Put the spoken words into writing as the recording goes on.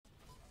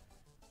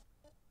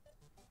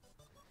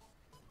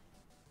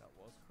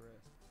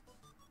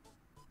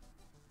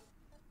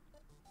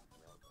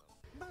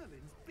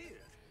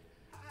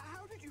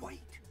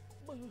Wait.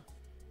 Man,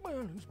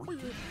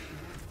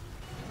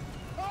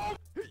 oh,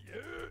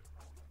 yeah.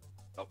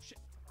 Oh shit.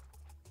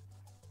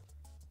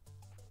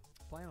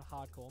 Playing on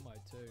hardcore mode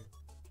too.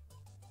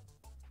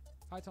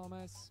 Hi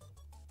Thomas.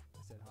 I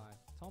said hi.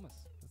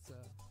 Thomas. That's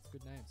a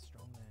good name.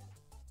 Strong name.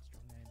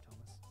 Strong name,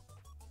 Thomas.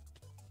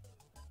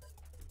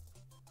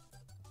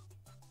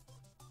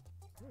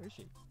 Where is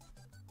she?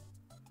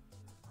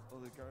 Oh,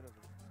 the guard over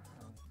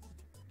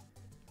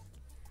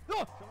No!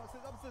 there.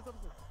 Upstairs.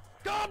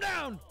 Calm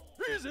down!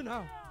 Reason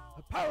now!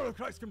 The power of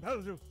Christ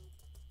compels you!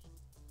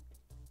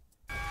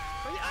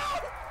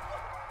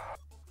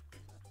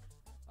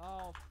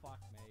 Oh, fuck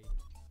me.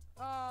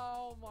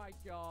 Oh my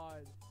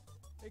god.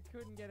 It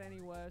couldn't get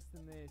any worse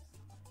than this.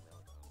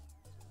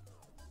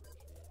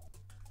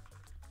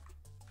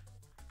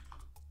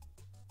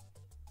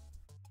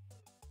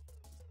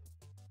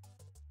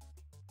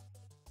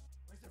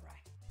 Where's the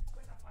rat?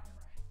 Where's the fucking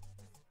rat?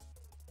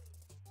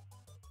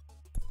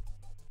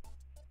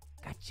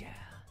 Gotcha.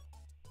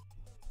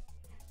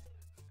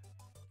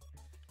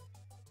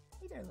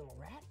 Hey there, little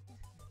rat.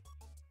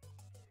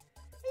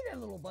 Hey there,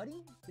 little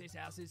buddy. This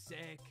house is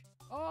sick.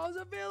 Oh, it's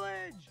a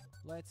village!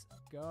 Let's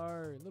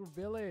go. Little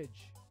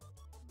village.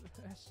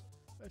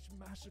 Let's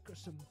massacre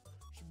some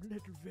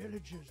little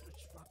villages.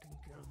 Let's fucking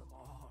kill them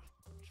all.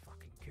 Let's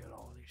fucking kill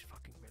all these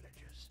fucking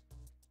villagers.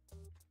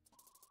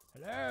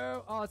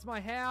 Hello? Oh, it's my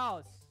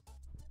house.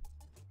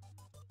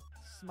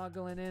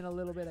 Smuggling in a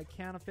little bit of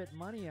counterfeit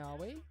money, are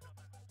we?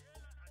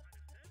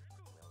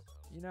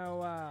 You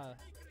know,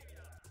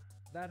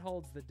 that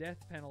holds the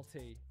death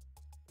penalty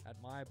at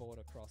my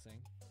border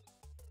crossing.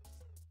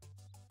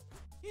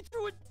 You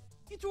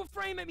threw a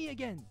frame at me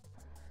again.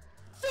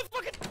 So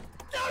fucking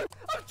no!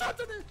 I'm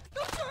trapped in it.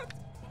 I'm trapped.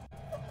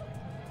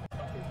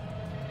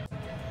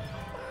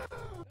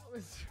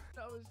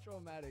 That was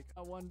traumatic.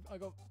 I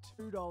got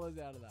 $2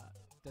 out of that.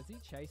 Does he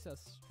chase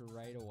us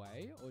straight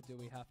away, or do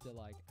we have to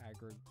like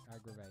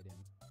aggravate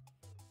him? I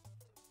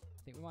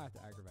think we might have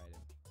to aggravate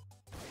him.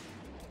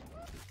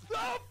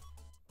 Stop!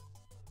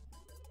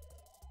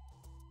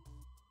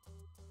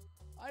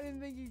 I didn't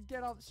think he'd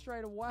get up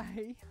straight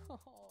away.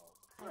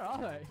 Where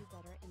are they? Do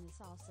better in this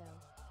also.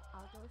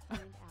 I'll go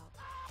find out.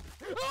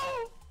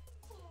 Oh!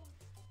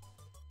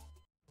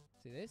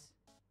 See this?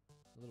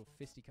 A little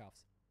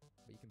fisticuffs,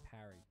 but you can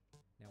parry.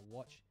 Now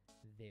watch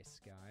this,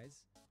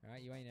 guys. All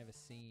right, you ain't never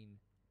seen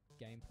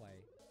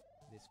gameplay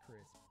this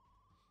crisp.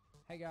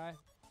 Hey, guy.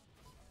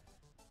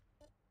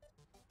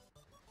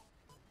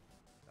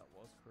 That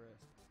was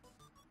crisp.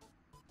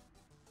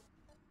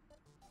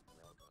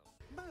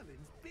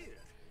 Merlin's beard.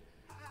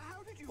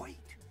 How did you wait?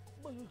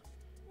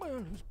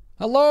 Merlin's.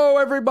 Hello,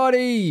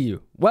 everybody.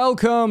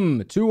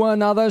 Welcome to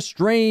another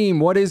stream.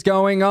 What is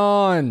going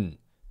on?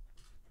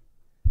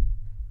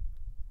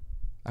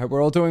 I hope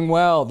we're all doing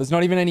well. There's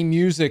not even any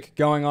music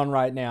going on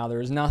right now.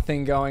 There is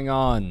nothing going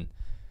on.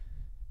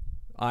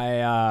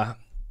 I've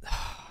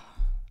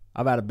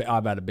had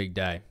a big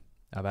day.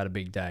 I've had a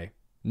big day.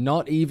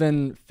 Not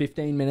even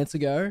 15 minutes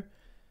ago,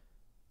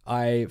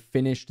 I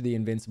finished the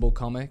Invincible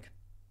comic.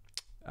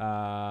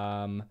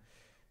 And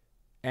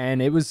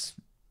it was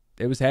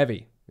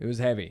heavy. It was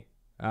heavy.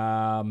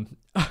 I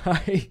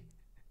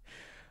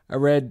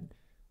read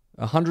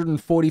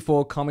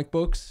 144 comic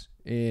books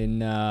in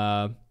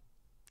God,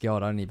 I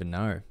don't even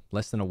know,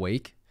 less than a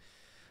week.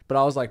 But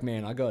I was like,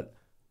 man, I got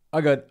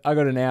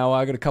an hour.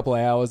 I got a couple of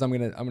hours. I'm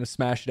gonna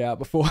smash it out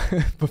before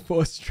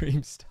before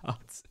stream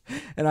starts.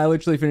 And I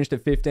literally finished it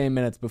 15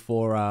 minutes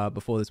before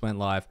this went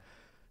live.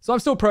 So I'm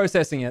still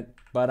processing it,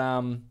 but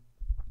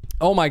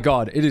oh my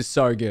god, it is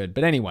so good.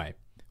 But anyway,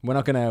 we're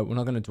not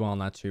gonna dwell on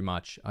that too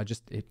much. God,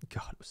 it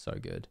was so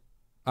good.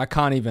 I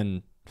can't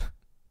even.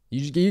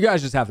 You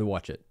guys just have to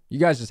watch it. You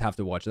guys just have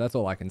to watch it. That's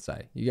all I can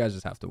say. You guys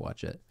just have to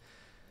watch it.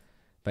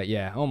 But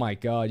yeah, oh my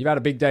god, you've had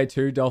a big day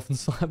too, Dolphin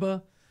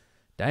Slapper.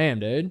 Damn,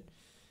 dude.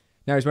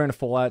 Now he's wearing a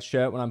Fallout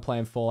shirt when I'm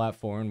playing Fallout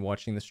 4 and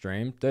watching the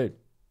stream, dude.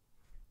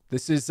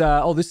 This is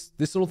this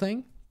little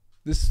thing,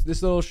 this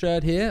little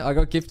shirt here. I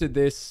got gifted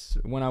this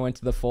when I went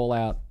to the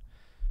Fallout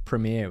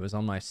premiere. It was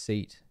on my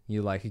seat.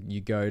 You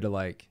go to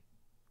like,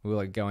 we were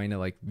like going to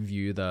like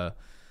view the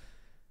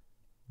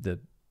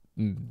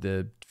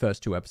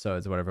first 2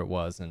 episodes or whatever it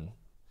was, and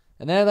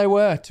there they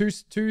were, two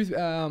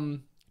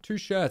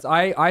shirts.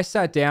 I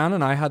sat down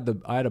and I had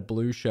a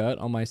blue shirt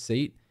on my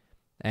seat,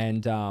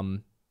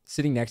 and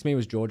sitting next to me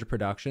was Georgia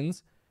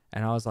Productions,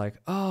 and I was like,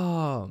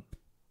 oh,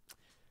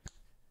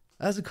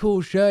 that's a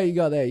cool shirt you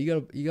got there.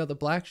 You got the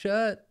black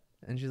shirt?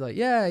 And she's like,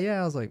 yeah.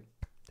 I was like,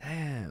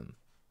 damn,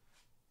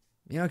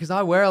 because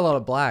I wear a lot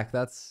of black.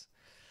 That's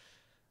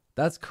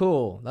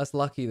cool. That's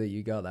lucky that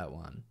you got that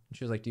one. And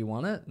she was like, do you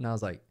want it? And I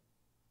was like,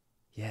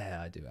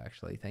 yeah, I do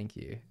actually. Thank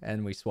you.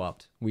 And we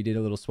swapped. We did a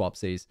little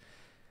swapsies.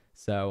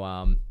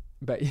 So,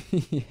 but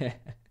yeah.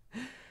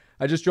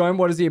 I just joined.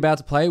 What is he about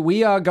to play?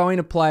 We are going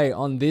to play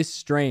on this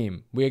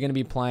stream. We are going to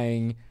be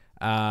playing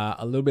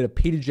a little bit of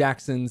Peter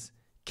Jackson's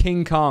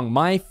King Kong.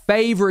 My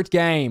favorite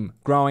game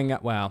growing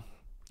up. Well,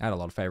 I had a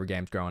lot of favorite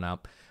games growing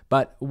up.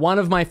 But one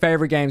of my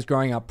favorite games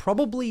growing up,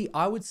 probably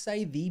I would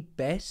say the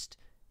best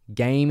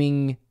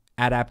gaming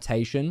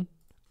adaptation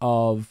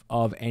of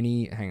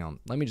any. Hang on,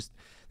 let me just.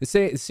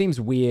 It seems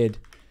weird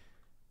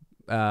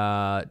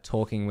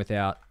talking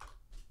without,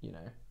 you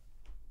know.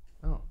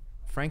 Oh,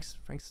 Frank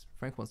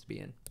wants to be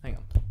in. Hang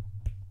on.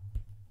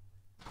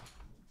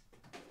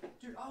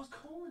 Dude, I was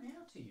calling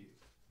out to you.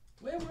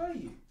 Where were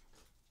you?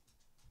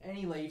 And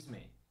he leaves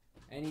me.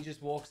 And he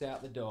just walks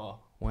out the door.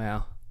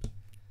 Wow.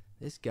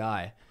 This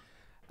guy.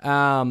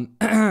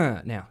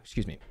 Now,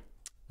 excuse me.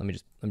 Let me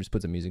just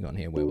put some music on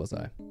here. Where was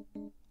I?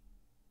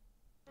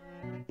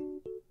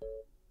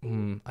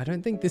 I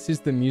don't think this is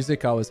the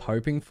music I was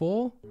hoping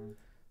for.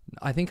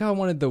 I think I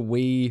wanted the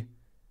Wii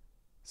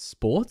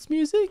Sports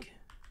music.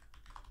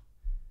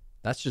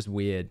 That's just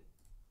weird.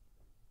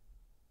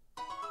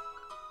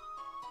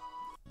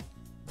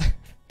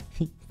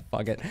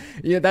 Fuck it.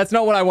 Yeah, that's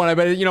not what I wanted,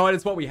 but you know what?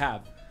 It's what we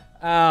have.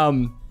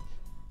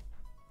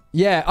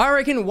 Yeah, I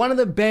reckon one of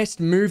the best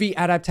movie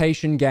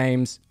adaptation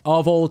games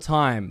of all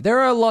time. There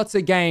are lots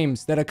of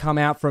games that have come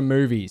out from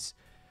movies.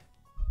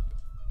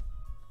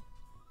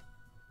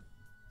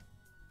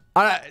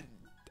 I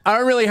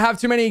don't really have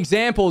too many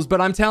examples, but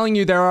I'm telling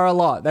you, there are a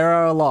lot. There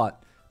are a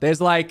lot.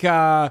 There's like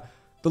the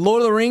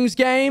Lord of the Rings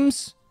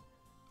games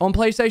on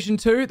PlayStation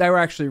 2. They were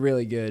actually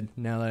really good,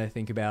 now that I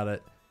think about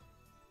it.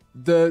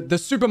 The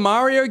Super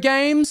Mario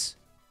games.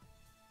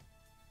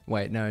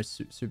 Wait, no,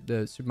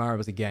 the Super Mario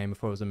was a game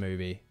before it was a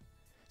movie.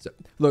 So,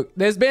 look,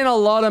 there's been a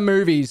lot of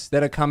movies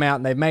that have come out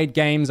and they've made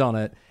games on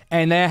it.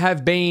 And there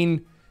have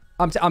been...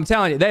 I'm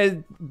telling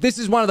you, this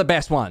is one of the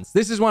best ones.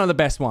 This is one of the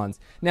best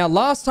ones. Now,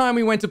 last time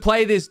we went to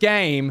play this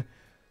game,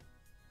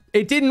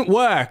 it didn't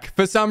work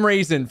for some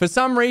reason. For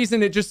some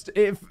reason,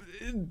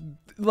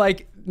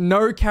 like,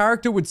 no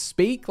character would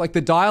speak. Like,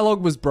 the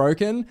dialogue was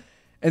broken.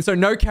 And so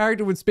no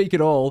character would speak at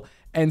all.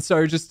 And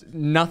so just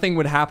nothing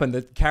would happen.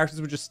 The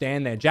characters would just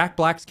stand there. Jack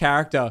Black's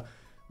character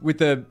with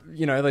the,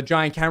 you know, the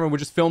giant camera would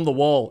just film the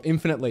wall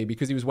infinitely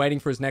because he was waiting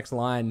for his next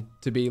line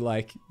to be,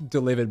 like,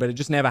 delivered. But it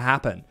just never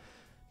happened.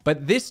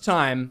 But this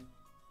time,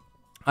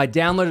 I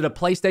downloaded a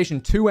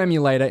PlayStation 2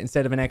 emulator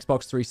instead of an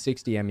Xbox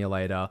 360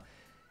 emulator.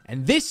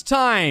 And this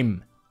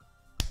time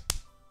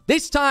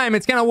it's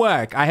going to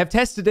work. I have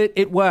tested it.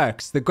 It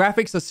works. The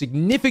graphics are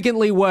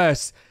significantly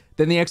worse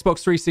than the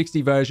Xbox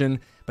 360 version,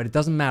 but it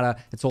doesn't matter.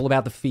 It's all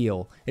about the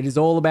feel. It is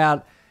all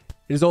about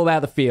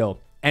the feel.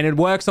 And it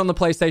works on the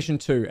PlayStation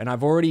 2. And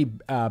I've already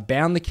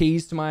bound the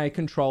keys to my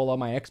controller,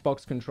 my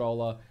Xbox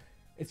controller.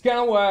 It's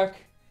going to work.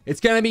 It's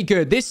going to be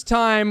good. This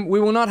time, we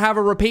will not have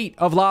a repeat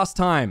of last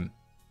time.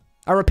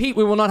 I repeat,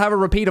 we will not have a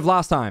repeat of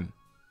last time.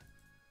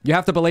 You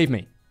have to believe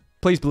me.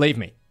 Please believe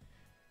me.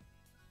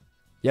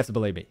 You have to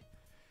believe me.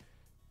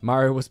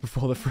 Mario was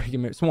before the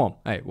freaking Swarm.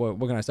 Hey, what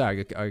can I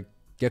say? I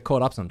get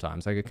caught up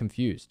sometimes. I get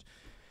confused.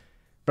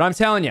 But I'm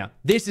telling you,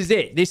 this is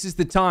it. This is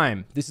the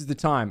time. This is the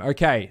time.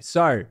 Okay,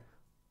 so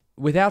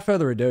without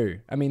further ado,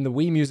 I mean, the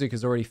Wii music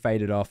has already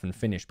faded off and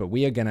finished, but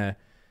we're going to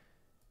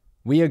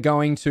boot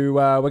it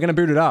up. We're going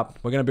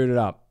to boot it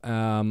up.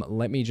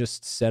 Let me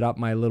just set up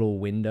my little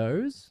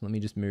windows. Let me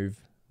just move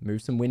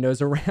some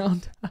windows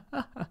around.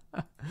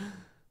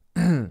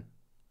 Just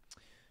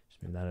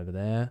move that over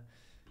there.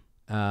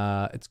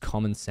 It's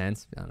common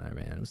sense. I don't know,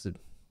 man. It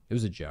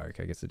was a joke.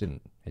 I guess it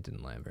didn't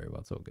land very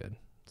well. It's all good.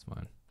 It's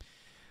fine.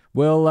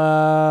 Well,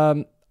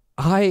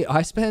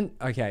 I spent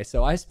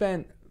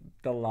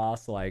the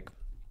last, like,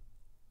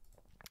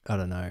 I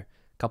don't know,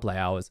 couple of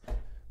hours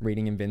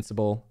reading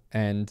Invincible,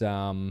 and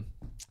I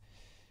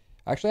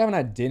actually haven't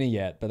had dinner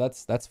yet, but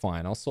that's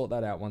fine. I'll sort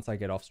that out once I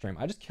get off stream.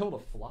 I just killed a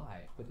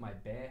fly with my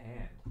bare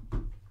hand. Oh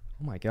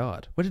my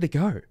god, where did it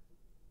go?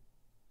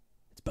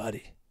 It's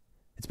Buddy.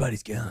 It's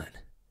Buddy's gone.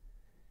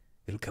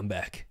 It'll come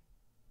back.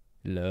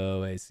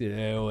 It'll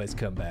always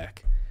come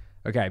back.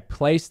 Okay,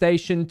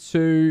 PlayStation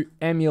 2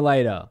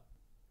 emulator.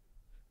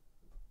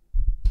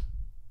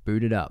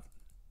 Boot it up.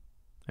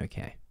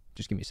 Okay,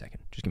 just give me a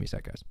second. Just give me a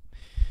sec, guys.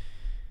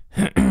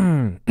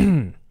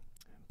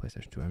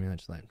 PlayStation 2 emulator,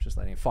 just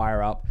letting it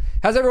fire up.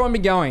 How's everyone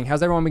been going?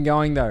 How's everyone been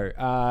going, though?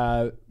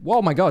 Oh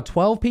my god,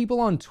 12 people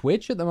on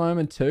Twitch at the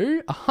moment,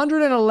 too.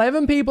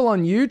 111 people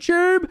on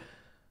YouTube.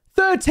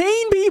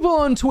 13 people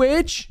on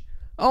Twitch.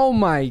 Oh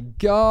my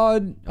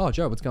god. Oh,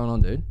 Joe, what's going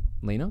on, dude?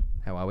 Lena,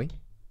 how are we?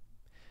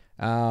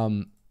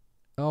 Oh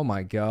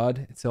my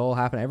god, it's all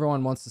happening.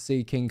 Everyone wants to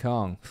see King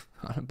Kong.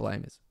 I don't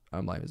blame it. I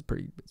don't blame it. It's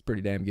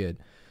pretty damn good.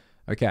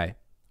 Okay,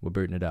 we're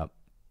booting it up.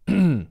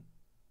 Okay,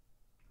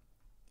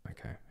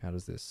 how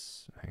does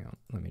this? Hang on,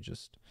 let me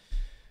just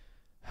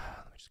go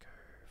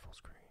full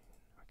screen.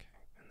 Okay,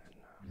 and then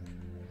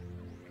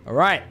all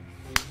right.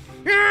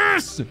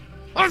 Yes,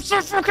 I'm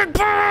so fucking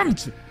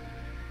pumped.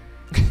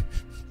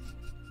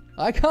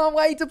 I can't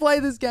wait to play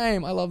this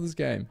game. I love this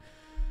game.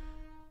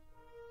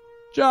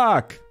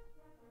 Jack.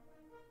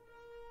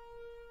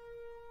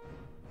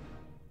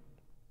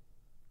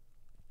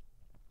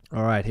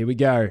 All right, here we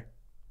go.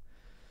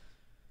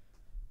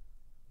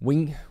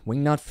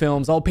 Wingnut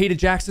Films. Old Peter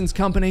Jackson's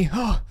company.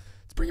 Oh,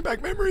 it's bringing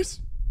back memories.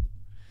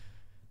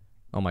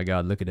 Oh my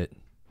god, look at it.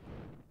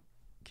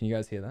 Can you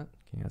guys hear that?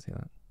 Can you guys hear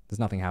that? There's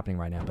nothing happening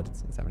right now, but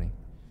it's happening.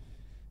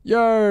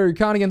 Yo,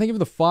 Carnigan, thank you for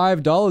the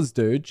 $5,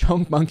 dude.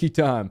 Chunk monkey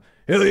time.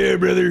 Hell yeah,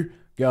 brother.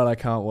 God, I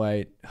can't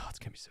wait. Oh, it's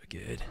gonna be so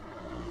good.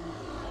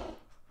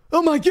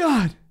 Oh my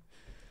god.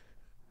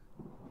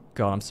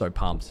 God, I'm so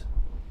pumped.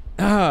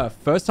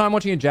 First time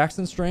watching a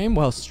Jackson stream?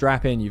 Well,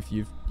 strap in.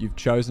 You've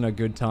chosen a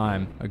good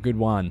time, a good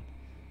one.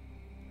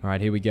 All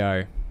right, here we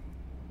go.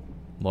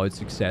 Load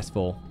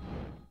successful.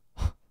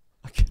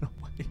 I cannot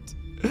wait.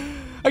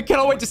 I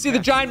cannot wait to see the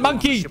giant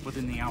monkey.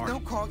 Within the hour. No,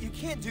 Carl, you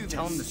can't do this.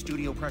 Tell him the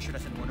studio pressured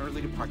us into an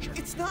early departure.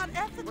 It's not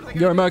ethical.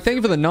 Yo, Merc, thank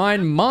you for the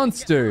 9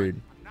 months,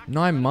 dude.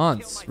 9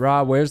 months.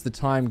 Rah, where's the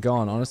time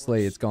gone?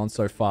 Honestly, it's gone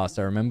so fast.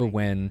 I remember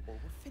when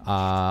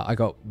I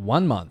got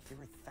 1 month.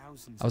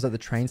 I was at the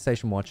train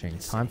station watching.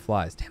 Time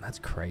flies. Damn, that's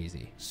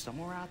crazy.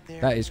 Somewhere out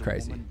there, That is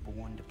crazy.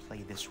 born to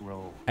play this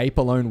role. Ape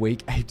alone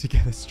weak, ape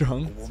together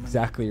strong. That's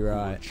exactly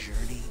right.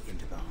 Journey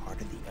into the heart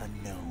of the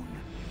unknown.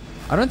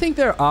 I don't think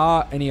there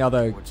are any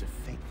other Towards a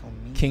fateful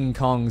meeting. King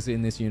Kongs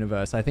in this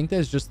universe. I think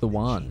there's just the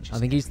one. I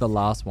think he's the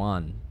last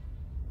one.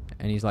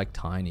 And he's like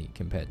tiny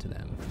compared to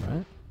them,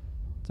 right?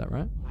 Is that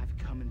right? I've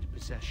come into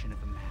possession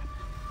of a map.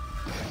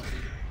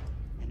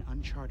 An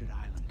uncharted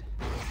island.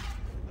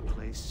 A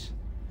place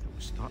that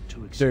was thought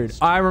to exist. Dude,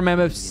 I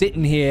remember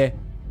sitting here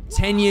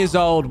 10 years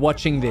old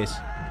watching this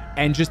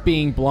and just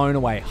being blown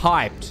away,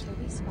 hyped.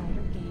 Toby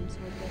Spider games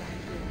were a good idea.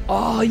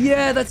 Oh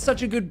yeah, that's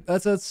such a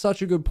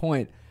good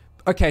point.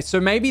 Okay, so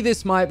maybe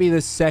this might be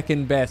the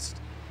second best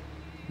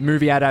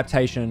movie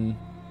adaptation,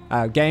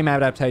 game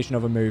adaptation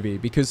of a movie,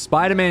 because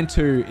Spider-Man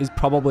 2 is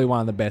probably one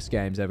of the best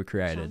games ever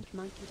created Chunk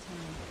monkey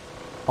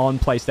time. on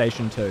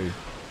PlayStation 2.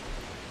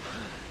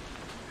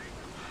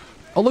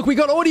 Oh look, we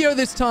got audio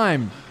this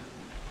time.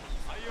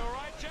 Are you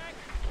alright, Jack?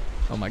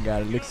 Oh my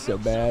god, it looks so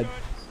bad.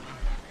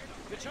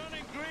 You're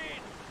turning green.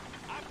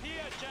 Up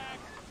here, Jack.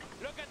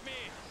 Look at me.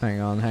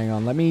 Hang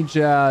on. Let me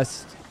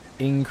just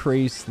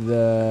increase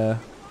the...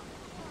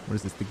 What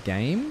is this, the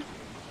game?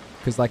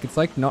 Because like it's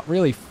like not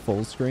really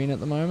full screen at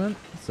the moment.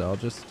 So I'll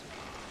just...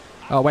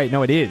 Oh wait,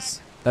 no it is.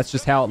 That's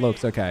just how it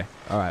looks. Okay.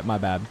 Alright, my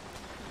bad.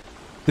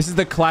 This is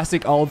the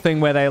classic old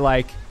thing where they're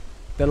like,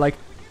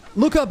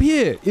 look up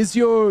here.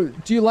 Do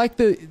you like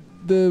the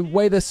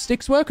way the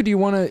sticks work, or do you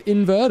want to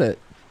invert it?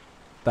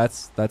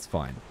 That's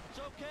fine. It's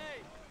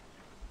okay.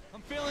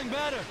 I'm feeling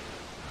better.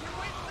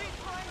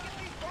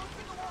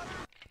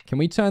 Can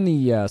we turn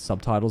the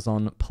subtitles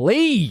on,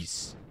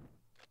 please?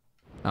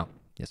 Oh,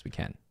 yes we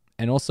can.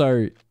 And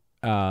also,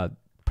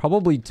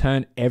 probably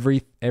turn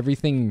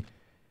everything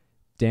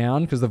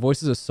down because the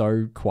voices are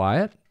so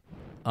quiet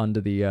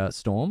under the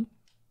storm.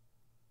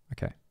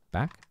 Okay,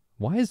 back.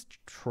 Why is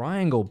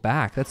triangle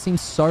back? That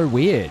seems so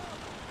weird.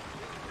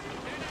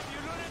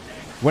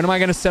 When am I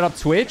gonna set up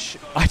Twitch?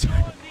 I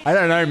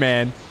don't know,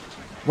 man.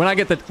 When I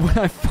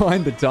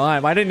find the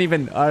time. I didn't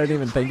even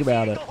think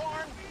about it.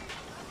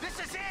 This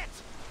is it.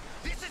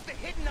 This is the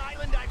hidden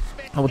island I've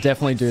spent I will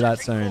definitely do that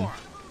searching soon. for.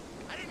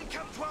 I didn't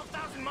come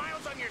 12,000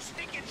 miles on your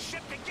stinking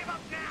ship to give up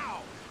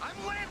now.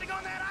 I'm landing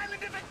on that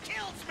island if it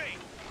kills me.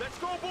 Let's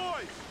go,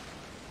 boys.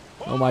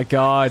 Oh my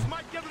god. This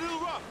might get a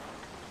little rough.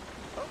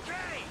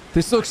 Okay.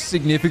 This looks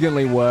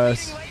significantly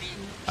worse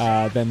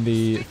than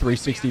the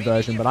 360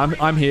 version, but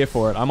I'm here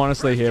for it. I'm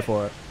honestly here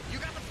for it. You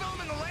got the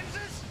film and the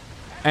lenses?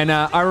 And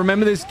I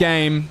remember this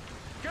game.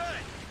 Good.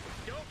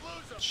 Don't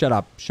lose them. Shut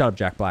up,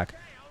 Jack Black.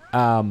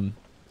 And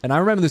I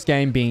remember this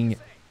game being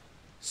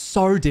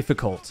so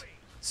difficult,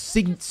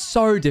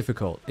 so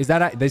difficult.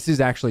 This is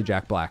actually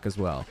Jack Black as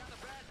well.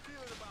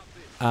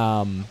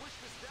 I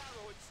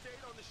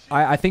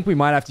think we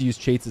might have to use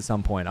cheats at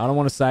some point. I don't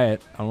want to say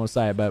it,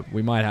 but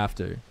we might have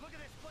to. Look at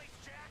this place,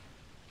 Jack.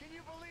 Can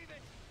you believe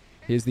it?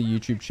 Here's the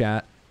YouTube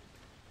chat.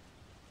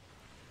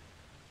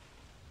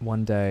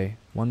 One day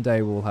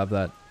we'll have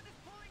that.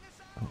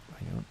 Oh,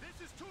 hang on.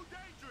 This is too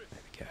dangerous.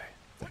 There we go. Is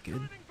that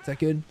good? Is that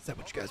good? Is that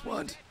what you guys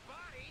want?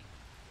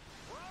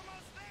 We're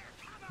almost there.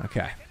 Come on.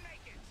 Okay. We can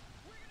make it.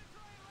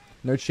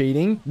 No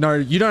cheating? No,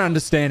 you don't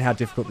understand how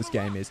difficult this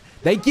game is.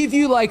 They give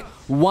you like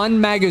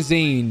one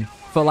magazine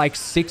for like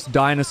 6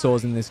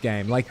 dinosaurs in this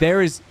game. Like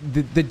there is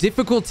the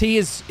difficulty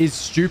is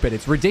stupid.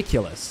 It's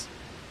ridiculous.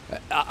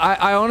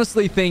 I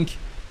honestly think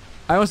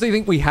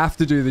we have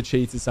to do the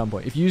cheats at some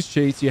point. If you use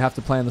cheats, you have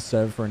to play on the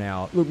server for an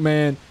hour. Look,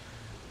 man,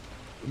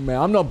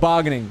 I'm not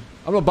bargaining.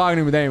 I'm not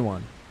bargaining with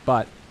anyone,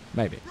 but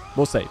maybe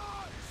we'll see.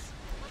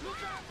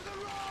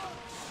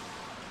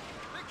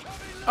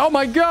 Oh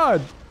my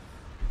god!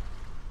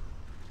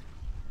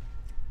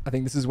 I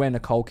think this is where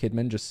Nicole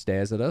Kidman just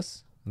stares at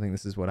us. I think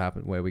this is what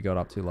happened, where we got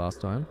up to last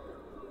time.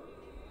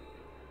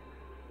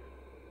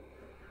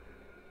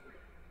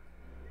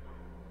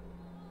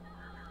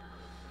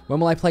 When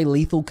will I play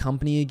Lethal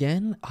Company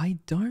again? I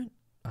don't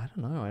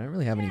know. I don't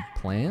really have any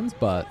plans,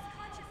 but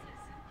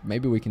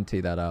maybe we can tee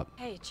that up.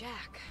 Hey,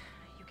 Jack.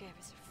 You gave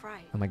us a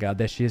fright. Oh my god,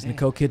 there she is,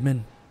 Nicole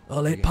Kidman.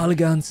 All 8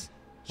 polygons.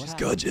 She's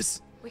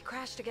gorgeous. We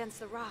crashed against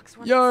the rocks.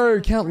 Yo,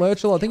 Count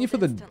Lurchel, thank you for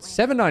the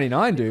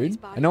 $7.99, dude.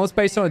 I know it's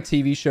based on a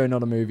TV show,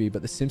 not a movie,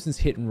 but the Simpsons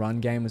hit and run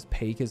game was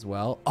peak as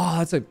well.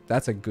 Oh,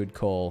 that's a good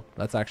call.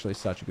 That's actually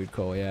such a good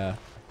call, yeah.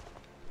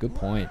 Good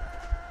point.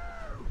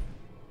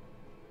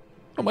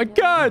 Oh my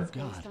god!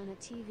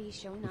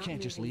 We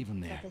can't just leave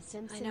him there.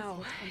 I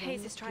know.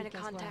 Hayes is trying to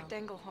contact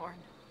Englehorn.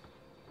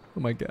 Oh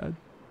my god.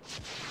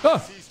 Oh!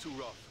 He's too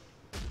rough.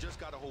 We just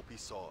gotta hope he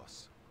saw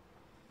us.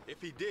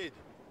 If he did,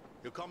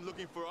 he'll come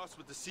looking for us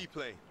with the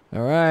seaplane.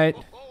 All right.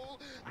 Oh,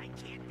 I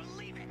can't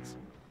believe it.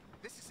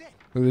 This is it.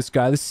 Look at this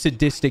guy, this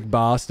sadistic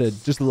bastard.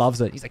 Just loves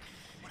it. He's like,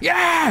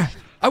 yeah!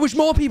 I wish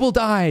more people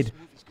died.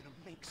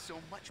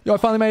 Yo, I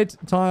finally made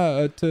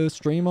time to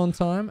stream on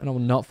time, and I will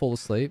not fall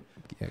asleep.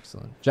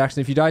 Excellent.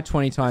 Jackson, if you die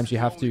 20 times, you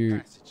have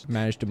to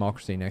manage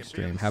democracy next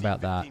stream. How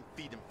about that?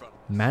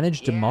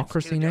 Manage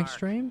democracy next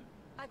stream?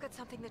 I've got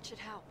something that should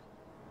help.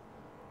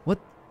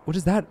 What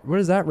is that? What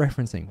is that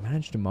referencing?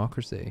 Manage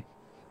democracy.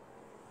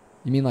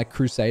 You mean like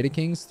Crusader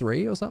Kings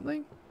 3 or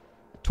something?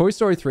 Toy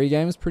Story 3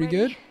 game is pretty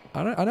good.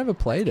 I never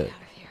played it.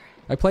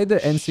 I played the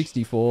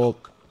N64.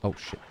 Oh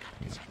shit.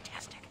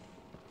 Fantastic.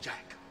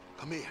 Jack,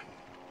 come here.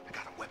 I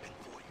got a weapon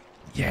for you.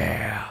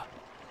 Yeah.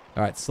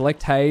 All right,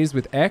 select Hayes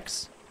with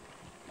X,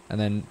 and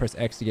then press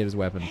X to get his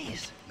weapon.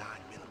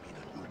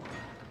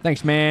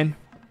 Thanks, man.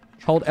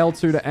 Hold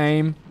L2 to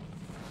aim,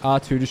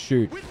 R2 to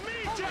shoot.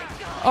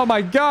 Oh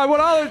my god, what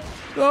are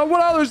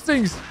those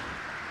things?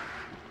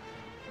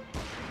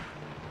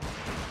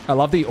 I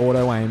love the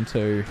auto aim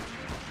too.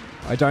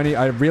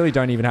 I really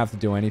don't even have to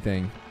do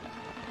anything.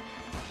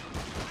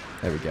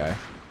 There we go.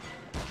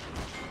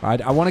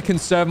 Alright, I want to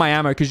conserve my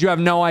ammo because you have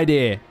no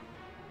idea.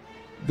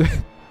 Is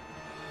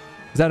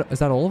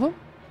that all of them?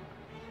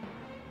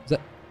 Is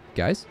that...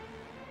 Guys?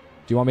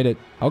 Do you want me to...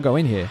 I'll go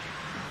in here.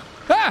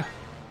 Ah!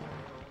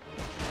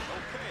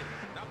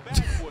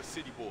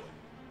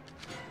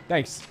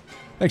 Thanks.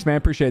 Thanks, man.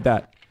 Appreciate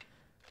that.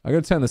 I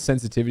gotta turn the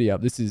sensitivity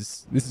up. This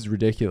is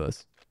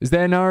ridiculous. Is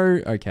there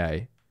no...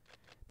 Okay.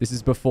 This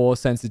is before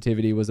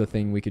sensitivity was a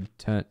thing we could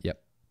turn...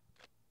 Yep.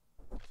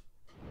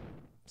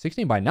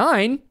 16 by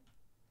 9?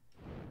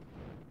 Oh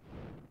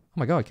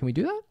my god, can we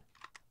do that?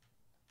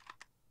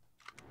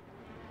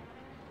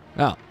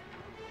 Oh.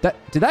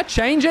 Did that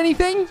change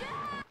anything?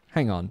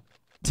 Hang on.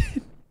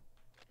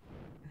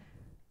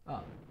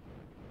 Oh.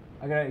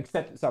 I gotta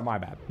accept... Sorry, my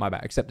bad. My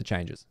bad. Accept the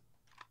changes.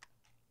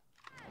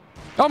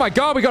 Oh my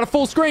god, we got a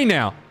full screen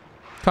now.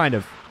 Kind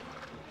of.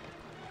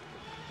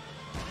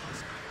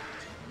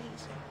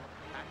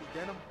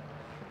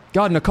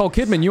 God, Nicole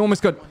Kidman, you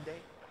almost got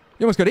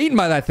eaten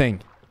by that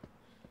thing.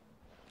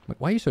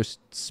 Why are you so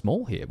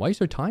small here? Why are you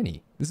so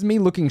tiny? This is me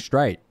looking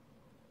straight.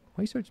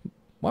 Why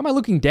am I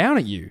looking down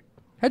at you?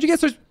 How'd you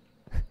get so...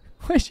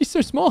 Why is she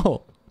so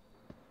small?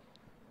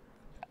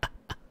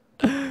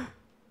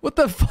 What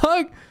the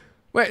fuck?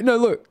 Wait, no,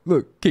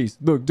 look, Keith,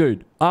 look,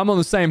 dude. I'm on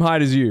the same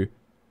height as you.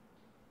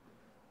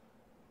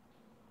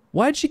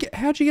 How'd she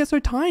get so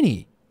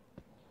tiny?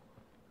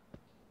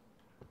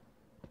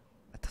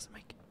 That doesn't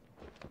make...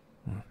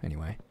 Oh,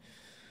 anyway.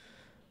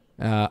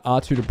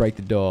 R2 to break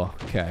the door.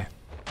 Okay.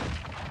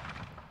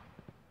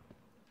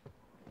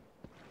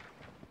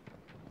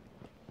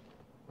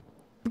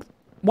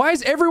 Why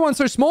is everyone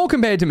so small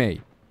compared to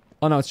me?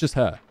 Oh no, it's just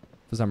her.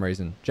 For some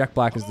reason. Jack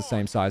Black is the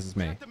same size as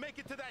me.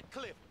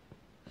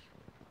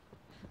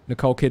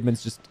 Nicole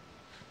Kidman's just...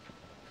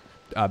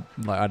 I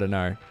don't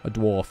know. A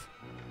dwarf.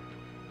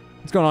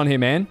 What's going on here,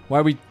 man? Why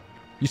are we...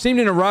 You seemed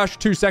in a rush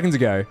 2 seconds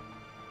ago.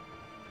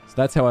 So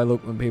that's how I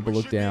look when people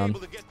look down.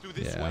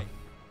 Yeah.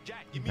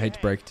 I hate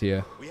to break it to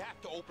you.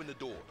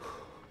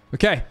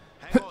 Okay.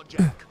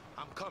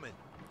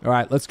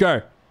 Alright, let's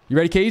go. You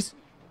ready, Keys?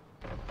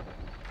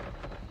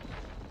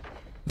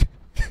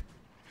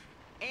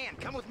 Ann,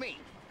 come with me.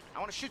 I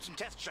want to shoot some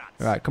test shots.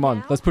 Alright, come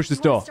on. Let's push this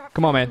door.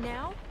 Come on, man.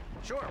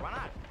 Sure, why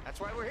not? That's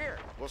why we're here.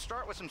 We'll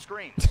start with some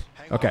screams.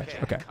 Okay.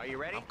 Are you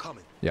ready? I'm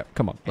coming. Yeah,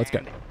 come on. Let's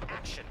go.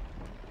 Action.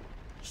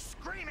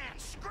 Scream, Ann.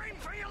 Scream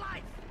for your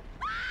life.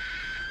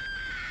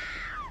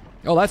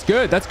 Oh, that's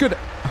good. That's good.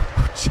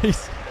 Oh,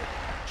 jeez.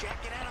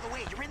 Jack, get out of the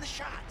way. You're in the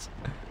shot.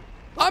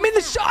 I'm in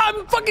the shot.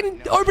 I'm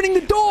fucking opening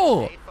the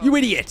door. You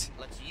idiot.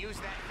 Let's use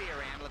that fear,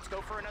 Ann. Let's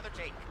go for another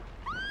take.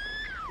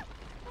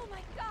 Oh my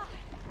god.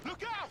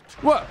 Look out!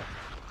 What?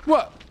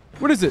 What?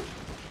 What is it?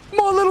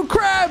 More little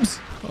crabs.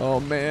 Oh,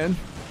 man.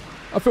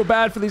 I feel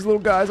bad for these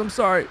little guys. I'm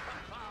sorry.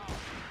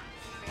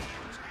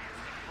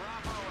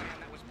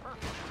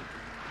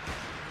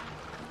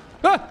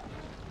 Ah!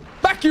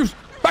 Back, you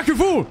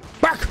fool!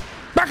 Back!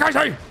 Back, I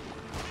say!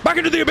 Back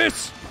into the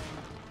abyss!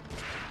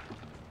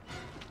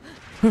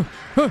 Bullseye.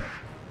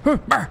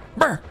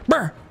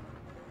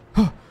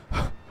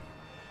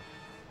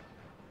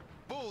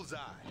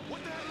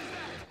 What the hell is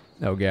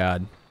that? Oh,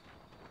 God.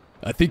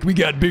 I think we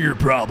got bigger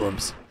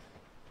problems.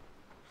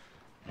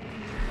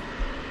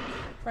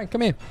 Frank,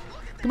 come here.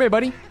 Come here,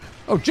 buddy.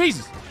 Oh,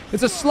 Jesus.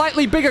 It's a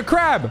slightly bigger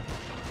crab.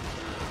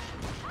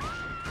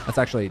 That's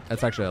actually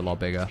a lot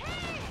bigger.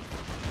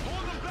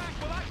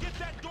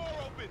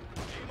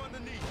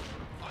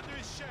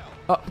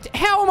 Oh,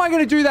 how am I going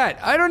to do that?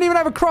 I don't even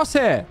have a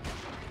crosshair.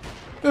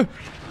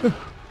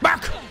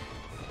 Back!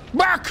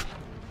 Back!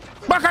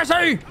 Back, I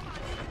say!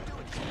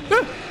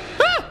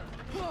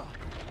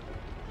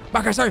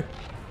 Back, I say!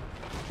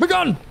 Be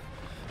gone!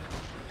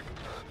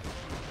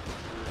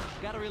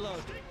 Gotta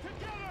reload.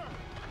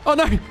 Oh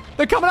no!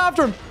 They're coming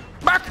after him!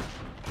 Back!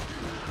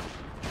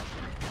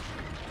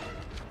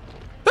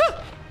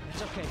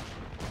 It's okay.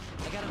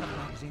 I got enough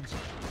magazines.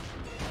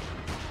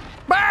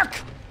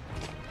 Back!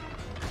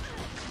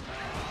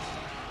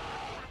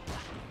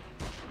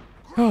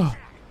 Oh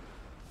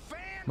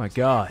my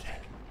god.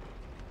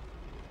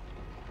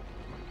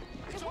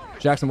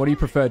 Jackson, what do you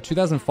prefer?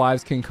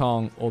 2005's King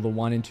Kong or the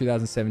one in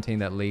 2017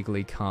 that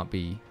legally can't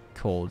be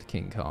called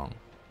King Kong?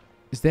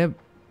 Is there...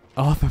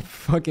 Oh,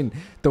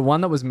 the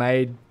one that was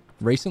made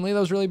recently that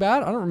was really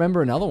bad? I don't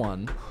remember another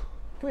one. Come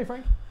here,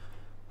 Frank.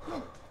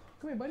 Come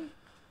here, buddy.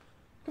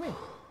 Come here.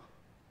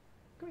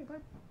 Come here,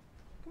 bud.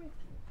 Come here.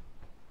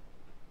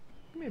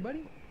 Come here,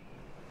 buddy.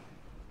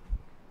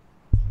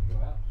 Go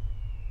out.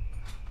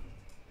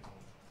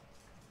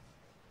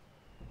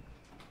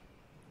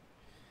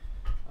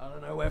 I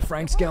don't know where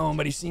Frank's going,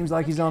 but he seems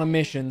like he's on a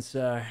mission,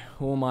 so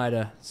who am I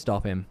to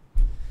stop him?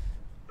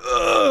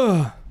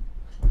 Ugh.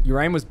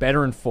 Your aim was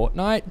better in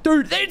Fortnite?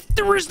 Dude,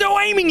 there is no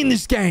aiming in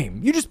this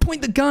game. You just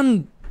point the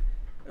gun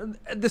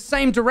the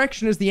same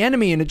direction as the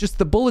enemy and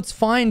the bullets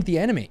find the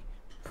enemy.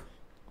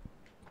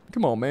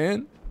 Come on,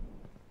 man.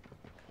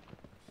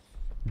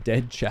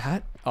 Dead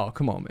chat? Oh,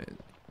 come on, man.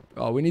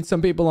 Oh, we need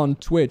some people on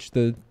Twitch.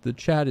 The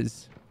chat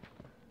is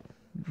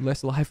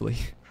less lively.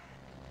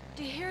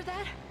 Do you hear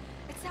that?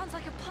 It sounds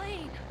like a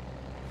plane.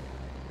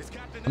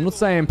 I'm not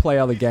saying play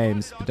other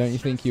games, but don't you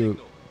think you...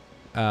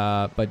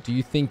 but do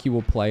you think you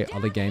will play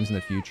other games in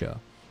the future?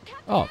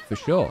 Oh, for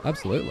sure.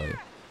 Absolutely.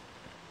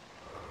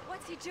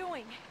 What's he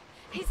doing?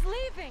 He's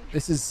leaving.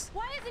 This is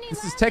landing?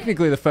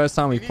 technically the first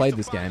time we've played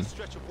this game.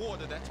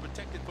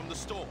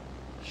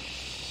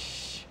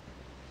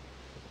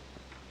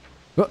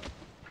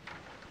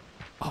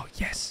 Oh,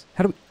 yes.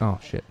 How do we... Oh,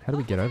 shit. How do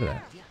we get over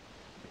there?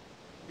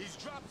 He's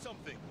dropped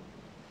something.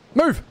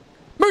 Move!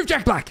 Move,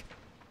 Jack Black!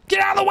 Get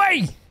out of the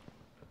way!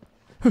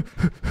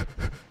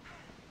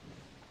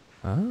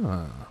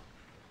 Ah.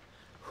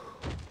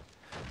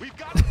 We've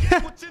got to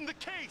get what's in the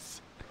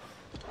case.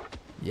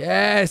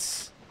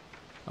 Yes!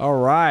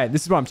 Alright,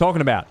 this is what I'm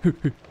talking about.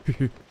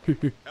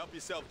 Help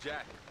yourself,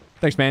 Jack.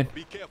 Thanks, man.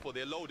 Be careful,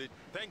 they're loaded.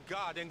 Thank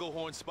God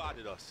Englehorn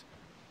spotted us.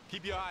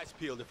 Keep your eyes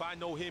peeled. If I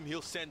know him,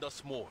 he'll send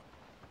us more.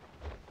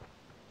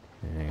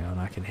 Hang on,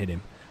 I can hit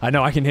him. I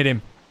know I can hit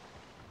him.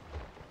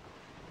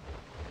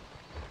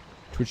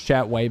 Twitch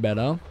chat way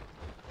better.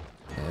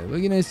 Yeah, what are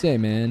you gonna say,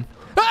 man?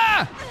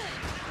 Ah!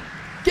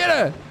 Get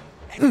her!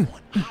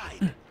 Everyone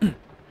hide.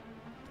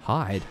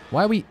 Hide?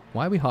 Why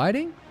are we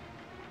hiding?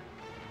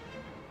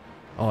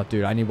 Oh,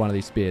 dude, I need one of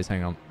these spears.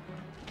 Hang on.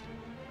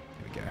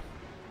 Here we go.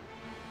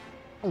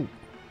 Oh.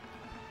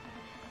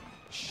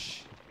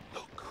 Shh.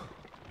 Look.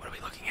 What are we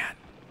looking at?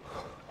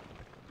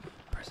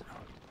 Press it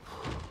on.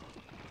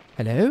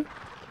 Hello?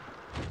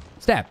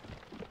 Stab.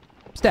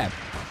 Stab.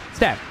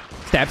 Stab.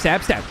 Stab,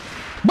 stab, stab.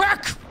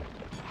 Back!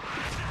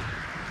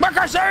 Back,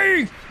 I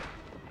say!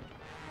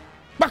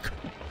 Back!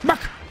 Back!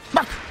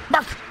 Back!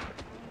 Back!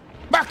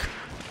 Back!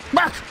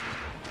 Back!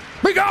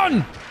 Be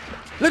gone!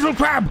 Little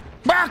crab!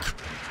 Back!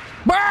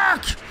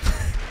 Back!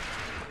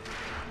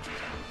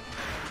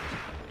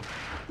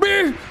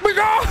 Be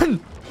gone!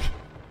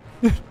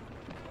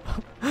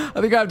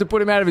 I think I have to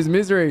put him out of his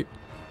misery.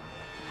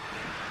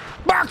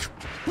 Back!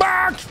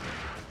 Back!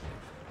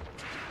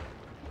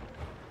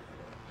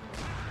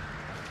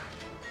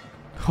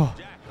 Oh,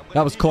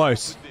 that was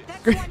close.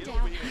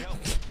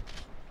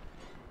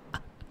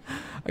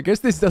 I guess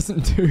this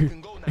doesn't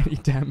do any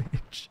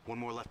damage. One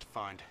more left to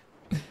find.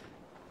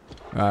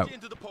 All right.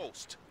 Into the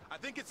post. I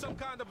think it's some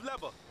kind of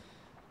lever.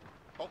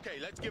 Okay,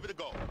 let's give it a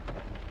go.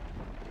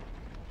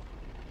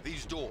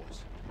 These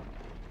doors,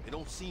 they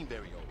don't seem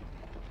very old.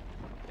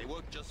 They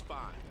work just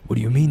fine. What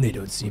do you mean they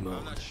don't seem I'm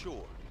old? not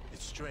sure.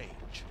 It's strange.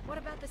 What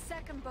about the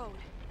second boat?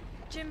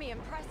 Jimmy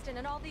and Preston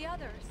and all the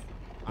others.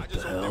 I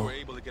just hope they hell? were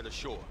able to get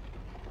ashore.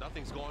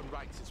 Nothing's gone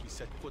right since we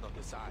set foot on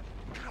this island.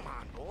 Come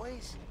on,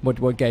 boys.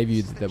 What gave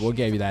you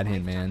that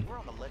hint, man? We're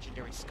on the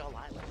legendary Skull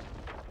Island.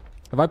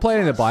 Have I played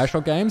any of the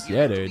BioShock games?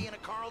 Yeah, dude.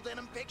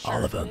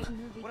 All of them.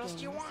 What else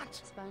do you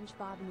want?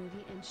 SpongeBob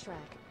movie and Shrek.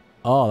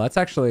 Oh, that's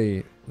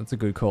a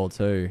good call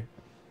too.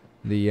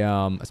 The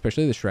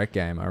especially the Shrek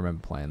game. I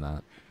remember playing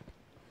that.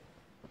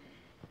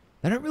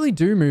 They don't really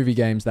do movie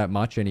games that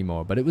much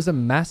anymore, but it was a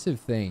massive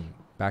thing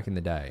back in the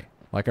day.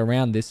 Like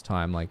around this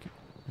time, like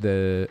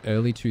the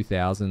early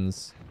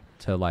 2000s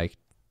to like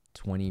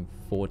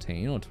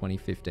 2014 or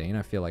 2015,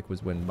 I feel like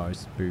was when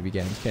most movie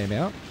games came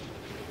out.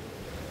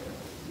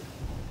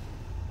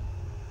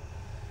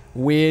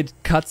 Weird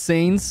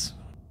cutscenes.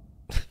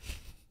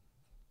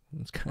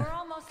 We're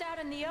almost out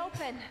in the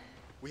open.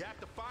 We have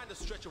to find a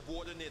stretch of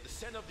water near the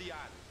center of the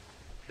island.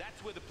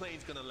 That's where the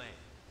plane's gonna land.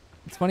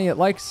 It's funny, it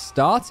like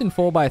starts in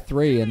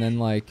 4x3 and then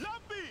like...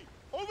 Lumpy!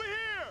 Over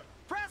here!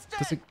 Preston!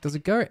 Does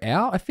it go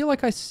out? I feel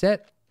like I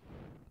set...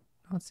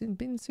 Oh, it's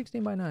been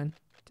 16 by 9.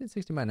 It did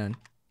 16 by 9.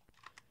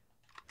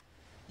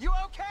 You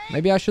okay?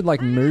 Maybe I should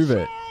like move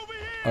it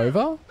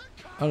over?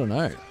 I don't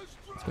know.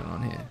 What's going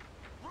on here?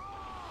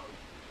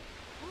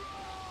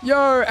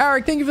 Yo,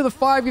 Eric, thank you for the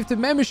 5 gifted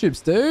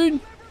memberships, dude.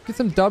 Get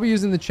some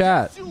W's in the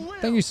chat.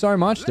 Thank you so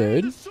much,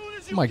 dude. Oh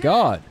my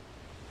god.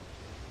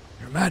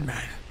 You're a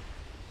madman.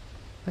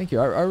 Thank you.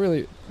 I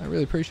really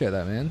appreciate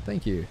that, man.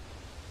 Thank you.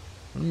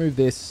 I'm gonna move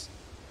this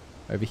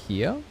over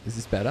here. Is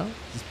this better?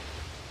 Is this...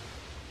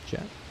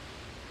 Chat.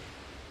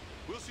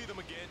 We'll see them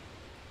again.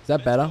 Is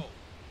that better?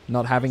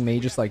 Not having me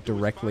just like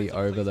directly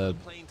over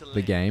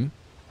the game.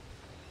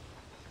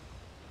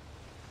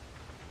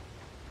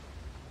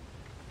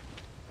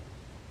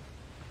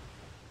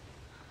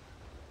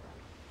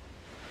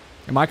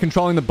 Am I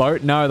controlling the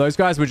boat? No, those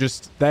guys were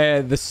just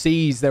the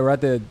seas. They were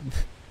at the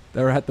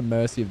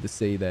mercy of the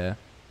sea there.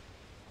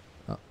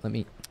 Oh, let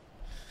me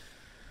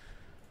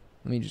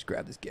just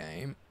grab this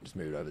game. Just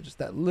move it over just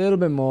that little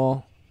bit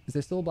more. Is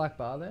there still a black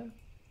bar there?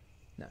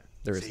 No,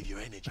 there isn't. Save your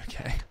energy.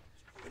 Okay.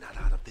 We're not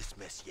out of this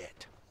mess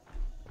yet.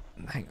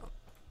 Hang on.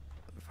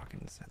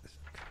 Fucking set this.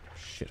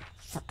 Shit.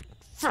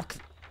 Fuck.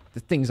 The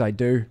things I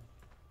do.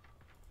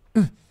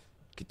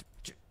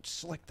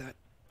 Just like that.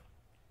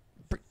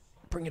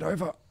 Bring it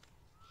over.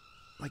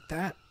 Like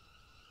that.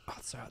 Oh,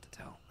 it's so hard to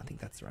tell. I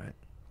think that's right.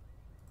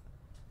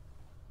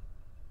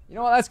 You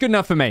know what? That's good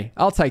enough for me.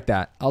 I'll take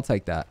that. I'll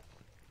take that.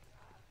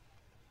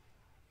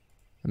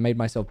 I made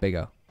myself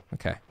bigger.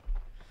 Okay.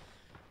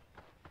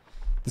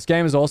 This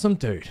game is awesome,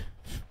 dude.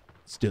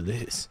 Still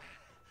is.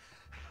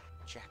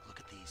 Jack, look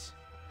at these.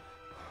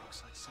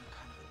 Looks like some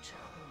kind of a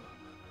tomb.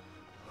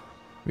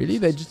 Really?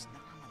 They just...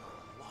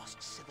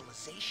 Lost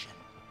civilization.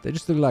 They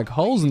just look like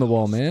holes in the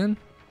wall, man.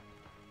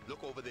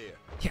 Look over there.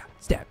 Yeah.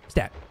 Stab.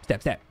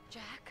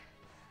 Jack,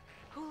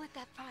 who lit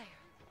that fire?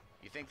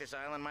 You think this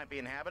island might be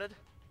inhabited?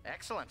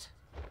 Excellent.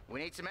 We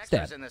need some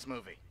extras in this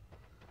movie.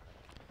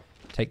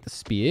 Take the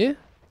spear.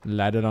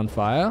 Light it on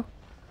fire.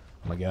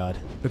 Oh my god.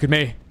 Look at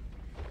me.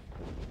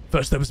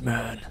 First there was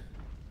man.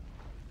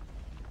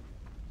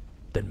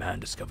 Then man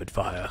discovered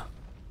fire.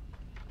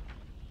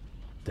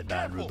 Then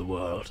man ruled the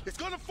world. It's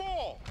gonna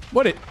fall.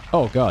 What it?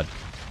 Oh god.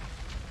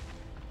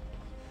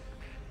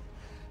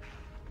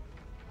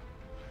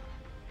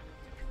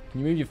 Can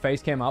you move your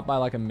face cam up by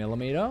like a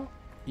millimeter?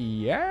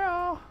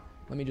 Yeah.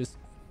 Let me just...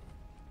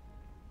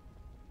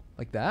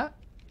 Like that?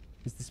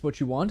 Is this what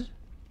you want?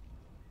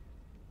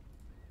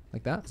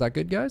 Like that? Is that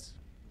good, guys?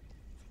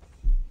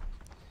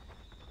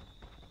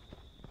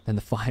 Then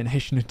the Fire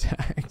Nation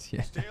attacked.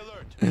 Yeah. Stay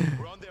alert.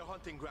 We're on their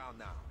hunting ground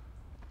now.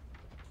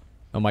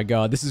 Oh my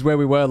god, this is where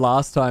we were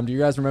last time. Do you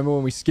guys remember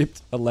when we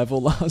skipped a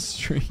level last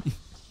stream?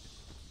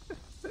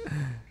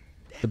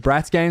 The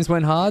Bratz games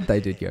went hard? They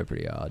did go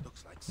pretty hard.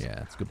 Yeah,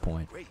 that's a good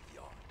point.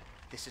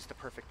 This is the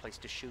perfect place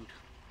to shoot.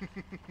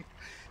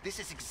 This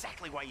is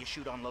exactly why you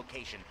shoot on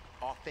location.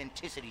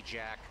 Authenticity,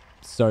 Jack.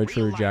 So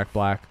true, Jack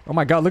Black. Oh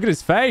my god, look at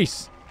his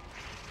face.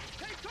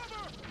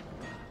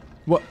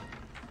 What?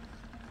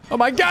 Oh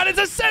my god, it's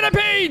a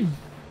centipede!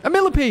 A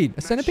millipede!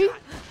 A centipede?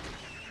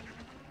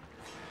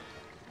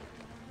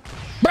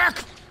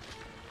 Back!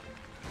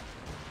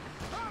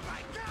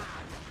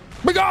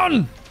 Be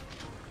gone!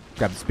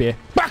 Grab the spear.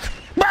 Back!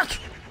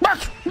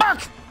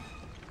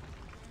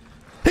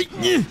 Hey!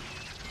 Yeah.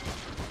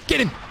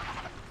 Get him!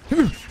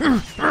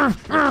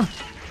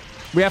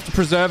 We have to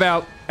preserve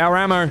our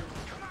ammo.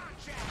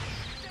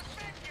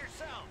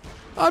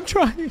 I'm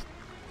trying.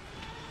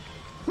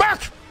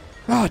 Back!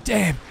 Oh,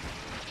 damn.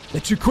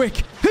 They're too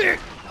quick.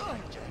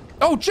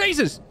 Oh,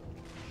 Jesus!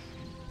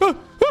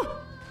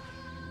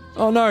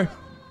 Oh, no.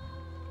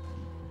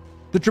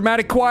 The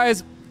dramatic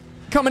choir's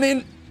coming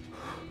in.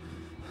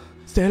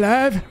 Stay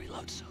alive.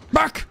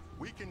 Back!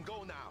 We can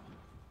go now.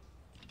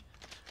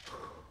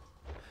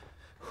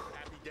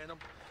 Happy Denim?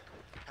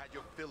 Had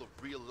your fill of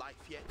real life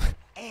yet?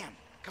 Anne,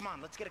 come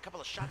on, let's get a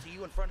couple of shots of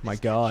you in front of My this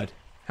god. statue.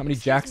 How many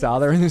Jacks are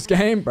there in this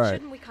game, bro?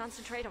 Shouldn't we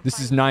concentrate on This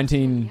is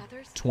finding the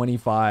others?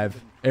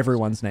 1925.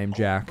 Everyone's named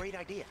Jack. Great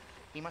idea.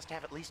 He must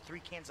have at least 3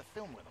 cans of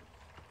film with him.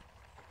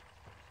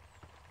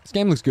 This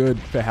game looks good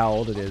for how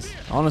old it is.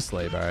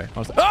 Honestly, bro.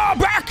 Honestly. Oh,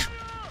 back!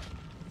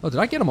 Oh, did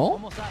I get them all?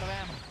 Almost out of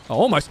ammo. Oh,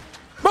 almost.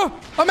 Oh,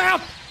 I'm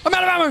out! I'm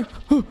out of ammo!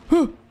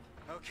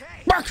 Okay.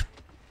 Back!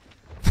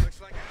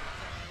 Looks like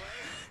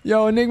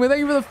Yo, Enigma, thank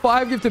you for the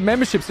 5 gifted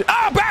memberships.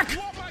 Ah, back!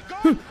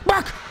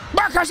 Back!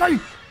 Back, I say!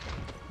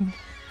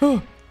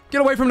 Oh,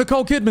 get away from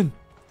Nicole Kidman.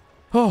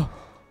 Oh,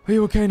 are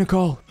you okay,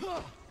 Nicole?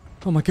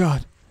 Oh my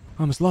god.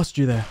 I almost lost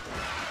you there.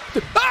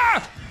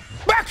 Ah!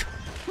 Back!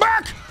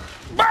 Back!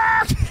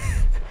 Back!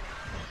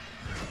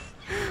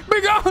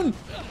 Be gone!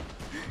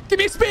 Give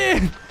me a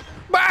spear!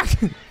 Back!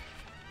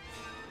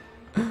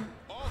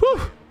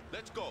 Whew.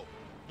 Let's go.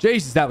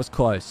 Jesus, that was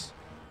close.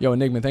 Yo,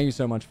 Enigma, thank you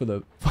so much for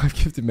the 5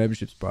 gifted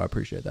memberships, bro. I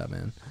appreciate that,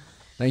 man.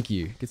 Thank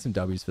you. Get some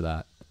W's for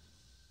that.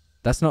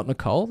 That's not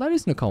Nicole? That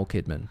is Nicole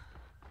Kidman.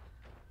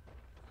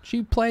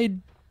 She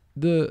played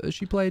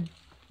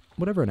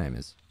whatever her name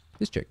is.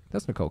 This chick.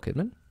 That's Nicole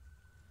Kidman.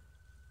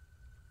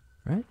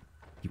 Right?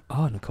 You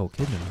are Nicole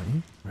Kidman, aren't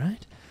you?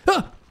 Right?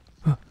 Ah!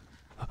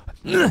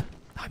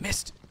 I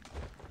missed.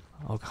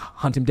 I'll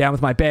hunt him down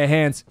with my bare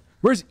hands.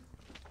 Where's he?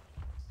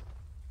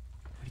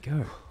 Where'd he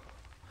go?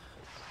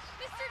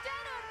 Mr.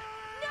 Denham!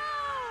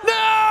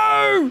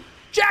 No! No!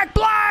 Jack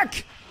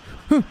Black!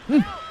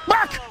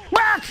 Back!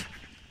 Back!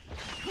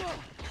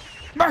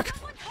 Back!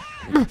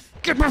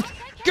 Get back!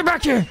 Get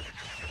back here!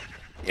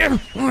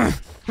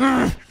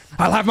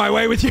 I'll have my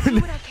way with you. Do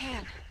what I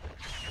can.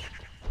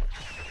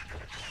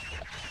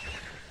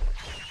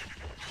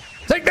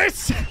 Take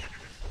this!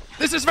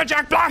 This is for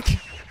Jack Black!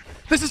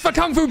 This is for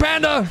Kung Fu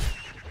Panda!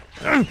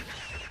 Oh,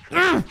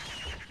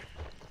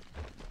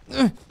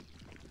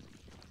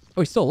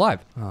 he's still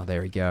alive. Oh,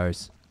 there he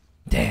goes.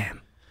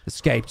 Damn.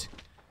 Escaped.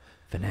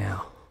 For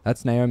now.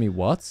 That's Naomi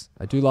Watts.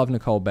 I do love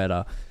Nicole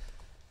better.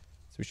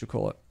 So we should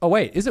call it... Oh,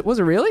 wait. Was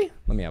it really?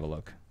 Let me have a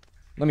look.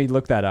 Let me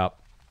look that up.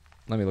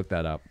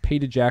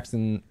 Peter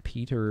Jackson's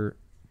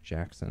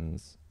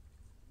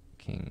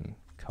King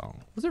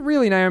Kong. Was it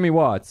really Naomi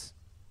Watts?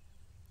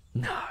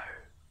 No.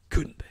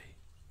 Couldn't be.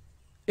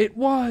 It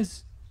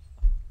was.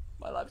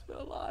 My life's been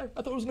alive.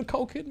 I thought it was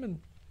Nicole Kidman.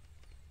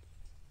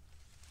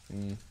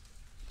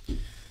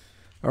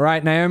 All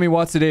right, Naomi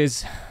Watts it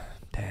is.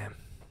 Damn.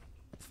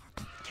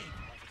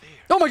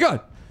 Oh my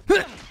god!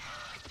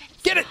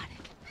 Get it!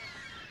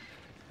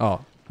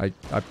 Oh, I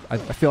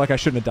feel like I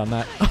shouldn't have done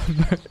that.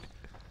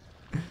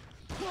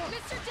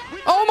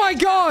 Oh my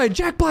god!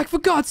 Jack Black, for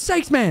God's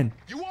sakes, man!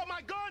 You want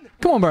my gun?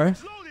 Come on, bro.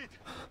 It's loaded.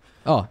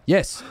 Oh,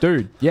 yes,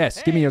 dude.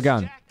 Yes, give me your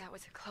gun. That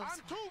was a close I'm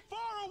one. too far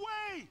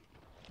away.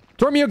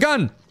 Throw me your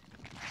gun!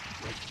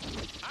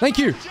 Thank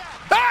you.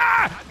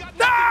 Ah!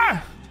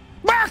 Ah!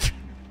 Back!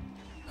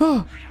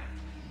 Oh.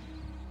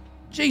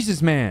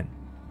 Jesus, man.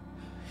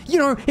 You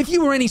know, if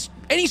you were any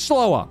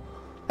slower,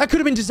 that could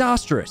have been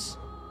disastrous.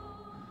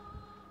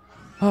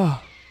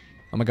 Oh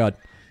my god.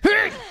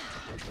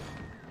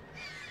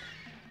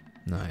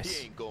 Nice.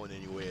 He ain't going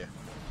anywhere.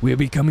 We are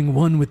becoming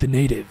one with the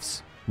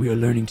natives. We are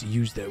learning to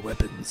use their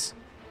weapons.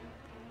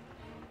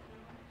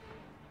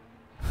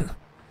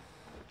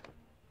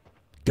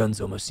 Guns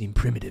almost seem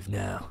primitive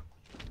now.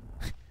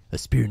 A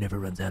spear never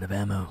runs out of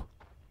ammo.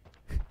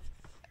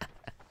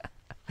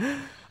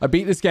 I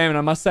beat this game and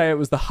I must say it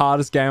was the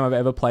hardest game I've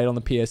ever played on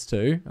the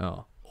PS2.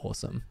 Oh,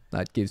 awesome.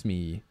 That gives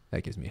me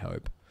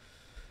hope.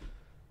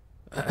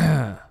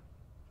 God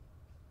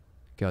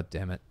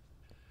damn it.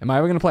 Am I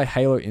ever going to play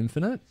Halo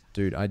Infinite?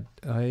 Dude, I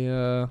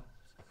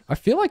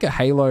feel like a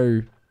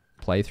Halo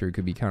playthrough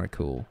could be kind of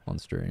cool on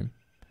stream.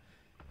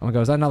 Oh my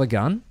god, is that another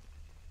gun?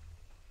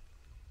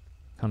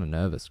 Kind of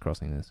nervous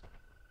crossing this.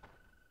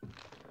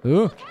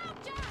 Ooh.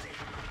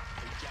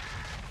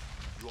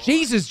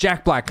 Jesus,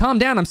 Jack Black, calm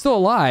down. I'm still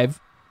alive.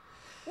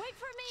 Wait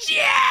for me.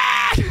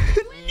 Yeah!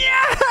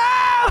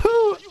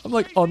 No! I'm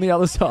like on the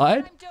other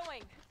side.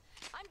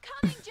 I'm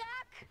coming,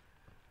 Jack.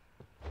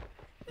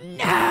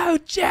 No,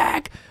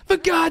 Jack! For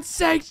God's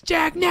sakes,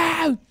 Jack,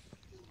 no!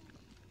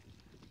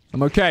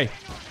 I'm okay.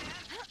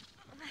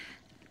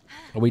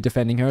 Are we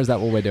defending her? Is that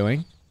what we're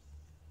doing?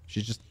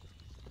 She's just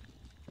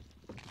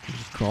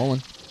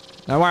crawling.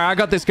 Don't worry, I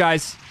got this,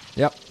 guys.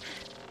 Yep.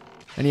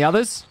 Any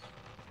others?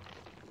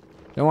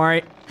 Don't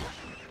worry.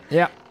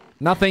 Yep.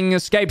 Nothing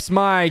escapes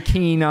my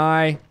keen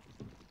eye.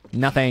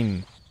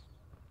 Nothing.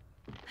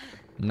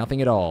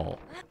 Nothing at all.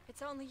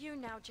 It's only you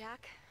now,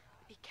 Jack.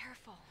 Be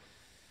careful.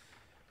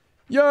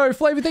 Yo,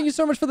 Flavor, thank you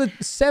so much for the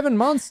 7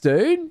 months,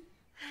 dude.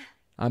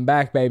 I'm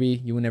back,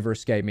 baby. You will never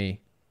escape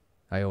me.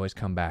 I always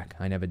come back.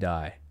 I never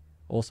die.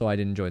 Also, I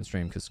didn't join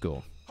stream because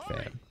school.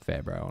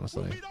 Fair, bro,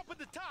 honestly. We'll meet up at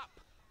the top.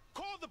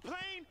 Call the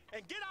plane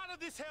and get out of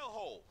this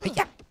hellhole.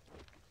 Yeah.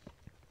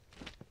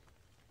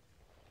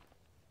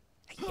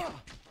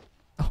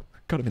 Oh,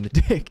 got him in the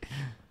dick.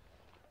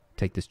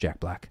 Take this, Jack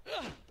Black.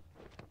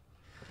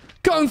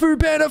 Kung Fu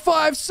Panda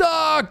 5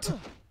 sucked!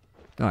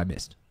 Oh, I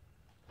missed.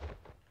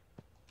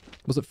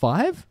 Was it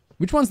 5?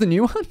 Which one's the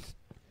new one?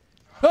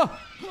 Oh!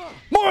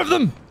 More of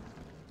them!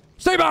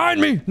 Stay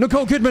behind me,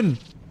 Nicole Kidman!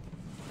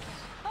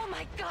 Oh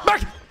my god!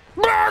 Back!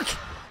 Back!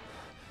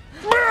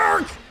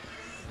 Back!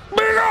 Be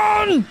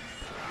gone!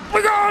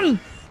 Be gone!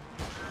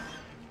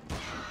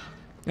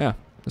 Yeah,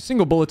 a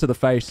single bullet to the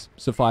face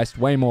sufficed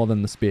way more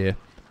than the spear.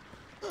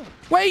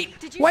 Wait!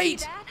 Did you Wait!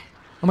 see that?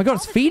 Oh my god,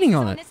 it's feeding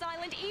on On it. this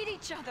island eat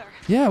each other.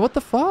 Yeah, what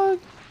the fuck?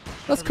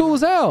 That's cool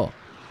as hell.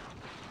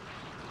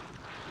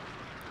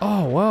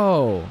 Oh,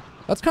 whoa.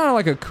 That's kind of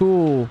like a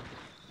cool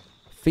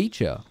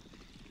feature.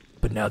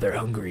 But now they're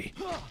hungry.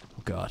 Oh,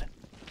 God.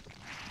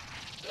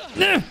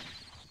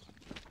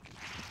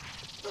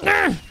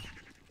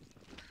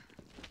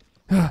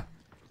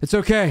 It's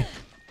okay.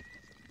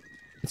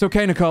 It's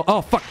okay, Nicole.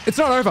 Oh, fuck. It's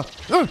not over.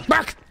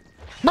 Back!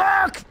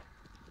 Back!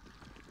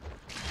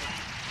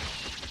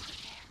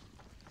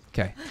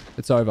 Okay,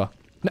 it's over.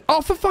 No,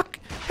 oh, for fuck!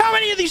 How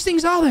many of these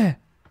things are there?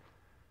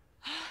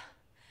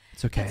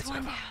 It's okay, That's it's one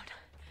over. down.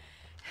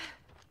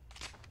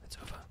 It's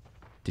over.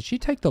 Did she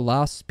take the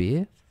last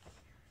spear?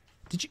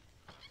 Did you...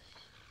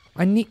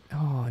 I need...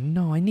 Oh,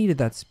 no, I needed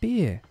that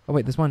spear. Oh,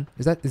 wait, there's one.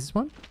 Is this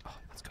one? Oh,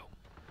 let's go.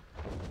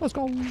 Let's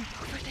go. Over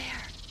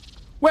there.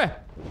 Where?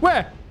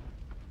 Where?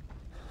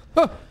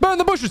 Oh, burn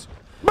the bushes!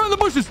 Burn the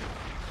bushes!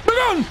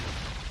 Begone!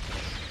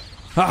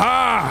 Ha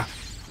ha!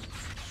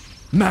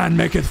 Man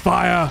maketh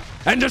fire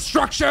and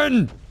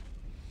destruction!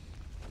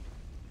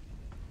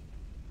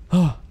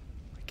 Oh,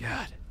 my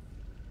God.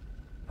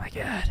 My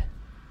God.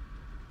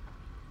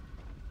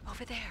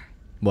 Over there.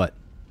 What?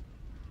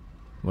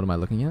 What am I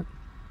looking at?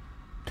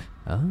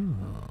 Oh.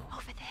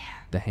 Over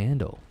there. The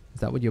handle.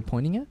 Is that what you're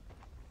pointing at?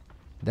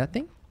 That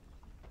thing?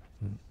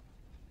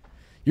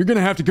 You're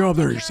gonna have to go up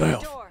there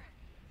yourself.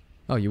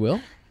 Oh, you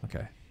will?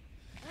 Okay.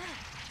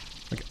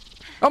 Okay.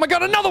 Oh my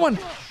God, another one!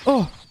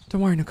 Oh, don't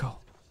worry, Nicole.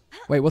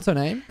 Wait, what's her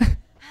name?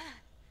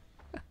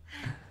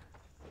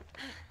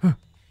 Look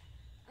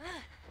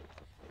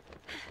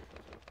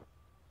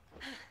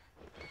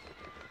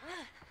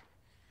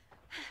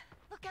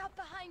out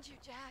behind you,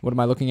 Jack. What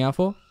am I looking out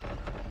for?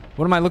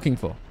 What am I looking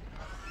for?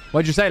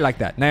 Why'd you say it like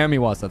that? Naomi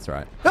was, that's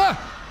right.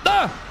 Ah!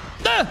 Ah!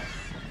 Ah!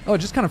 Oh, it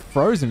just kind of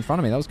froze in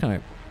front of me. That was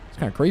kind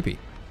of creepy.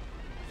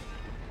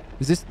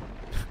 Is this...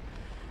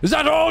 Is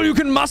that all you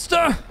can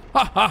muster? Ha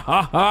ha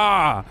ha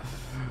ha!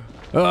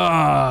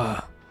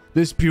 Ah!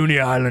 This puny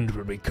island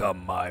will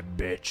become my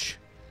bitch.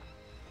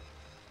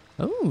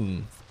 Oh.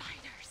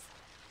 Spiders.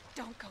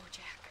 Don't go,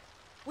 Jack.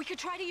 We could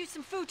try to use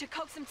some food to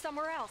coax them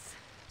somewhere else.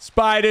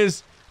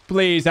 Spiders,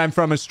 please, I'm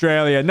from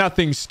Australia.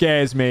 Nothing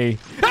scares me.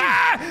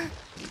 Ah!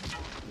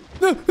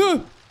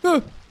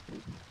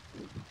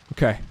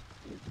 Okay.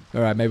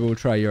 All right, maybe we'll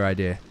try your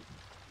idea.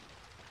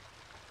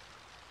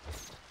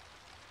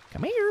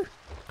 Come here.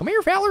 Come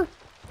here, feller.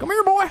 Come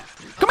here, boy.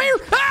 Come here.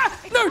 Ah!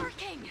 It's No.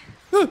 working.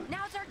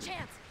 Now's our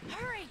chance.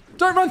 Hurry.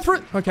 Don't run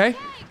through. Okay.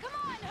 Hey, come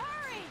on,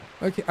 hurry.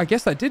 Okay, I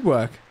guess that did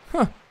work.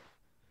 Huh.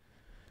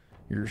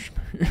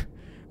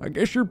 I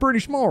guess you're pretty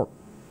smart.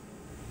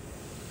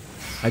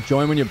 I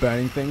join when you're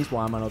burning things.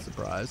 Why am I not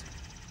surprised?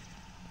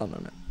 I don't know,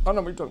 man. I don't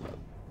know what you're talking about.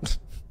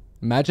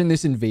 Imagine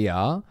this in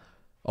VR.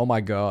 Oh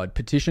my God.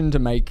 Petition to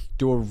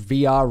do a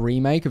VR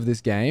remake of this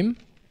game.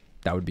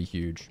 That would be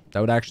huge. That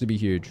would actually be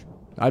huge.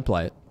 I'd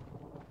play it.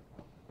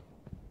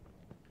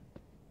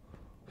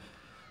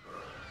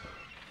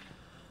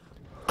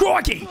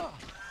 Crikey!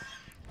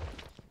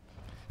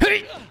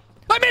 Hey!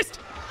 I missed!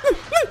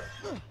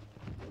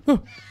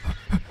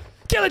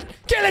 Kill it!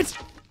 Kill it!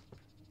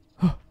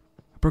 I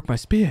broke my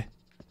spear.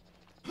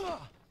 We've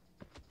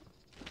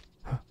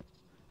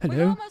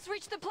Hello? almost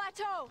reached the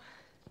plateau.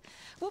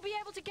 We'll be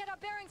able to get our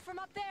bearings from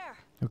up there.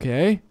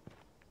 Okay.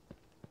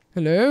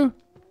 Hello?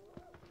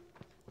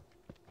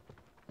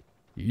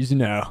 Easy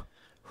now.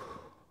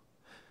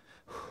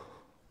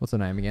 What's her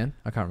name again?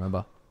 I can't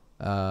remember.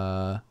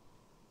 Let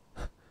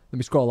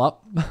me scroll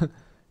up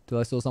till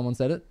I saw someone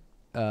said it.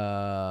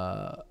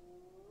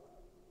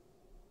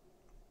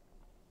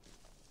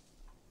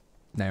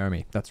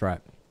 Naomi. That's right.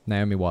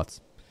 Naomi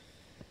Watts.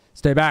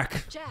 Stay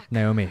back. Jack,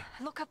 Naomi.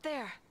 look up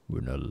there.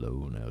 We're not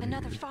alone out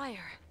Another here.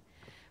 fire.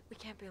 We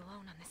can't be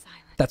alone on this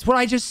island. That's what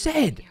I just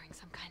said. Nearing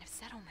some kind of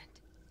settlement.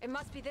 It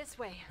must be this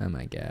way. Oh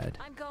my God.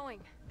 I'm going.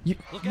 You,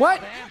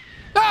 what?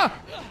 Ah!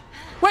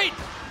 Wait!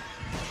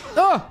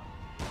 Oh!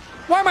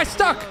 Why am I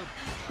stuck?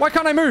 Why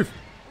can't I move?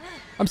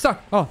 I'm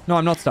stuck. Oh, no,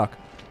 I'm not stuck.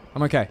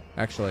 I'm okay,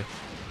 actually.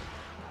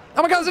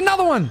 Oh my God, there's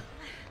another one!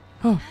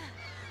 Oh.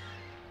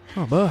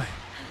 Oh boy.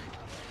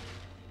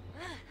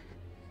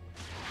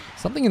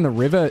 Something in the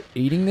river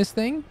eating this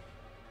thing?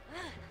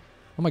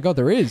 Oh my God,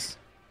 there is.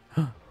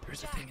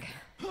 There's a thing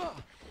in there.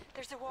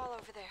 There's a wall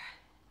over there.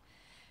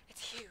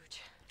 It's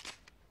huge.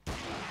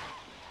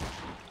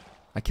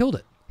 I killed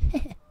it.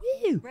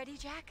 Ready,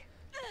 Jack?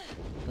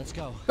 Let's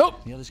go. Oh!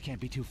 The others can't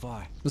be too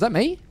far. Was that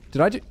me?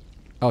 Did I do...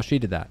 Oh, she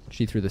did that.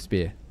 She threw the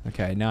spear.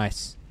 Okay,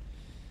 nice.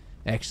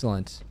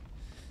 Excellent.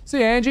 See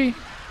you, Angie.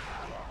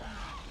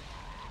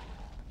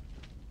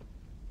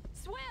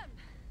 Swim!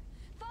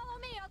 Follow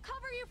me, I'll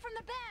cover you from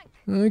the bank!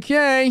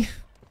 Okay.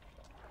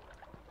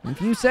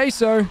 If you say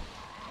so.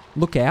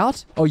 Look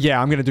out. Oh,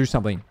 yeah, I'm going to do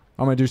something.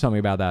 I'm going to do something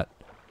about that.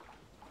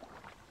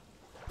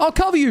 I'll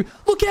cover you.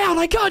 Look out.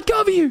 I can't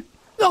cover you.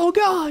 Oh,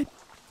 God.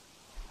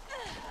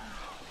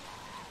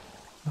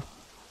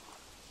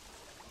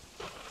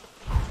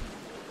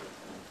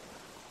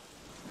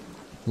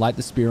 Light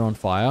the spear on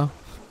fire.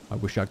 I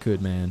wish I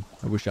could, man.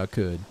 I wish I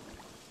could.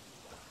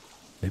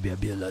 Maybe I'd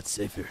be a lot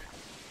safer.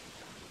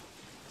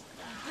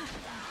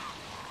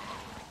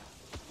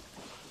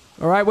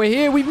 All right, we're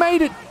here. We've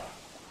made it.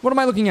 What am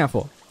I looking out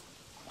for?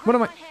 What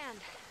am I... Hand.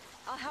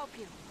 I'll help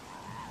you.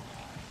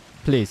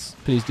 Please,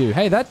 please do.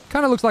 Hey, that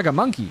kind of looks like a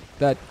monkey.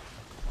 This.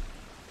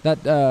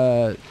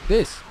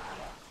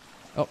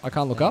 Oh, I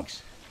can't look up.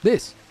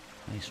 This.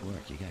 Nice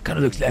work. You got. Kind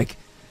of looks like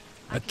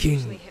a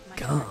King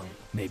Kong,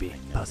 maybe,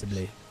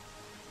 possibly.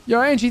 Yo,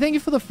 Angie, thank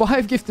you for the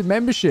 5 gifted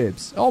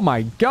memberships. Oh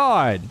my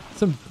God.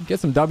 Get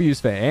some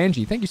W's for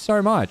Angie. Thank you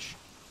so much.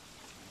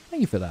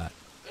 Thank you for that.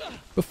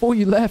 Before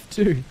you left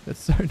too. That's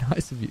so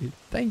nice of you.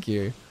 Thank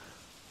you.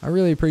 I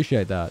really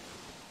appreciate that.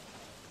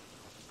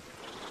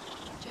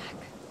 Jack.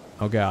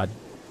 Oh God.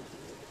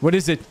 What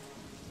is it?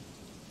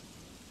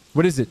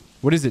 What is it?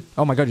 What is it?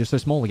 Oh my god, you're so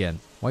small again.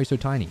 Why are you so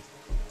tiny?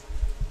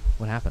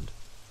 What happened?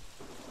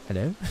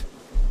 Hello?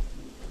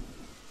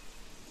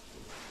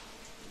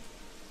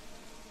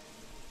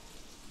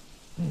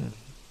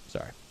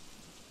 Sorry.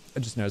 I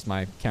just noticed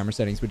my camera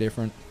settings were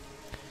different.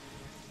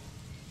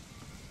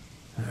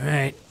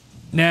 Alright.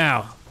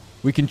 Now,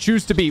 we can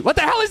choose to be... What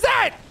the hell is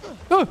that?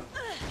 Oh,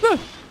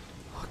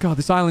 god,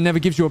 this island never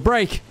gives you a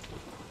break.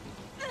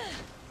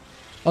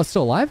 Oh, it's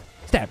still alive?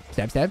 Stab,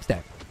 stab, stab,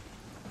 stab.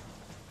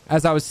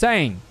 As I was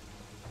saying,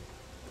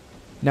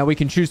 now we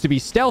can choose to be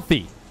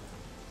stealthy.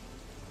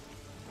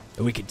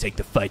 And we can take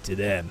the fight to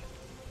them.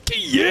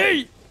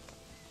 Yay!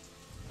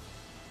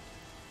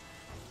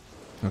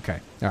 Okay.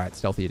 Alright,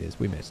 stealthy it is.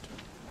 We missed.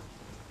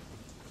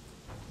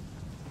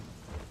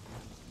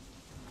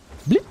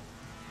 Bleep.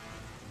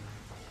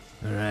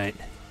 Alright.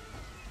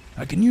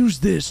 I can use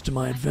this to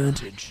my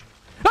advantage.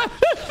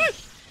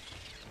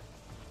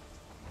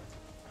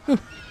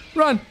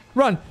 Run!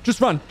 Run!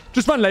 Just run!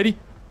 Just run, lady!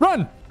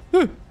 Run!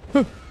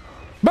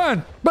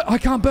 Burn! But I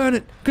can't burn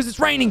it because it's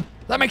raining.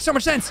 That makes so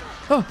much sense.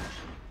 Oh.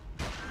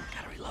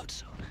 Gotta reload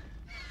soon.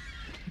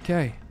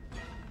 Okay.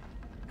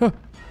 Huh.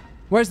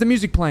 Where's the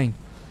music playing?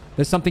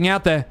 There's something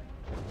out there.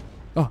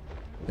 Oh,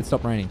 it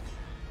stopped raining.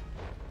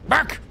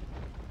 Back!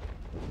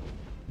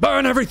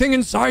 Burn everything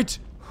in sight!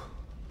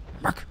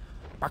 Back!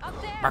 Back!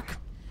 Up there. Back!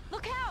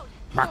 Look out!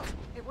 Back!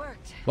 It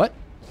worked. What?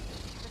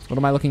 What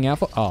am I looking out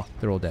for? Oh,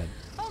 they're all dead.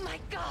 Oh my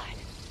god!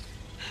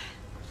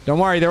 Don't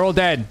worry, they're all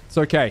dead. It's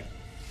okay.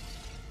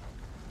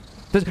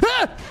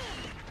 Ah!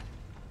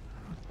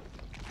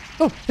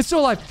 Oh, it's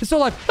still alive. It's still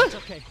alive. Ah! It's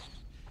okay.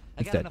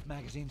 I got dead. enough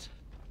magazines.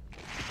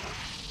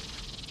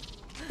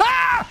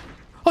 Ah!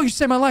 Oh, you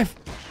saved my life.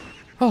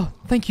 Oh,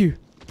 thank you.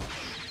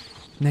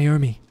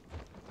 Naomi.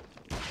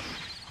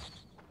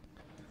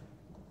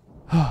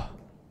 Oh.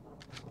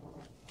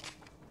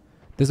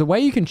 There's a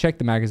way you can check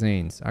the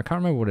magazines. I can't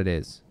remember what it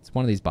is. It's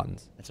one of these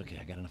buttons. It's okay.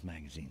 I got enough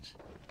magazines.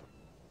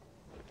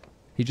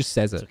 He just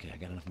says It's it. okay. I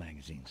got enough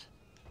magazines.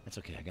 It's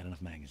okay. I got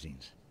enough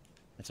magazines.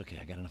 It's okay.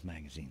 I got enough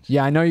magazines.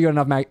 Yeah, I know you got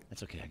enough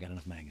It's okay. I got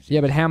enough magazines.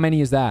 Yeah, but how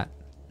many is that?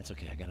 It's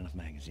okay. I got enough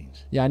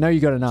magazines. Yeah, I know you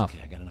got enough. It's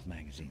okay. I got enough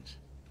magazines.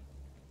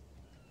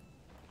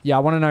 Yeah, I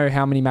want to know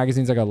how many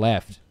magazines I got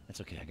left. It's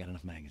okay. I got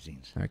enough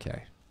magazines.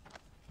 Okay.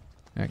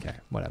 Okay,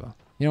 whatever.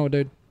 You know what,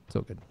 dude? It's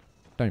all good.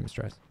 Don't even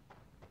stress.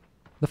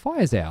 The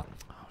fire's out.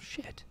 Oh,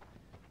 shit.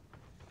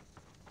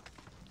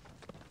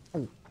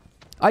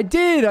 I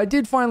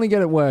did finally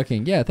get it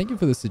working. Yeah, thank you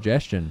for the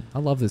suggestion. I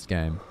love this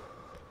game.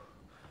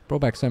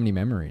 Brought back so many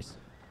memories.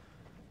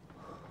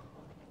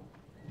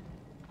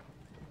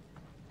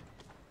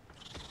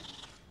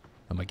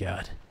 Oh my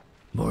god.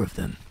 More of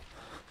them.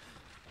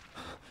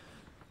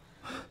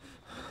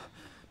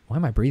 Why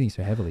am I breathing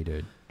so heavily,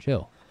 dude?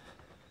 Chill.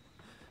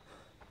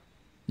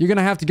 You're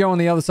gonna have to go on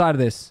the other side of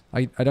this.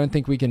 I don't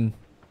think we can...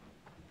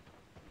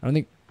 I don't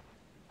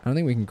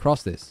think we can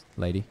cross this,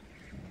 lady.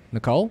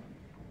 Nicole?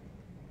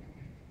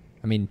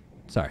 I mean,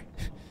 sorry.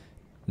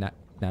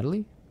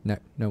 Natalie? No,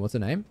 what's her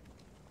name?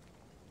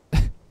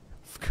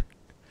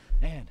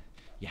 Anne,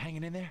 you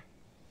hanging in there?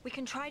 We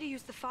can try to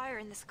use the fire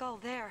in the skull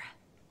there.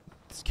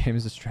 This game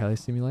is Australia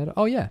Simulator.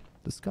 Oh yeah,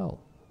 the skull.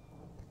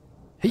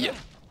 Hey,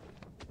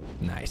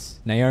 nice.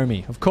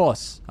 Naomi, of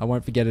course. I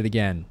won't forget it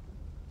again.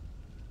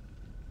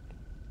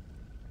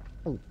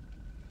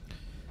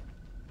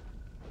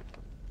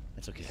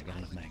 It's okay. I got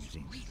enough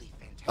magazines.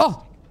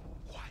 Oh!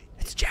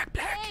 It's Jack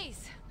Black.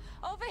 Ace!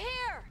 Over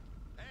here!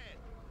 Anne,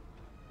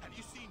 have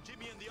you seen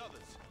Jimmy and the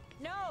others?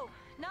 No,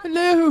 not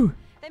Hello!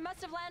 They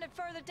must have landed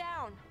further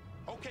down.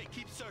 Okay,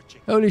 keep searching.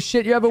 Holy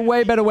shit, you have a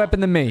way better weapon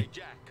than me. Hey,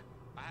 Jack,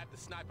 I have the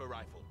sniper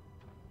rifle.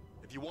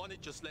 If you want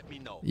it, just let me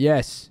know.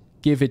 Yes,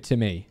 give it to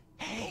me.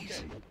 Okay.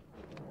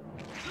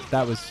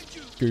 That was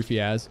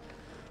goofy as.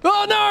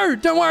 Oh no!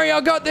 Don't worry,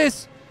 I got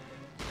this!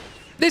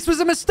 This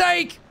was a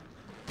mistake!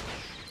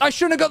 I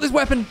shouldn't have got this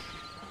weapon.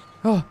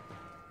 Oh,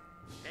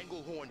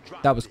 Englehorn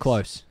dropped that was this.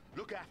 close.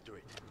 Look after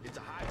it. It's a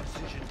high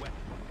precision weapon.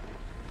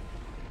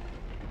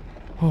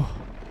 Oh.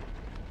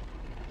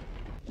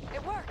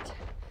 It worked.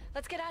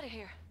 Let's get out of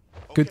here.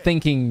 Good Okay,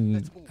 thinking,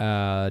 let's move.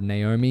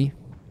 Naomi.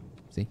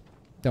 See?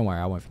 Don't worry,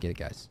 I won't forget it,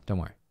 guys. Don't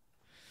worry.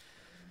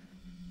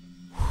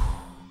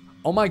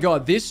 Oh my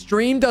god, this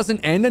stream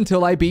doesn't end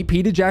until I beat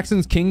Peter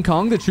Jackson's King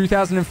Kong, the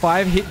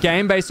 2005 hit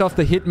game based off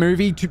the hit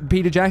movie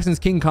Peter Jackson's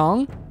King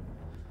Kong.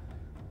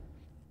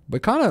 We're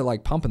kind of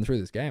like pumping through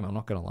this game, I'm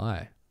not gonna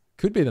lie.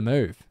 Could be the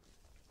move.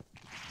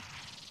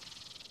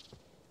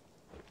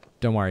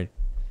 Don't worry.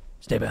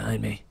 Stay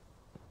behind me.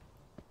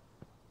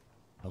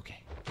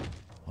 Okay.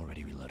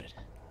 Already reloaded.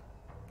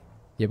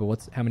 Yeah,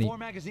 but how many? 4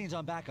 magazines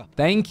on backup.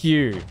 Thank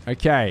you.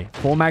 Okay,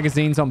 4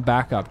 magazines on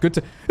backup. Good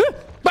to...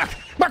 Back!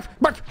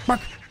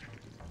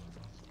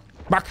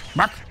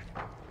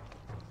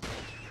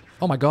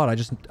 Oh my god, I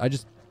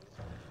just...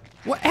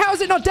 What? How is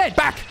it not dead?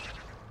 Back!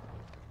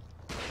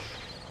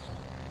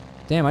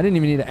 Damn, I didn't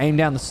even need to aim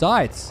down the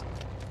sights.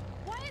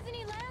 Why isn't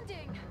he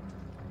landing?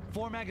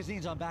 4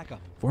 magazines on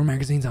backup. 4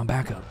 magazines on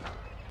backup.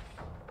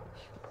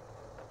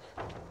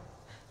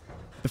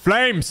 The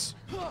flames!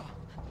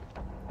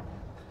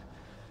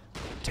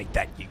 Take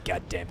that, you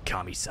goddamn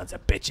commie sons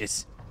of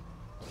bitches.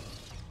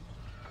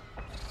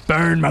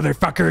 Burn,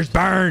 motherfuckers,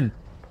 burn!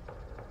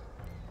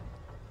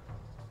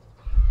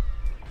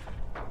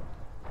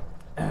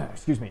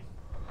 Excuse me.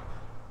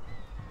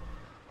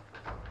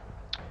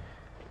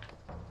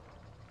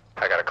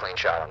 I got a clean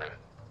shot on him.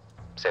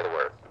 Say the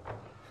word.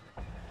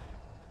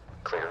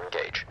 Clear,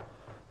 engage.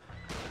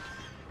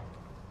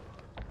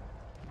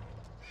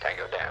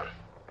 Tango down.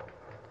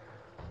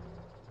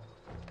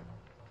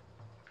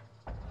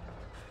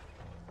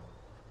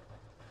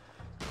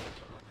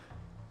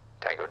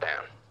 Tango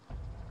down.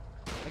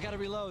 I gotta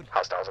reload.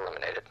 Hostiles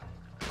eliminated.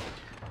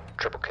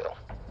 Triple kill.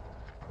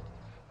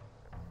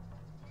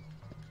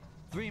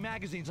 3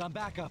 magazines on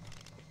backup.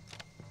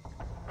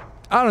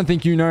 I don't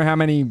think you know how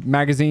many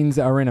magazines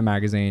are in a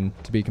magazine,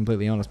 to be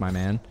completely honest, my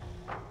man.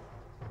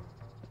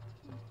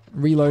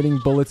 Reloading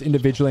bullets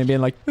individually and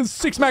being like, there's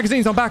 6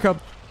 magazines on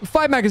backup.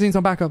 5 magazines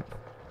on backup.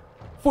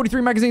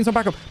 43 magazines on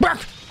backup. Back!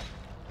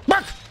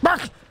 Back!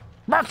 Back!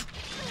 Back!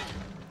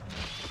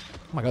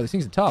 Oh my god, these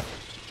things are tough.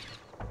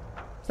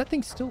 Is that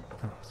thing still...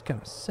 I was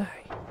gonna say.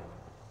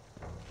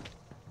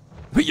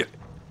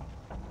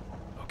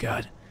 Oh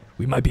god,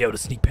 we might be able to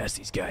sneak past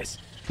these guys.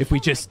 If we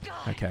just...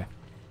 Okay.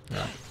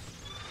 Yeah.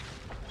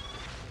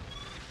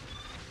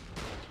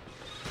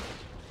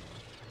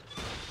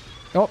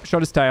 Oh,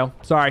 shot his tail.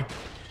 Sorry.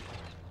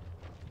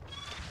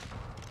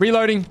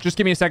 Reloading. Just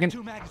give me a second.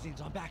 2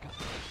 magazines on backup.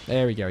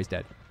 There we go. He's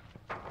dead.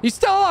 He's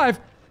still alive!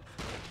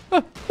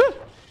 Oh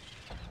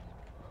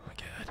my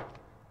god.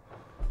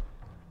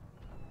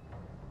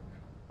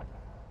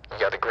 You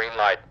got the green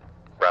light.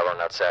 Bravo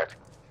nutsack.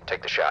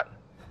 Take the shot.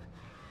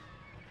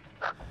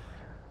 I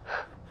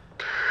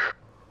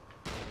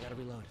gotta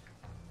reload.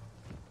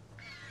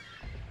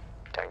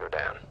 Tango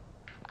down.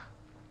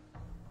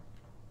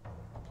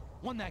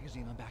 1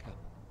 magazine on backup.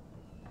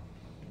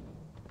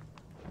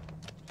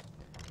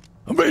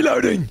 I'm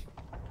reloading!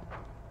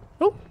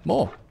 Oh,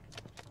 more.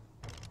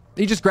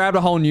 He just grabbed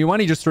a whole new one.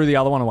 He just threw the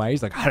other one away.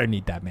 He's like, I don't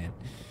need that, man.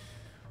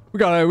 We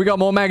got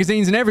more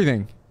magazines and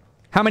everything.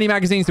 How many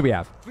magazines do we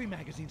have? 3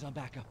 magazines on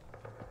backup.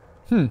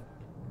 Thought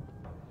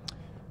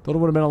it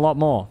would have been a lot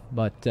more,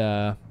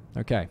 but,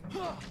 okay.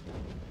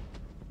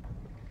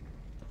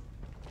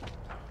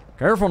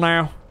 Careful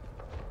now.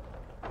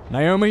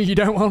 Naomi, you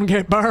don't want to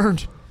get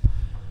burned.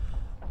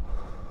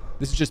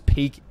 This is just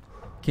peak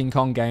King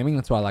Kong gaming.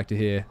 That's what I like to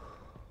hear.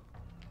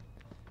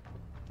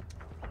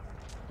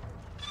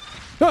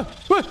 Back,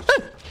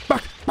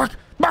 back,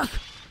 back,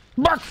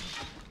 back.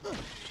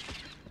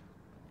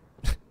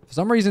 For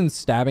some reason,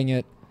 stabbing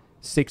it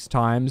 6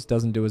 times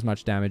doesn't do as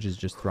much damage as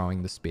just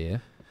throwing the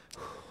spear.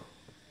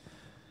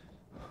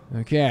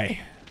 Okay.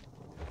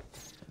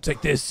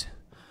 Take this.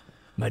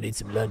 Might need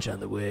some lunch on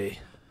the way.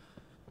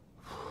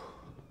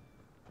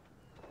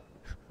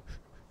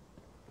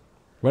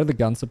 Where do the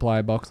gun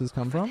supply boxes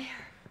come from?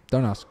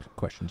 Don't ask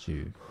questions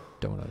you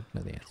don't want to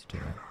know the answer to.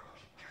 Man.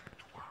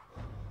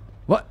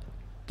 What?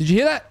 Did you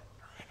hear that?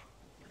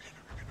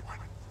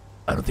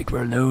 I don't think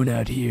we're alone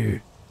out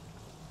here.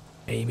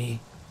 Amy.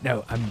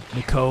 No, I'm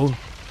Nicole.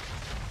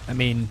 I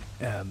mean,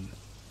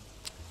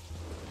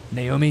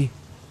 Naomi.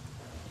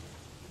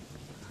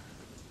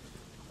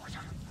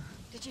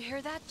 Did you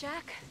hear that,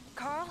 Jack?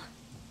 Carl?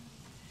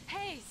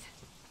 Hayes!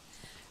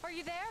 Are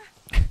you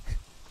there?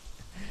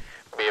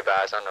 Be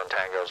advised, unknown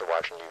tangos are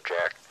watching you,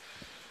 Jack.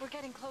 We're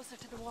getting closer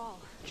to the wall.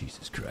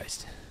 Jesus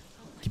Christ.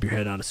 Keep your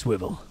head on a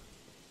swivel.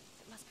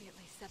 It must be at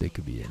least 70. They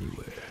could be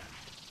anywhere.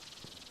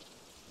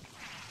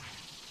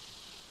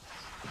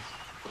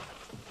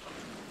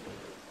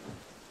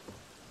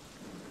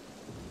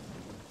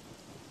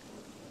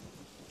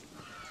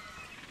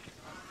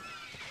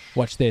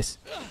 Watch this.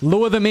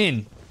 Lure them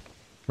in.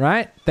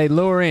 Right? They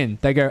lure in.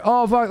 They go,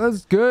 oh, fuck,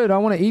 that's good. I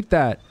want to eat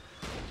that.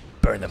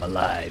 Burn them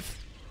alive.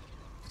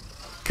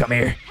 Come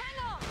here.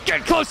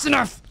 Get close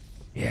enough.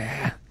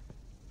 Yeah.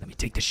 Let me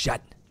take the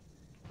shot.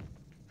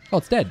 Oh,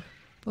 it's dead.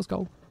 Let's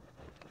go.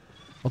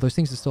 Oh, those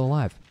things are still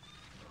alive.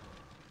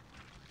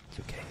 It's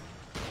okay.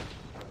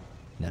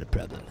 Not a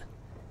problem.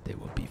 They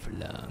won't be for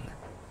long.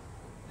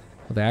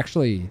 Well, they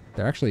actually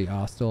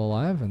are still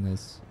alive, and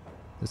there's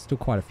still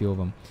quite a few of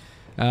them.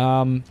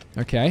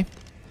 Okay.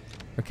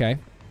 Okay.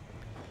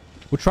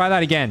 We'll try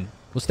that again.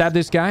 We'll stab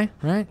this guy,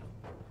 right?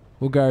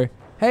 We'll go,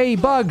 hey,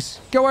 bugs,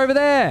 go over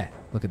there.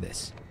 Look at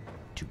this.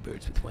 2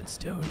 birds with 1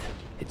 stone.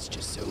 It's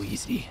just so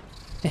easy.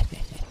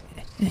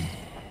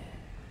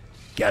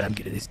 God, I'm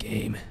good at this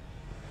game.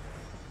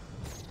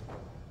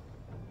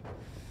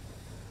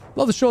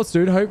 Love the shorts,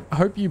 dude.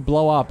 Hope you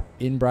blow up,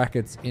 in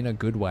brackets, in a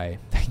good way.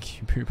 Thank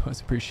you,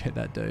 Poopos. Appreciate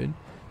that, dude.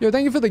 Yo,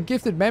 thank you for the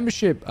gifted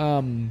membership.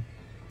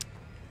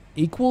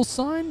 Equal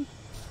sign?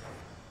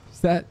 Is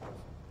that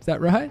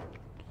right?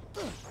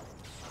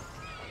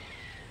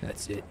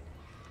 That's it.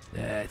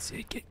 That's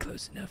it. Get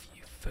close enough,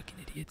 you fucking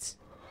idiots.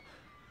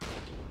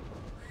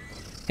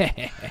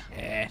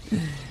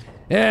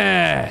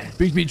 Yeah,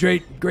 brings me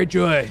great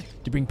joy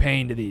to bring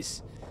pain to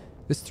these.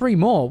 There's 3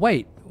 more.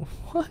 Wait,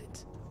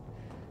 what?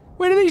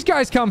 Where do these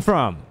guys come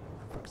from?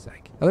 For fuck's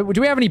sake. Do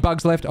we have any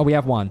bugs left? Oh, we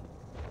have one.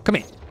 Come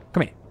here.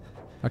 Come here.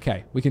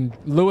 Okay, we can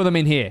lure them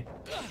in here.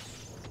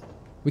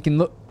 We can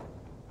look.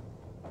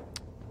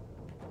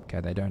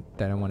 Okay, they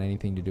don't want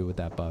anything to do with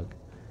that bug.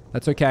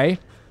 That's okay.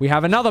 We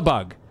have another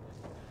bug.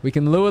 We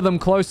can lure them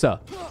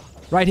closer.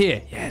 Right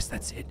here. Yes,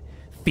 that's it.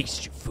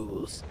 Feast, you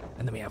fools.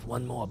 And then we have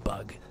one more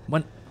bug.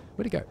 Where'd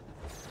it go?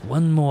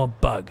 One more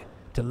bug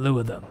to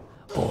lure them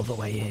all the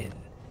way in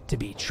to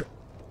be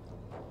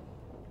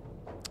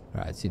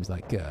Alright, seems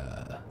like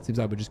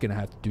we're just gonna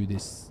have to do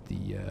this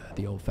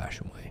the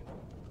old-fashioned way.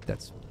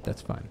 That's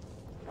fine.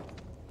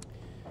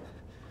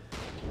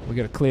 We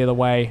gotta clear the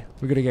way.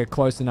 We gotta get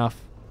close enough.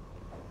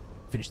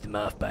 Finish them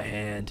off by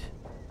hand.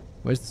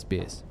 Where's the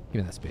spears?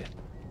 Give me that spear.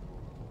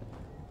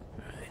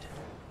 Alright.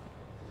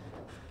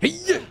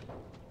 Hey!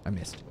 I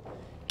missed.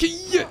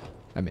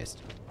 I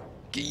missed.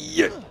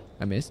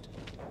 I missed.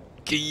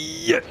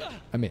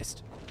 I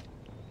missed.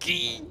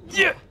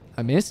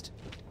 I missed.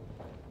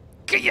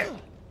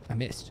 I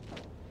missed.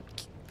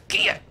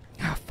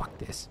 Ah, fuck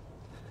this.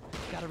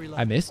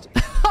 I missed.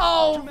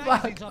 Oh,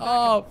 fuck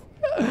off.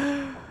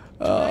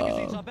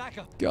 Oh,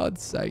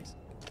 God's sakes.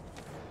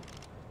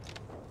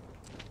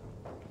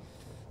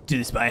 Do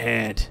this by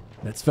hand.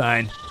 That's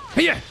fine.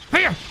 Hiya!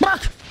 Hiya!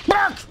 Bark!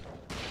 Bark!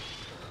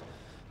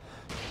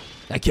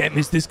 I can't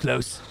miss this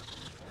close.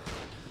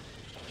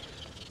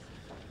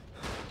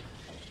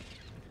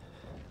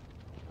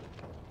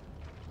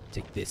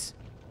 Take this.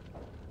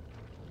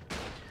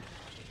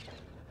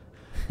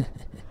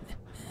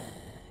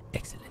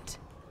 Excellent.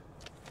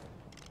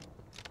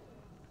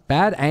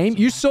 Bad aim?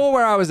 You saw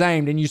where I was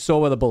aimed and you saw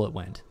where the bullet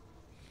went.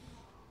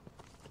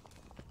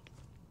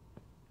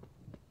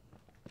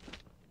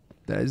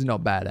 That is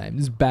not bad aim.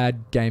 This is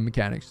bad game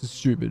mechanics. This is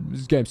stupid.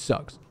 This game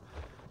sucks.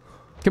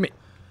 Come here.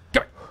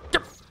 Come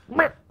here. Come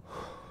here.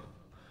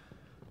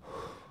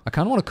 I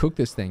kind of want to cook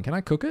this thing. Can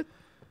I cook it?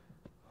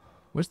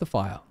 Where's the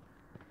fire?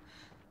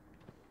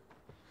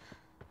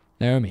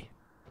 Naomi.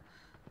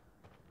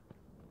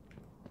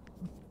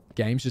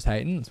 Game's just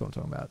hating. That's what I'm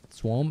talking about.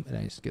 Swarm, it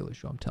ain't a skill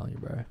issue. I'm telling you,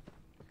 bro.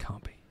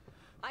 Can't be.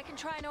 I can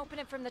try and open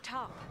it from the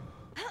top.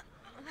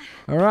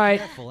 All right.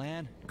 Careful,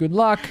 Ann. Good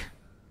luck.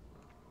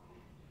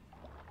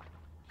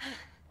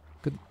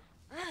 Good.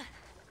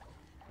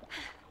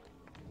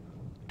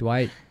 Do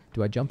I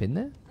jump in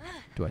there?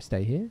 Do I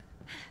stay here?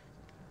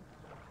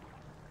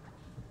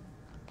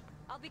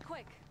 I'll be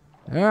quick.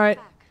 All right.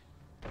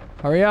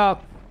 Hurry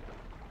up.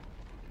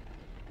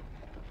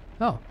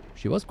 Oh,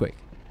 she was quick.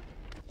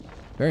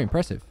 Very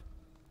impressive.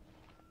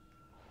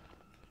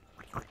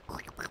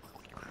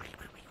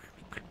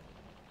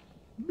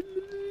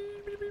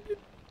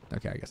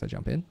 Okay, I guess I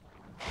jump in.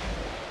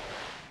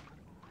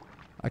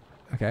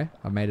 Okay,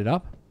 I made it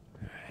up.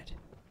 All right.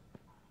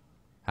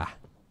 Ah.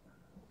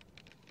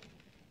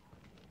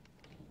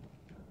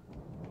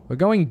 We're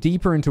going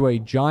deeper into a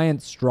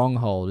giant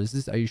stronghold.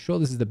 Are you sure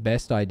this is the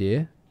best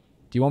idea?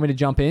 Do you want me to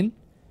jump in?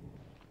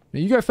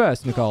 No, you go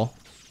first, Nicole.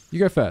 You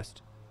go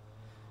first.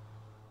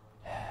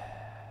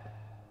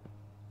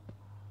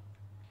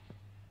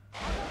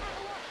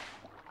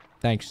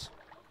 Thanks.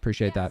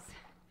 Appreciate that.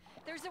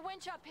 There's a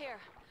winch up here.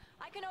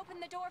 I can open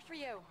the door for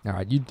you. All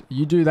right,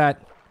 you do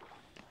that.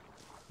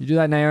 You do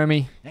that,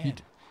 Naomi. Ann,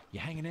 you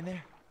hanging in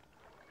there?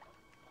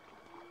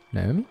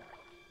 Naomi?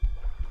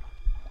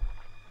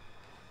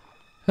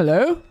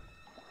 Hello?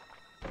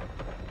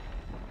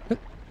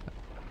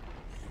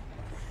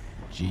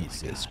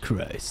 Jesus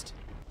Christ.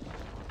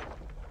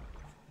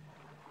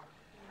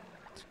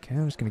 It's okay,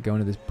 I'm just gonna go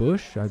into this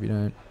bush. I hope you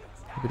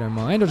don't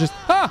mind. I'll just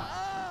What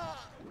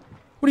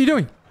are you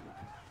doing?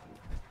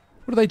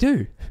 What do they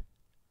do?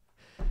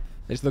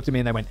 They just looked at me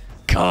and they went,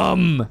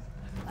 "Come!"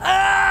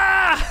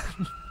 Ah!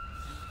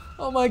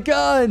 Oh my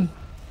god!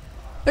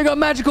 They got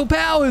magical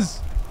powers!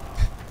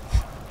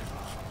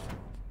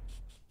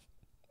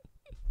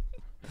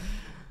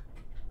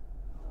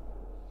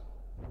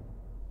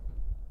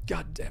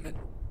 God damn it.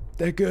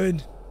 They're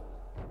good.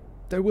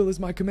 Their will is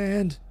my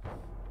command.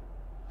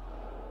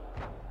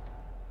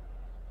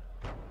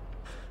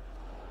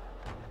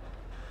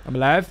 I'm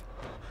alive.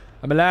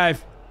 I'm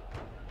alive.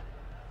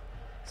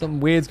 Something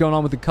weird's going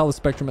on with the color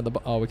spectrum at the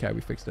oh, okay,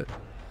 we fixed it.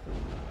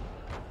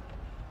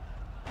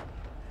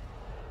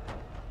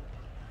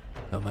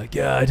 Oh my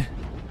god.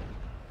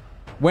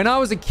 When I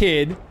was a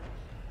kid,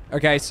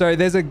 okay, so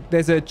there's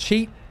a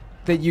cheat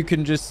that you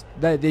can just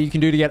that you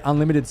can do to get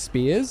unlimited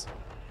spears.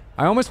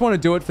 I almost want to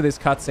do it for this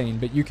cutscene,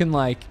 but you can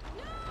like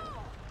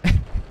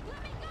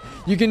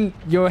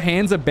your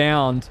hands are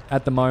bound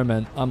at the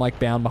moment. I'm like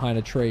bound behind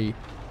a tree.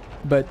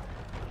 But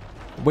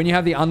when you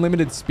have the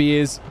unlimited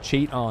spears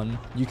cheat on,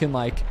 you can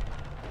like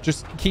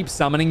just keep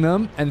summoning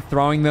them and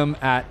throwing them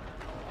at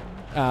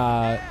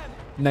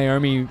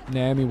Naomi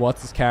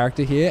Watts'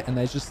 character here, and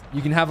there's just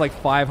you can have like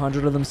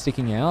 500 of them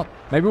sticking out.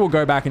 Maybe we'll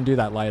go back and do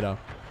that later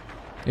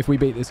if we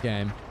beat this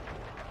game.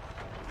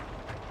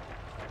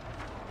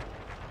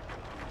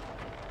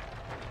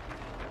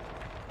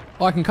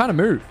 Oh, I can kind of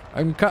move.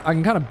 I can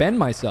kind of bend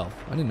myself.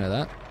 I didn't know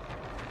that.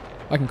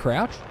 I can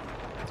crouch.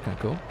 That's kind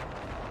of cool.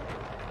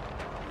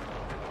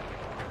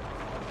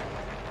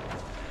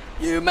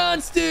 You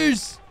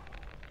monsters!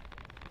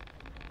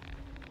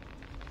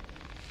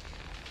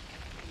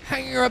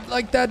 Hanging her up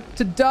like that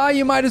to die,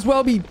 you might as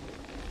well be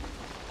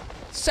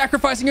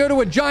sacrificing her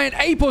to a giant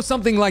ape or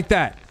something like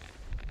that.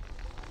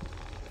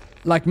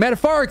 Like,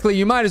 metaphorically,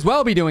 you might as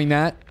well be doing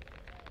that.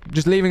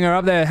 Just leaving her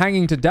up there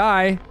hanging to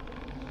die.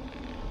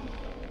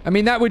 I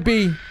mean, that would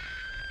be...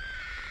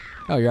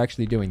 Oh, you're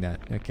actually doing that.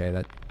 Okay,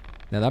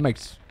 that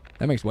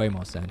makes way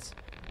more sense.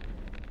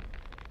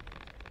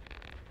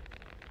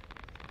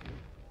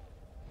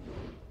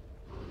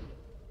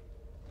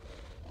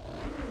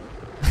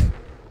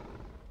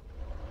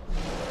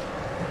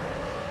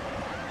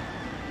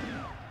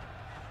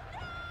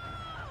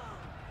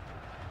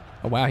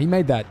 Oh wow, he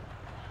made that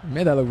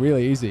look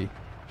really easy.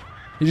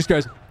 He just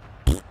goes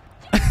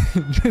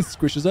just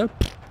squishes her.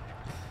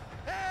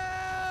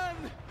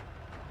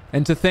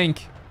 And to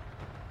think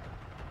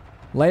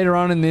later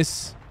on in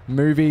this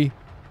movie,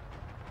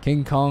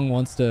 King Kong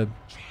wants to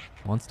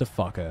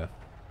fuck her.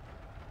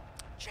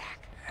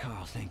 Jack.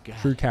 Carl, thank God.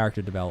 True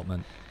character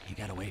development. You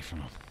got away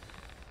from him.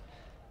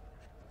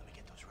 Let me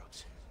get those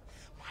ropes.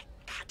 My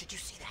God, did you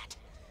see that?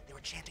 They were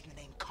chanting the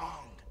name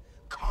Kong.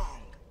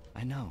 Kong.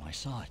 I know, I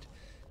saw it.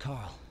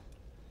 Carl,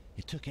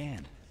 it took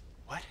Anne.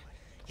 What?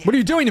 Yeah. What are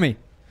you doing to me?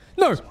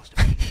 No!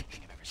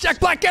 Jack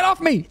Black, get off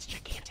me! It's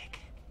gigantic.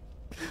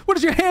 What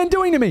is your hand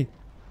doing to me?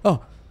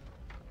 Oh.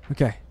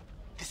 Okay.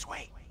 This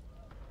way.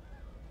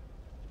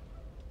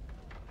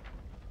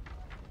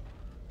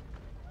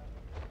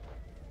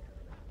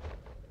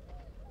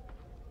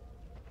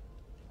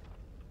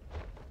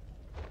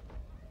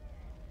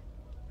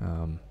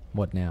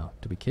 What now?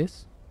 Do we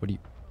kiss? What are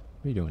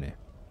you doing here?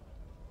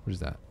 What is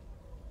that?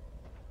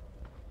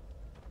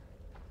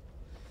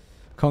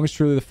 Kong is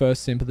truly the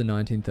first simp of the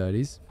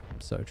 1930s.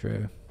 So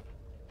true.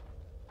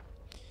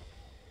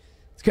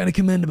 It's kind of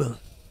commendable.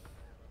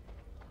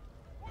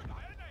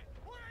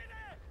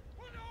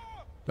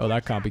 Oh,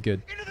 that can't be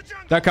good.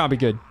 That can't be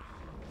good.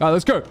 Alright,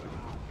 let's go.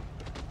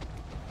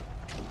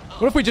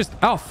 What if we just...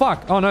 Oh,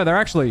 fuck. Oh, no, they're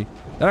actually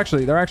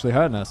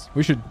hurting us.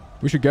 We should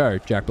go,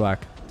 Jack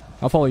Black.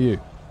 I'll follow you.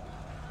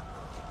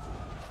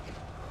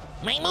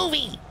 My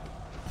movie.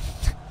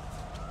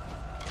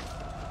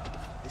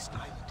 This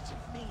island is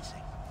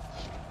amazing.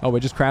 Oh, we're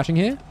just crashing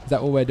here? Is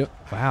that what we're doing?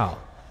 Wow.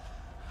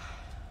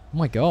 Oh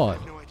my god.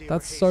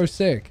 That's so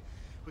sick.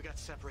 We got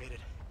separated.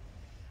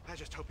 I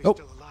just hope he's Oh.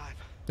 still alive.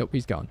 Nope,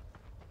 he's gone.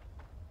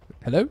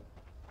 Hello?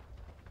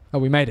 Oh,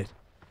 we made it.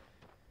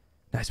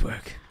 Nice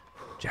work,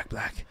 Jack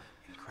Black.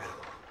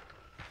 Incredible.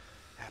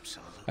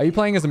 Absolutely. Are you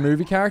playing as a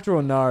movie character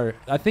or no?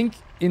 I think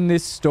in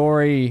this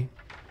story,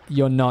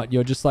 you're not.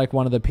 You're just like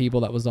one of the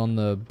people that was on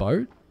the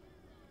boat.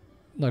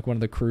 Like one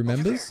of the crew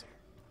members.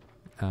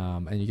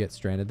 And you get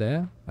stranded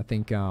there. I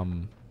think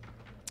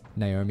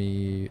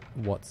Naomi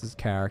Watts'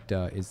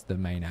 character is the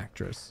main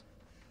actress.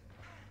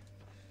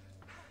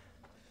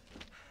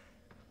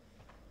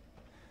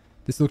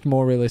 This looked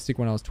more realistic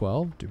when I was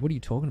 12. Dude, what are you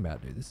talking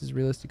about, dude? This is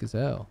realistic as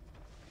hell.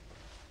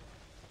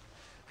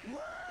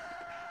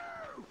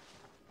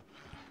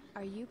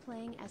 Are you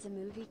playing as a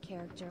movie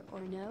character or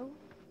no?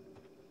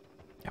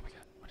 Oh my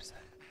god, what is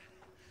that?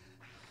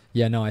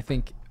 Yeah, no, I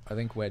think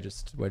we're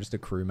just a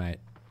crewmate.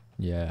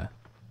 Yeah.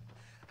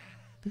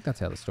 I think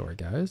that's how the story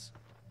goes.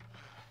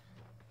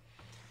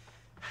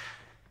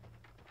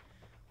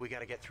 We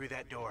gotta get through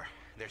that door.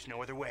 There's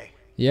no other way.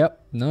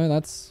 Yep. No,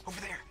 that's...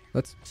 Over there.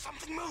 That's...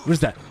 Something moved. What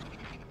is that?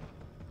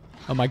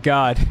 Oh my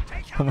god.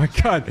 Oh my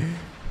god.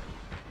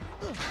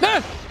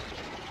 No!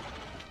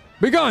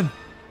 Be gone!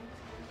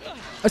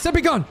 I said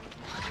be gone!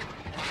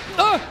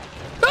 Ah!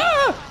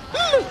 Ah!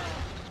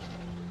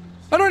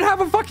 I don't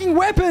have a fucking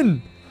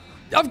weapon!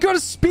 I've got a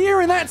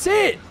spear and that's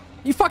it!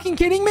 You fucking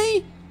kidding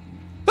me?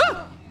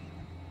 Ah!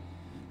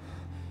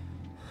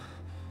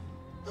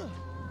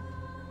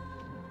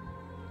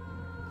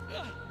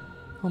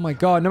 Oh my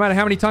god, no matter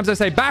how many times I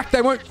say back,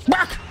 they won't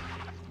back!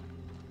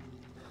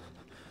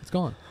 It's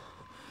gone.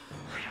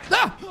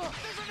 Ah! There's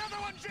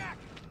another one, Jack.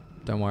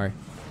 Don't worry.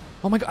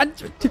 Oh my god.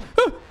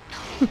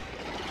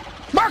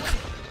 Mark!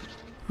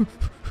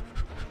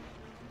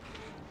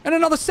 And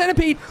another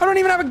centipede. I don't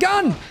even have a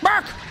gun.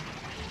 Mark!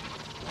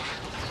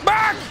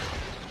 Mark!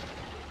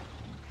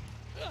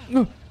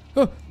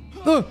 Oh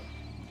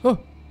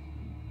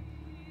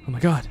my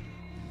god.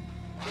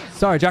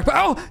 Sorry, Jack Black.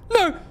 Oh,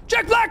 no!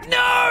 Jack Black, no!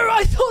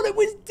 I thought it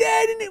was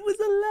dead and it was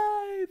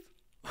alive.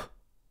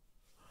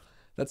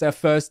 That's our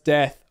first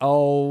death.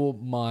 Oh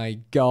my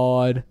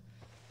god.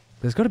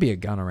 There's got to be a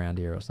gun around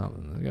here or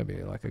something. There's got to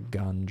be like a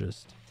gun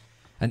just...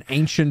 An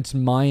ancient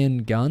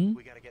Mayan gun?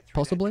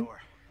 Possibly?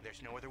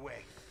 There's no other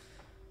way.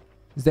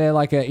 Is there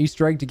like an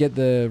Easter egg to get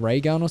the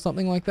ray gun or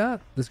something like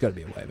that? There's got to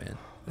be a way, man.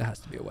 There has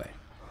to be a way.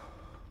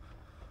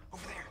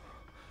 Over there.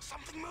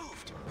 Something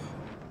moved.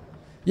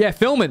 Yeah,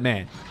 film it,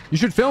 man. You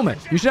should film it.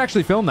 You should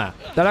actually film that.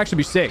 That'd actually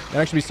be sick.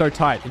 That'd actually be so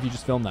tight if you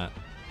just film that.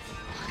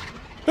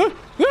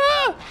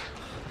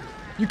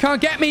 You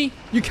can't get me.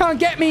 You can't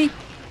get me.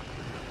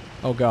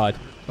 Oh, God.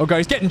 Oh, God.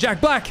 He's getting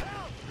Jack Black.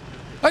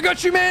 I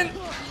got you, man.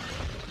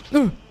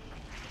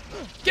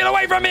 Get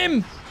away from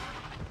him.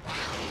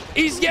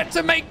 He's yet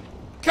to make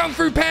Kung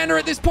Fu Panda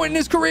at this point in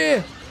his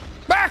career.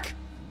 Back!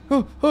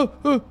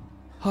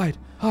 Hide.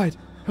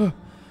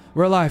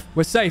 We're alive.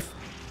 We're safe.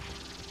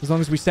 As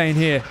long as we stay in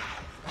here.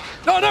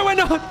 Oh, no, we're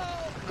not.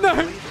 No.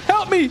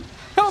 Help me.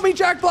 Help me,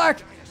 Jack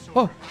Black.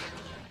 Oh.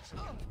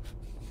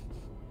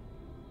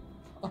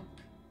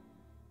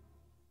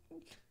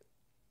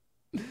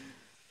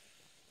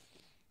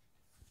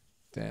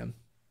 Damn.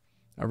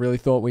 I really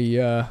thought we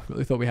had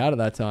it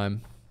that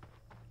time.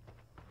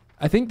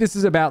 I think this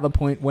is about the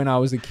point when I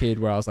was a kid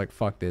where I was like,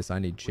 fuck this, I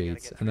need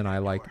cheats. And then I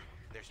like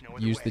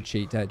used the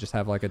cheat to just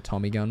have like a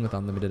Tommy gun with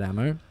unlimited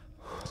ammo.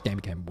 This game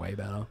became way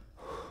better.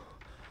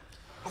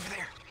 Over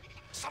there.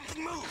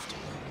 Something moved.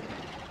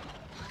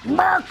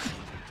 Mark!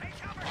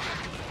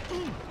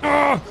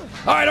 Oh,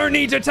 I don't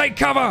need to take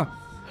cover.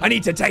 I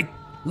need to take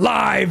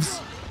lives.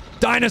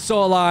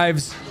 Dinosaur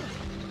lives.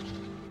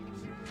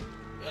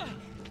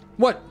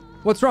 What?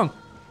 What's wrong?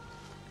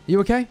 You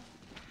okay?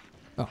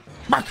 Oh.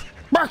 Mark!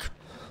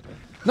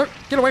 No,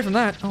 get away from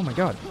that. Oh my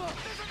god.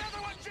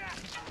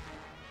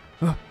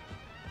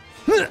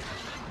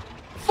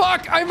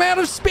 Fuck! I'm out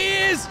of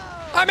spears!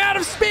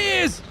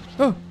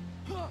 Oh.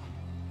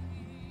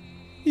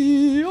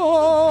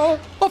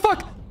 Oh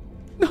fuck!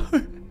 No!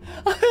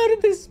 How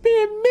did the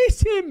spear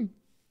miss him?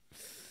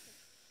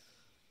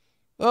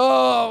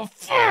 Oh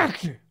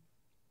fuck!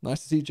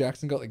 Nice to see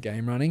Jackson got the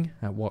game running.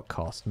 At what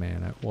cost,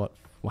 man? At what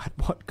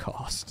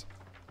cost?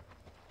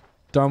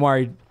 Don't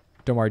worry,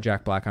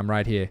 Jack Black. I'm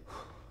right here.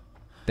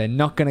 They're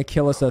not gonna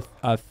kill us a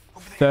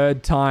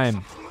third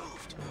time.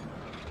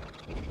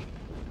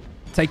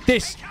 Take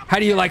this. How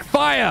do you like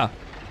fire?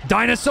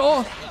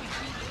 Dinosaur?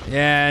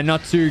 Yeah,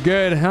 not too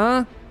good,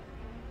 huh?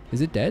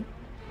 Is it dead?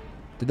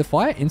 Did the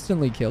fire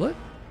instantly kill it?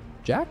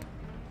 Jack?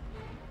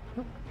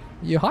 Oh,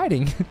 you're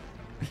hiding.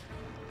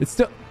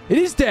 It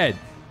is dead.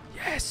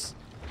 Yes.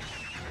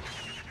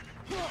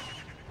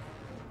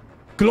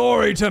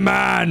 Glory to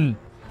man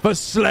for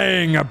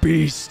slaying a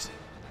beast.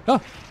 Oh.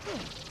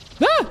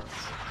 Ah!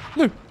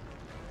 No. Ladies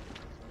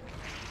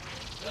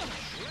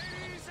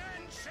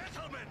and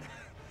gentlemen,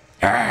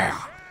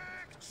 Ah.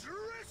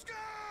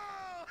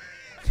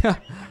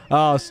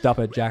 Oh, stop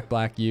it, Jack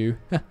Black, you.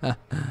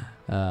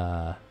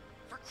 That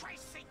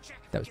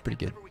was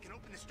pretty good.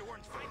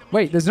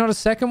 Wait, there's not a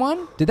second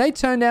one? Did they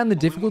turn down the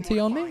difficulty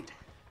on me?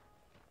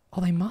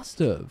 Oh, they must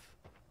have.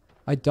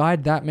 I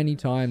died that many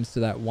times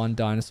to that one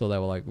dinosaur. They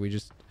were like,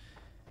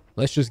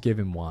 let's just give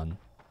him one.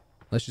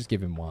 Let's just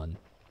give him one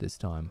this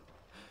time.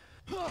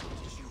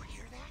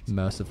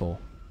 Merciful.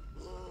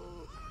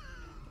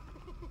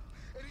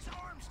 And his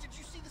arms, did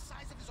you see the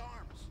size of his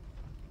arms?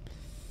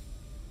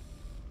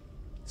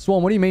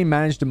 Swan, what do you mean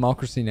manage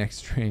democracy next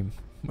stream?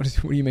 What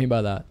do you mean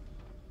by that?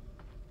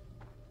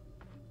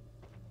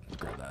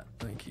 Let's grab that.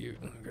 Thank you.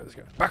 Grab this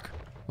guy. Back.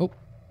 Oh,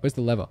 where's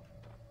the lever?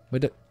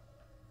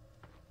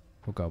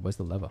 Oh god, where's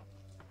the lever?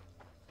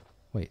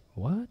 Wait,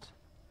 what?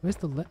 Where's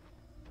the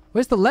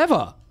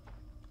lever?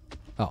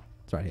 Oh,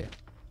 it's right here.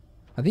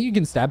 I think you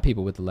can stab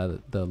people with the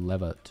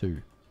lever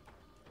too.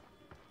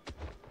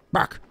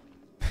 Back.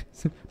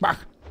 Back.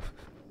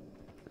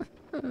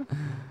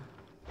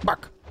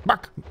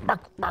 Back.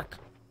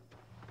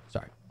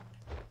 Sorry.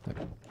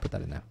 Okay, put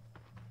that in there.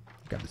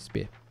 Grab the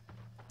spear.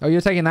 Oh,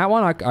 you're taking that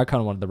one? I kind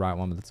of wanted the right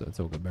one, but it's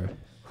all good, bro.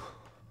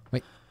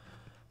 Wait.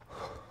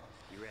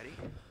 You ready?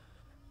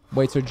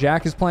 Wait, so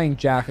Jack is playing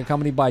Jack,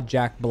 accompanied by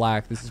Jack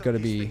Black. This is going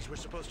to be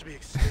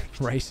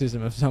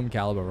racism of some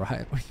caliber,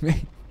 right? What do you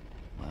mean?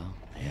 Well,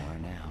 they are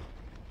now.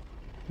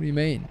 What do you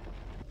mean?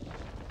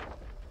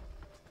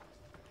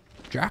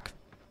 Jack?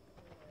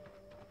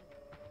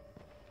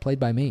 Played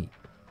by me.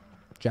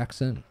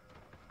 Jackson.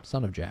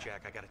 Son of Jack.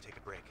 Jack, I gotta take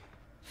a break.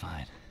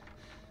 Fine.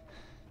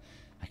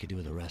 I could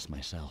do the rest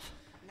myself.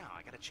 No,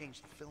 I gotta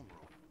change the film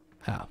rule.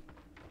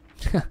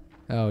 Oh.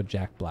 Oh,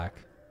 Jack Black.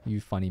 You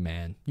funny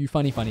man. You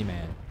funny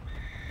man.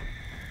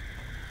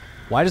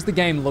 Why does the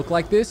game look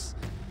like this?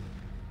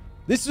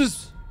 This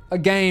was a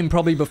game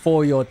probably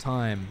before your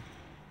time.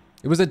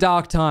 It was a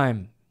dark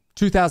time.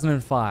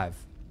 2005.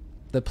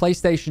 The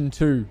PlayStation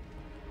 2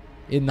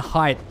 in the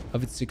height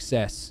of its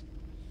success.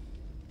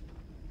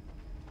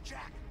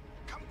 Jack,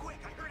 come quick,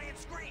 I heard Ann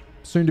scream.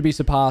 Soon to be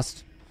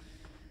surpassed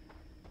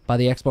by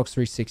the Xbox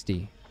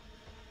 360.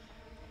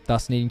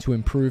 Thus needing to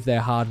improve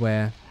their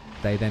hardware,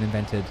 they then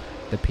invented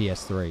the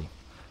PS3.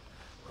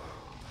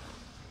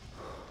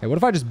 Hey, what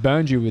if I just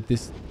burned you with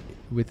this,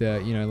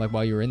 you know, like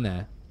while you were in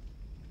there?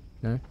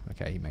 No?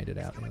 Okay, he made it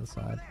out the other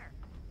side.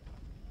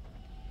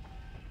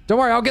 Don't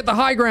worry, I'll get the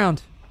high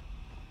ground.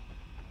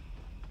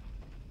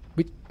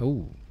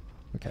 Oh,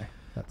 okay.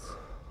 That's...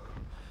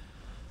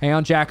 Hang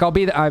on, Jack. I'll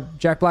be there.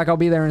 Jack Black, I'll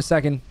be there in a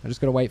second. I just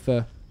gotta wait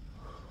for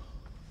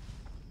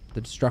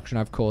the destruction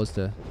I've caused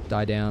to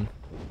die down.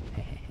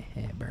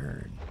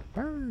 Burn.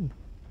 Burn.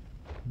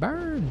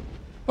 Burn.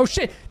 Oh,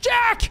 shit.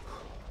 Jack!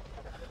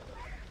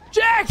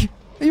 Jack!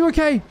 Are you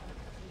okay?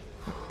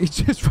 He's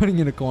just running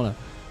in a corner.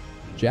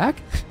 Jack?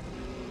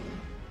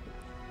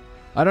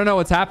 I don't know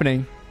what's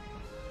happening.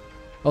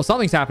 Oh,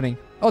 something's happening.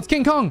 Oh, it's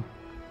King Kong.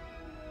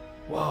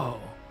 Whoa.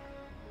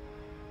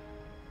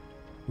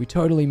 We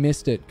totally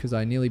missed it because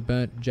I nearly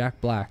burnt Jack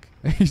Black.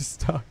 He's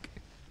stuck.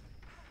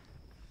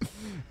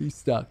 He's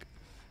stuck.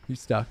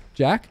 He's stuck.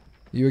 Jack?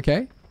 You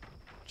okay?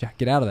 Jack,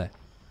 get out of there.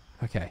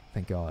 Okay,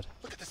 thank God.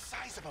 Look at the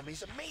size of him.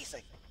 He's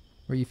amazing.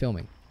 Where are you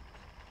filming?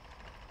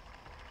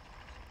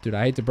 Dude,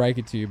 I hate to break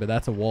it to you, but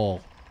that's a wall.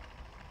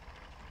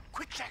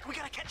 Quick, Jack. We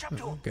gotta catch up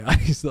to Oh, him. God,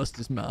 he's lost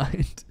his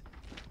mind.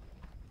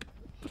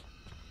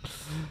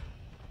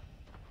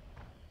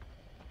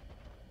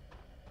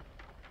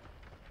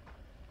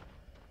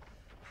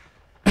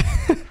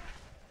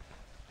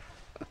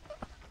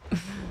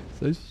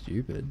 So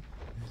stupid.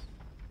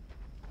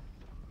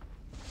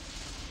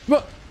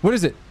 What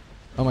is it?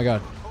 Oh my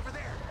God. Over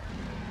there.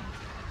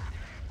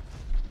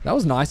 That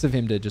was nice of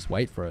him to just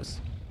wait for us.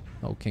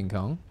 Old King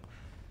Kong.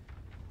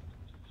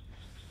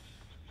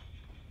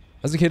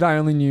 As a kid, I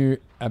only knew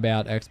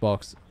about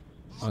Xbox,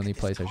 only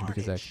PlayStation,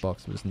 because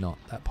Xbox was not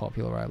that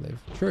popular where I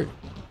live. True.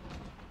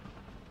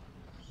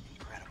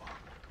 Incredible.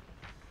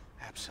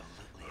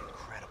 Absolutely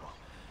incredible.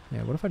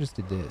 Yeah, what if I just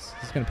did this? Is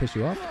this going to piss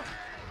you off?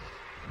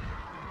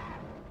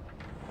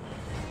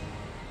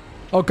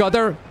 Oh God,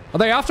 are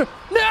they after?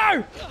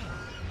 No!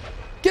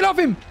 Get off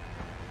him!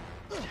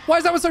 Why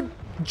is that one so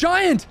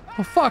giant?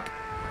 Oh fuck.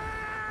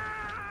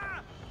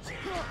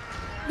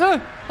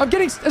 No, I'm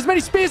getting as many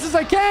spears as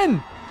I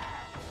can.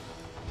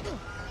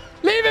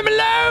 Leave him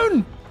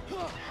alone!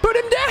 Put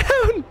him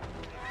down!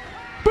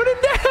 Put him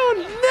down!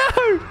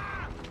 No!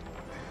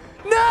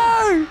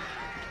 No!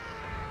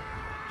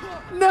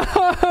 No!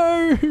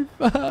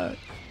 Fuck.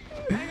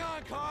 Hang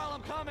on, Carl,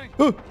 I'm coming.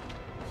 Oh.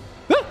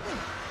 Ah.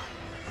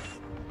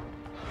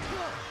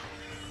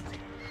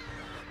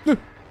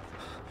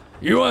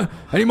 You want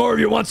any more of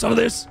you want some of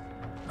this?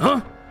 Huh?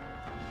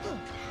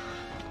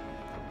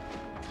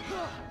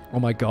 Oh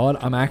my God,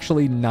 I'm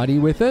actually nutty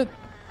with it.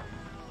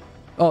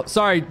 Oh,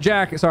 sorry,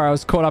 Jack. Sorry, I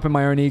was caught up in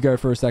my own ego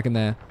for a second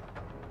there.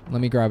 Let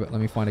me grab it.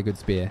 Let me find a good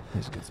spear.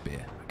 Here's a good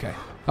spear. Okay.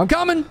 I'm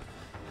coming.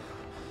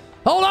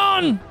 Hold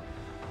on.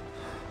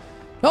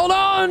 Hold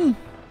on.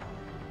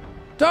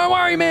 Don't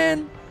worry,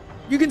 man.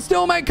 You can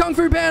still make Kung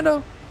Fu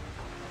Panda.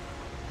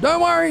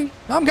 Don't worry.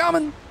 I'm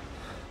coming.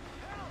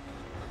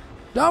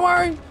 Don't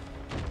worry.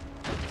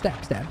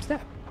 Stab, stab,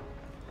 stab.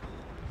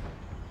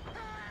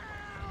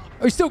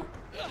 Oh, he's still...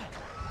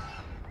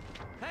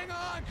 Hang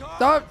on, Carl.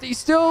 Oh, he's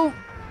still...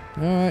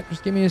 Alright,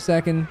 just give me a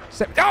second.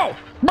 Oh!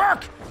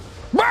 Mark!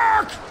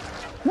 Mark!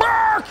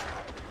 Mark!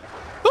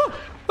 Oh!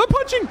 I'm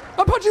punching!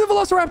 I'm punching the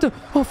Velociraptor!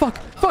 Oh, fuck!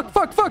 Fuck,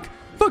 fuck, fuck!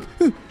 Fuck!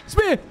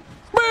 Spear!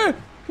 Spear!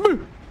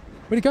 Where'd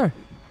it go?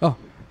 Oh.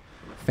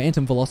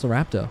 Phantom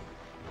Velociraptor.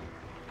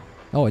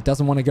 Oh, it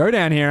doesn't want to go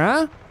down here,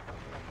 huh?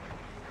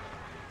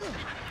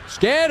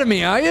 Scared of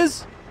me, are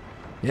yous?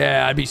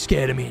 Yeah, I'd be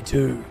scared of me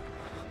too.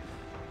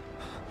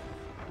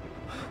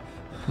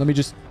 Let me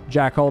just...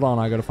 Jack, hold on.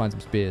 I gotta find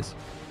some spears.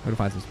 I gotta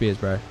find some spears,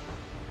 bro.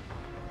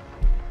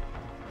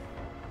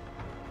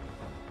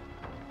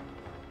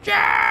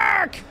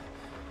 Jack!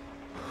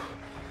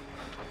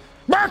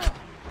 Mark!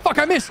 Fuck,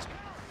 I missed!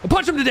 I'll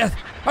punch him to death!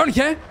 I don't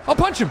care! I'll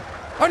punch him!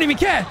 I don't even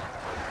care!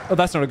 Oh,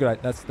 that's not a good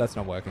idea. That's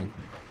not working.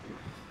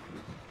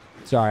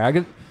 Sorry, I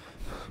gotta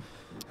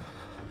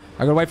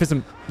wait for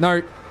some...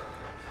 No.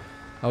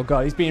 Oh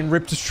God, he's being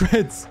ripped to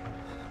shreds.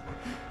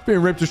 He's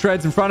being ripped to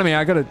shreds in front of me.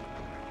 I gotta...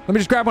 Let me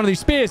just grab one of these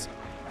spears.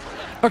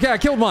 Okay, I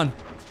killed one.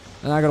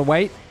 And I gotta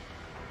wait.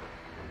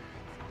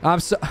 I'm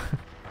so...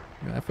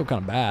 I feel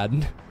kind of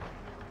bad.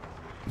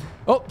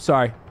 Oh,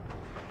 sorry.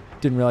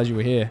 Didn't realize you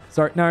were here.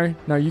 Sorry. No,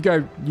 no, you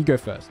go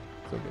first.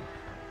 It's all good.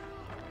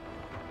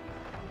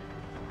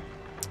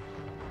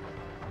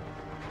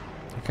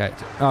 Okay.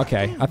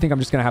 Okay. I think I'm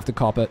just gonna have to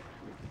cop it.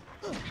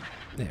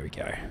 There we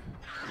go.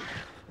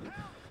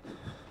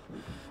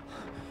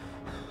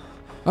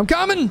 I'm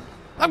coming!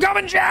 I'm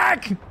coming,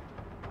 Jack!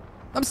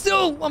 I'm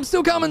still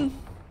coming.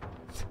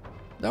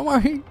 Don't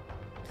worry.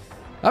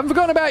 I haven't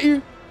forgotten about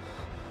you.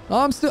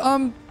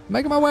 I'm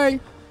making my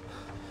way.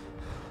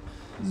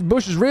 This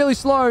bush is really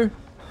slow.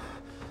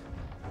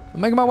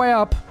 I'm making my way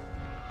up.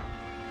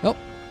 Oh,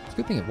 it's a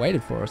good thing it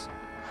waited for us.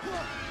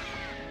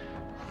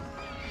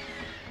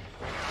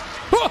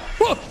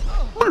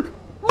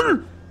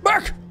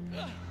 Back!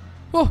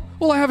 Oh,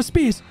 all I have is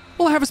spears.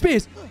 All I have is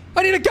spears.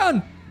 I need a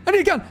gun. I need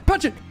a gun.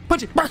 Punch it.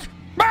 Punch it. Back.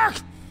 Back.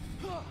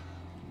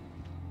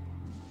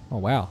 Oh,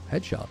 wow.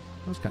 Headshot.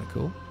 That was kind of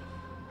cool.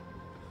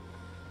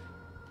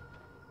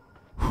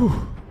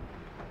 Whew.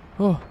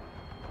 Oh.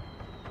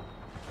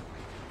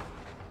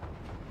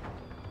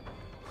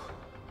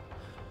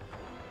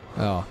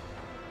 Oh.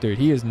 Dude,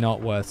 he is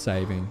not worth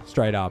saving.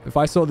 Straight up. If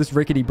I saw this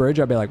rickety bridge,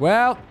 I'd be like,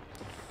 well,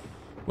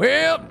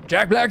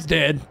 Jack Black's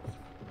dead.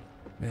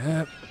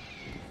 Yeah.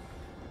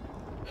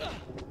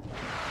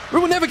 We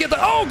will never get that.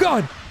 Oh,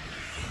 God.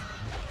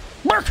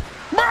 Mark!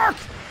 Mark!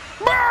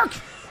 Mark!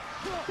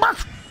 Mark!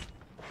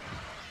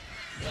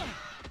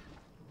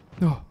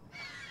 Oh.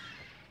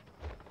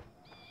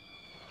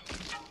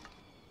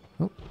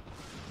 Oh.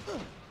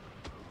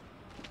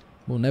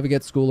 We'll never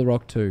get School of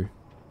Rock 2.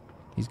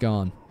 He's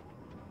gone.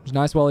 It was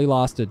nice while he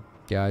lasted,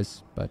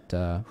 guys, but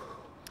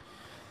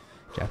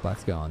Jack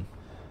Black's gone.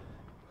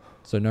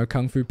 So no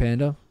Kung Fu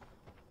Panda?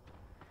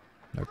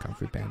 No Kung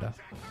Fu Panda.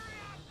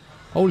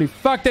 Holy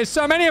fuck, there's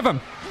so many of them!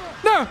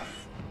 No!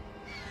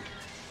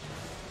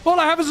 All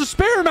I have is a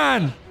spear,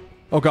 man!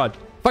 Oh god.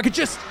 If I could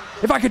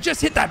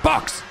just hit that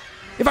box!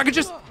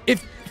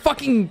 If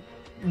fucking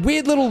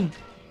weird little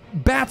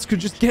bats could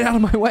just get out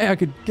of my way, I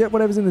could get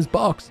whatever's in this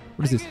box.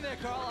 What is this?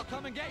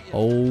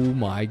 Oh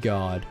my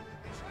god.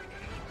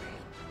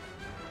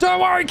 Don't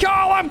worry,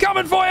 Carl, I'm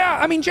coming for you!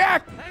 I mean,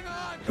 Jack!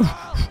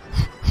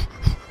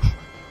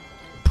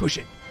 Push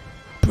it.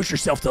 Push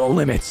yourself to the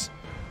limits.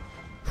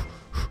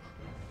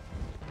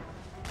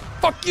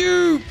 Fuck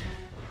you!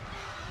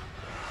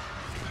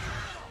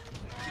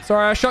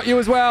 Sorry, I shot you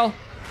as well.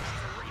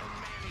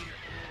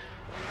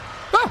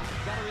 Ah!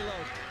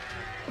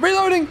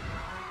 Reloading!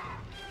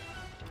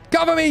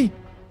 Cover me!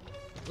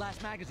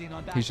 Last magazine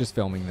on back. He's just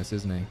filming this,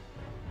 isn't he?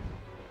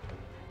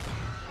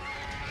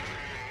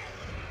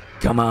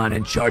 Come on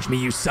and charge me,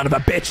 you son of a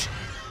bitch!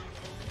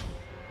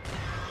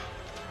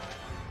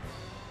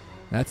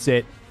 That's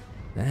it.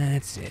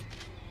 That's it.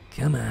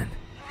 Come on.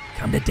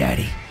 Come to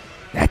daddy.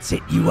 That's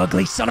it, you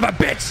ugly son of a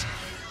bitch!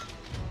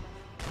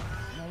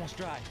 I'm almost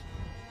dry.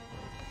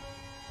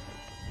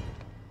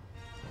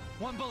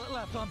 One bullet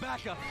left on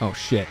backup. Oh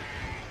shit.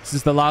 This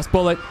is the last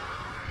bullet.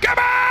 Come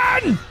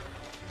on!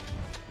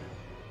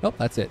 Oh,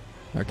 that's it.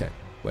 Okay.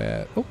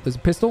 Where? Oh, there's a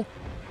pistol.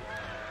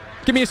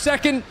 Give me a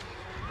second.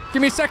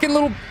 Give me a second,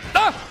 little...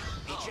 Ah!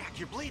 Hey, Jack,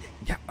 you're bleeding.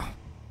 Yeah.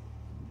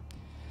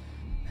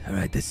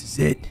 Alright, this is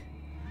it.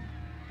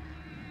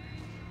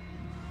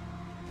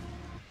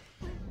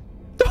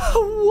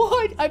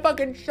 What? I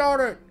fucking shot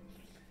it.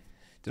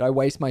 Did I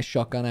waste my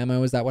shotgun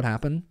ammo? Is that what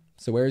happened?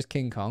 So where is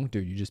King Kong?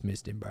 Dude, you just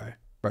missed him, bro.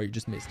 Bro, you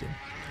just missed him.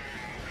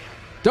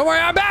 Don't worry,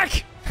 I'm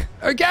back!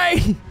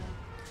 Okay!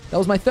 That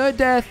was my third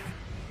death.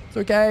 It's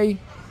okay.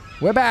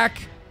 We're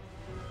back.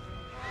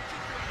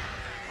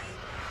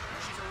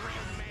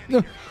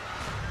 No.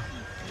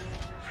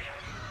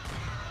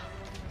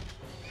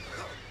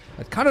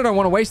 I kind of don't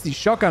want to waste these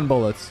shotgun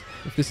bullets,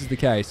 if this is the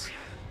case.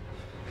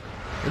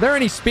 Are there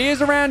any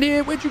spears around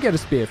here? Where'd you get a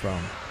spear from?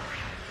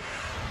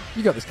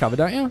 You got this covered,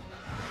 don't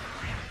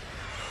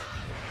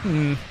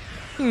you?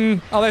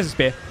 Oh, there's a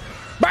spear.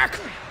 Back!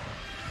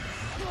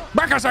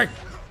 Back, I say!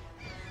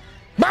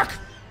 Back!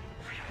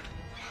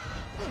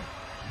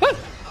 Ah!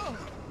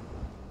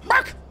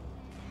 Back!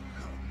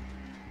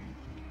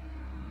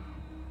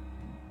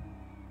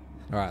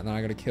 Alright, then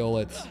I gotta kill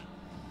its...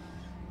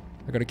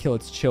 I gotta kill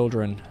its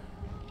children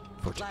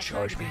for it to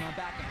charge me.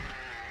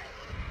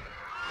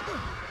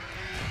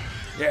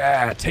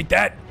 Yeah, take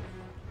that!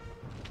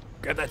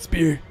 Grab that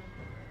spear.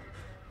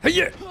 Hey,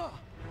 yeah!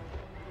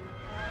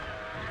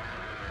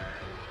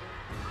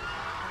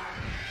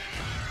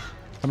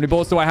 How many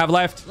bullets do I have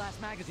left?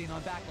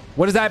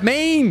 What does that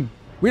mean?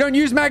 We don't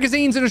use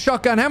magazines in a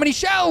shotgun. How many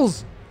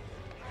shells?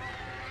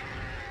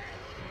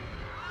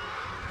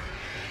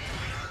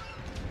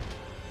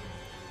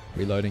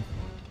 Reloading.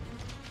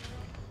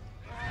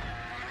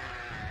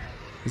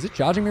 Is it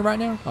charging me right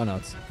now? Oh no,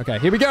 it's okay.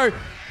 Here we go.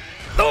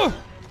 Oh!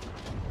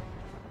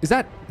 Is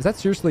that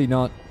seriously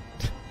not?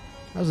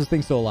 How's this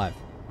thing still alive?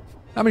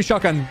 How many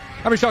shotgun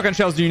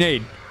shells do you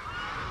need?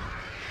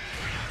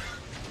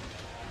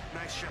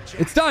 Nice shot,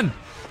 Jack. It's done.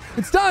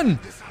 It's done.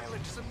 This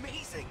island is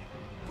amazing.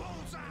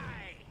 Bullseye.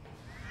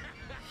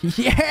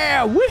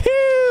 Yeah,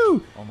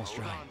 woohoo! Almost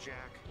dry. Hold on,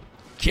 Jack.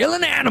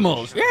 Killing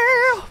animals. Yeah.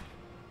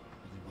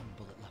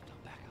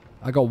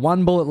 I got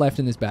one bullet left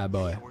in this bad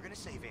boy. Yeah, we're gonna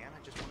save Anne.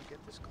 I just want to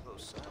get this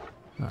close.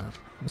 Alright,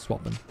 we'll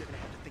swap them. They're gonna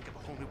have to think of a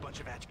whole new bunch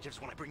of adjectives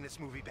when I bring this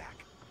movie back.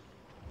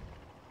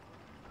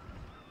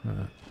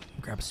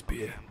 Grab a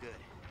spear. I'm good.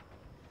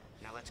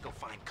 Now let's go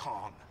find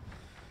Kong.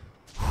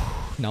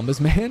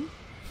 Numbers, man.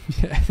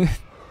 Yeah.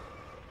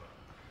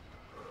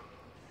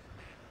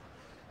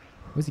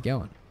 Where's he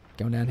going?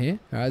 Going down here?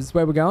 Alright, is this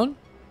where we're going?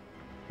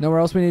 Nowhere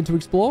else we need to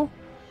explore?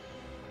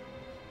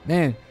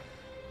 Man,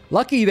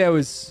 lucky there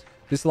was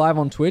this live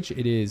on Twitch.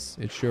 It is.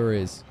 It sure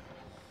is.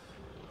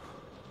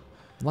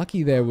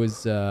 Lucky there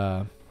was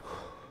a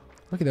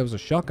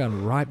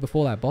shotgun right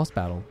before that boss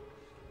battle.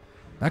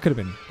 That could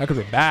have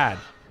been bad.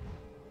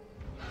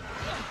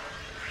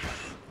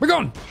 We're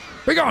gone!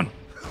 We're gone!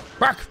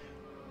 Back!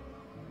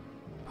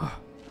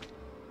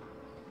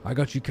 I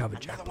got you covered,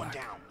 Jack Black.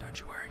 Don't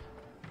you worry.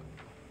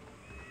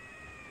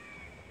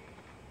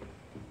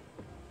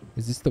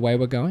 Is this the way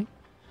we're going?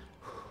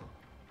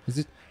 Is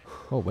it?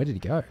 Oh, where did he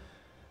go?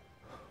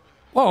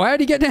 Whoa, how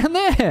did he get down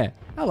there?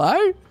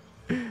 Hello?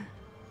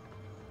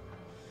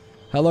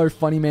 Hello,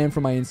 funny man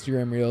from my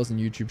Instagram Reels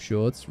and YouTube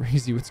Shorts.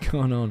 Rezi, what's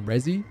going on?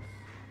 Rezi?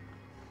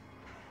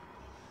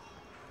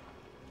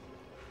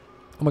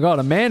 Oh my god,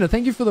 Amanda,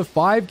 thank you for the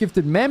 5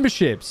 gifted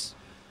memberships.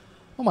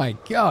 Oh my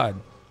god.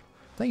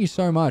 Thank you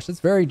so much. That's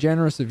very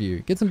generous of you.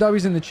 Get some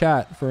W's in the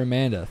chat for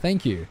Amanda.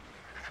 Thank you.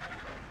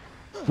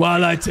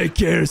 While I take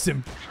care of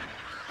some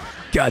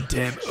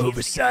goddamn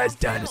oversized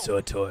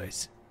dinosaur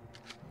toys.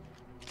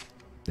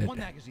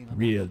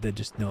 They're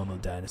just normal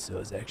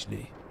dinosaurs,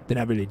 actually. They're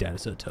not really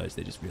dinosaur toys,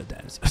 they're just real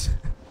dinosaurs.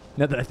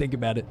 Now that I think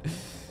about it.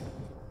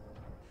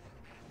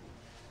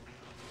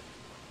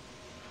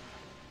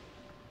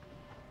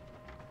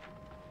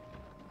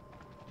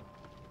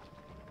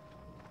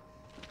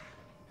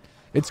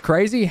 It's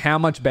crazy how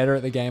much better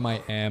at the game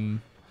I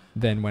am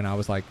than when I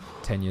was like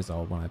 10 years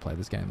old when I played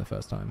this game the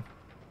first time.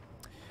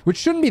 Which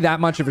shouldn't be that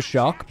much of a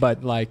shock,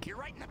 but like... You're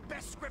writing the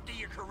best script of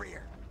your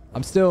career.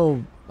 I'm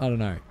still... I don't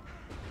know.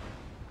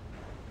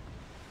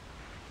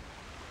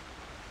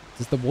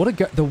 Does the water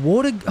go... The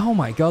water... Oh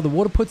my god, the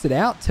water puts it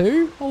out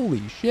too?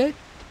 Holy shit.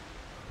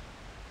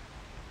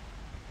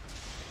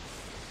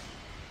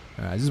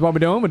 Alright, this is what we're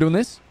doing? We're doing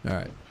this?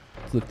 Alright.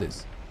 Flip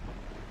this.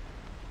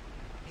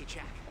 Hey,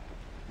 Jack.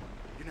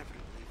 You're never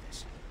gonna believe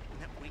this. When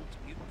that winged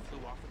mutant flew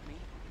off with me,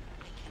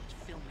 they kept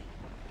filming.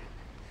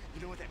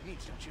 You know what that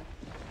means, don't you?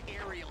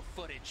 Aerial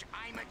footage.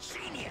 I'm a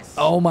genius.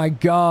 Oh my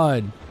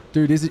god.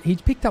 Dude, is it... He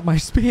picked up my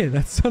spear.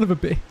 That son of a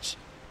bitch.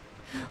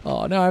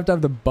 Oh, now I have to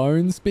have the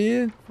bone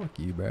spear? Fuck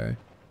you, bro.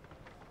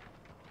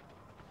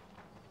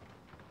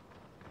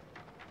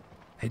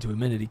 Hate to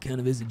admit it, he kind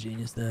of is a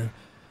genius, though.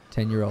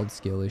 10-year-old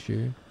skill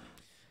issue.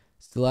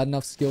 Still had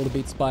enough skill to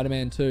beat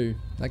Spider-Man 2.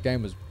 That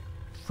game was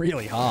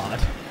really hard.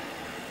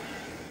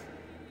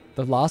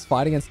 The last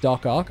fight against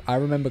Doc Ock, I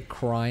remember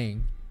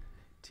crying.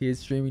 Tears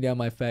streaming down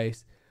my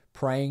face.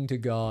 Praying to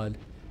God.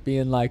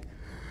 Being like,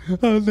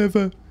 I'll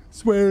never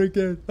swear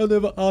again. I'll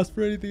never ask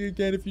for anything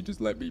again if you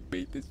just let me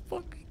beat this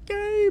fucking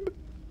game.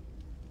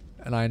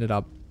 And I ended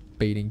up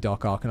beating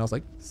Doc Ock and I was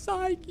like,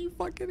 psych, you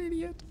fucking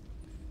idiot.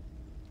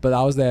 But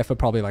I was there for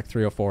probably like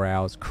 3 or 4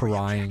 hours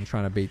crying,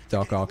 trying to beat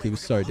Doc Ock. He was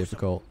so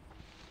difficult.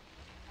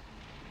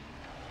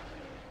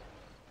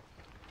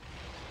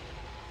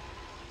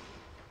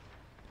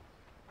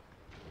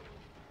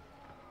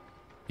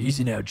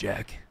 Easy now,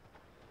 Jack.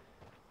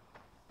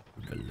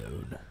 I'm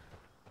alone.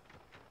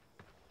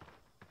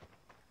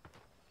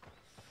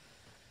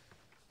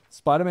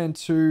 Spider-Man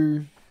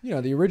 2, you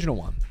know, the original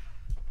one.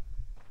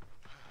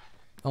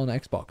 On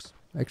Xbox.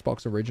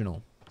 Xbox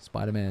original.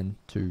 Spider-Man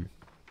 2.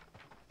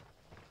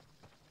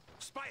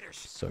 Spiders.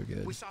 So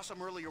good. We saw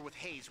some earlier with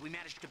Hayes. We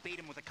managed to bait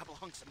him with a couple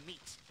hunks of meat.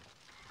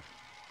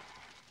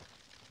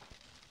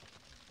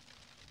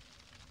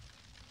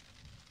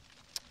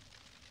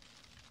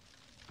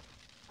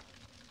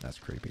 That's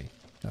creepy.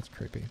 That's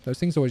creepy. Those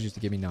things always used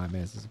to give me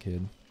nightmares as a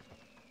kid.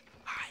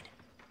 Hide.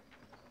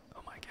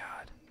 Oh my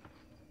god.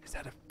 Is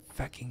that a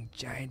fucking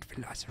giant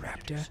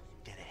velociraptor?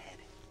 Dead ahead.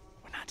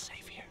 We're not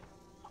safe here.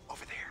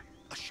 Over there.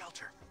 A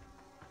shelter.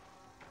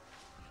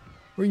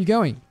 Where are you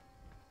going?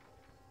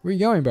 Where are you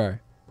going, bro?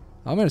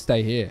 I'm gonna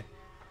stay here.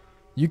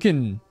 You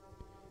can...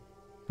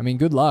 I mean,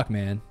 good luck,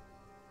 man.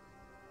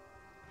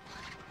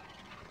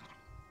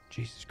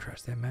 Jesus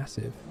Christ, they're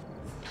massive.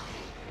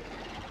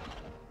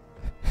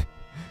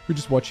 We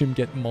just watch him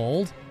get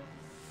mauled.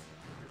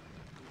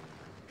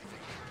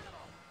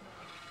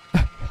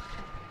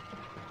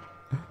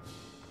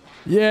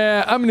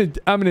 Yeah, I'm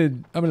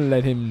gonna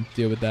let him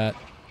deal with that.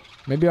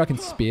 Maybe I can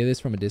spear this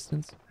from a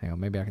distance. Hang on,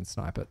 maybe I can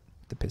snipe it.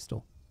 The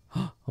pistol.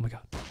 Oh my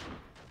god.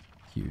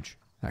 Huge.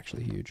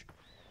 Actually huge.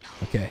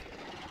 Okay.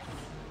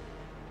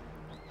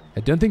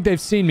 I don't think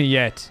they've seen me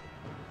yet.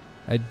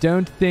 I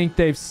don't think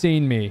they've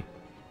seen me.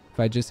 If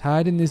I just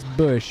hide in this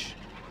bush,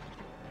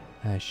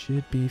 I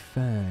should be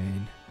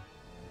fine.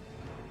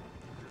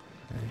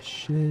 I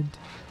should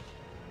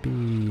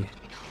be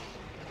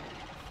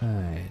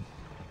fine.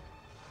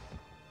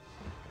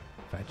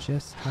 If I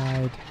just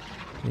hide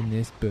in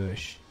this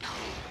bush.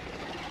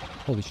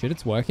 Holy shit,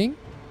 it's working.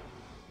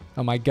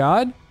 Oh my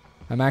god.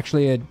 I'm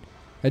actually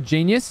a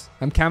genius.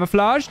 I'm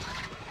camouflaged.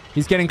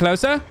 He's getting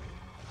closer.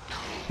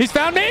 He's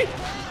found me.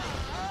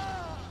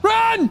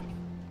 Run!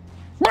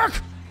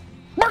 Mark!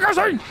 Mark, I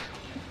say!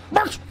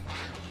 Mark!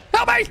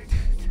 Help me!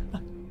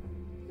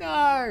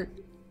 No!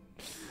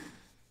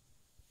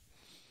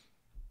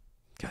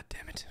 God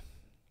damn it.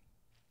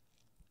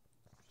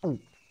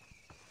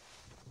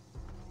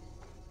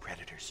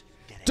 Predators.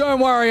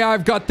 Don't worry,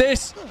 I've got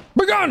this.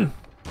 My gun!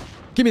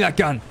 Give me that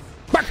gun.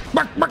 Mark!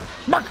 Mark! Mark!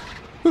 Mark!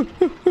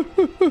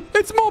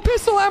 It's more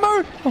pistol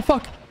ammo! Oh,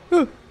 fuck.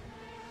 Oh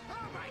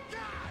my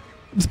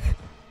god!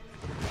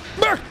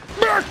 Mark!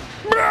 Mark!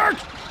 Mark!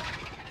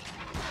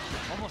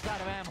 Almost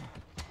out of ammo.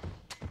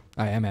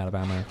 I am out of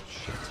ammo.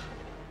 Shit.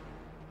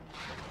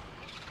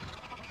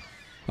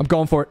 I'm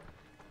going for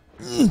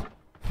it.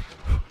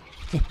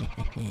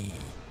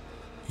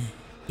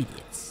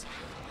 Idiots.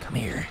 Come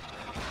here.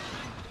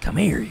 Come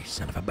here, you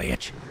son of a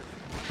bitch.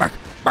 Bark,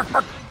 bark,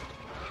 bark.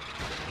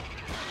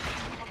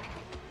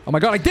 Oh my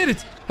god, I did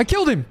it! I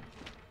killed him!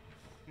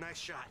 Nice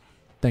shot.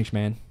 Thanks,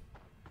 man.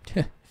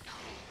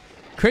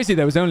 Crazy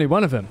there was only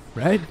one of them,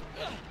 right?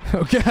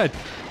 Oh god.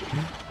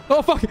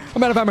 Oh fuck!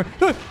 I'm out of ammo.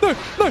 No, no,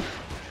 no,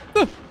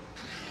 no.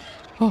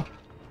 Oh.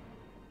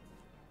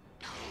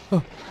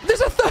 Oh.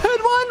 There's a third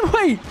one?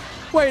 Wait!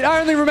 Wait,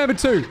 I only remember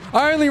 2.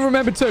 I only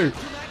remember 2.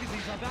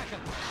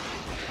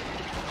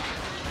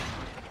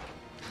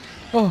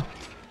 Oh.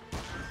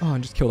 Oh,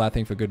 and just kill that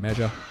thing for good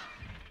measure.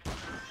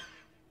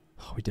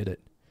 Oh, we did it.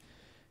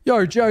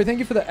 Yo, Joe, thank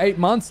you for the 8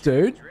 months,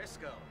 dude.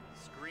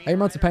 8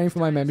 months of paying for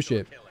my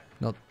membership.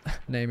 Not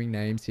naming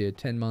names here.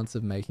 10 months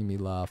of making me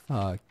laugh.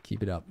 Ah,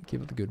 keep it up.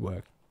 Keep up the good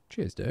work.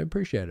 Cheers, dude.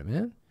 Appreciate it,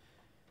 man.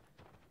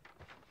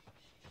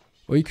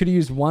 Or you could have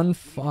used one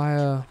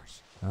fire.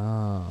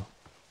 Ah.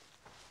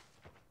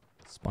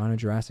 Spino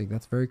Jurassic.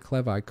 That's very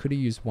clever. I could have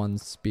used one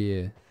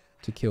spear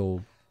to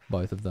kill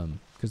both of them.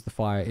 Because the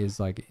fire is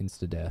like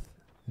insta-death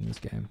in this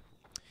game.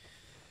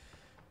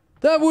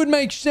 That would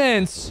make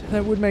sense.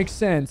 That would make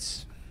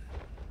sense.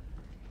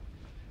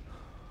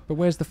 But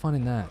where's the fun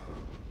in that?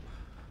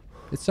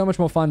 It's so much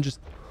more fun just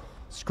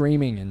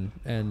screaming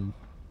and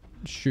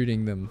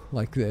shooting them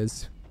like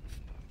there's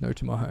no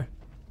tomorrow.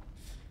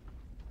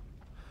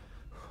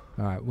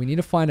 Alright, we need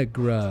to find a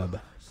grub.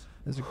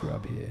 There's a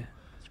grub here.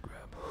 There's a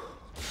grub.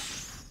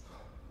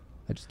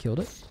 I just killed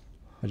it?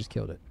 I just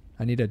killed it.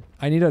 I need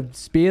a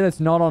spear that's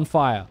not on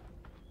fire.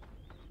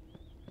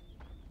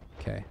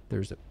 Okay,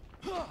 there's a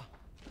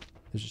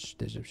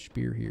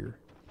spear here.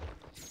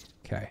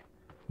 Okay.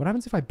 What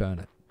happens if I burn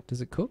it? Does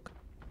it cook?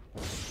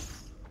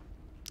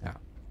 Oh,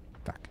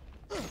 fuck.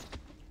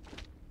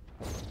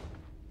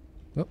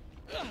 Oh.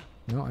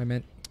 No, I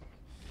meant.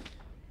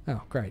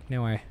 Oh, great.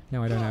 Now I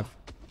don't have.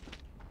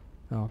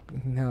 Oh,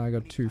 now I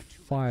got 2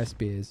 fire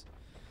spears.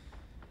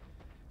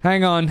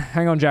 Hang on,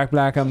 Jack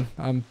Black.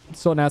 I'm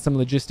sorting out some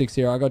logistics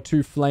here. I got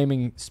 2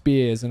 flaming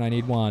spears and I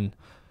need 1.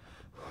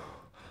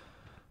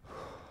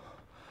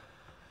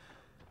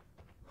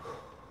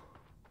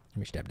 Let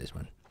me stab this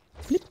one.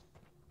 Flip.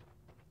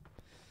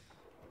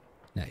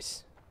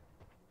 Nice.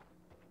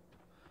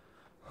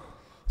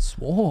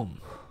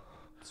 Swarm.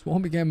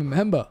 Swarm became a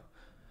member.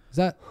 Is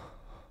that...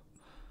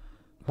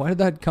 Why did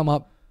that come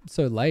up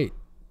so late?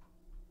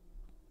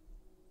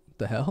 What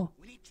the hell?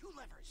 We need 2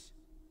 levers.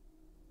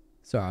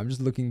 Sorry, I'm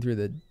just looking through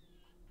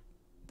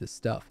the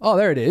stuff. Oh,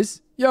 there it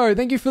is. Yo,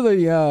 thank you for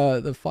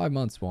the 5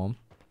 month Swarm.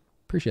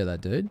 Appreciate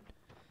that, dude.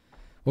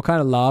 What kind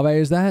of larvae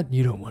is that?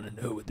 You don't want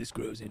to know what this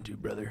grows into,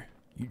 brother.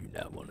 You do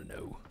not want to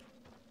know.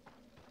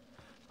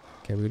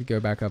 Okay, we're going to go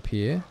back up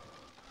here.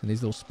 And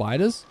these little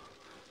spiders.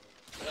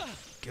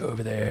 Go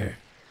over there.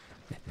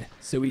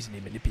 So easily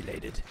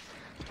manipulated.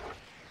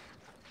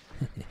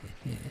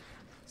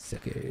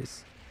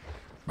 Suckers.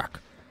 Back.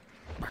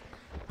 Back.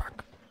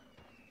 Back.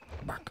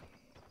 Back.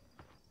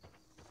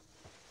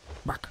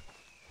 Back.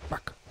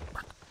 Back.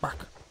 Back.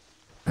 Back.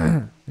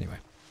 Anyway.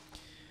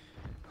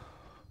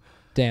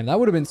 Damn, that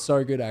would have been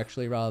so good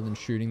actually, rather than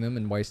shooting them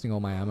and wasting all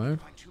my ammo.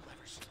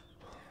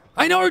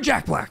 I know,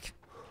 Jack Black!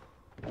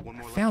 I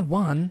found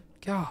one.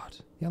 God.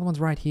 The other one's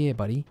right here,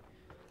 buddy.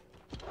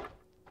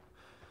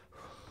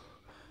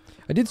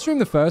 I did stream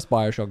the first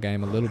Bioshock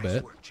game a little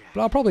bit,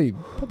 but I'll probably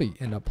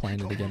end up playing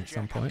it again at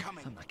some point. I'm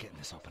not getting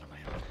this open on my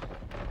own.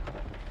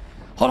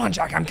 Hold on,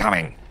 Jack, I'm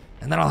coming!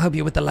 And then I'll help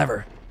you with the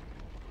lever.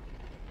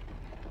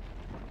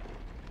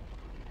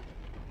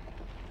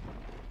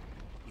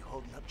 You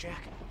holding up,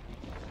 Jack?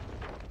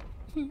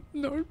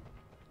 No.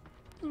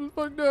 It was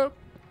fucked up.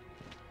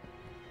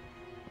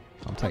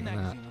 I'm taking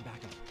that.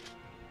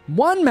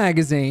 One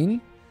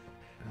magazine?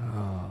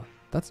 Oh,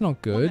 that's not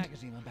good.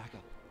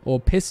 Or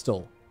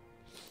pistol.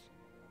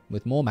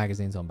 With more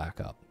magazines on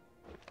backup.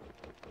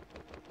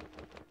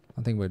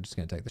 I think we're just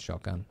going to take the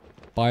shotgun.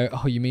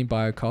 Oh, you mean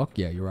Biocock?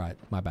 Yeah, you're right.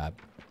 My bad.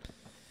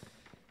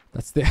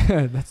 That's the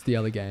that's the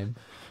other game.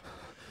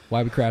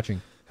 Why are we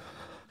crouching?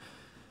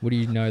 What do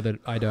you know that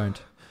I don't?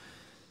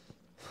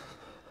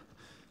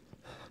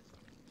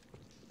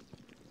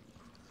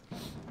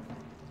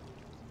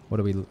 What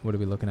are we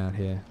looking at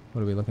here?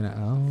 What are we looking at?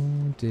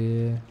 Oh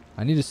dear.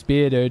 I need a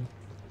spear, dude.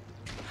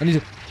 I need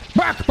to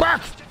back!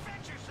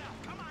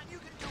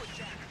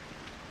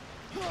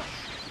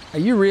 Are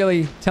you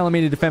really telling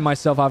me to defend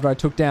myself after I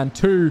took down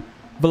 2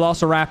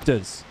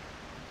 velociraptors?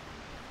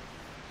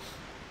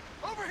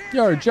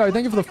 Yo, Joe,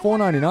 thank you for the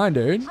 $4.99,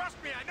 dude.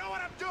 Trust me, I know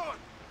what I'm doing.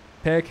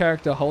 Pair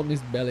character holding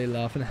his belly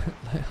laughing out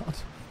loud.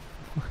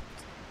 What?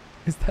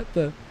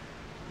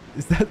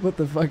 Is that what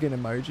the fucking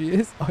emoji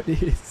is? Oh,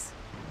 it is.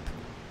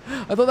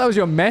 I thought that was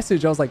your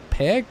message. I was like,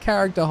 pair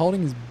character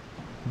holding his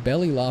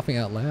belly laughing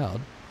out loud.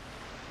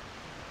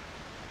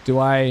 Do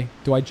I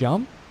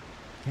jump?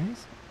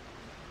 Yes.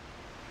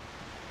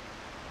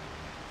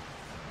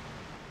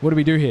 What do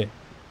we do here?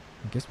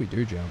 I guess we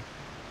do jump.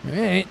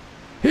 Alright.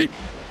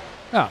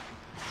 Oh.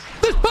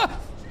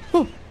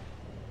 Oh.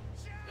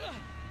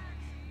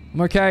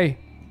 I'm okay.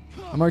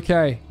 I'm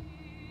okay.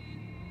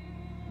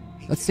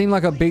 That seemed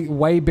like a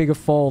way bigger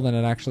fall than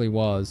it actually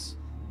was.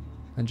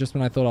 And just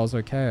when I thought I was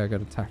okay, I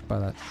got attacked by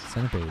that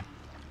centipede.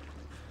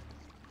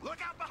 Look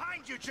out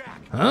behind you,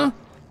 Jack. Huh?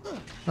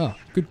 Oh,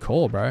 good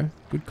call, bro.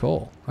 Good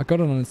call. I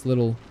got it on its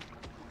little...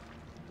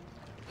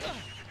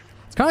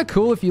 It's kind of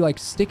cool if you like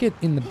stick it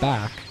in the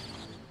back.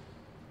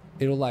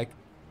 It'll like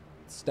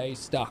stay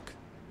stuck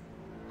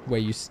where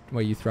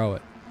you throw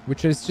it,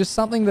 which is just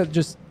something that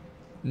just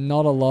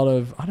not a lot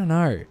of, I don't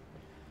know.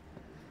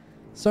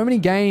 So many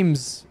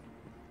games,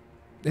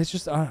 it's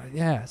just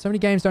yeah, so many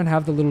games don't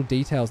have the little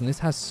details, and this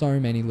has so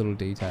many little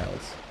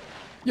details.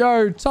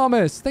 Yo,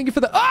 Thomas, thank you for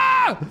the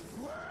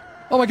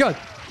oh my god,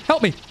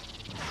 help me!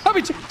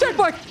 Help me, Jack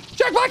Black!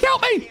 Jack Black,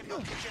 help me! Can't help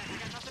you, Jack. I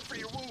got nothing for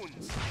your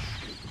wounds.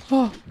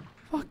 Oh,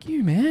 fuck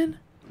you, man.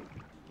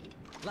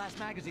 Last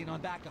magazine on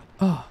backup.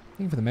 Oh,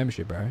 thank you for the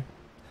membership, bro.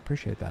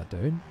 Appreciate that,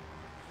 dude.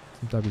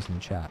 Some W's in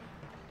the chat.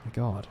 My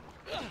God.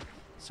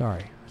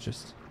 Sorry, it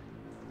just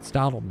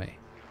startled me.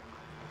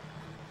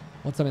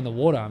 Once I'm in the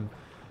water,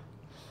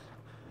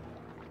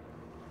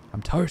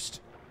 I'm toast.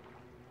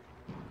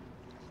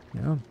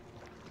 Yeah.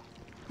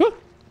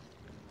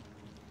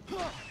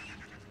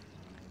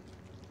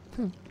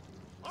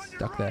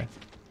 Stuck there.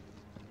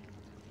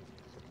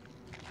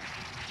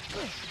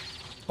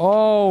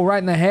 Oh, right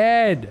in the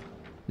head.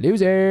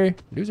 Loser.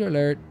 Loser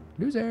alert.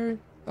 Loser.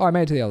 Oh, I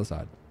made it to the other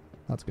side.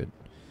 That's good.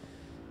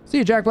 See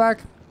you, Jack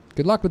Black.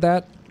 Good luck with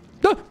that.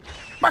 Ah!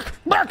 Back!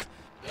 Back!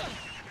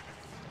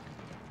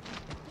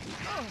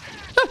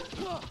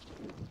 Ah!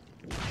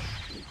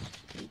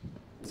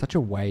 Such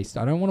a waste.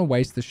 I don't want to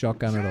waste the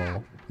shotgun at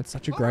all. It's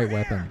such a great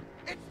weapon.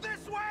 It's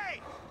this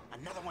way.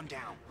 Another one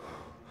down.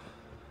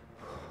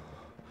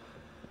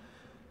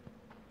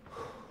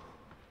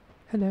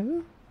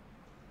 Hello?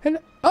 Hello?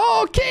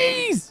 Oh,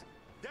 Keys!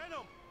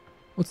 Denim!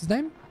 What's his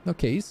name? Not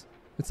Keys.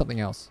 It's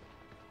something else.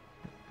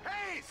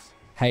 Hayes!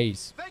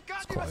 Hayes. Thank God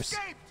It's you close.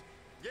 escaped.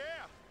 Yeah.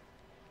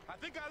 I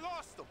think I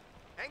lost them.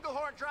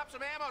 Engelhorn dropped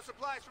some ammo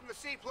supplies from the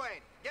seaplane.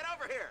 Get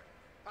over here.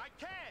 I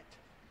can't.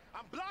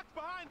 I'm blocked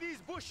behind these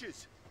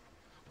bushes.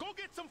 Go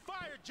get some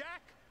fire,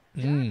 Jack.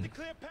 You have to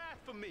clear path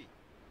for me.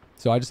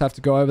 So I just have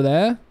to go over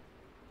there?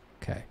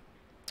 Okay.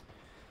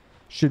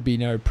 Should be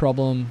no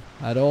problem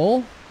at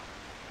all.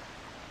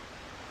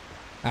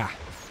 Ah.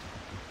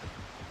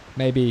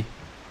 Maybe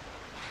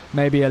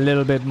a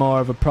little bit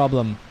more of a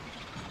problem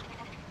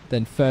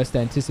than first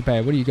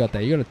anticipated. What do you got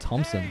there? You got a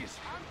Thompson. Hayes,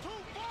 I'm too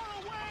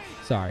far away.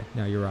 Sorry.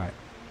 No, you're right.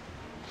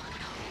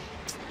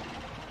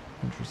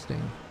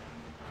 Interesting.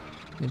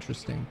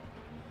 Interesting.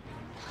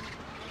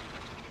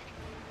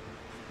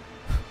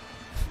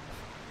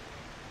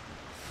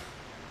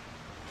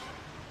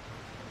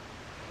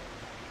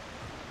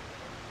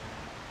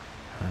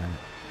 Alright.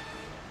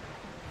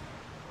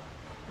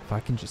 If I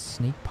can just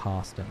sneak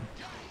past him.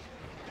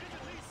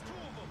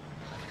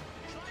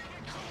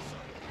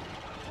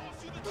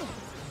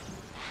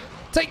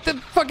 Take the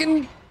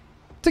fucking...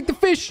 Take the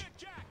fish!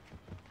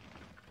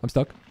 I'm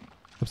stuck.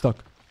 I'm stuck.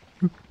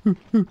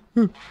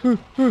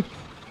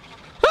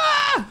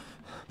 Ah!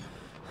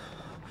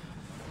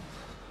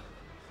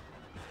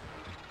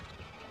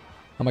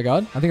 Oh my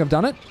God, I think I've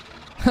done it.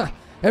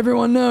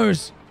 Everyone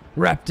knows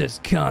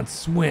raptors can't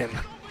swim.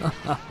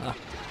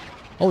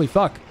 Holy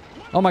fuck.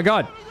 Oh my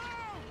God.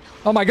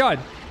 Oh my God.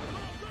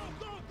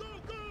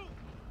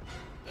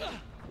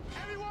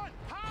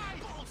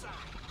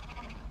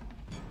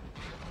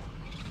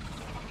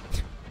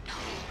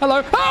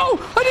 Hello.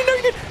 Oh! I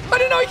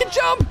didn't know he could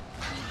jump!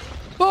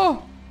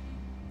 Oh!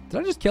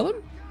 Did I just kill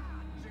him?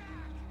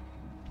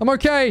 I'm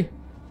okay.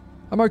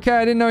 I'm okay.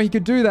 I didn't know he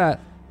could do that.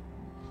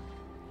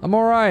 I'm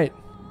alright.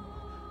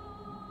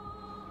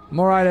 I'm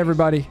alright,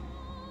 everybody.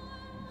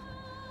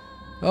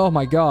 Oh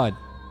my God.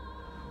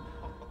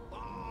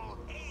 Oh,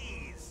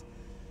 Hayes.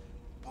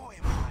 Boy,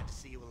 am I glad to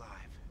see you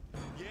alive.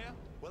 Yeah?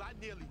 Well, I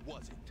nearly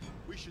wasn't.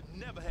 We should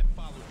never have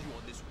followed you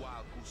on this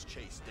wild goose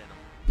chase, Denim.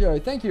 Yo,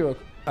 thank you,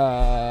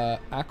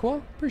 Aqua.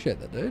 Appreciate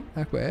that, dude.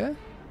 Aqua Air.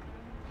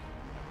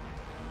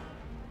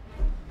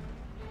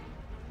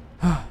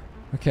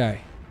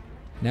 Okay.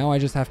 Now I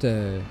just have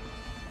to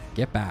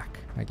get back,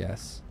 I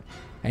guess.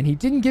 And he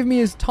didn't give me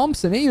his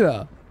Thompson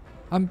either.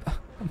 I'm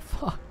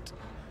fucked.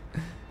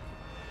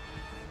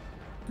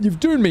 You've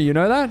doomed me, you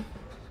know that?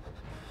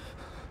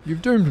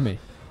 You've doomed me.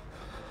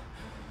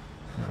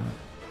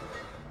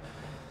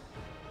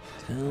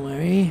 Don't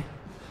worry.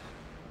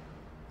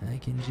 I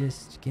can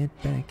just get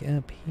back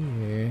up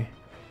here.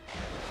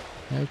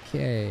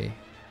 Okay.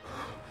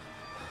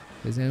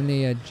 There's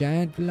only a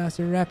giant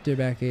velociraptor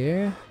back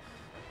here.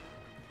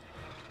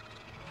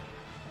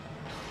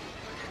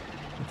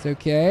 It's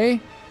okay.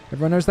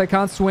 Everyone knows they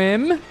can't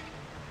swim. I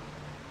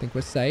think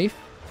we're safe.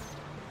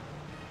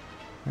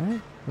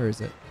 Alright, where is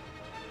it?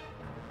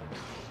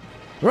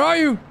 Where are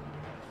you?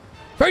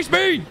 Face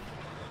me!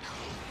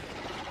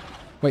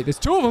 Wait, there's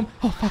two of them.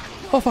 Oh, fuck.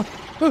 Oh, fuck.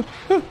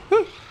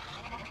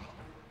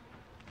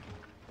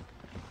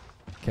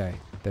 Okay,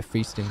 they're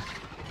feasting.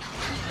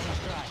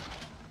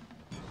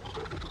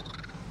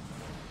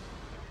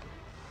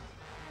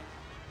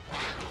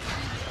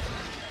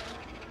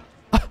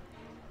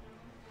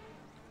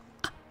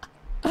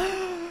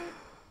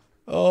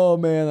 Oh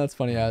man, that's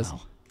funny as.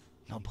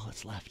 No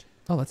bullets left.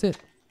 Oh, that's it.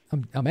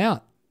 I'm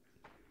out.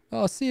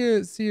 Oh, see you,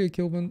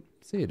 Kilvin.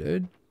 See you,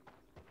 dude.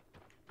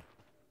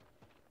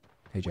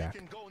 Hey, Jack. We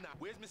can go now.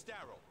 Where's Miss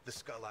Darrow? The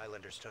Skull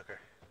Islanders took her.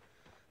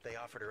 They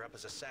offered her up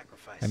as a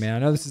sacrifice. Hey man, I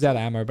know this is out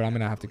of ammo, but I'm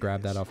gonna have to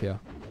grab that off here.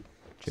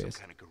 Cheers.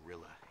 Some kind of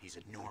gorilla. He's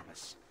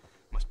enormous.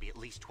 Must be at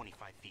least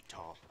 25 feet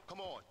tall.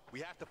 Come on. We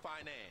have to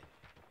find Anne.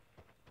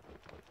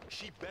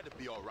 She better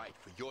be all right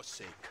for your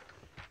sake.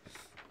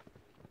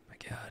 My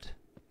God.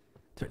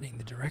 Threatening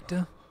the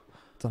director?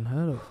 It's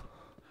unheard of.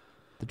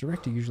 The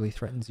director usually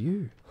threatens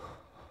you.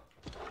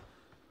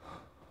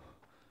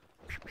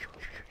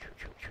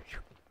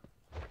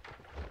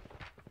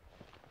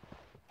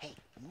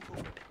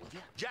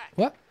 Jack,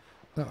 What?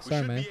 Oh, we sorry,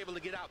 should man. be able to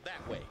get out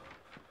that way.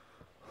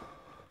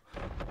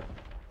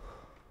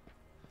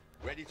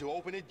 Ready to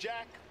open it,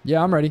 Jack?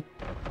 Yeah, I'm ready.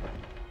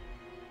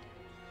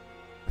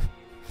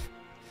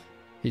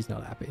 He's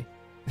not happy.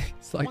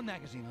 It's like, One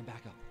magazine on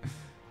backup.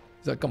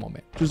 he's like, come on,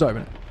 man. Just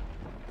open it.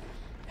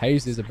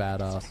 Hayes is a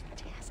badass.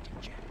 Fantastic,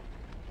 Jack.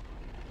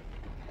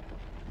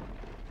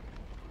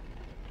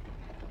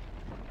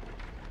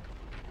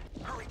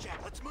 Hurry, Jack,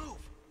 let's move.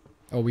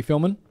 Oh, we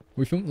filming?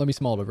 We film? Let me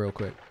smile it real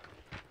quick.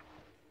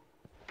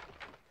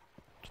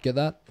 Did you get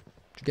that?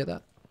 Did you get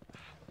that?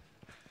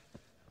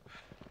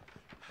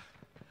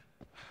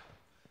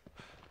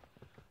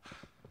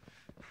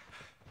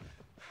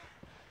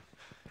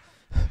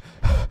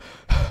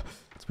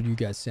 That's what you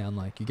guys sound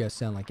like. You guys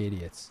sound like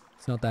idiots.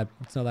 It's not that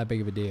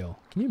big of a deal.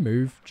 Can you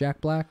move, Jack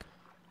Black?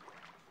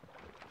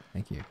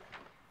 Thank you.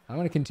 I'm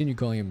going to continue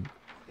calling him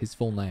his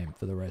full name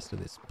for the rest of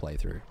this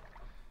playthrough.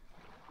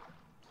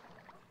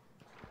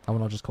 I will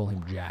not just call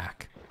him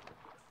Jack.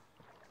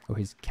 Or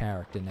his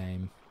character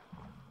name.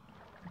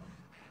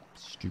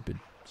 Stupid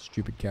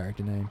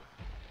character name.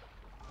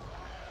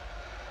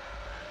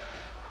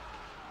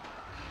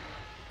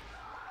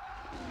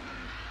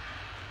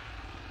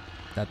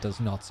 That does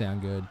not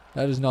sound good.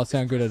 That does not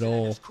sound good at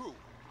all.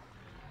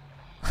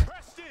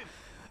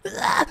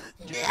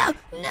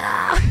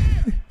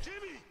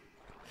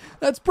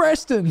 That's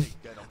Preston.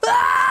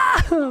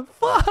 Ah,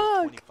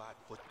 fuck.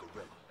 25-foot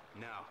gorilla.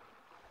 No,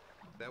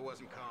 that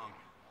wasn't Kong.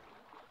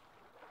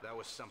 That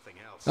was something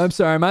else. I'm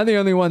sorry, am I the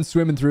only one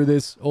swimming through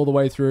this all the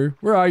way through?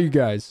 Where are you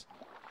guys?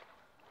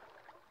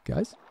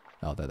 Guys?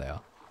 Oh, there they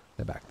are.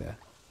 They're back there.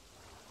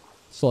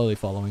 Slowly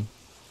following.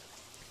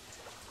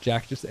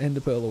 Jack, just end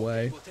the pearl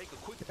away.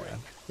 Yeah,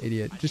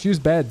 idiot. Just use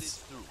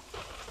beds.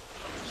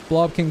 Just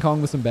blow up King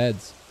Kong with some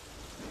beds.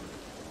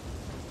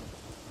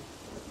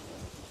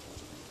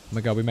 Oh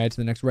my god, we made it to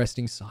the next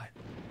resting site.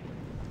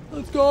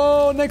 Let's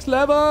go! Next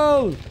level!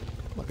 Oh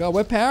my god,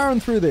 we're powering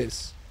through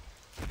this.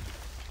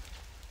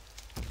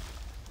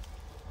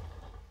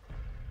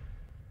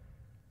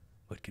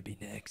 What could be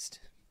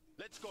next?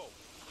 Let's go.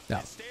 No.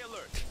 And stay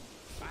alert.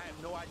 I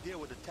have no idea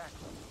what attacked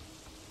them,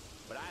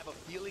 but I have a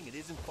feeling it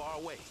isn't far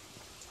away.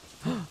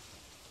 Thank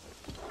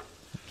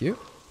you.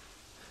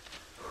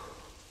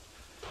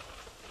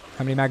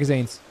 How many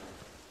magazines?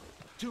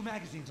 2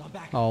 magazines on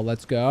backup. Oh,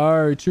 let's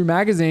go. 2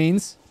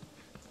 magazines.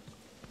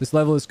 This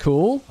level is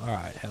cool. All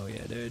right, hell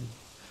yeah, dude.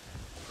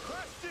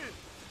 Preston,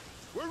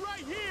 we're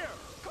right here.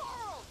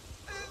 Carl!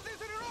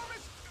 There's an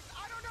enormous,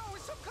 I don't know,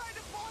 it's some kind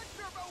of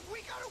monster, but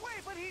we got away,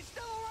 but he's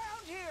still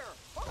around here.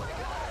 Oh my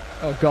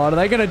god! Oh god, are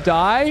they gonna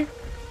die?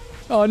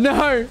 Oh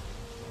no!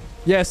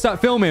 Yeah,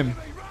 start film him.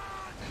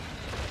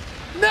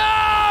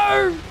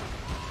 No!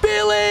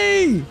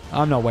 Billy!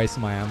 I'm not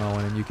wasting my ammo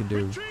on him. You can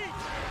do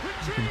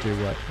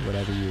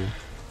whatever you.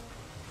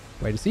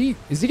 Wait,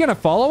 is he gonna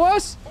follow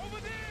us?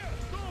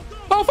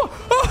 Oh,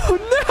 oh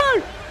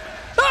no!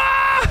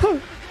 Ah!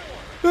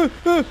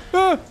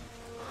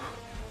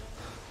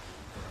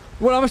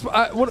 What am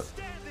I what?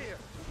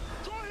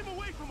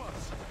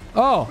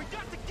 Oh.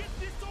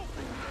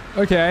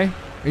 Okay.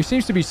 He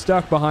seems to be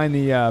stuck behind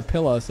the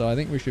pillar, so I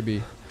think we should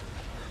be.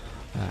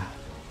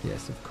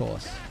 Yes, of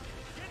course.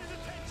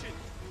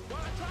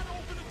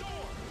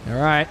 All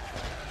right.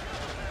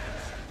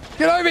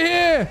 Get over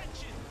here!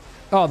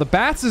 Oh, the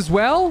bats as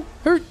well?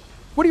 Who?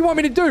 What do you want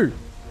me to do?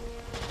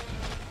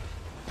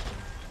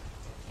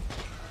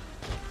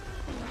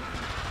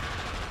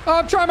 Oh,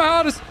 I'm trying my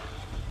hardest.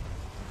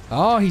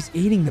 Oh, he's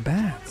eating the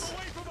bats.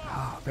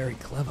 Oh, very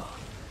clever.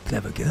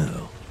 Clever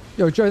girl.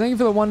 Yo, Joe, thank you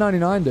for the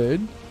 $1.99,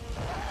 dude.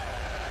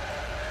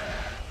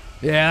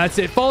 Yeah, that's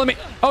it. Follow me.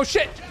 Oh,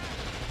 shit.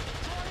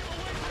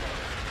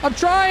 I'm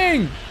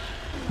trying.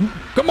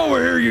 Come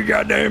over here, you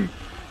goddamn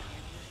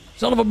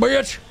son of a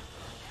bitch.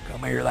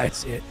 Come here.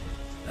 That's it.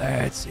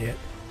 That's it.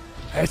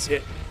 That's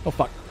it. Oh,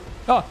 fuck.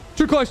 Oh,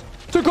 too close.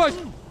 Too close.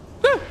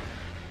 No.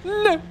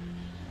 No.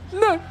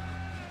 No.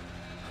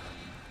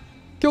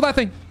 Kill that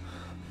thing.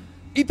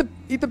 Eat the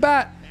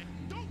bat.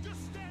 Don't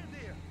just stand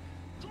there.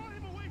 Draw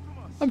him away from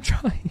us. I'm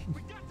trying.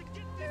 We got to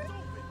get this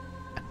open.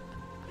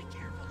 Be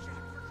careful,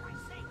 Jack, for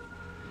Christ's sake.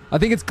 I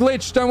think it's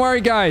glitched. Don't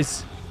worry,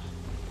 guys.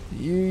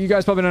 You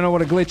guys probably don't know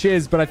what a glitch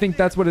is, but I think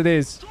that's what it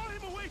is. Draw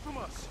him away from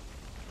us.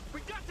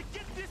 We got to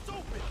get this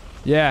open.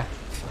 Yeah.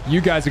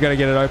 You guys are going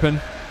to get it open.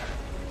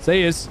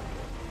 See yous.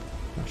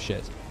 Oh,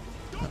 shit.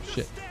 Oh,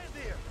 shit.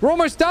 We're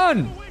almost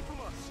done.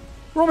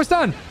 We're almost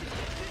done.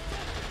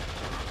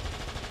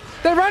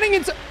 They're running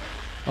into...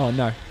 Oh,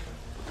 no.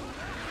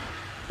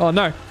 Oh,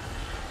 no.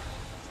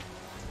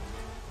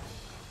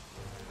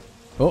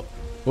 Oh.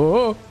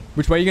 Oh.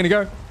 Which way are you going to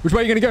go? Which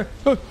way are you going to go?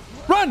 Oh.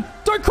 Run!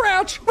 Don't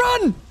crouch!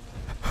 Run!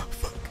 Oh,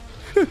 fuck.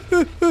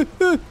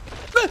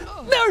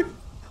 No!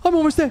 I'm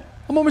almost there.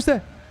 I'm almost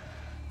there.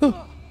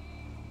 Oh.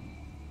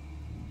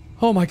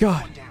 Oh, my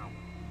God.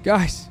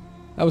 Guys,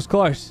 that was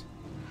close.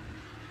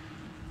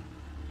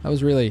 That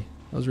was really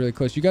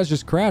close. You guys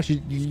just crouched.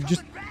 You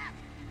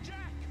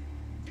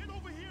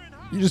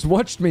just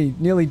watched me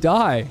nearly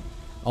die.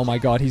 Oh my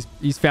god,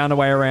 he's found a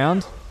way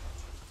around.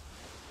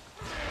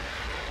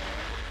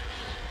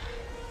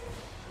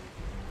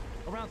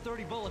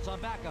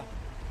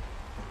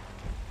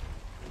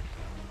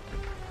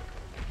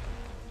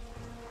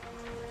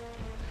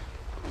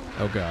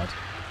 Oh god.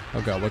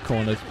 Oh god, we're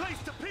cornered.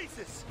 Place to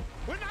pieces.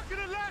 We're not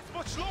gonna last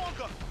much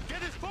longer.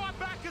 Get as far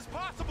back as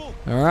possible.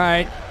 All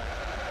right.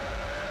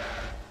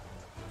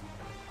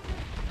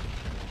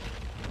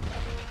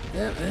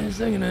 Yep, there's a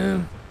second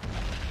now.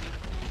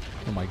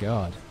 Oh my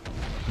god.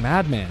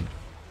 Madman.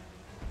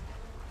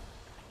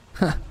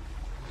 Huh.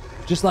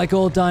 Just like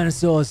old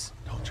dinosaurs.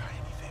 Don't try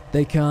anything.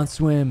 They can't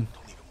swim.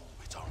 Don't even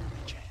move. It's our only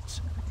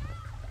chance.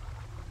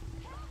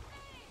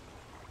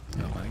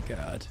 Oh my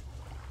god.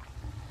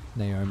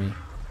 Naomi.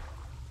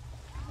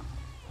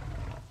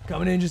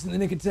 Coming in just in the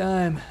nick of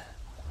time.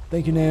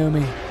 Thank you,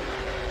 Naomi.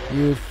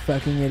 You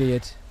fucking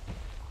idiot.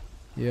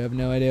 You have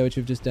no idea what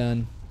you've just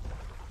done.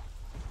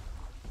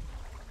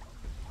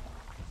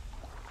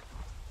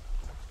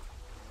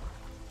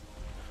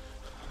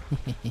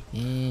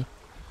 He's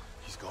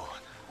gone.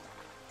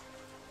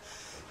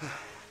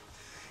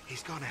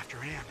 He's gone after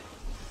Anne.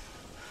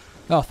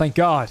 Oh, thank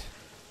God.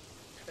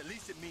 At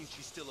least it means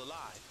she's still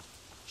alive.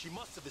 She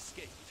must have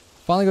escaped.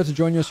 Finally got to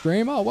join your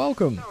stream? Oh,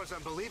 welcome. That was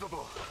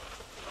unbelievable.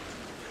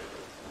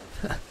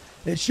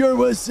 It sure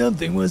was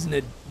something, wasn't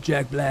it,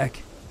 Jack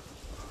Black?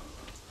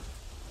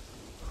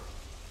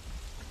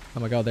 Oh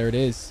my god, there it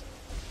is.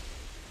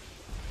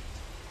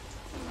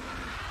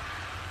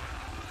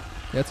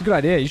 Yeah, that's a good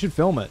idea. You should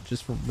film it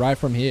just from right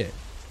from here.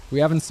 We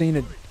haven't seen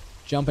it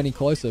jump any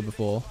closer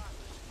before.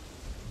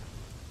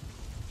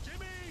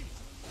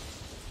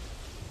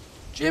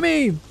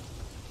 Jimmy!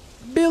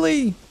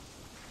 Billy!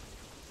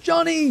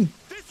 Johnny!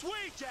 This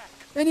way, Jack.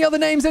 Any other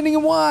names ending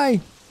in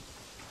Y?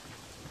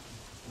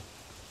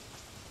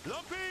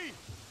 Lumpy.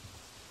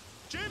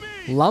 Jimmy.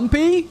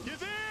 Lumpy? You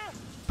there?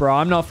 Bro,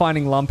 I'm not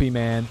finding Lumpy,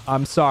 man.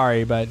 I'm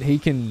sorry, but he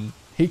can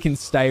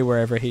stay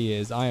wherever he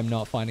is. I am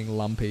not finding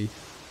Lumpy.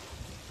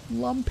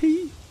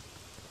 Lumpy?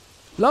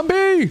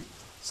 Lumpy!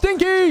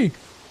 Stinky!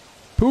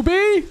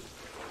 Poopy?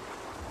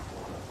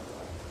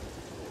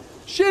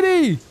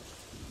 Shitty!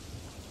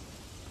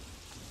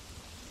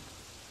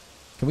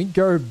 Can we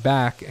go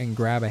back and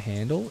grab a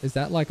handle? Is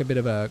that like a bit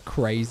of a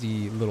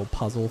crazy little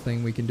puzzle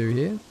thing we can do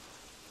here?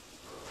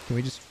 Can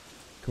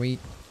we...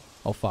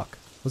 Oh, fuck.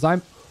 Was I...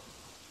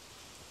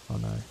 Oh,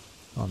 no.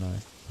 Oh, no.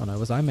 Oh, no.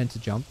 Was I meant to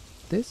jump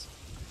this?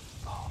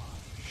 Oh,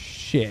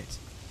 shit.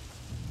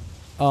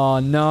 Oh,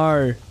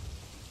 no.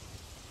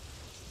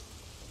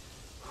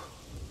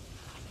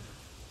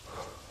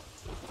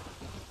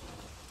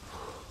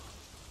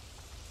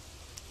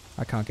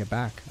 I can't get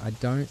back. I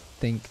don't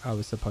think I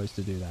was supposed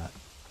to do that.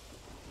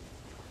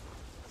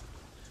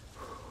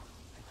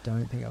 I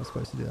don't think I was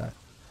supposed to do that.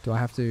 Do I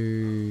have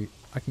to...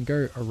 I can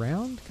go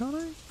around, can't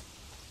I?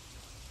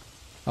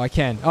 Oh, I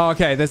can. Oh,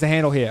 okay. There's a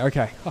handle here.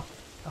 Okay.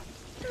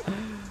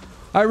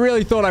 I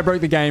really thought I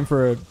broke the game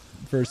for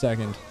a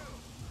second.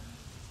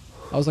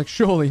 I was like,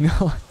 surely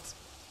not.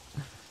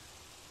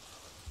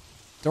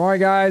 Don't worry,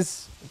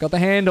 guys. Got the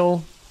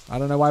handle. I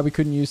don't know why we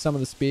couldn't use some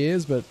of the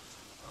spears, but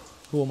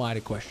who am I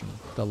to question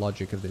the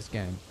logic of this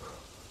game?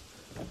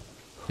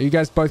 Are you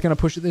guys both going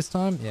to push it this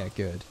time? Yeah,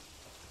 good.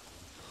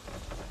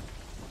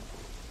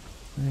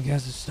 You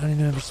guys are starting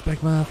to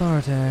respect my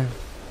authority.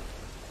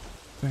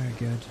 Very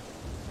good.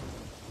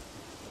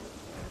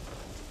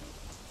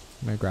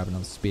 I'm going to grab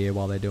another spear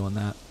while they're doing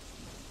that.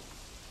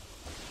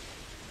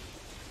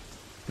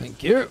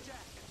 Thank you.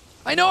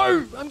 I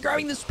know! I'm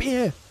grabbing the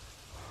spear!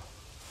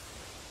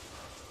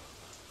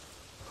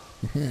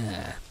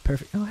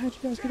 Perfect. Oh, how'd you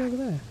guys get over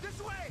there?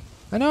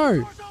 I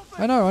know!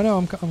 I know.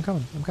 I'm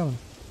coming.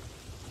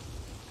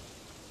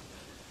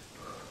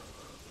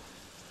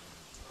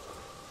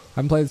 I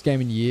haven't played this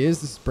game in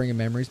years. This is bringing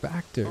memories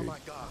back, dude. Oh my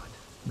God.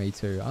 Me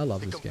too. I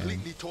love this game.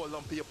 Completely tore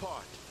Lumpy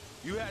apart.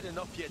 You had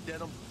enough yet,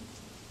 Denim?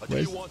 Or do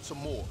you want some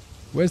more?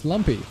 Where's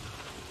Lumpy?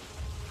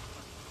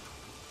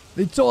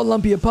 They tore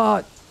Lumpy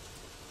apart.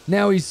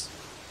 Now he's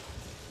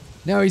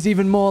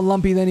even more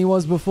lumpy than he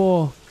was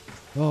before.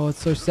 Oh,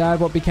 it's so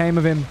sad what became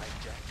of him.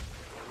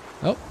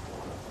 Oh.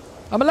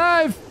 I'm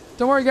alive!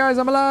 Don't worry, guys.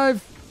 I'm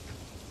alive.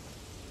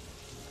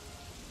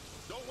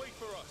 Don't wait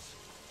for us.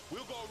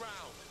 We'll go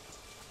around.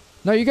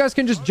 No, you guys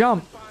can just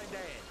jump.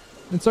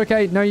 It's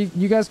okay. No,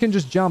 you guys can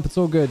just jump. It's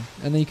all good.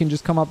 And then you can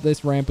just come up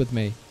this ramp with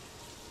me.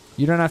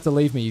 You don't have to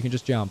leave me. You can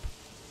just jump.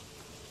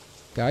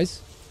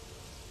 Guys?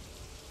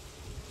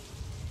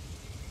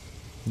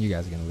 You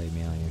guys are going to leave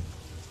me, aren't you?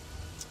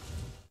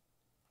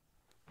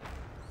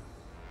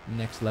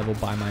 Next level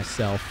by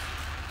myself.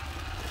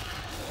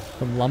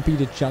 From lumpy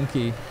to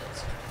chunky.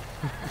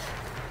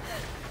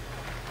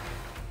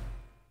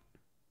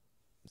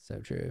 So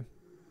true.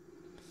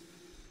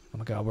 Oh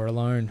my god, we're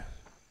alone.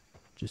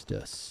 Just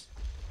us.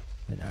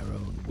 And our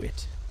own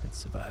wit and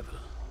survival.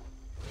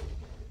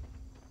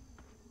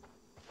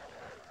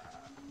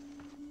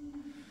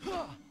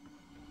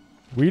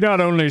 We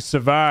not only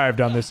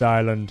survived on this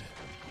island,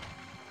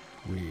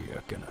 we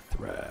are gonna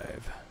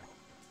thrive.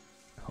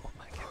 Oh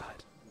my god.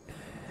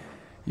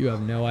 You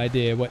have no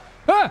idea what...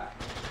 Ah!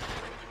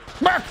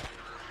 Mark!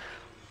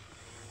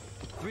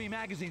 3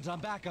 magazines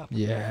on backup.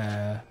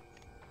 Yeah.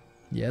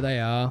 Yeah, they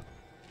are.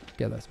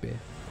 Get that spear.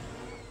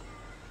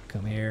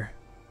 Come here.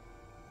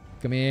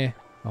 Come here.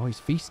 Oh, he's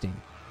feasting.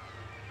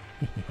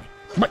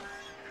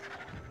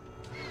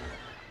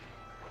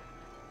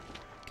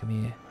 Come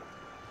here.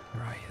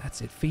 Where are you?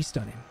 That's it. Feast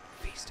on him.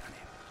 Feast on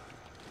him.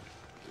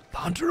 The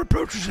hunter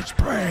approaches its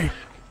prey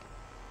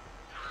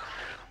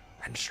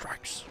and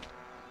strikes.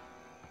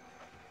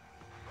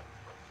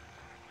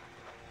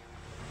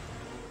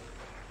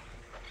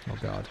 Oh,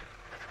 God.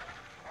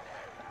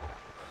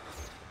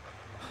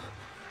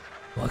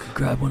 Well, I could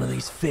grab one of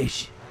these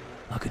fish.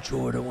 I could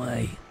draw it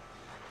away.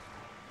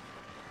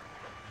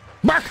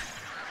 Mark!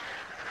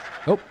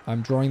 Oh,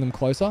 I'm drawing them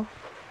closer.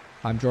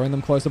 I'm drawing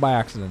them closer by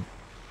accident.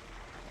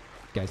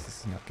 Guys, this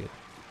is not good.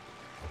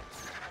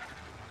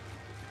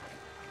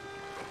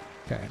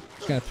 Okay,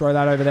 just gonna throw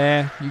that over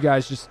there. You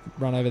guys just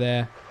run over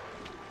there.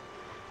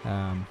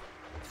 I'm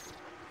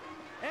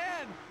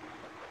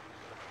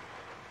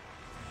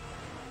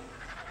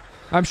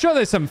sure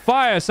there's some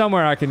fire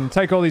somewhere I can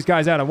take all these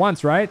guys out at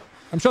once, right?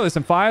 I'm sure there's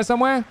some fire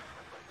somewhere.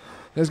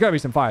 There's gotta be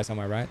some fire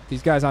somewhere, right?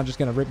 These guys aren't just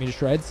gonna rip me to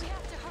shreds.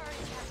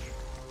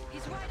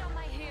 He's right on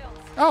my heels.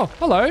 Oh,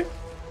 hello.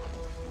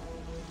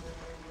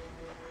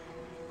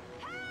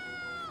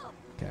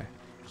 Okay,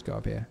 just go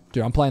up here.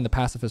 Dude, I'm playing the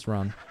pacifist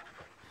run.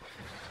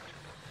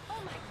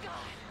 Oh my God.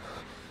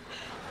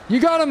 You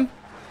got him!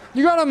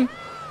 You got him!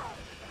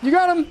 You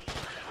got him!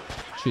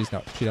 She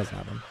doesn't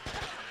have him.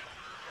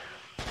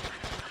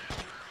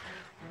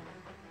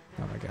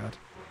 Oh my God.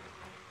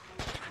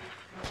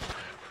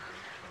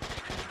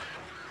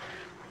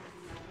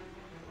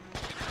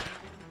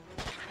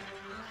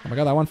 Oh my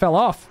God, that one fell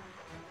off.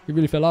 He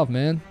really fell off,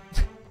 man.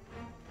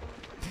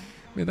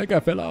 Man, that guy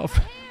fell off.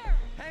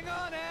 Hang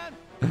on,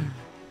 Ann.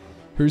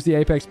 Who's the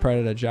apex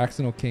predator,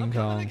 Jackson or King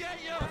Kong?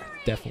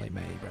 Definitely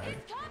me, bro.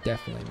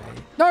 Definitely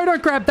me. No,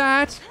 don't grab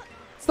that.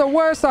 It's the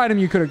worst item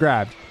you could have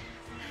grabbed.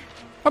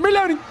 I'm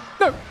reloading.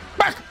 No,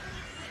 back.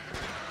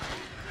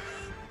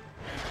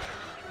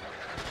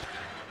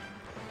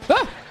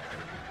 Ah!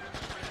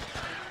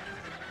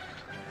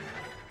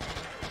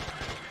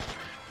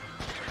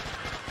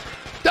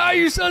 Die,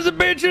 you sons of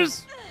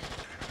bitches!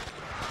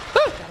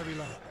 Ah!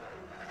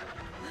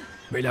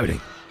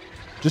 Reloading.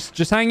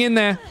 Just hang in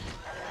there.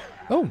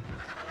 Oh,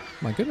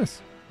 my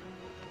goodness.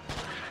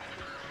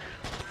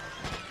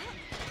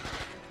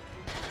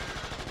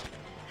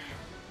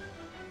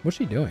 What's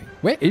she doing?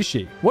 Where is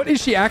she? What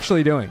is she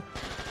actually doing?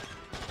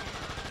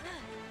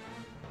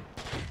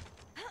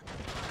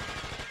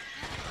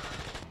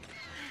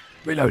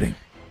 Reloading.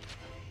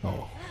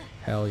 Oh,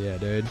 hell yeah,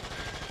 dude.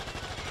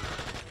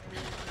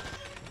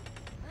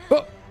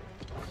 Oh,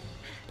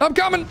 I'm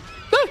coming.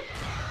 Ah!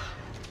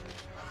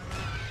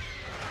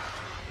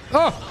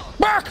 Oh,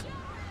 back!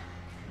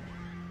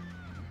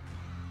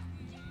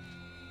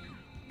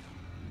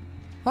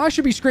 I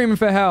should be screaming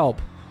for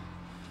help.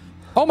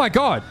 Oh my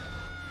God.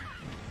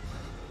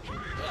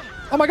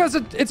 Oh my God,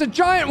 it's a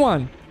giant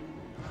one.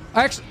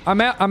 I'm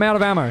out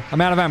of ammo.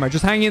 I'm out of ammo.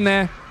 Just hang in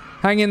there.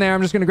 Hang in there.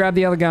 I'm just going to grab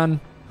the other gun.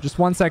 Just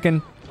 1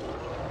 second.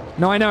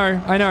 No, I know.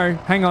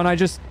 Hang on,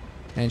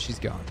 and she's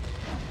gone.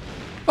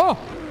 Oh,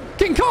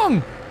 King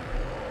Kong.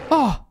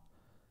 Oh,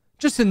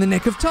 just in the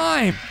nick of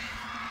time.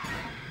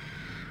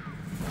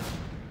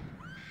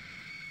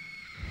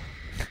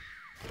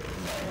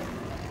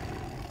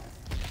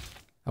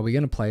 Are we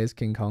going to play as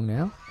King Kong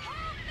now?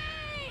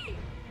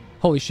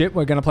 Holy shit,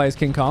 we're going to play as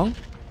King Kong?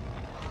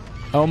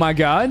 Oh my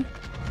God.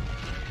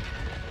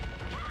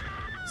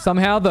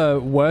 Somehow the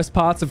worst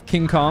parts of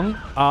King Kong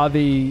are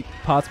the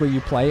parts where you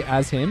play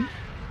as him.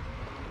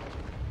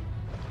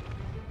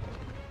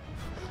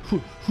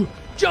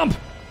 Jump!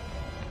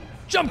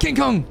 Jump, King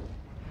Kong!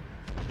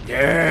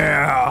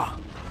 Yeah!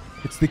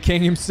 It's the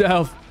king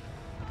himself.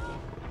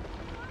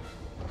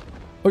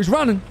 Oh, he's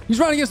running. He's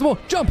running against the wall.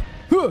 Jump!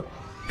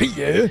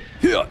 Yeah!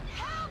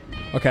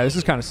 Okay, this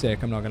is kind of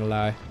sick. I'm not going to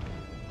lie.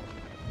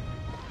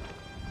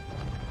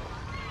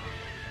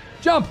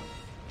 Jump!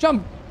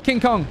 Jump!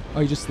 King Kong! Oh,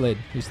 he just slid.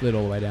 He slid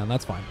all the way down.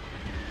 That's fine.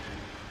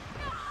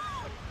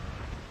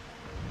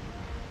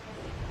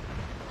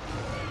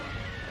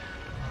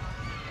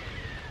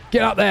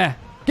 Get up there!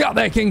 Get up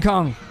there, King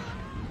Kong!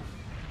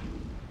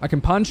 I can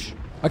punch.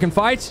 I can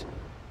fight.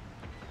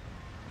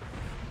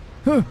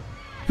 Back!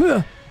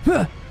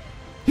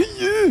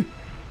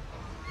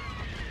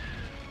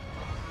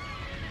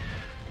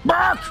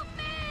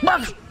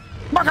 Back!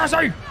 Back, I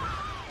say!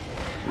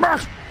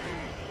 Back!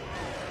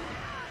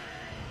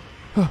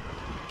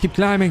 Keep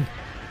climbing.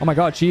 Oh my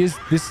God, she is...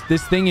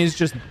 This thing is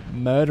just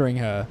murdering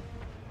her.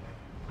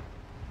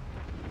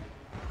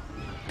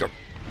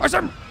 I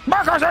said,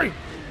 back, I say!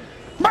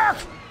 Back!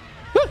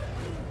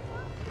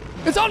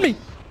 It's on me!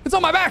 It's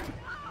on my back!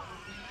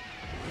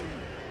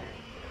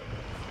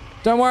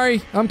 Don't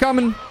worry, I'm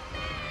coming.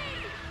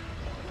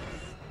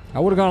 I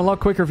would have gone a lot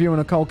quicker if you were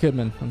Nicole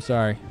Kidman. I'm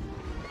sorry.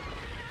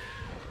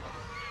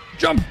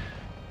 Jump!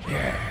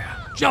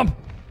 Yeah! Jump!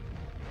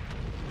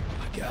 Oh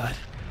my God.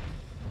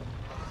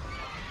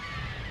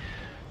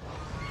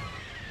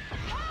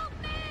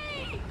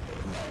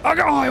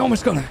 Oh, I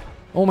almost got her.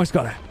 Almost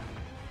got her.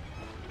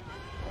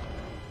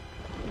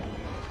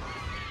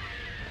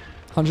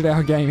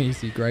 100-hour game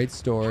easy. Great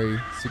story.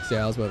 6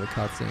 hours worth of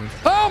cutscenes.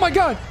 Oh my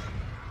god!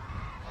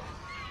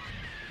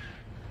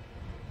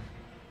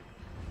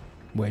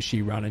 Where's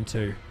she running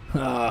to?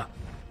 Ah,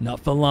 not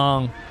for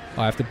long.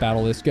 I have to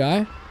battle this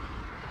guy.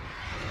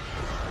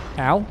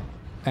 Ow.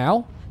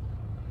 Ow.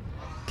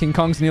 King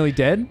Kong's nearly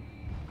dead.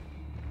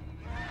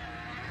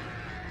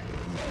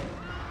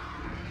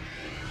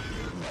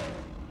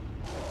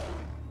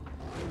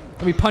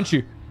 Let me punch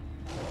you.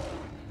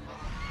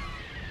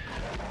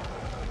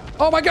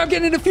 Oh my god, I'm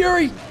getting into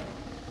fury!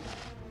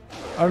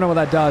 I don't know what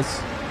that does.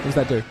 What does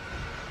that do?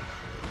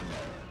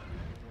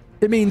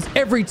 It means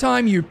every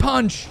time you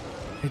punch,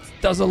 it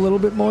does a little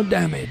bit more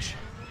damage.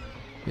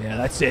 Yeah,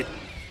 that's it.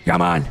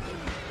 Come on.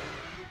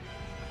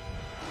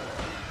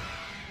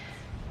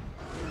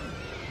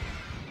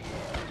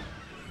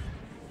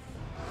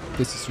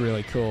 This is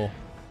really cool.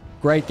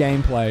 Great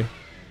gameplay.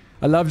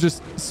 I love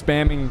just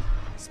spamming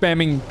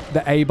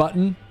the A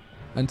button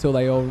until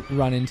they all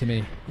run into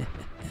me.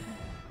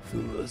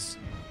 Fools.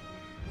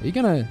 Are you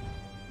gonna...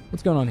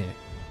 What's going on here?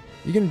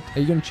 Are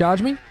you gonna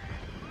charge me?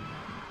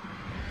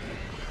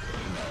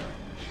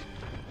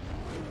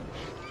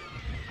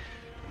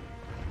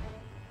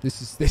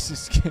 This is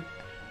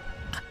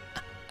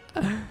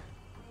Are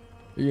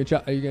you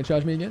gonna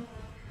charge me again?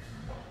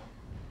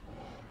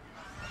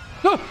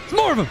 No! There's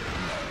more of them!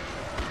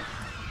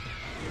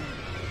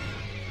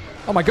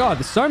 Oh my god,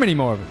 there's so many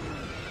more of them.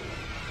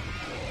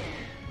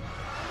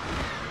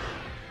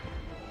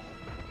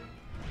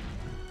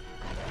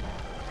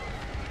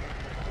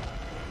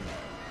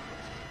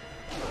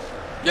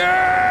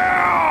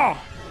 Yeah!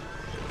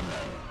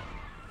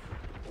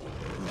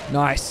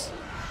 Nice.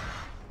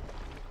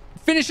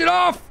 Finish it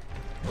off!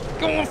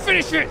 Go on,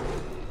 finish it!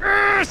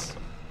 Yes!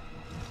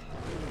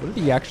 What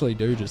did he actually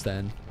do just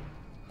then?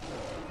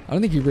 I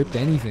don't think he ripped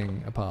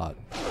anything apart.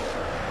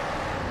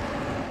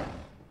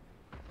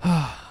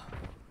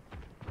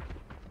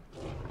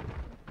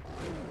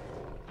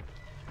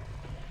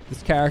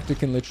 This character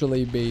can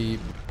literally be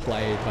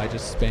played by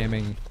just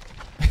spamming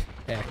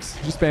X.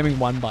 Just spamming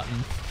one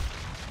button.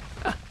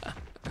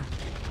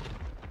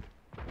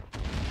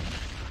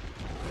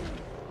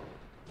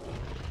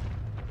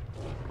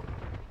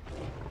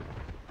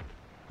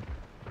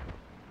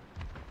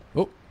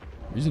 Oh,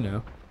 easy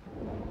now.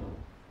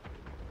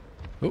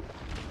 Oh.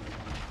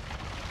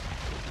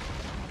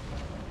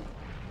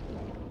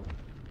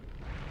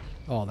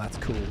 Oh, that's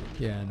cool.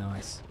 Yeah,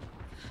 nice.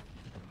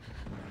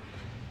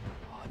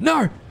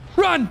 No!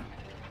 Run!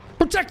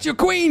 Protect your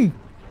queen!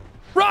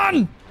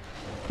 Run!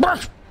 Bark!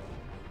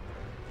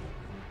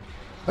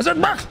 I said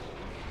bark!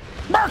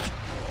 Bark!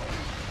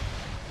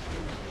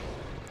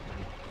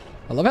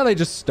 I love how they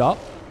just stop.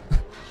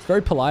 It's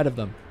very polite of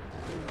them.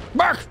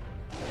 Bark!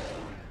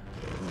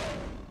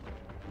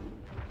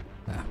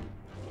 Ah.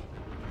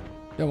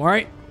 Don't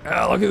worry.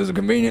 Look, there's a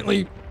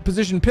conveniently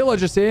positioned pillar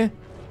just here.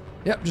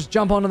 Yep, just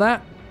jump onto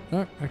that.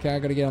 No, okay, I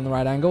gotta get on the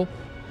right angle.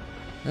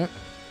 Yep.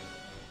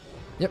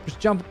 Yep,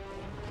 just jump.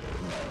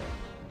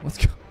 What's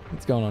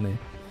going on here?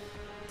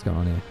 What's going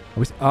on here?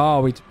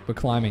 We're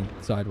climbing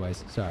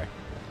sideways. Sorry.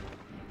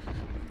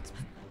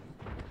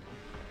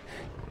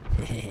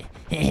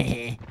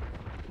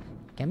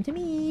 Come to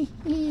me.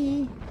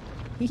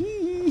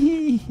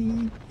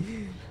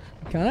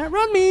 Can't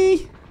outrun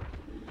me.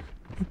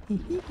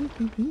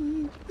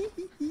 I'm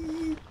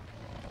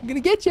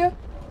gonna get you.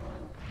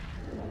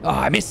 Oh,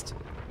 I missed.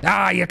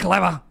 Ah, you're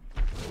clever.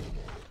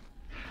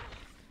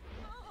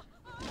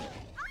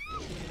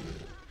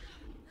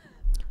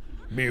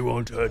 Me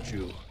won't hurt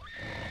you.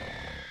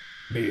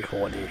 Me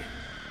horny.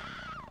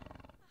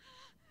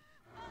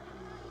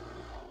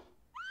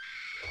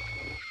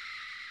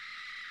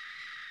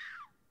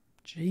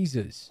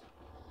 Jesus.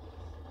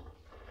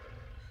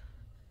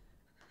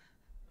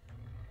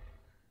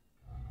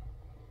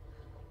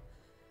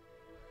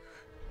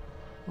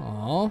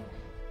 Aww.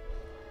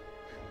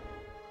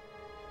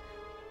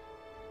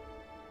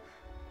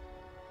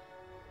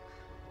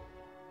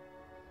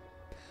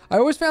 I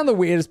always found the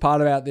weirdest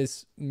part about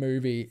this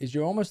movie is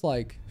you're almost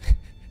like...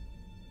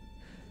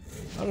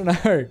 I don't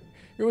know.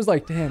 It was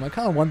like, damn, I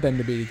kind of want them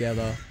to be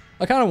together.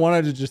 I kind of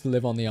wanted to just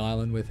live on the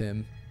island with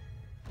him.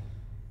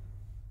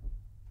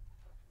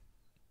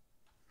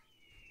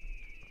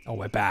 Oh,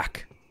 we're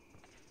back.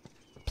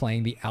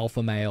 Playing the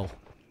alpha male.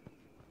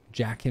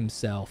 Jack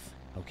himself.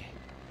 Okay.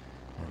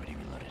 Already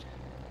reloaded.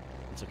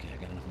 It's okay, I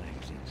got enough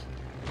magazines.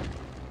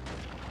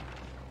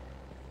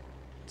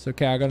 It's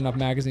okay, I got enough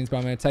magazines, but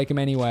I'm going to take them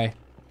anyway.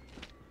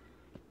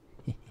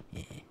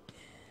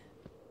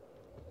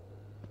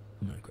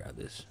 I'm gonna grab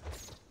this.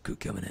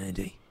 Could come in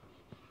handy.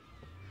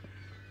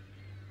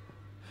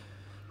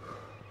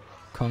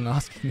 Kong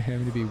asking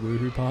them to be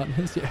woohoo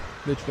partners? Yeah,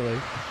 literally.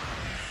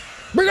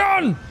 Be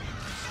gone!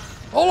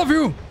 All of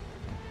you!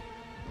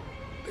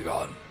 Be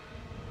gone.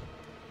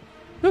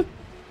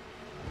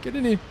 Get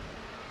in here.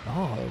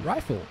 Oh, a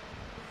rifle.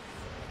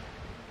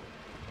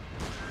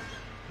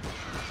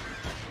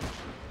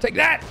 Take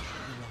that!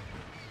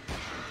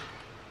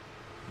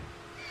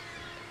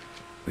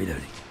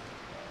 Reloading.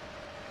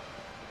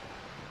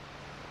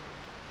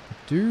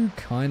 do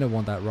kind of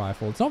want that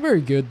rifle. It's not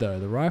very good though.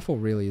 The rifle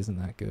really isn't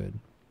that good.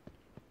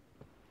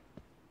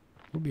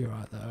 We'll be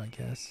alright though, I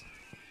guess.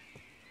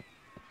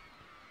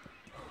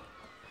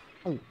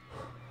 Oh.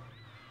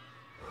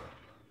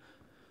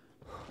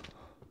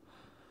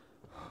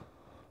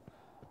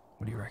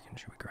 What do you reckon?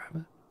 Should we grab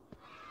it?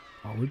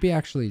 Oh, it would be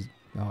actually...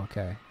 Oh,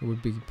 okay. It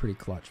would be pretty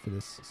clutch for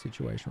this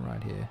situation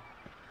right here.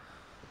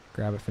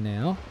 Grab it for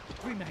now.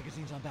 3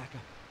 magazines on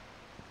backup.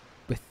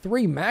 With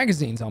 3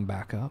 magazines on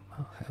backup?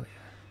 Oh, hell yeah.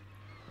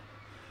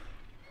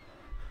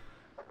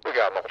 We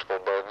got multiple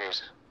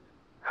bogeys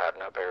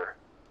hiding up here.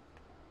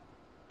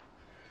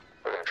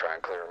 We're gonna try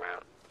and clear them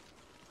out.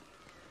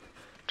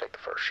 Take the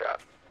first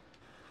shot.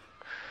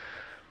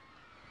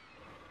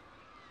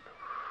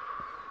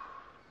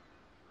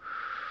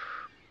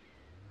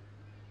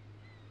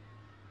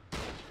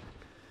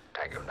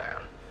 Tango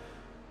down.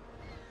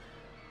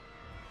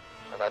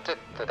 Well, that did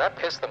that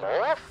piss them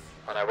all off?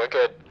 Oh no, we're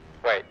good.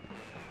 Wait,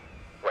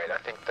 I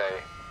think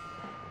they...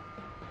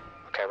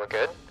 Okay, we're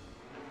good.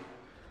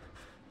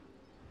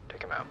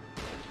 Take him out.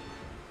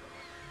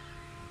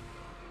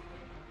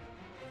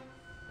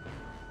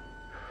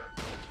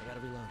 I gotta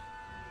reload.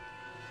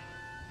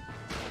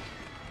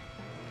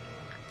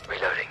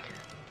 Reloading.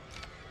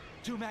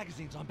 2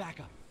 magazines on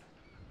backup.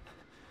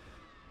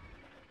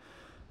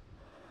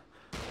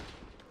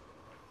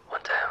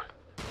 1 down.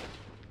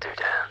 2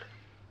 down.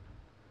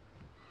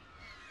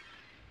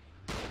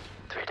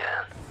 3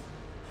 down.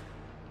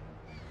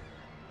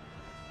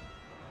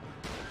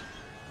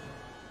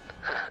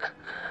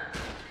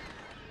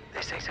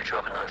 These things are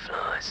dropping like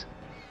flies.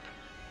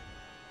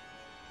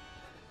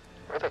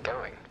 Where are they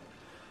going?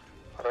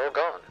 Are they all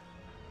gone?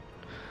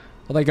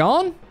 Are they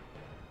gone?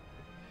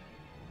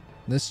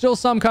 There's still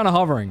some kind of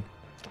hovering.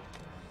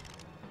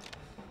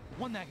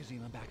 1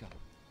 magazine on backup.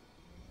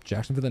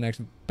 Jackson for the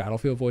next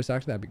Battlefield voice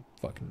actor?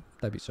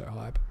 That'd be so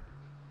hype.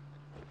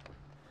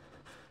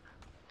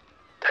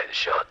 Take the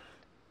shot.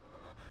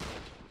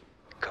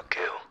 Got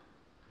kill.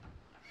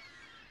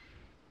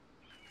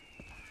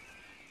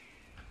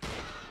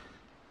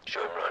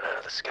 Show him right out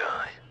of the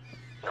sky.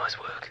 Nice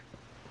work.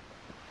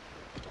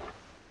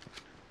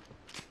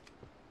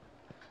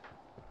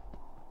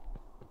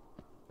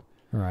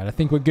 Alright, I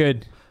think we're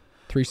good.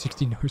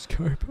 360 no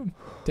scope.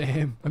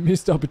 Damn, a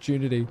missed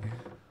opportunity.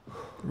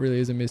 It really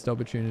is a missed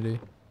opportunity.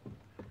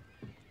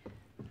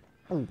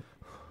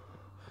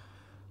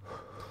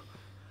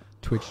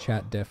 Twitch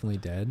chat definitely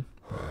dead.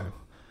 Bro.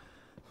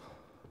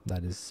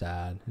 That is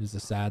sad. It is a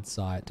sad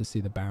sight to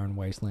see the barren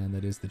wasteland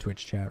that is the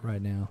Twitch chat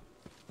right now.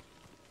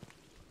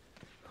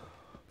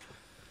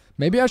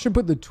 Maybe I should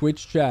put the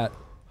Twitch chat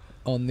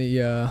on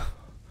the,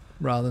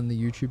 rather than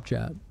the YouTube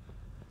chat.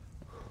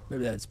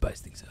 Maybe that'd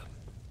spice things up.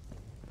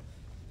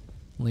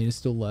 Lena's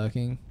still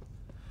lurking.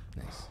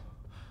 Nice.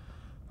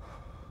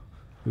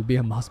 It would be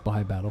a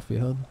must-buy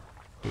Battlefield.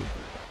 Ooh,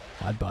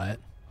 I'd buy it.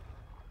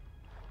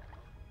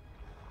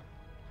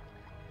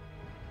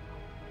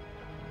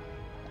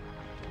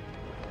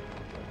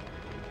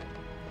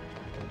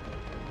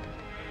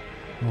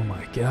 Oh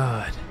my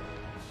god.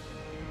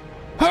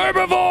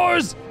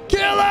 Herbivores!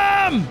 Kill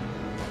them!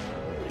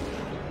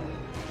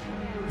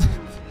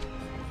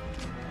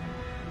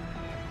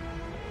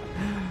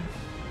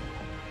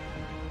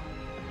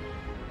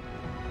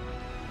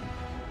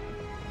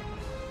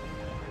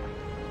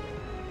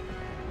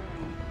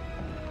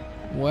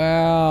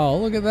 Wow,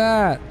 look at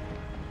that.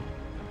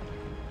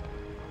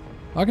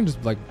 I can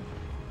just like...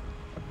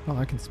 Oh,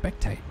 I can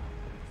spectate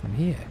from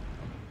here.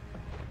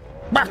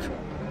 Back!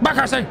 Back,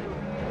 I say!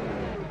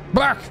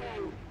 Back!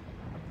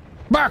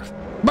 Back!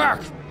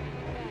 Back!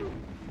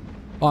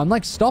 Oh, I'm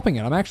like stopping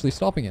it. I'm actually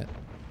stopping it.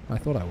 I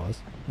thought I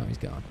was. Oh, he's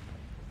gone.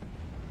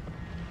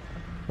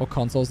 What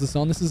console is this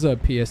on? This is a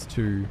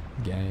PS2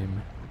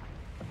 game.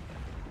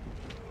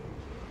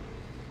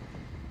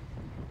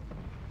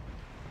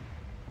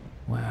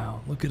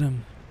 Wow, look at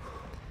them.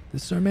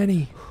 There's so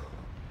many.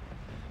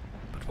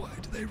 But why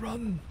do they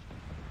run?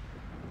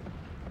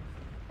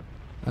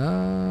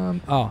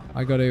 Oh,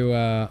 I got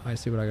to, I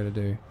see what I got to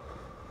do.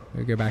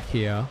 We go back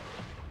here.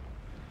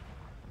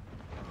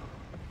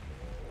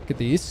 Look at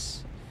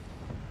this.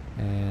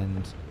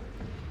 And...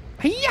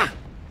 Hiya!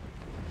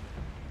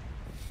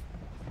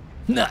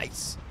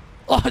 Nice!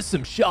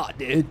 Awesome shot,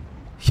 dude!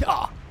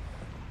 Yeah!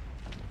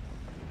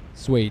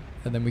 Sweet.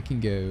 And then we can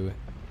go...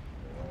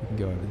 We can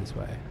go over this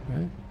way,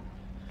 right?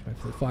 Wait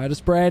for the fire to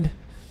spread.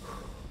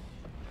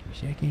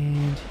 Give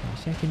me a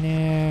second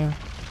now.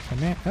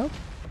 Come out. Oh.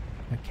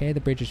 Okay,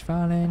 the bridge is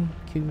falling.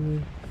 Cool.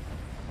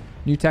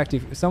 New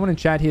tactic. If someone in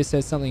chat here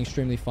says something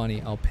extremely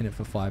funny, I'll pin it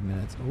for 5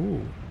 minutes.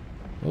 Ooh.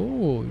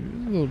 Ooh.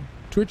 Little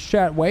Twitch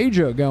chat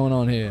wager going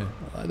on here.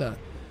 I like that.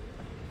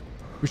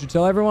 We should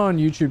tell everyone on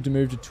YouTube to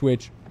move to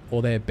Twitch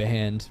or they're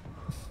banned.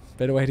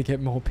 Better way to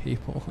get more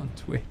people on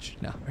Twitch.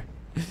 No.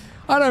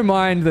 I don't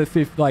mind the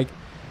fifth, like...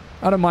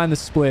 I don't mind the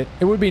split.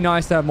 It would be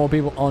nice to have more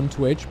people on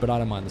Twitch, but I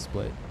don't mind the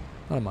split.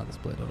 I don't mind the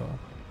split at all.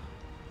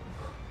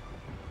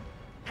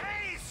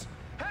 Hayes!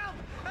 Help!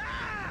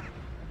 Ah!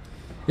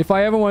 If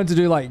I ever wanted to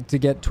do like to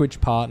get Twitch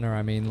partner,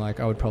 I mean like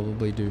I would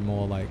probably do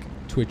more like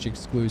Twitch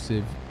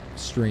exclusive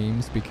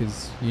streams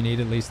because you need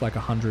at least like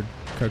 100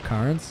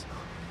 concurrents.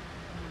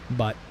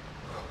 But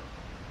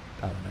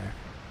I don't know.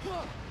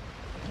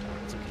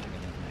 It's okay, I got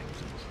enough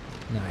magazines.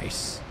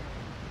 Nice.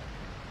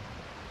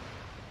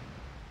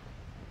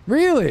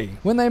 Really?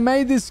 When they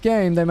made this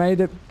game, they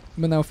made it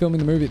when they were filming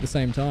the movie at the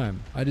same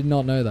time. I did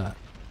not know that.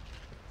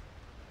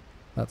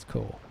 That's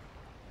cool.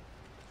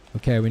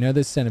 Okay, we know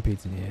there's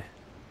centipedes in here.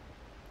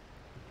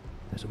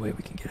 There's a way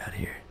we can get out of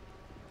here.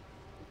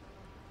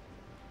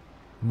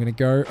 I'm gonna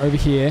go over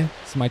here.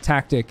 This is my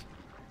tactic.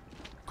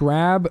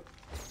 Grab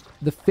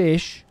the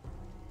fish.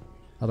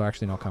 Oh, they're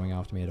actually not coming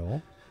after me at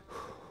all.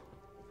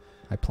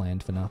 I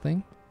planned for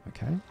nothing.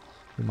 Okay.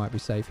 We might be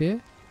safe here.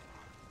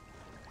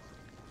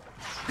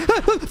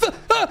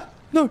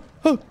 No!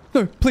 Oh,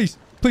 no! Please!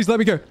 Please let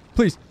me go!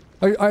 Please!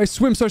 I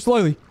swim so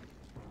slowly!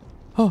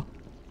 Oh!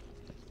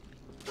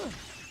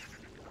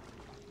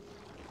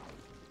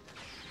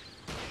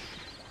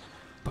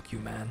 Fuck you,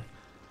 man.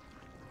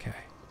 Okay.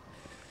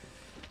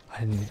 I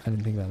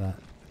didn't think about that.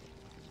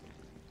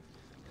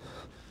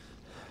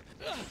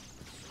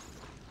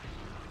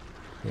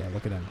 Yeah,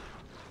 look at them.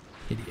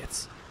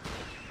 Idiots.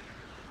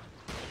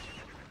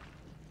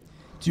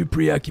 Too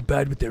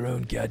preoccupied with their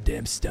own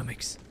goddamn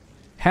stomachs.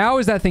 How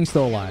is that thing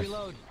still alive?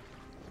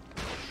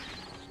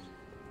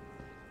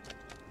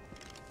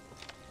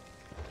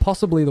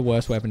 Possibly the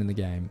worst weapon in the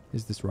game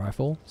is this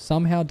rifle.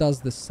 Somehow does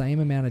the same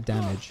amount of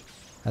damage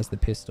as the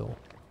pistol.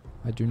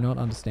 I do not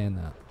understand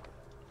that.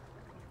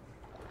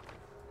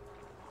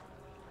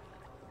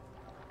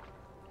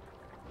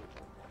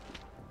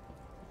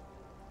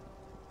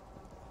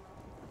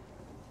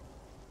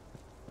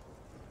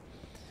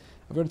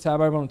 I've got a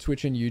tab open on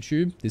Twitch and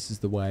YouTube. This is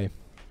the way.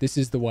 This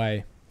is the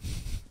way.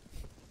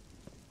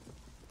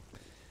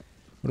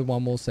 What did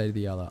one wall say to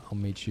the other? I'll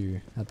meet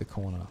you at the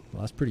corner.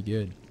 Well, that's pretty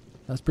good.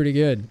 That's pretty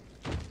good.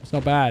 It's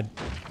not bad.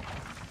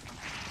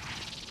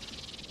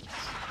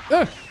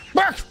 Back!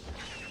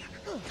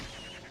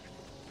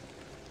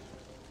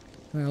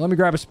 Let me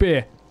grab a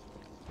spear.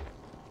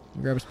 Let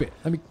me grab a spear.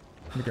 Let me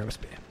grab a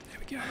spear. There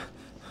we go.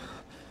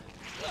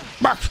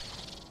 Back!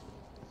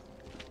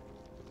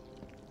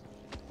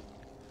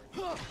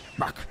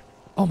 Back!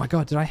 Oh my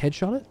god, did I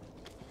headshot it?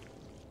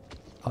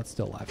 Oh, it's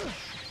still alive.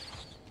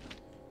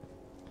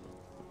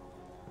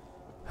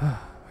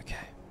 Okay.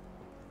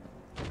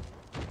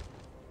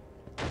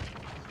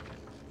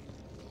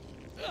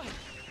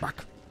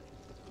 Back.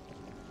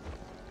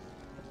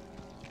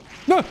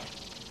 No!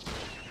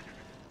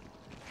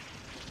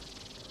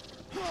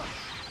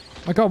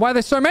 My god, why are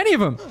there so many of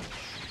them?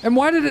 And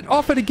why did it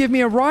offer to give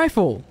me a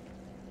rifle?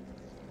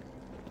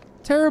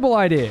 Terrible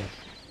idea.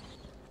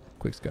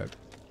 Quick scope.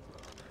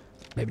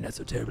 Maybe not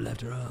so terrible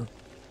after all.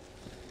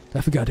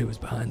 I forgot who was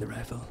behind the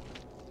rifle.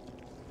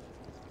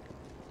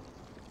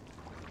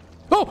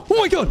 Oh! Oh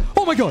my god!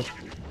 Oh my god!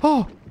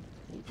 Oh!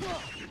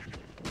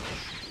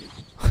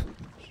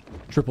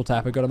 Triple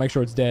tap it. Gotta make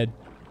sure it's dead.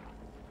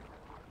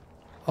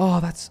 Oh,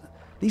 that's...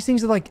 These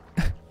things are like...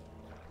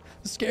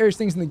 the scariest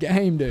things in the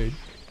game, dude.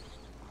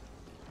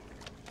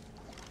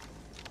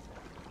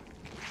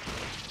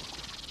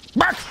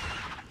 Back!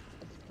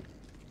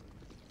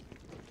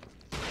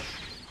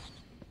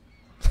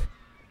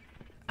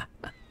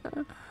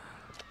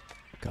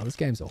 God, this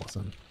game's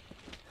awesome.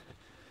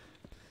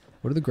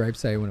 What did the grape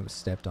say when it was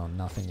stepped on?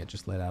 Nothing. It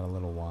just let out a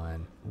little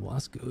whine. Well,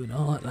 that's good. I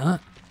like that.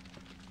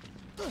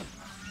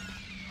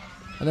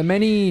 Are there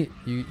many...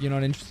 You're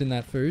not interested in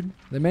that food?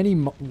 Are there many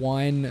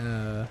wine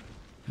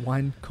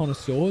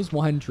connoisseurs,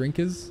 wine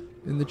drinkers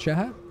in the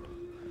chat?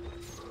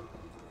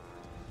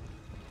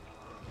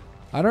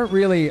 I don't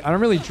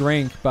really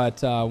drink,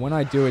 but when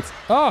I do, it's...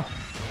 Oh!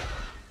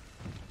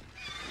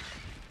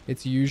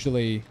 It's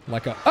usually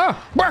like a...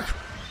 Ah! Bark!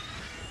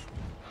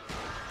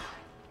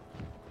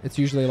 It's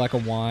usually like a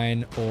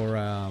wine or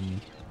a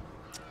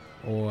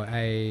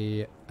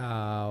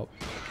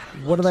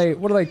what do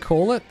they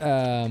call it?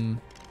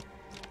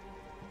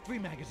 3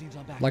 magazines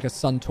on back. Like a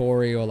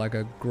Suntory or like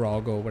a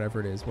grog or whatever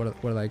it is. What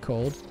are they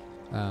called?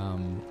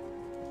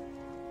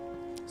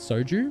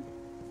 Soju?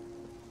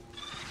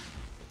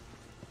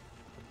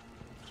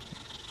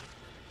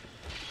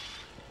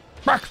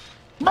 Bark!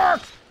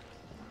 Bark!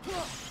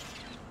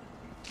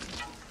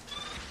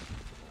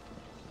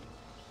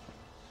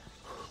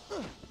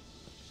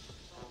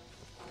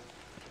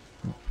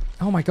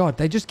 Oh my god,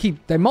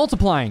 they're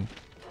multiplying.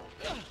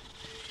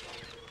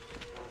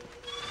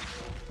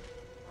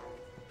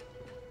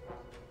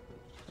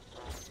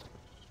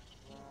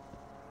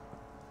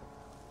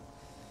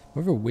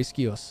 Whether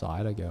whiskey or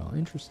cider go.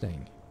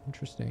 Interesting.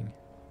 Interesting.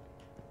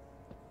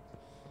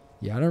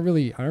 Yeah, I don't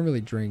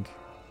really drink.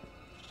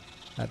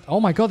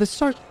 Oh my god, there's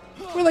so...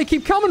 Where do they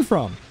keep coming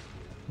from?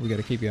 We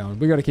gotta keep going.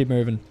 We gotta keep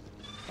moving.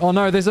 Oh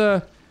no, there's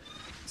a...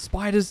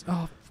 Spiders.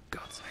 Oh, for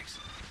God's sakes.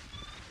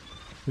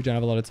 We don't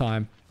have a lot of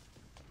time.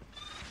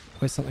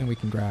 Where's something we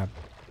can grab?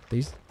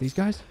 These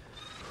guys?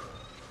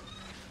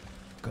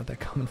 God, they're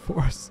coming for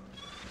us.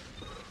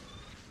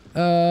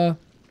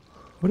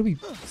 What do we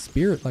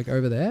spear it like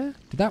over there?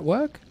 Did that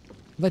work?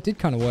 Well, that did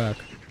kind of work.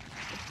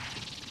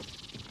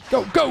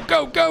 Go, go,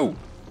 go, go!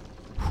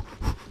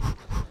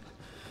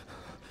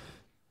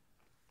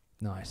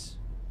 Nice.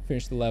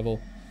 Finish the level.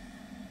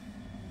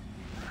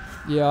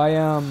 Yeah,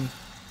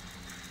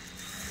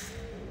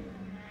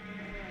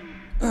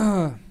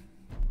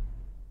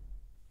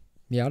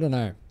 yeah, I don't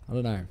know.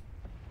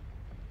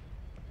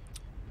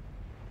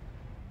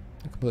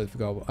 I completely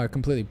forgot. I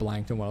completely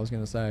blanked on what I was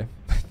going to say.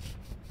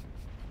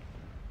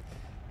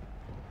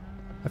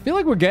 I feel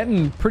like we're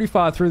getting pretty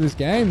far through this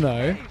game,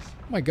 though. Oh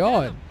my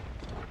god.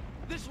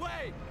 This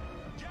way!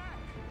 Jack!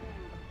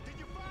 Did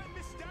you find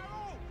Miss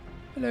Darrow?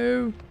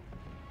 Hello.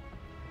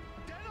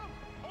 Denim,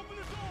 open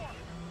the door!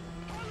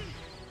 Hurry!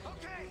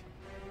 Okay!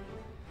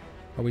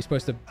 Are we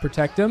supposed to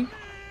protect him?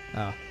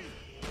 Oh.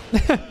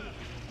 It's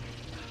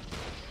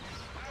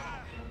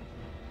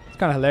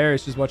kind of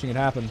hilarious just watching it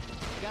happen.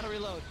 Gotta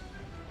reload.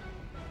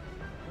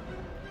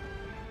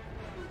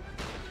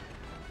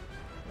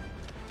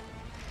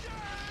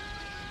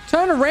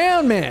 Turn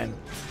around, man!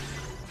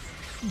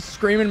 You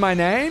screaming my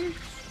name?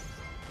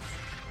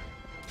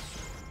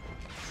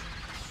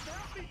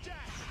 Help me,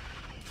 Jack!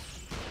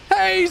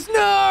 Hayes,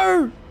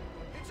 no!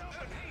 It's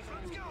open! Hey,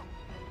 let's go!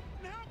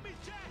 Help me,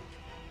 Jack!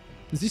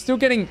 Is he still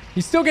getting...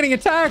 He's still getting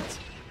attacked!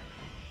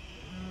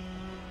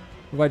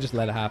 What if I just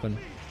let it happen?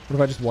 What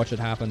if I just watch it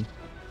happen?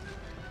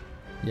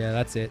 Yeah,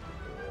 that's it.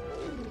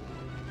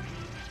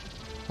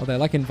 Oh, they're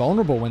like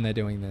invulnerable when they're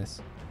doing this.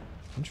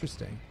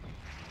 Interesting.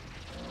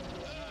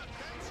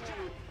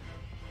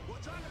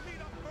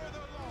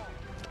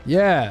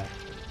 Yeah.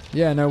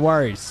 Yeah, no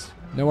worries.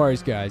 No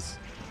worries, guys.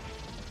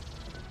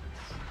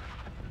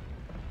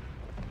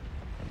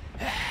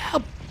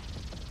 Help!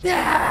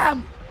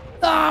 Yeah!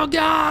 Oh,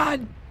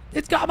 God!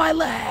 It's got my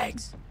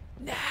legs!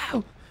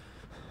 No!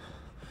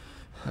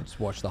 I just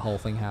watched the whole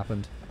thing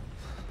happen.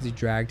 As he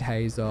dragged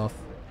Hayes off.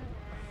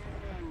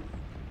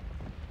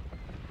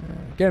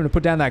 Get him to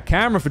put down that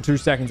camera for 2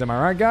 seconds, am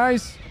I right,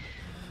 guys?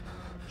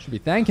 Should be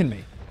thanking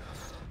me.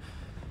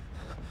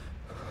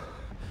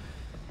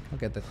 I'll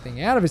get the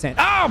thing out of his hand.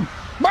 Oh!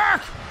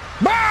 Back!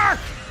 Back!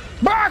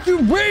 Back,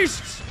 you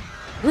beasts!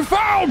 You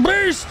foul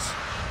beasts!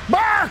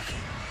 Back!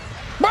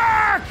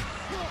 Back!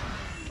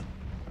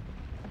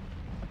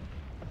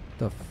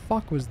 The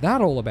fuck was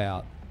that all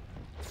about?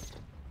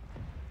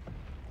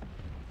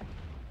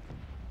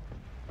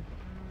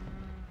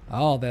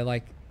 Oh, they're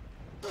like...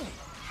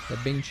 They're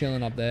being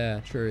chilling up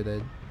there. True,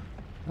 they're...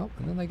 Oh,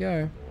 and then they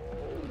go.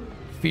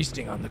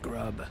 Feasting on the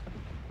grub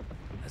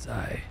as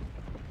I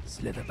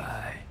slither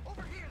by.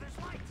 Over here, there's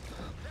light!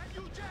 That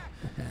you,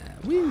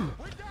 Jack! Woo!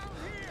 We're down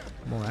here!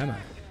 More ammo.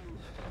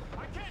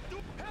 I can't do...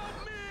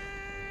 Help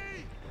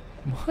me!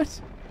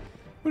 What?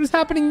 What is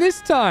happening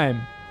this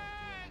time?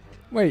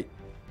 Wait,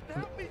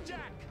 Help me,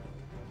 Jack!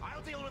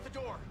 I'll deal with the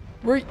door.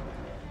 where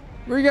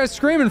are you guys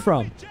screaming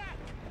from?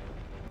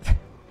 Jack!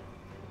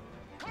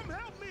 Come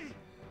help me!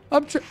 I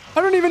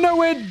don't even know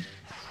where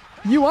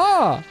you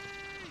are.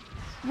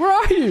 Where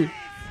are you?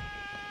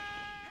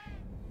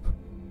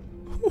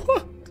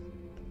 What?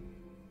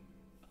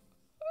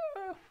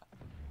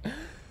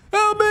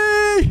 Help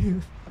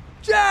me!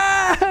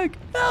 Jack!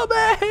 Help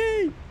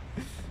me!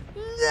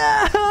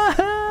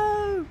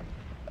 No!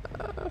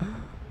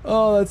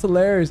 Oh, that's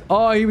hilarious.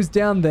 Oh, he was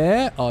down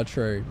there? Oh,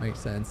 true. Makes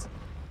sense.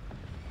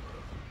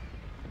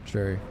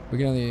 True. We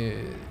can only...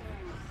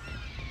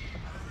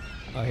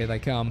 Oh, here they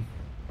come.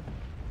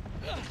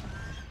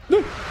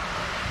 No!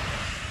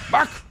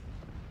 Back!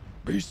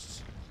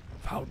 Beasts!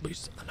 Foul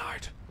beasts of the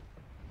night.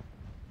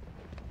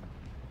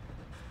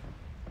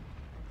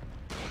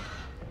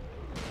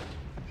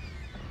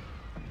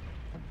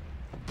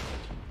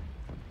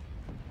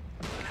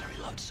 Gotta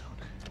reload soon.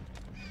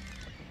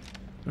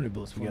 How many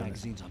bullets we 4 got?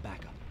 magazines on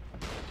backup.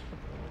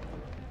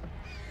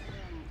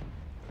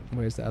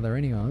 Where's the... Are there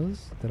any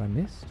others that I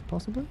missed,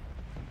 possibly?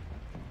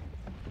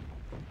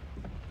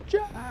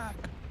 Jack!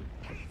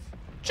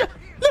 Jack!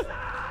 No!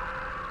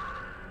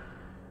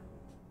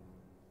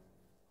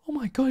 Oh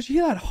my gosh, you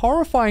hear that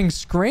horrifying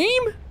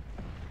scream?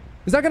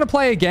 Is that gonna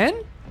play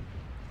again?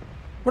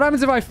 What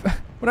happens if I...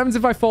 What happens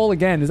if I fall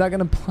again? Is that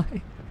gonna play?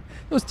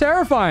 It was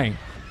terrifying.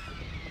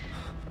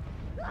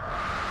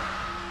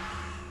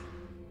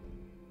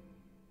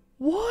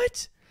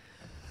 What?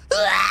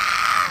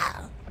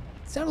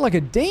 Sounded like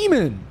a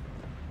demon.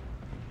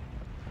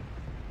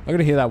 I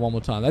gotta hear that one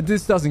more time.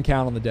 This doesn't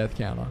count on the death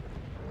counter.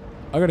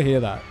 I gotta hear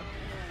that.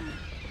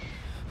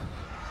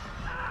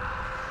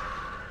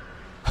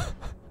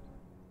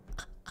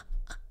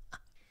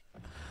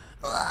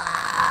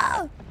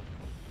 I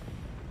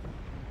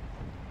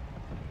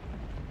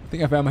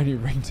think I found my new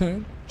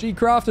ringtone. G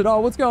Crafted. Oh,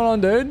 what's going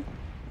on, dude?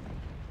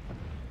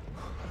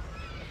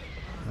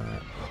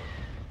 Alright.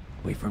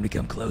 Wait for him to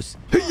come close.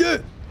 Hey, yeah!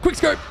 Quick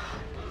scope!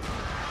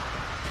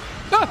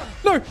 Ah!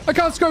 No! I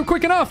can't scope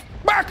quick enough!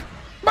 Back!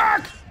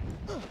 Back!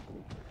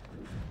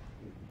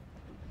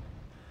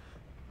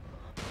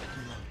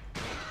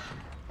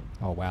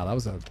 Oh wow,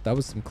 that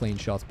was some clean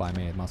shots by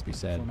me, it must be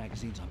said. 4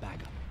 magazines on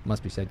backup.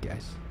 Must be said,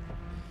 guys.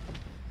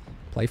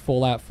 Play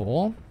Fallout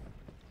 4?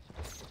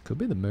 Could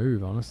be the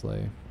move,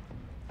 honestly.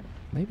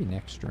 Maybe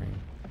next stream.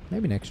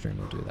 Maybe next stream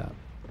we'll do that.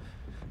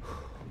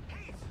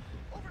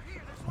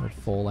 Or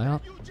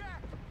Fallout.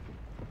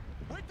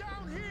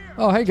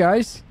 Oh, hey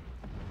guys.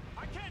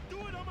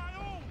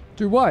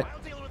 Do what?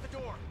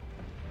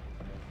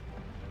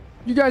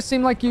 You guys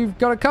seem like you've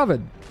got it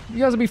covered. You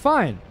guys will be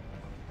fine.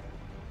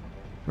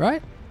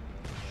 Right?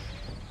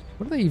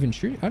 What are they even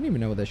shooting? I don't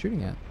even know what they're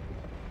shooting at.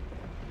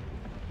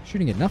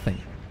 Shooting at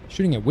nothing.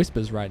 Shooting at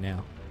whispers right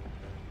now.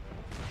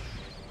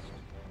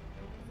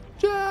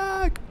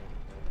 Jack!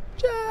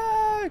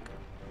 Jack!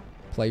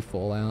 Play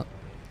Fallout.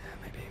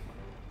 Maybe.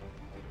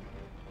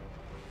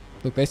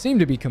 Look, they seem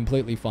to be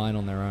completely fine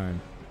on their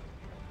own.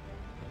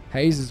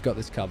 Hayes has got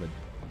this covered.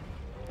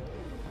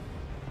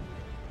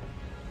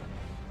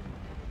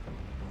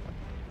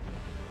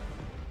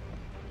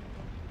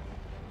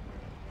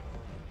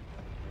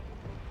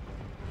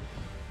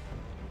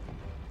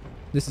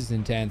 This is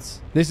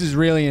intense. This is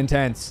really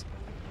intense.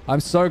 I'm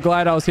so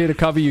glad I was here to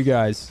cover you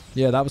guys.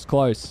 Yeah, that was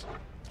close.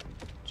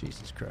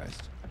 Jesus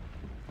Christ.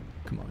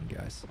 Come on,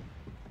 guys.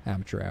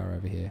 Amateur hour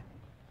over here.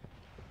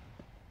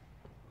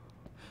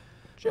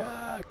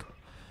 Jack!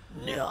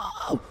 No!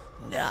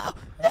 No!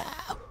 No!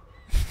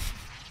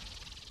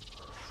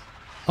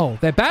 Oh,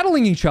 they're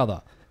battling each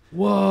other.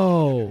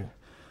 Whoa.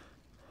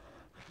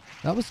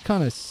 That was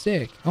kind of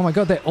sick. Oh my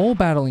god, they're all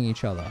battling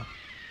each other.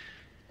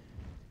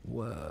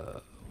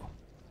 Whoa.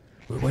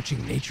 We're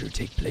watching nature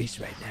take place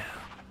right now.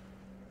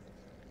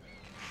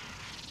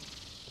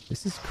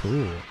 This is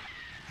cool.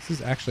 This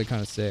is actually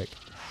kind of sick.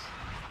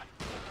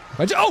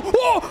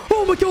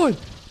 Oh my god!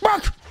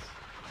 Mark!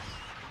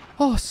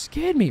 Oh,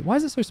 scared me. Why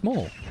is it so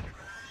small?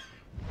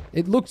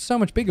 It looked so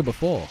much bigger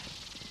before.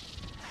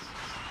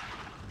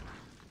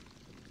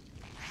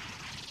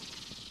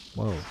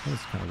 Whoa, that was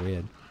kind of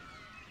weird.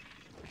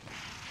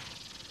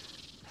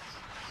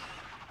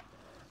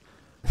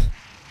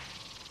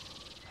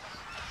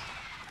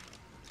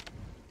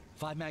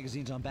 Five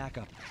magazines on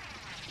backup.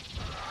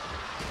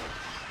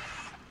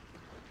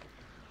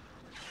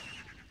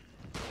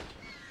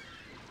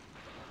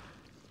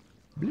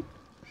 Bloop.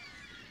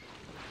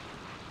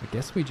 I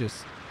guess we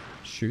just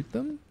shoot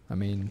them? I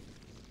mean...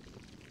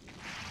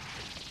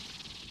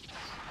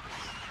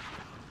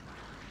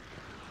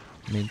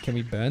 can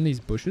we burn these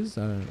bushes?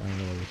 I don't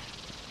know.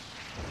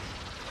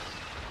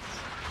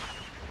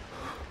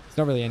 There's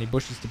not really any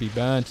bushes to be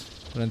burnt,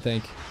 I don't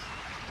think.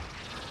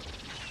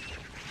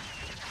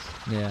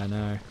 Yeah, I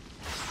know.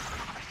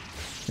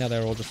 Now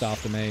they're all just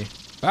after me.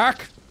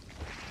 Back!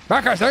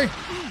 Back, I say!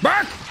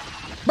 Back!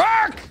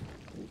 Back!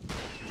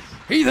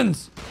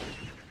 Heathens!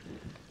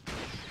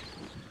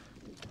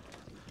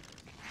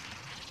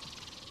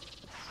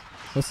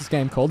 What's this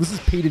game called? This is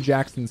Peter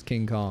Jackson's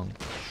King Kong.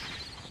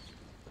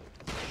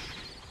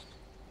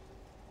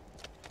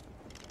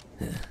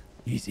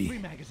 Easy. 3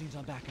 magazines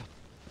on backup.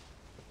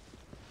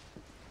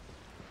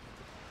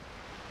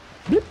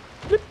 Blip,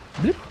 blip,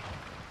 blip.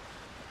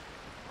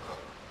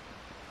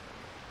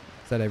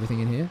 Is that everything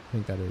in here? I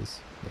think that is.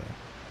 Yeah.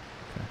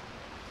 Okay.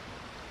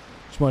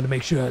 Just wanted to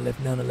make sure I left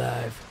none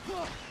alive.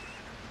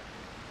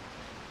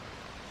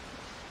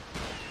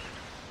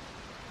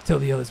 Tell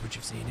the others what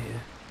you've seen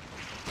here.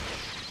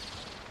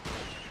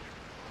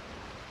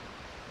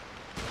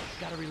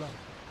 Gotta reload.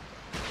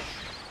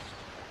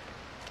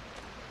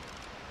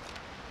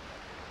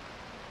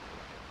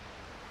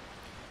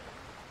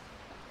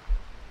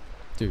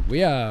 Dude,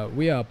 we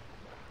are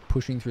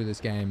pushing through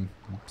this game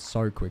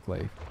so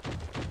quickly.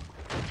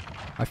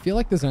 I feel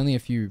like there's only a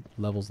few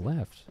levels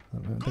left.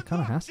 There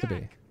kind of has to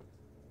be.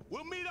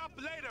 We'll meet up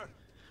later.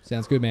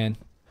 Sounds good, man.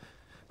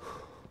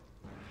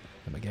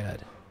 Oh my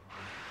god.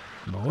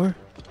 More?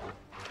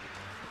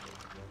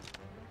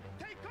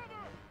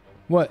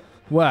 What?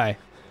 Why?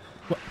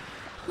 What?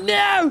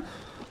 No!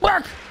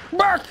 Bark!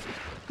 Bark!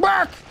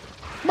 Bark!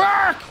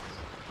 Bark!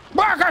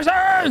 Bark, I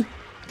say!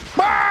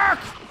 Bark!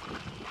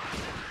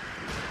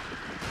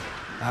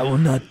 I will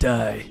not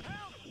die.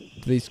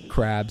 These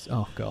crabs.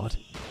 Oh, God.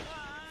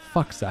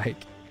 Fuck's sake.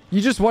 You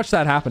just watch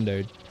that happen,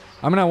 dude.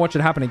 I'm gonna watch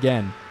it happen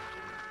again.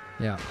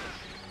 Yeah.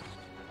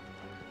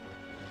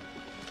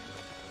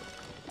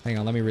 Hang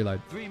on, let me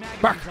reload. 3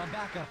 magazines Bark! on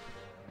backup.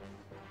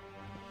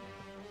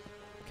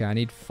 Okay, I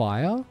need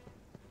fire.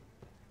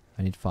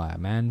 I need fire.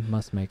 Man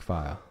must make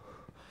fire.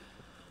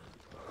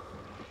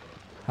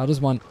 How does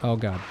one... Oh,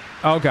 God.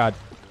 Oh, God.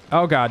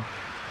 Oh, God.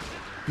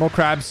 More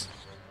crabs.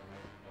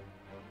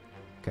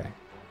 Okay.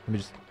 Let me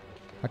just...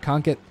 I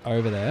can't get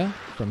over there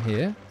from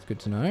here. It's good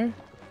to know.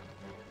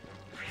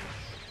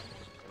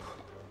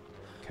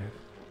 Okay.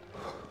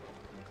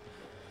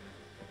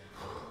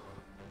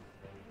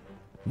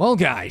 Well,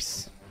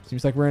 guys.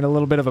 Seems like we're in a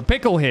little bit of a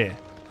pickle here.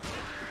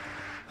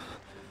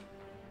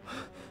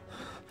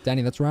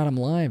 Danny, that's right. I'm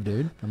live,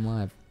 dude. I'm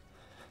live.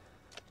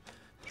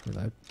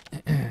 Reload.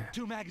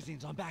 2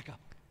 magazines on backup.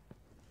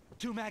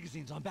 2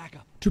 magazines on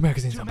backup. 2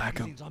 magazines on 2 backup.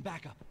 magazines on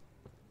backup.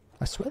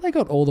 I swear they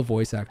got all the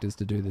voice actors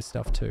to do this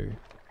stuff too.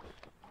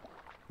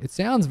 It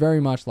sounds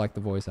very much like the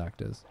voice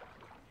actors.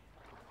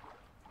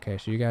 Okay,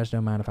 so you guys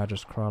don't mind if I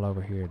just crawl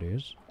over here,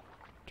 dudes?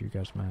 Do you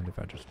guys mind if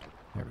I just...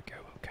 There we go,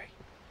 okay.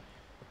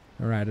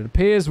 Alright, it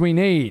appears we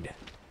need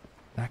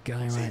that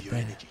guy right Save your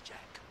there. energy,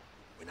 Jack.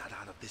 We're not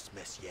out of this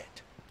mess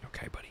yet.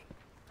 Okay, buddy.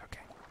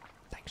 Okay.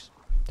 Thanks.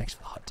 Thanks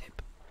for the hot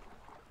tip.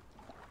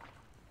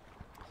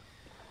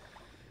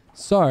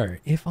 So,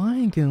 if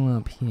I go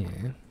up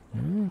here...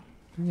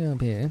 go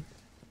up here...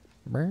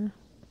 I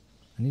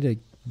need to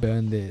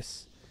burn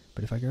this.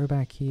 But if I go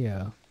back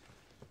here...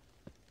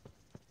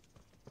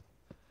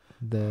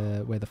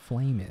 where the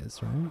flame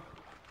is, right?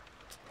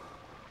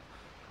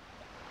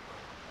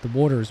 The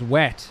water is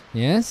wet,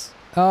 yes?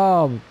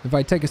 Oh, if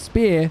I take a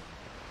spear,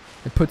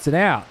 it puts it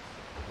out.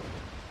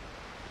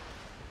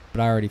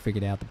 But I already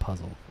figured out the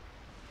puzzle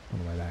on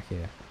the way back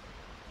here.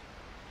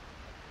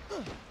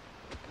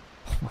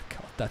 Oh my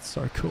god, that's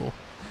so cool.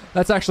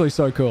 That's actually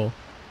so cool.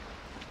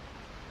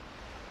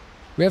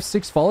 We have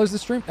 6 followers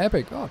this stream?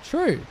 Epic. Oh,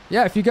 true.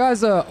 Yeah, if you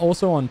guys are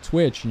also on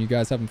Twitch and you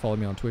guys haven't followed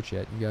me on Twitch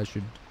yet, you guys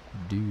should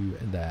do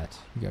that.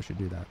 You guys should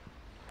do that.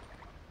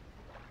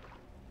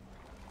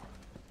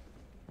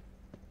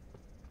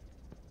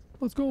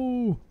 Let's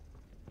go.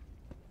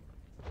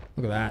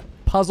 Look at that.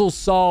 Puzzle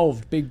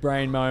solved. Big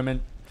brain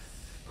moment.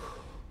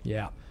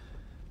 Yeah.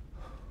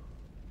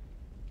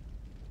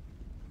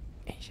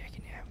 Hey, check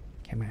it out.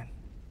 Come on.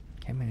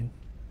 Come on.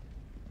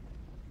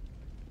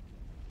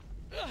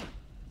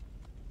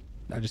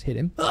 I just hit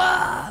him.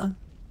 Ah!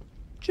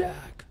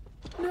 Jack.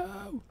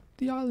 No.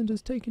 The island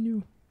has taken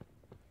you.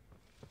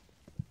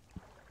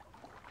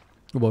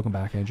 Welcome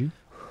back, Angie.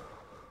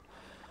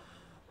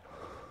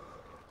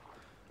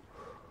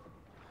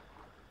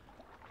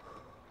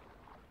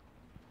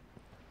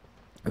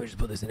 Let me just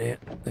put this in here.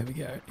 There we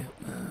go. Yeah.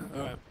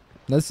 All right.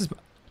 This is.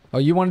 Oh,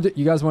 you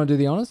guys want to do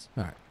the honors?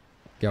 All right.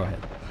 Go ahead.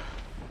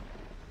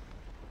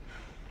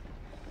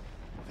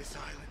 This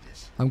island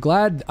is... I'm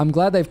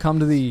glad they've come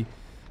to the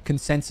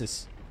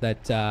consensus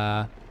that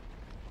I'm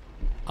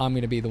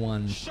gonna be the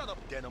one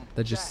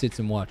that just sits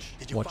and watches.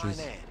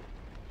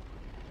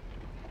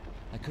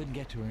 I couldn't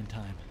get to her in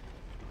time.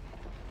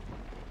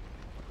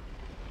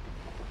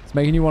 It's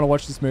making you want to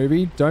watch this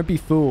movie. Don't be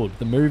fooled.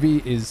 The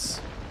movie is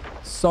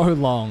so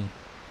long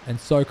and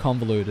so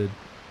convoluted.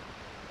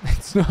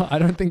 It's not. I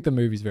don't think the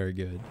movie's very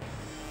good.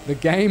 The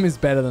game is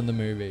better than the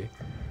movie.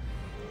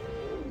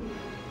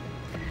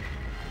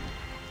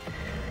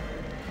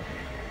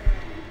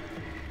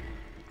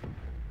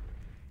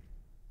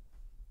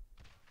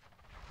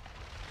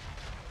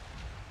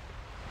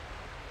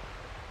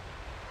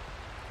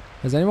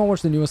 Has anyone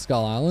watched the newer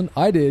Skull Island?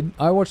 I did.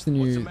 I watched the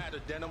new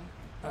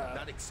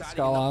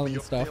Skull Island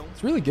stuff.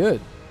 It's really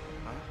good.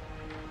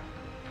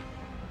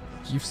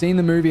 You've seen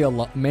the movie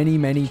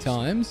many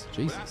times.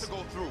 Jesus.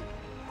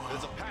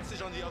 There's a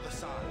passage on the other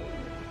side.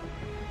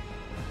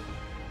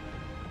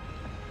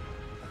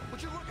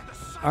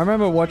 I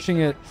remember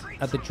watching it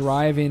at the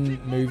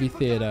drive-in movie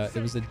theater.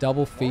 It was a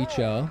double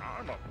feature.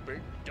 I'm a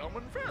big dumb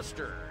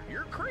investor.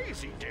 You're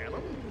crazy,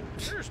 Denim.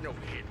 There's no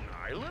hidden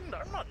island.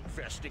 I'm not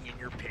investing in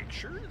your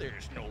picture.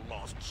 There's no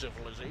lost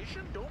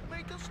civilization. Don't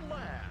make us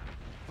laugh.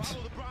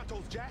 Follow the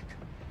Brontos, Jack.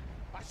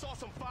 I saw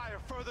some fire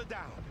further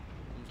down.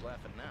 Who's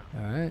laughing now?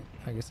 Alright,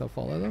 I guess I'll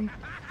follow them.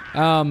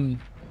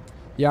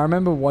 Yeah, I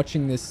remember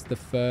watching this the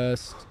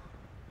first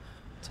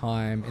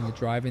time in the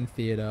drive-in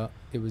theater.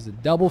 It was a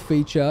double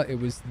feature. It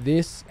was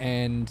this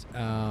and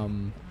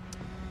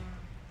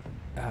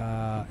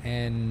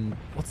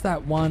what's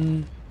that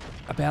one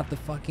about the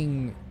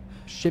fucking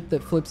ship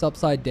that flips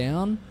upside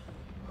down?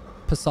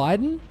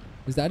 Poseidon?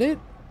 Is that it?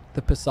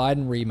 The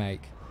Poseidon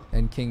remake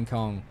and King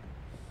Kong.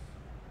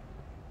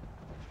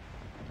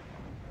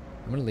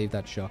 I'm gonna leave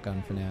that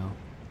shotgun for now.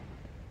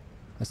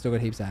 I still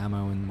got heaps of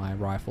ammo in my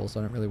rifle, so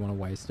I don't really want to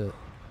waste it.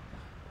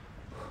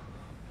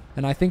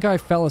 And I think I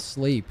fell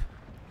asleep.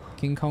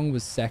 King Kong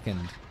was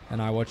second,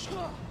 and I watched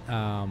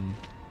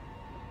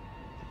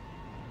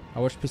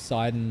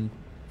Poseidon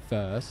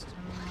first.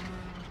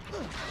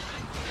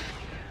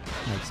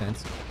 Makes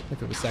sense.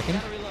 If it was second.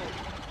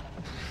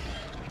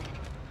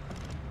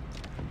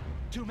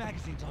 2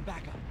 magazines on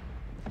backup.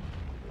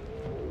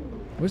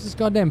 Where's this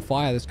goddamn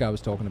fire this guy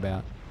was talking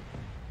about?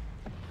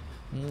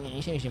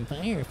 There's some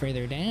fire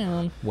further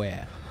down.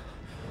 Where?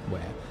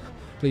 Where?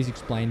 Please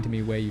explain to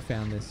me where you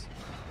found this.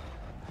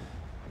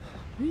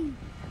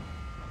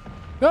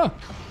 Oh!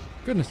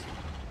 Goodness.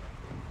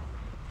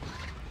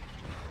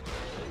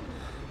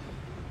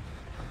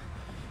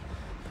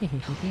 Dude,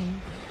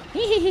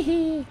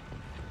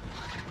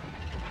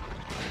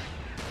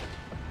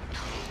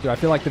 I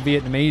feel like the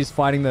Vietnamese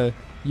fighting the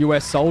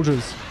US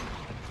soldiers.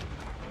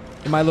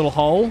 In my little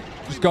hole.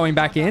 Just going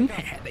back in.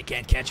 They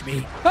can't catch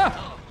me.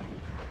 Ah!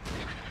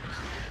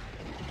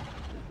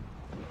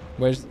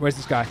 Where's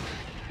this guy?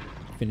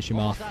 Finish him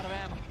off.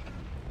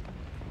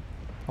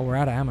 Oh, we're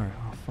out of ammo.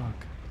 Oh, fuck.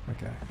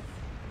 Okay.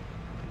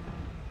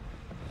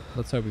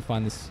 Let's hope we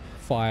find this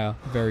fire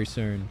very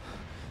soon.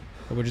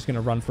 But we're just going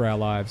to run for our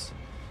lives.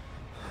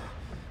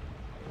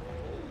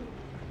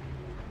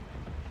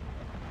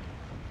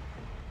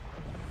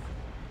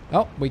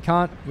 Oh, we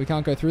can't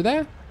go through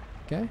there?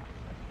 Okay.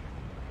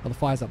 Oh, the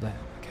fire's up there.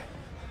 Okay.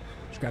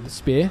 Just grab the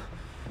spear.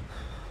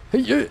 Hey,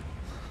 yeah.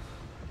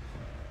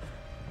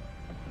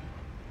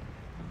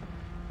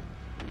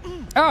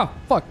 Oh,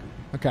 fuck.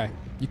 Okay.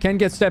 You can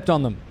get stepped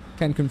on them.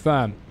 Can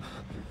confirm.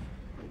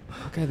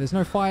 Okay, there's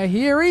no fire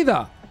here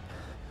either.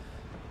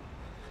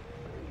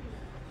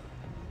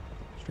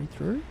 Straight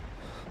through?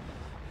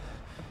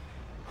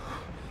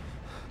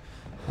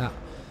 Ah.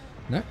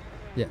 No?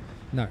 Yeah.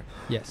 No.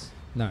 Yes.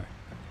 No.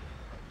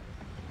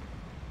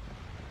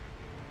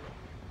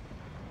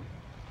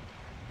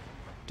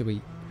 Do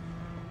we...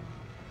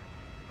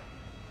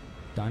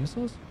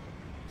 Dinosaurs?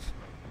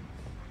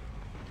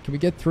 Can we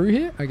get through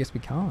here? I guess we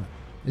can't.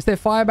 Is there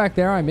fire back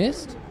there I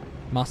missed?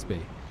 Must be.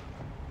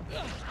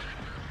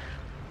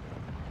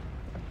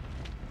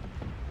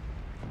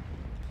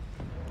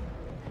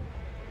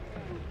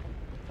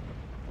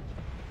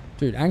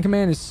 Dude,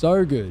 Anchorman is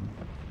so good.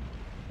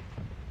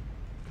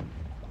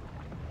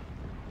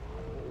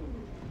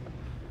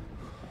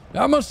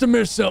 I must have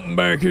missed something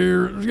back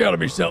here. There's got to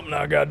be something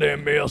I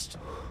goddamn missed.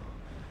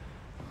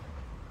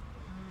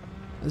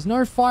 There's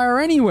no fire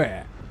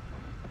anywhere.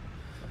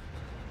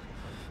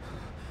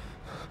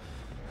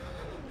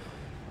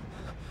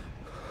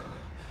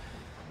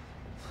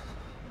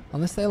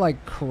 Unless they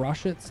like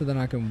crush it so then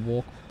I can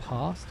walk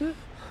past it?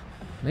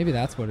 Maybe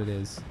that's what it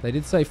is. They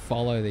did say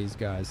follow these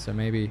guys, so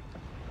maybe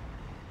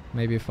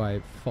if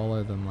I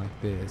follow them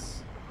like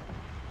this,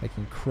 they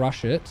can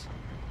crush it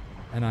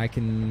and I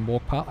can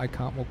walk past. I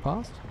can't walk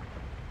past?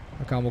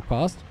 I can't walk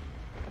past?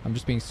 I'm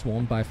just being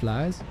swarmed by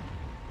flies?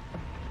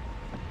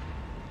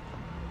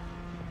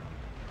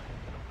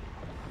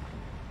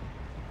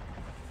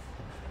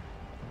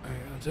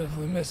 I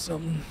definitely missed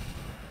something.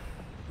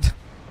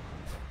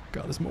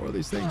 God, there's more of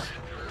these things.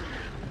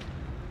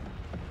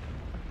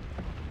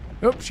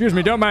 Oh, excuse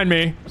me, don't mind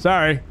me.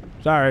 Sorry.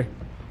 Sorry.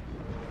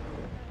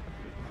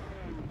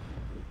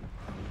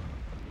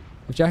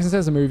 If Jackson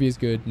says a movie is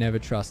good, never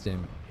trust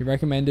him. He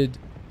recommended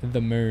The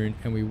Moon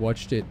and we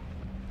watched it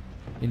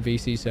in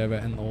VC server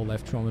and all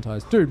left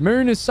traumatized. Dude,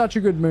 Moon is such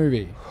a good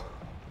movie.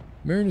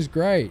 Moon is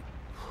great.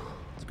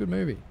 It's a good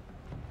movie.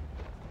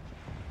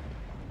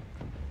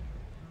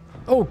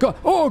 Oh god.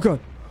 Oh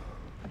god.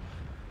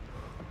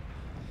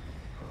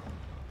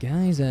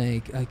 Guys,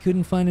 I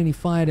couldn't find any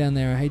fire down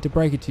there. I hate to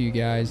break it to you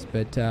guys,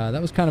 but that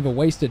was kind of a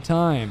wasted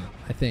time,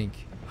 I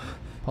think.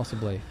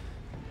 Possibly.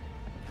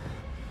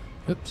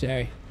 Oops,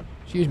 sorry.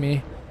 Excuse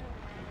me.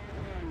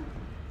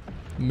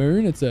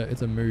 Moon, it's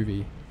a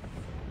movie.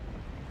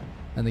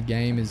 And the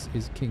game is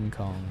King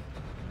Kong.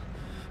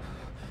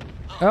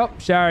 Oh,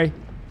 sorry.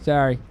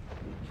 Sorry.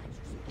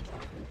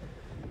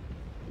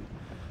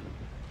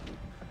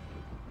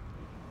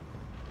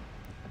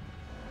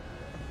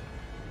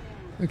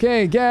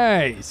 Okay,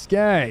 guys.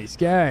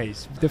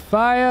 The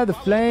fire, the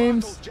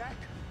flames.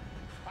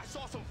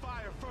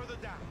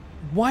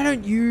 Why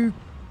don't you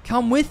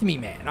come with me,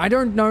 man? I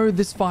don't know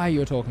this fire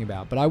you're talking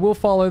about, but I will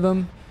follow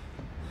them.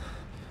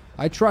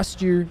 I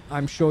trust you.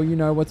 I'm sure you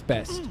know what's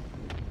best.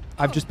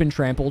 I've just been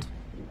trampled.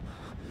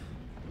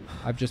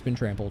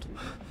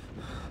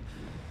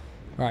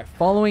 Alright,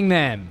 following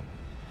them.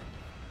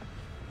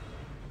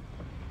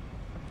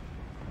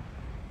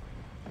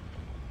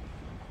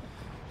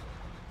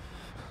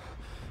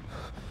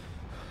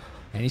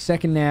 Any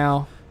second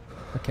now.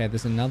 Okay,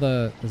 there's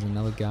another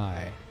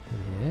guy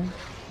over here.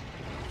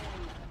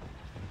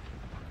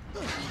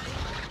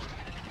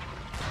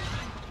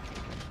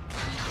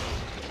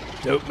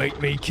 Don't make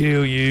me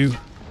kill you.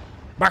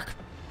 Back.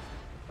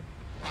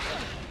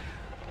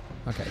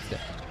 Okay, it's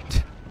dead.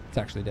 It's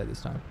actually dead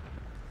this time.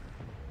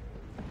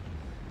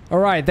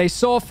 Alright, they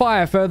saw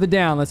fire further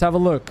down. Let's have a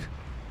look.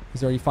 Is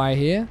there any fire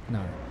here?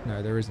 No,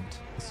 there isn't.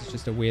 This is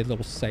just a weird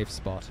little safe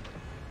spot.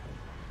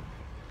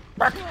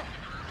 Back.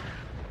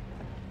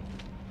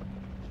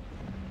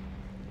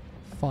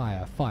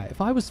 Fire.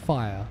 If I was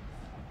fire...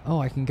 Oh,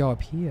 I can go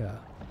up here.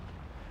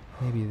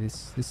 Maybe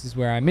this is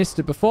where I missed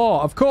it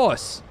before. Of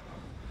course!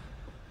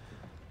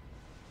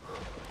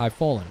 I've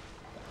fallen.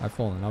 I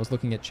was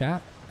looking at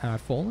chat, and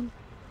I've fallen.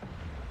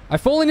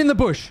 I've fallen in the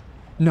bush!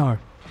 No.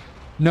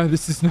 No,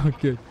 this is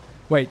not good.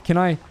 Wait, can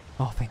I...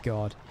 Oh, thank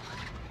God.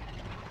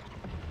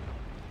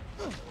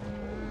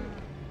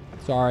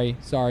 Sorry.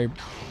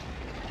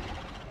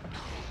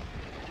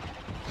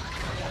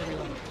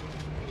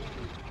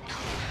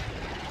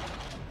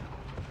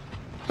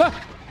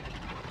 Ah!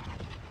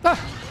 Ah!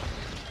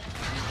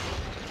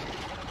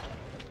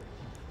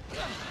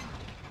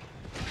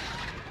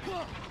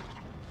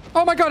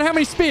 Oh my God, how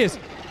many spears?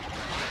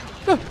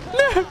 No!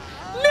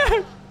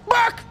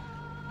 Back!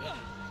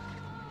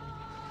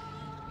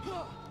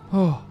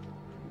 Oh,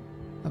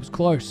 that was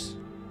close.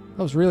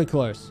 That was really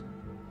close.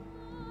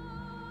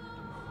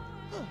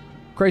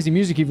 Crazy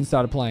music even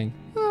started playing.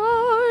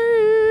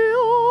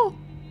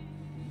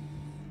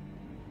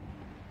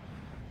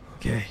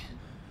 Okay.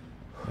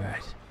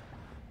 Alright.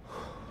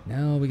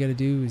 Now all we gotta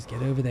do is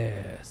get over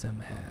there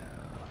somehow.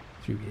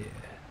 Through here.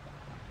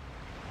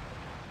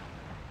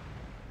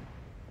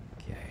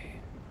 Okay.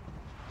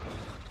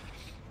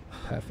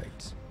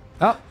 Perfect.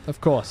 Oh,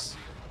 of course.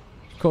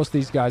 course,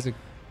 these guys are...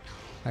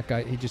 That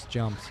guy, he just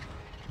jumps.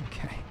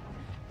 Okay.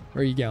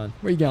 Where are you going?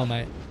 Where are you going,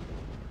 mate?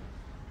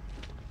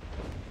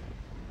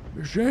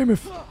 Be a shame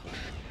if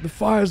the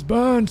fire's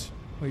burned.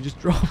 Oh, he just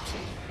dropped.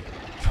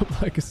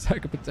 Dropped like a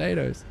sack of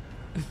potatoes.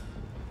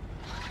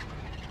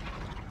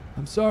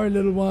 I'm sorry,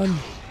 little one.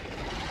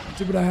 I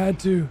did what I had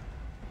to.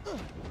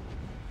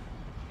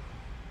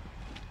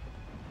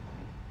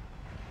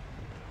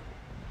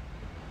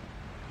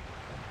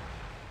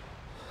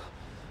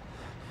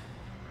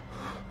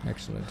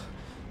 Excellent.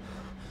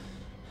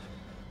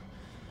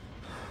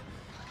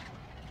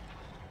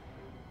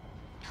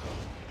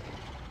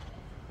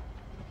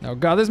 Oh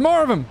god, there's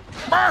more of them!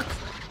 Mark!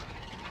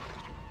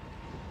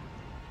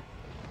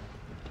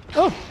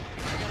 Oh!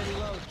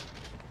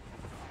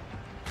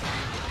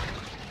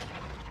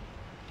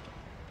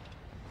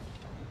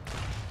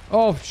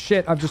 Oh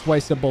shit, I've just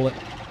wasted a bullet.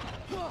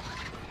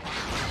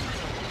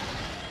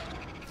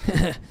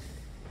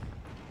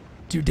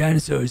 Two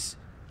dinosaurs,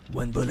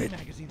 one bullet.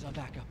 Magazines on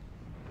backup.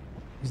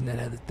 Isn't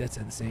that that's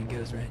how the saying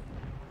goes, right?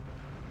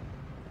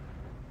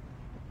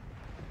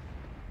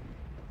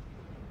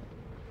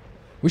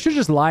 We should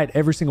just light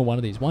every single one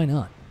of these. Why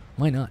not?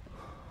 Why not?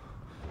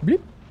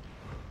 Bleep.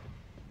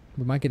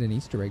 We might get an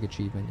Easter egg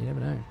achievement. You never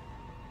know.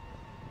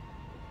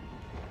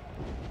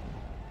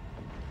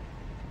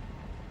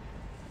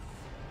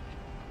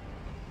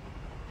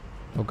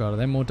 Oh god, are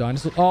there more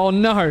dinosaurs? Oh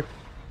no!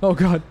 Oh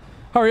god.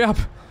 Hurry up!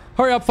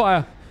 Hurry up,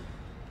 fire!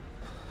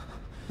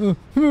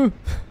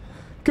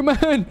 Come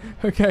on!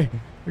 Okay.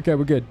 Okay,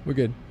 we're good. We're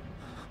good.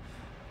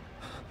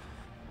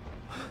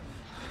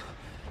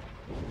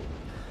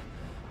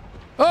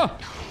 Oh!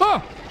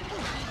 Oh!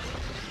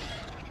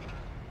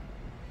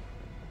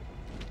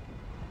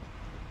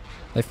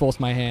 They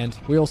forced my hand.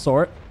 We all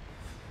saw it.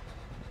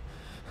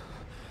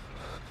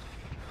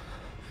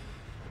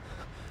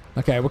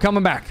 Okay, we're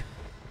coming back.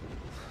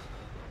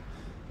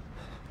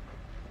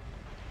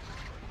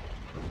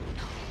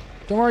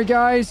 Don't worry,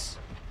 guys.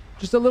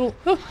 Just a little...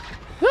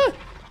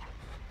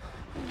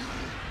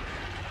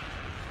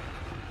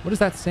 What is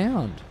that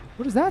sound?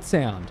 What is that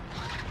sound?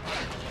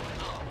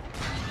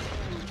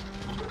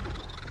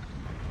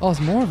 Oh, there's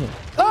more of them.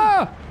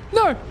 Ah!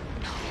 No!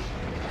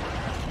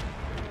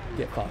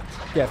 Get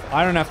fucked.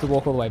 I don't have to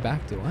walk all the way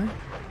back, do I?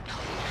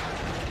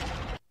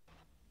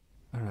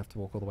 I don't have to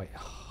walk all the way...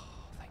 Oh,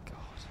 thank God.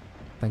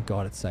 Thank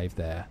God it's safe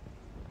there.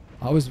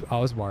 I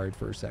was worried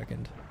for a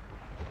second.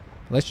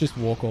 Let's just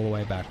walk all the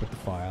way back with the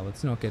fire.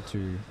 Let's not get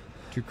too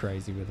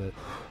crazy with it.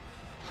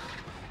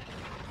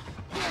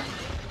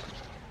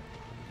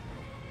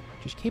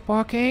 Just keep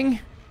walking.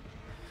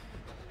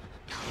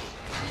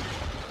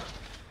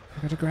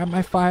 I gotta grab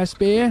my fire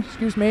spear.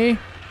 Excuse me.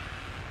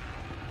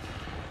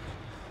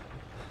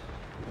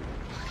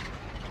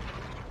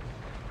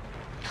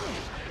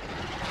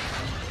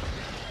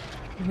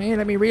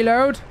 Let me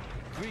reload.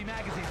 3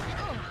 magazines.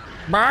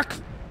 Back.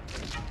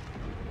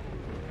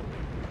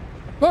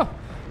 Oh,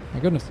 my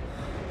goodness.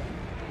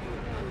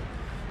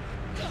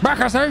 Back,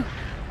 I say.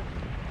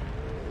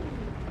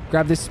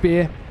 Grab this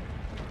spear.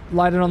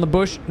 Light it on the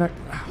bush. No,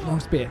 wrong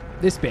spear.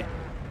 This spear.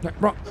 No,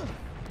 wrong.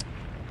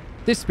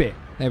 This spear.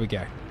 There we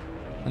go.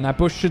 And that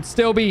bush should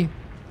still be...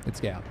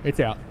 It's out. It's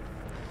out.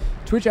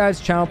 Twitch adds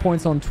channel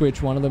points on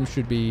Twitch. One of them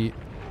should be...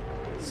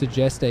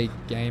 Suggest a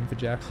game for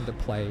Jackson to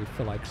play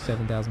for like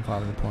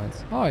 7,500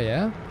 points. Oh,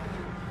 yeah.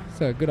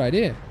 So, good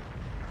idea.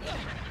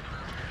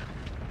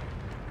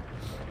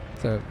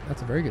 So,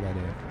 that's a very good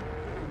idea.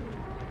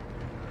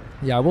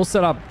 Yeah, we'll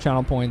set up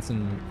channel points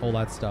and all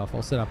that stuff.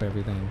 I'll set up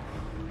everything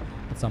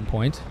at some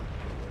point.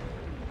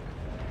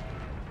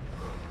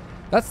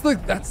 That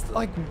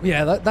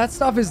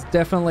stuff is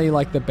definitely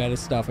like the better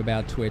stuff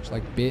about Twitch,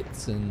 like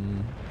bits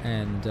and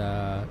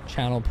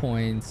channel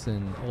points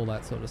and all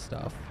that sort of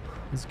stuff.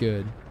 It's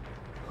good.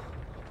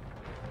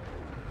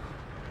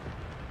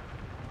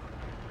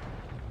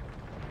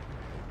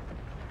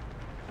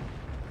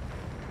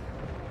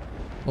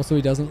 Also,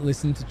 he doesn't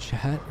listen to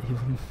chat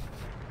even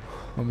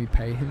when we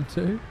pay him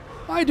to.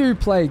 I do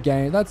play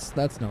games.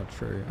 That's not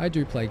true. I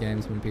do play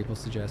games when people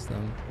suggest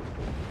them.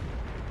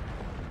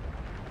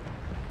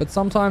 But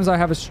sometimes I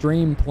have a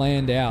stream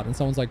planned out and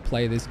someone's like,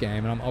 play this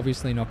game, and I'm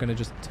obviously not going to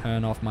just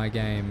turn off my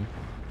game.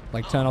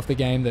 Like, turn off the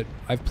game that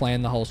I've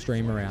planned the whole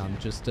stream around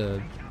just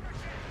to,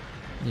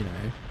 you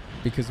know,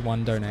 because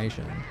one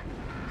donation.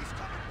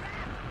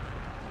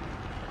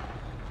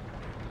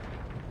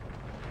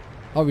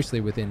 Obviously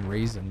within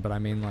reason, but I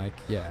mean, like,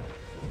 yeah.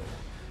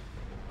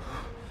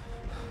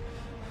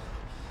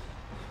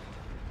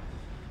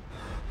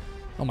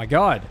 Oh my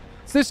god.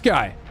 It's this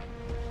guy.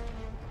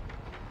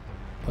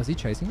 Was he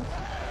chasing us?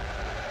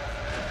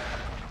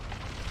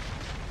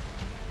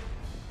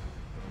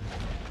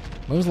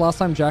 When was the last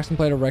time Jackson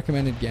played a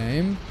recommended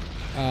game?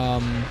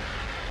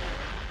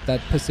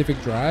 That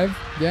Pacific Drive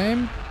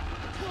game?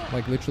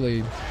 Like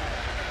literally,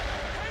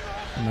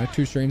 I don't know,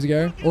 2 streams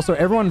ago. Also,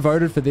 everyone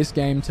voted for this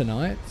game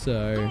tonight,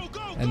 so...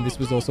 And this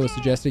was also a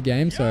suggested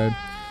game, so...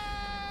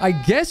 I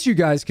guess you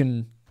guys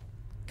can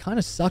kind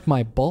of suck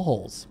my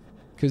balls.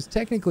 Because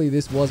technically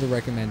this was a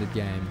recommended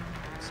game.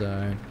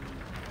 so...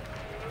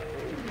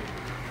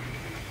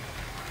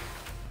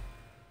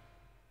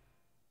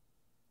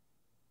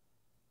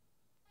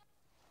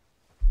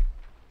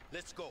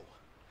 Let's go.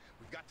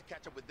 We've got to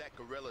catch up with that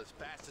gorilla as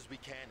fast as we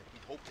can if we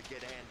hope to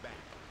get Ann back.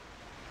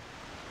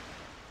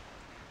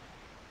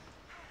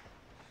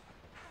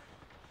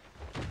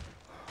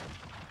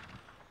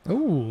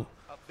 Ooh.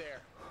 Up there.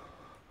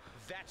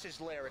 That's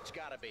his lair, it's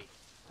gotta be.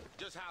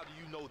 Just how do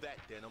you know that,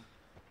 Denim?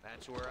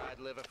 That's where I'd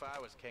live if I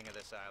was king of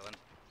this island.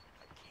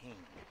 A king.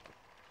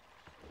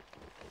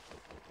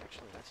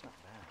 Actually, that's not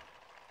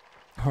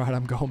bad. Alright,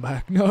 I'm going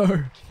back.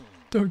 No!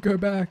 Don't go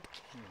back.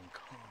 King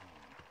Kong.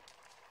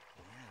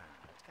 Yeah,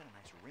 it's got a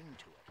nice ring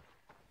to it.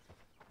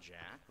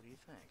 Jack, what do you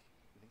think?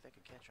 You think that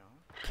could catch on?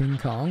 King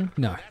Kong?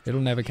 No,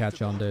 it'll never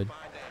catch on, dude.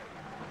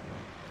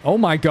 Oh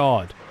my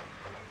god.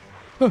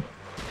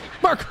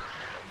 Mark!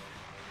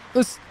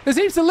 There's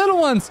heaps of little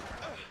ones!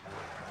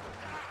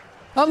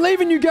 I'm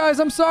leaving you guys,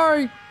 I'm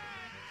sorry!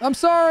 I'm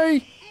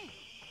sorry!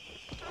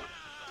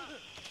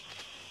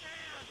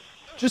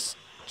 Just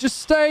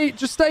stay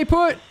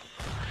put!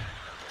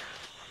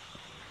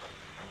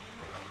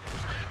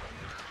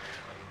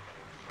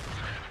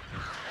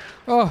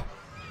 Oh.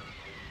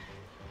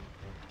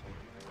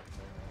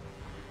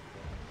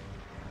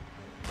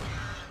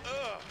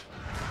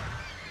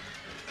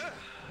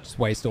 Just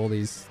waste all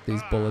these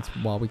bullets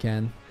while we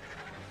can.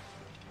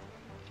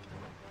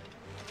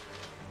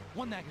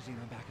 One magazine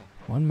on backup.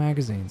 One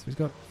magazine, so he's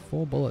got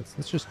 4 bullets.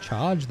 Let's just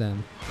charge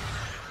them.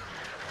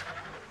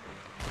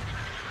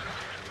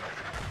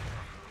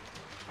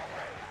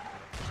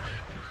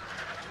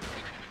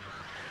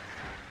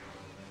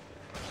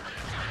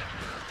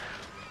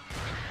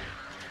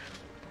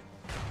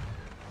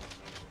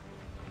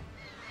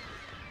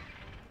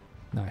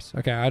 Nice.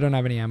 Okay, I don't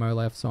have any ammo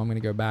left, so I'm going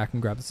to go back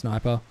and grab the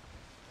sniper.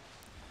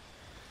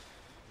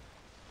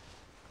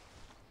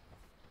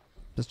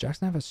 Does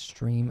Jackson have a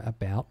stream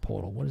about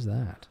Portal? What is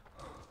that?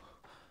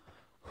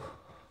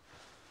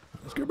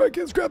 Let's go back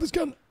in. Let's grab this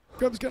gun.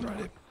 Grab this gun right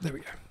here. There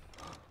we go.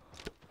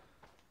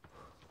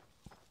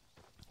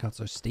 Got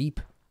so steep.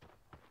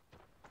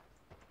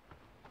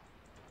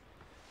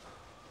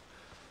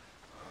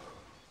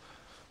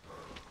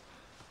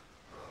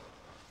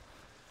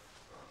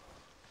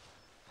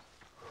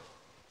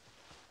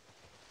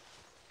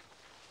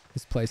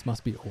 This place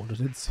must be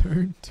audited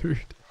soon, dude.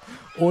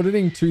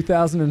 Auditing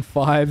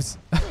 2005's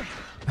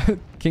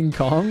King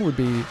Kong would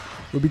be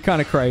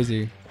kind of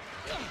crazy.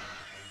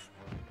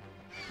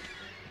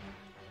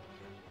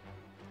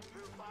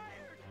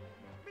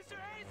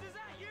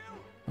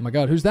 Oh my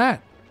god, who's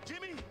that?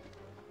 Jimmy!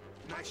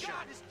 Nice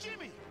shot. It's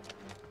Jimmy!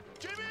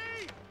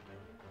 Jimmy!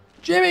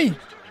 Jimmy!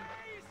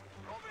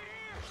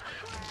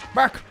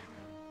 Back!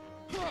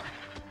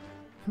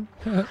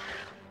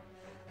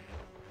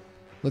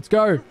 Let's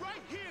go.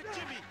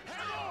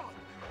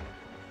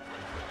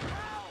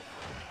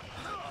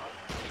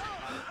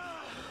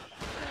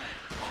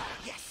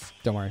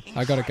 Don't worry.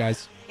 I got it,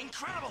 guys.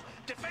 Incredible!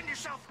 Defend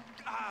yourself,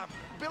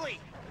 Billy!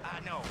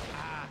 No,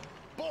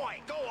 boy,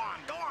 go on,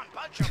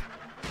 punch him!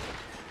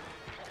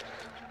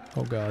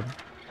 Oh, God.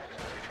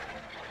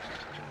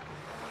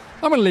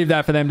 I'm going to leave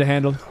that for them to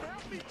handle.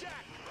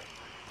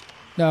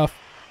 No,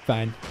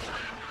 fine.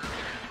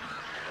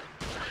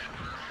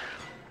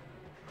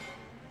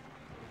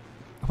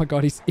 Oh my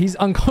god, he's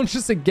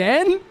unconscious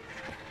again?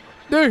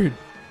 Dude!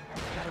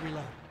 Gotta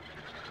reload.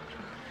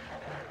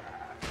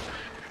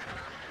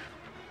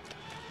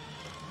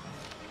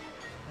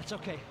 That's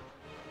okay.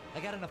 I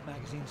got enough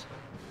magazines.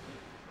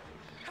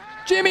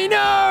 Jimmy,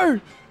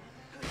 no!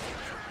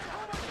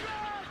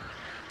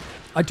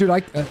 Dude,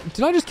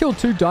 did I just kill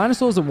 2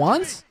 dinosaurs at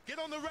once? Get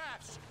on the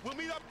rafts. We'll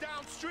meet up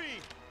downstream.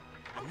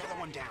 Another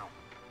one down.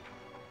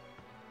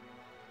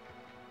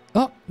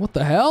 Oh, what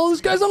the hell?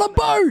 This guy's on a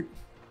boat!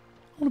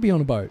 I want to be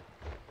on a boat.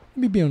 Let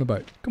me be on a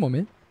boat. Come on,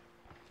 man.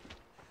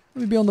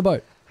 Let me be on the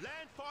boat.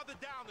 Land farther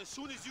down as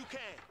soon as you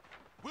can.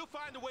 We'll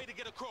find a way to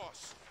get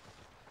across.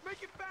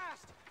 Make it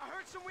fast! I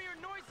heard some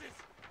weird noises.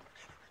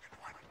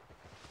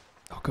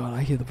 Oh god,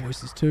 I hear the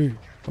voices too.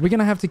 Are we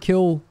gonna have to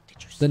kill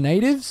the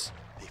natives?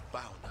 They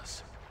found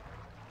us.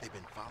 They've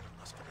been following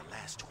us for the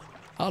last 20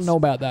 minutes. I don't know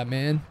about that,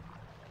 man.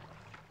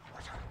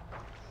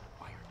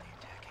 Why aren't they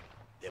attacking?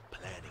 They're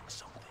planning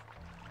something.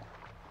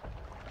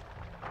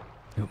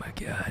 Oh my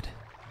god.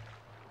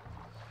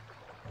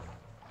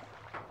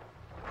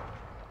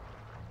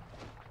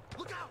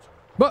 Look out!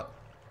 What?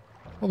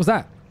 What was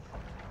that?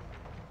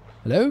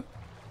 Hello?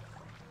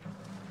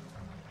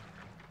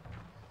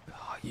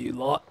 Oh, you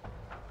lot.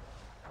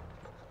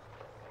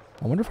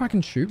 I wonder if I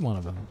can shoot one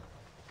of them.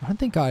 I don't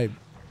think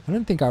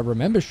I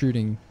remember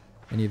shooting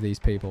any of these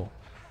people.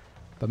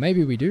 But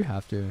maybe we do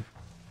have to.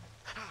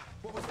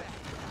 What was that?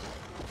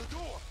 The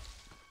door!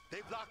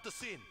 They've locked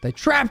us in. They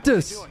trapped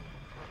us!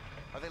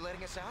 Are they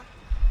letting us out?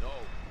 No.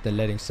 They're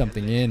letting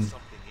something in.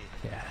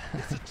 Yeah.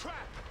 It's a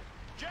trap.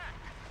 Jack,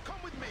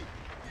 come with me.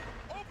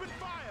 Open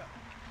fire.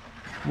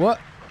 What?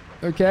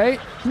 Okay.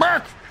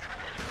 Mark!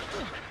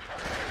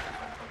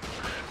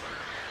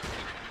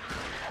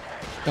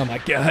 Oh my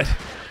god.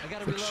 I got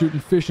It's like shooting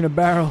fish in a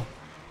barrel.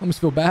 I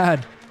almost feel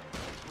bad.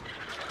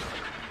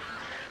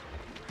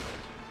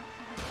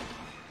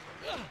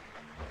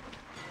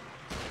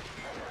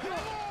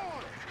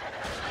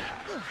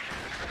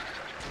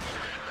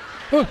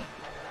 Oh.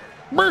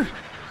 Brr.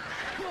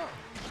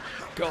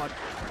 God.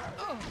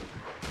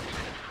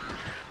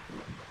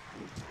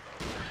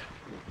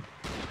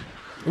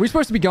 Are we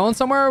supposed to be going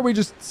somewhere or are we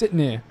just sitting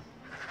here?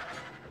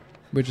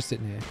 We're just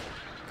sitting here.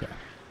 Okay.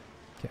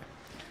 Okay.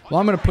 Well,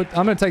 I'm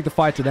gonna take the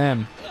fight to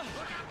them.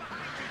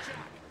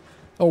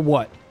 Oh,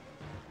 what?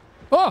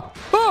 Oh!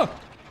 Oh!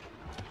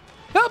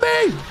 Help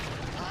me!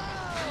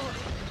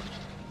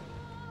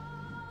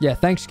 Yeah,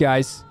 thanks,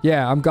 guys.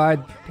 Yeah, I'm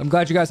glad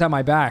you guys have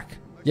my back.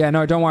 Yeah,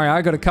 no, don't worry.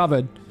 I got it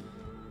covered.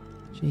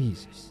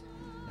 Jesus.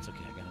 It's okay.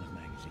 I got enough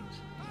magazines.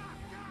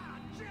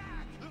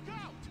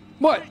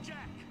 What?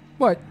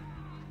 What?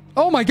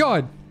 Oh my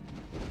God!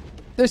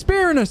 They're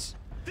spearing us!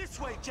 This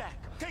way, Jack.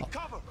 Take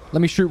cover.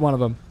 Let me shoot one of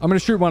them. I'm gonna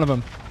shoot one of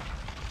them.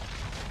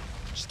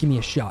 Just give me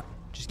a shot.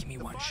 Just give me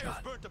one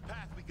shot. Burnt the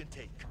path we can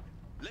take.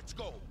 Let's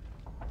go.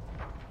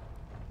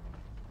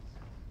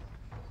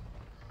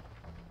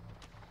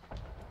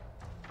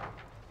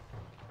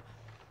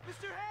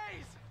 Mr.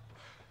 Hayes!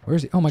 Where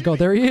is he? Oh my God,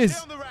 there he is!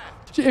 Stay on the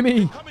raft. Jimmy!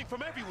 They're coming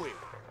from everywhere.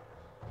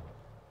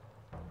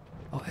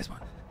 Oh, there's one.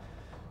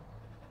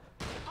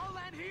 I'll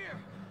land here.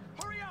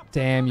 Hurry up.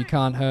 Damn, you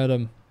can't hurt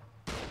them.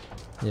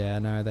 Yeah,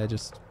 no, they're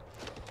just...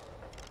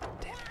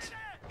 Damn it.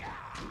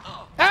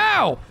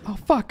 Ow! Oh,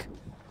 fuck.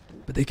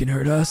 But they can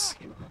hurt us.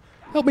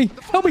 Help me!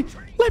 Help me!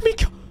 Let me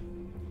go!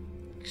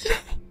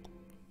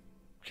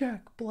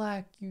 Jack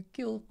Black, you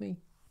killed me.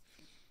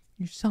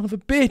 You son of a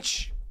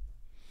bitch!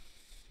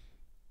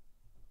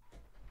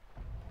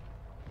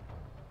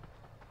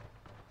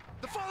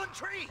 The fallen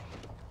tree.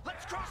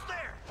 Let's cross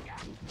there.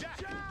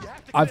 Jack, you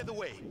have to clear the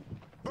way.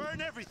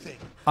 Burn everything.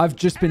 I've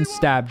just been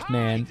stabbed,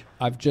 man.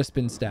 I've just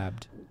been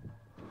stabbed.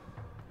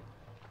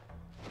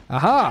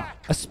 Aha!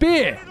 A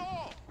spear!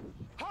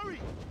 Hurry!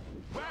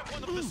 Grab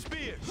one of the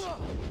spears.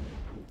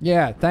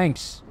 Yeah,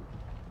 thanks.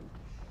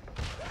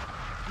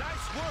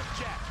 Nice work,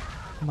 Jack.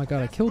 Oh my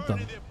God, I killed them.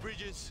 Burning their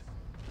bridges.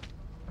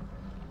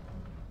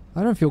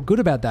 I don't feel good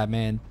about that,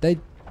 man.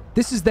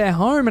 This is their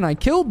home and I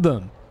killed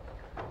them.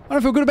 I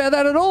don't feel good about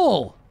that at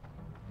all.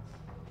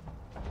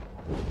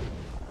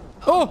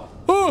 Oh!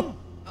 Oh!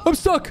 I'm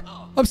stuck!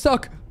 I'm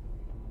stuck!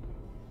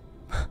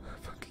 I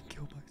fucking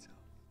killed myself.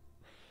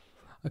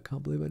 I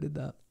can't believe I did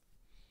that.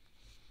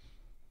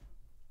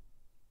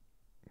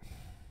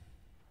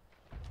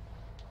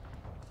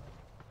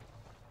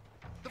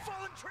 The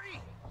fallen tree.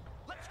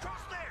 Let's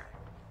cross there.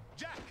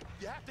 Jack,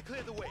 you have to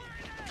clear the way.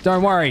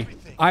 Don't worry.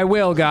 I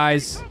will,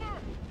 guys.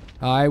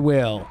 I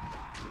will.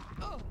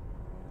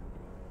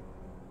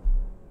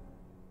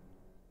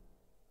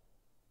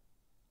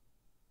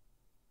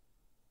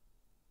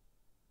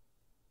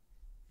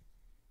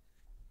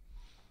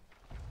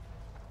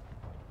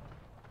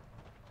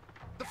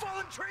 The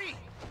fallen tree.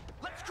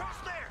 Let's cross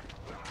there.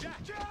 Jack,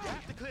 you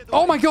have to clear the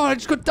Oh way. my God, I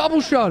just got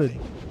double shotted.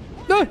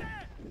 No! Nice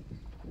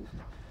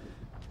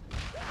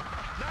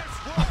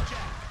work,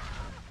 Jack.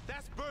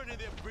 That's burning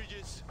their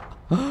bridges.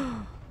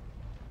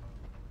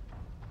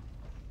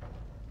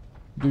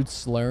 Dude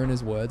slurring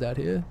his words out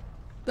here.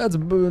 That's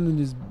burning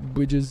his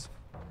bridges.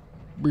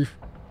 Brief.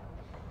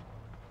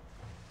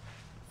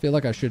 Feel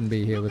like I shouldn't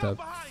be here with a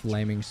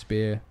flaming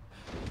spear.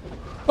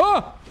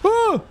 Oh!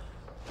 Oh!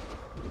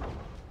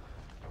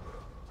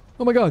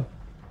 Oh my God.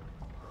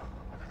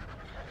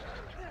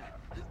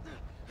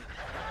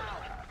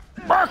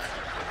 Bark!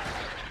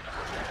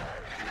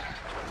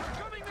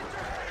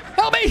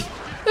 Help me!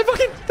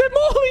 They're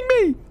mauling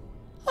me!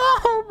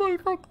 Oh my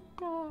fucking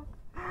God.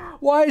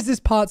 Why is this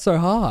part so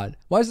hard?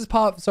 Why is this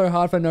part so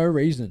hard for no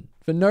reason?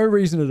 For no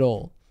reason at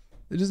all.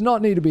 It does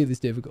not need to be this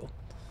difficult.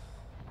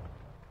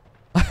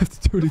 I have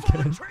to do it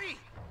again. Tree.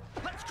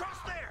 Let's cross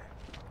there.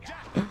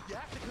 Jack, you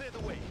have to clear the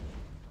way.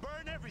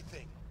 Burn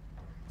everything.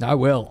 I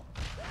will.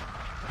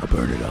 I'll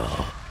burn it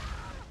all.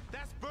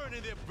 That's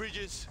burning their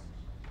bridges.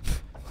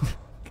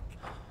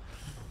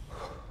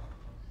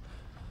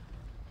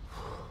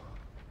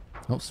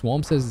 Oh,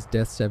 Swarm says it's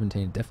death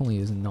 17. It definitely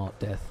is not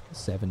death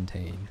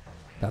 17.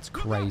 That's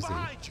crazy.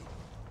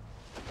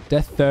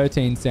 Death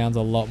 13 sounds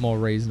a lot more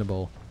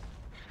reasonable.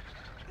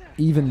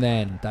 Even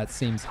then, that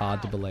seems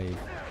hard to believe.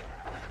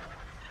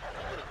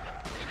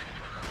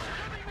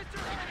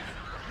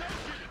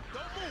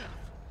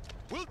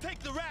 We'll take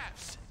the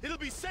rafts. It'll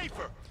be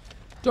safer.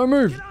 Don't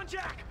move. Get on,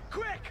 Jack.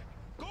 Quick.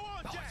 Go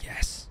on, Jack. Oh,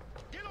 yes.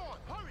 Get on.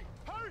 Hurry.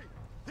 Hurry.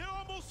 They're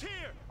almost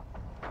here.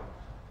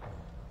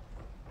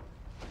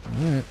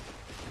 Alright.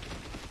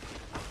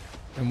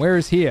 And where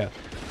is here?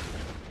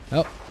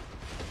 Oh.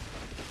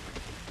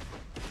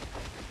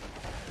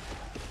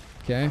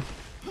 Okay.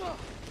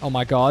 Oh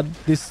my God.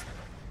 This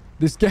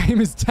game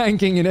is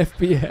tanking in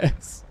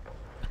FPS.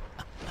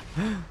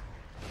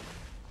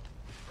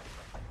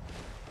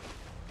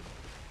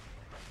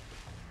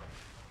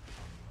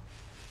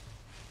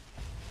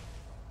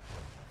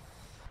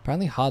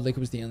 Apparently hard liquor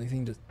was the only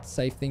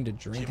safe thing to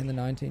drink in the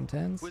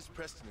 1910s.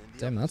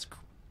 Damn, that's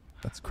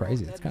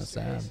crazy. That's kind of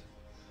sad.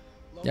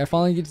 Yeah, I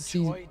finally get to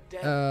see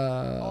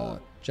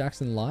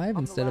Jackson live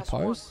instead of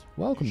post.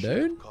 Welcome,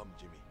 dude.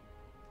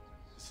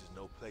 This is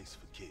no place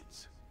for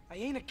kids. I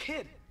ain't a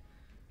kid.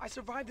 I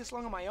survived this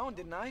long on my own,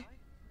 didn't I?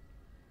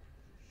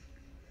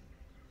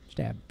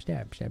 Stab,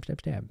 stab, stab, stab,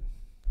 stab.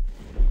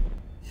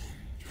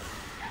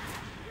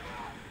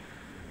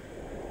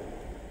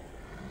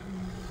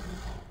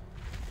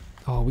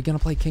 Oh, are we gonna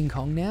play King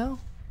Kong now?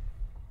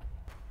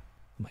 Oh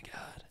my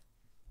god.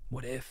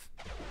 What if?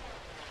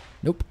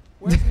 Nope.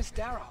 Where's Miss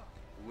Darrow?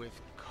 With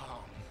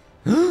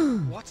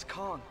Kong. What's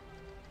Kong?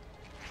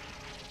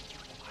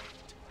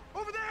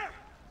 Over there!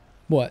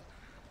 What?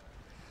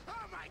 Oh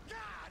my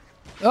god!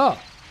 Oh!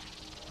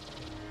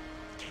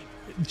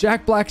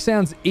 Jack Black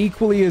sounds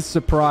equally as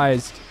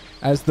surprised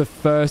as the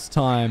first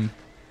time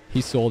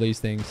he saw these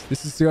things.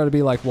 This has got to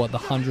be like, what, the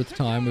 100th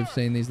time we've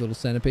seen these little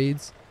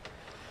centipedes?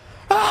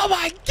 Oh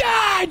my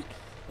god!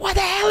 What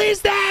the hell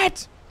is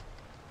that?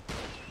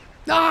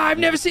 Oh, I've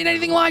never seen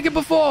anything like it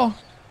before.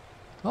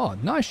 Oh,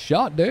 nice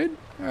shot, dude.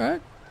 All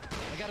right.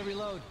 I gotta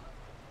reload.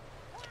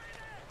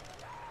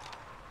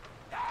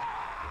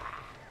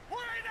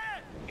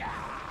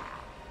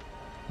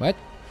 What?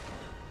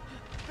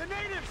 The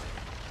natives!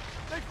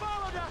 They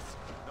followed us!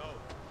 No.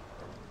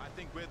 I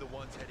think we're the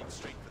ones heading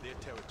straight for their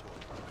territory.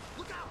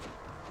 Look out!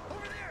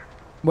 Over there!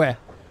 Where?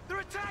 They're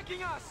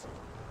attacking us!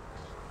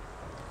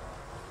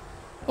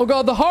 Oh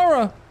god, the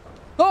horror!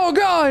 Oh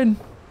god!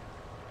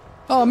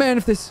 Oh man,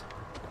 if this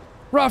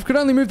raft could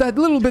only move that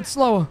little bit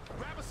slower.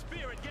 Grab a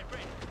spear and get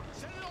ready.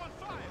 Set it on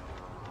fire!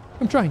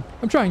 I'm trying.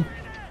 I'm trying.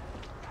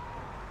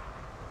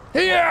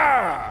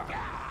 Yeah!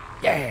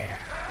 Yeah!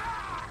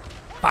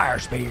 Fire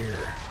spear.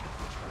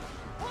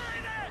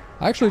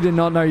 I actually did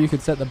not know you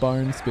could set the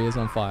bone spears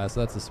on fire, so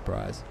that's a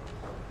surprise.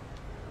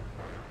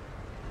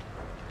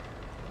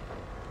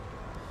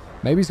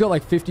 Maybe he's got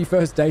like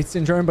 51st date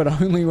syndrome, but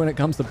only when it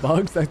comes to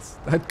bugs.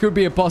 That could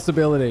be a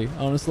possibility,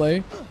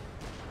 honestly.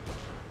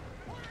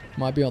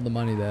 Might be on the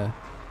money there.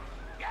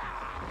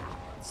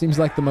 Seems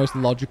like the most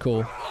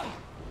logical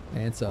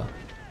answer.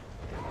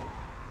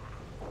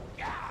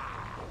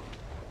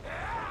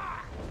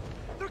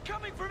 They're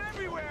coming from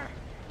everywhere!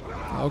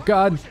 Oh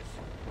god.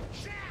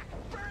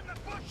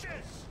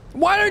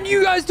 Why don't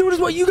you guys do it as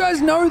well? You guys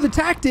know the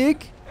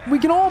tactic. We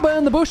can all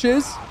burn the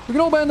bushes. We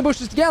can all burn the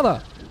bushes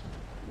together.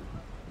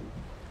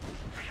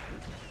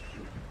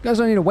 You guys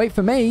don't need to wait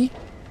for me.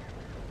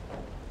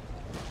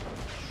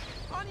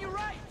 On your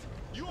right!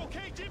 You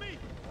okay, Jimmy?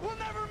 We'll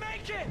never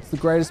make it! It's the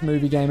greatest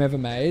movie game ever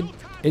made.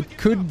 It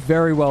could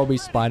very well be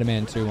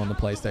Spider-Man 2 on the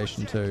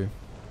PlayStation 2.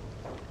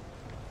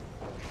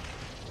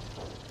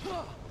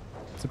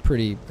 It's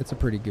a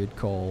pretty good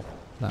call,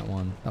 that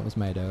one. That was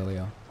made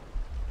earlier.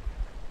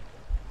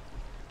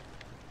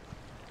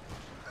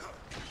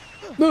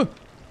 No!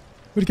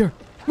 Where'd it go?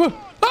 Whoa!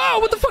 Oh,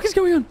 what the fuck is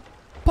going on?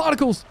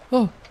 Particles!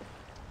 Oh.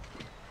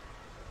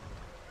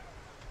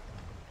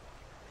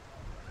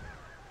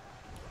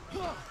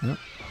 Yep.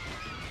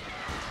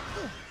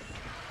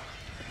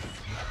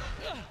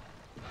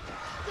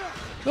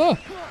 Oh!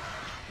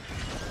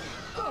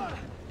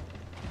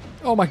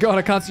 Oh my god,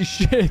 I can't see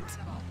shit!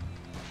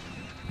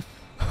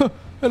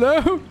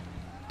 Hello?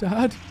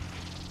 Dad?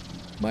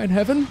 Am I in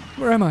heaven?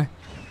 Where am I?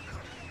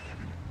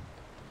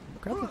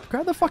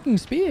 Grab the fucking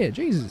spear.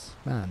 Jesus,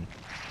 man.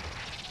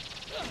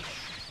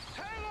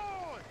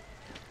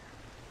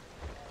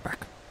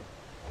 Back.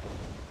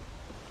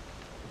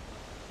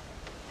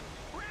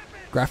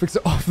 Graphics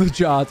are off the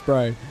charts,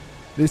 bro.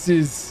 This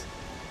is...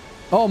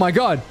 Oh my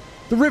god.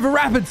 The river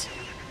rapids.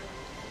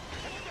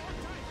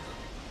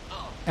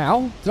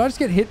 Ow. Did I just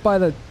get hit by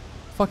the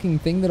fucking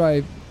thing that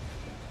I...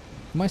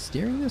 Am I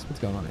steering this? What's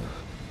going on here?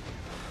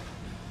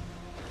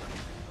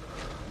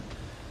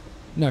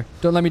 No,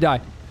 don't let me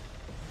die.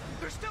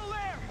 They're still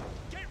there!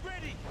 Get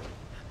ready!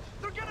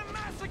 They're gonna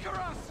massacre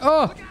us!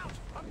 Oh! Look out!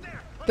 Up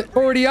there! They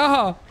already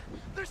are!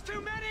 There's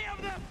too many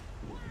of them!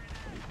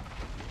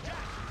 Jack,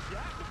 you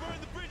have to burn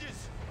the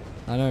bridges!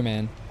 I know,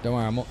 man. Don't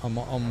worry,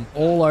 I'm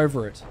all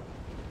over it.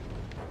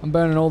 I'm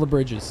burning all the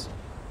bridges.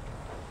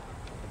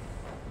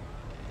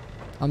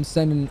 I'm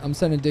sending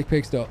dick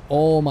pics to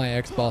all my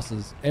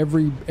ex-bosses.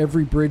 Every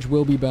bridge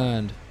will be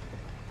burned.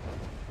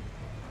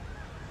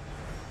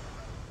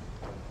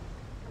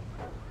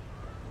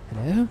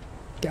 Hello?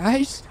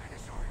 Guys?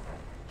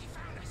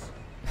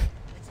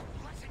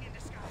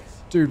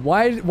 Dude,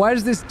 why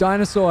does this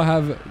dinosaur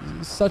have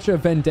such a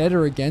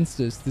vendetta against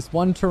us? This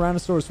one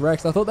Tyrannosaurus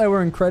Rex. I thought they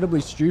were incredibly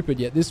stupid,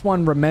 yet this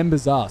one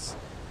remembers us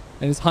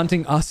and is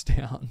hunting us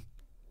down.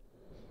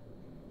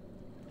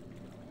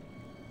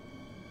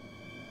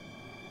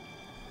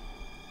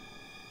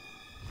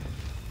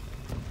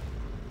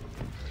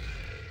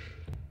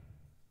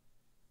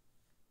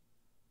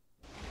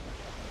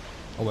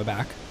 Oh, we're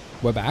back.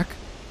 We're back.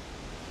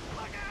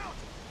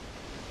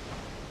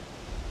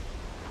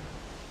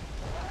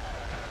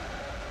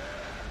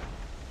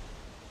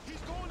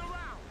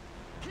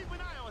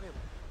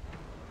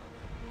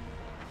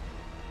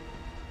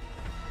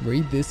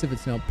 Read this if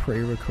it's not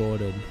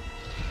pre-recorded.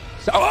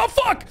 So, oh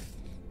fuck!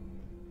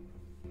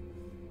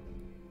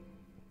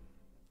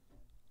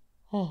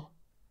 Oh.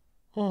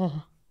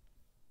 Oh.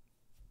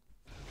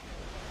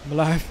 I'm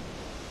alive.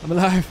 I'm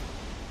alive.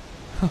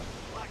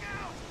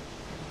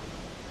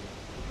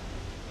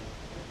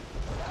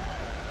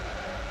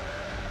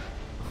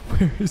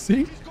 Where is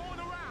he?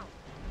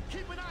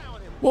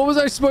 What was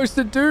I supposed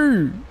to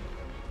do?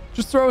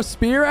 Just throw a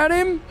spear at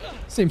him?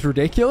 Seems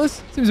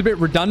ridiculous. Seems a bit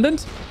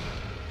redundant.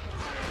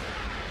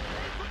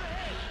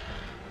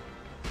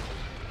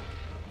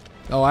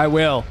 Oh, I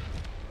will.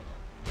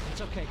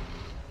 It's okay.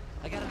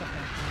 I got enough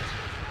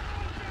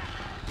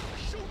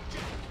magazines.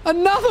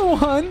 Another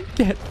one?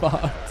 Get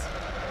fucked.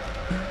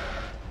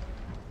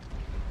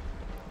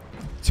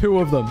 Two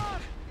of them.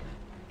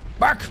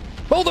 Back!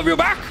 Both of you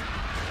back!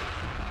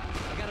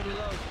 I gotta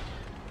reload.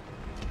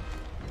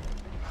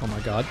 Oh my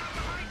god.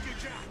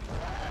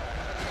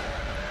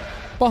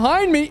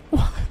 Behind me!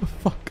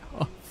 Fuck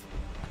off.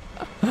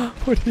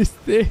 What is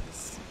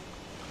this?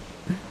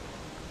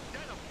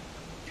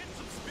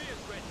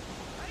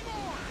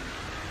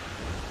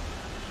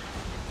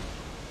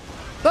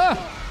 Ah!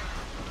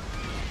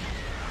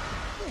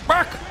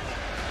 Back!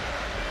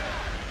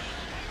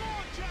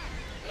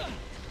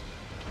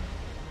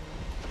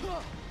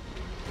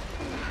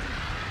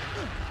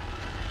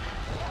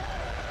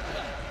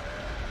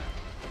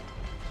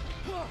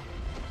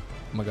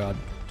 Oh my god.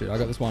 Dude, I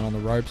got this one on the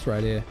ropes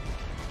right here.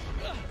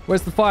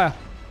 Where's the fire?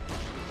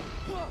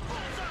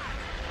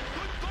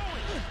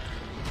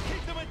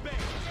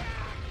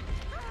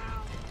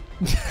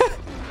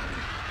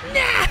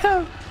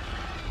 No!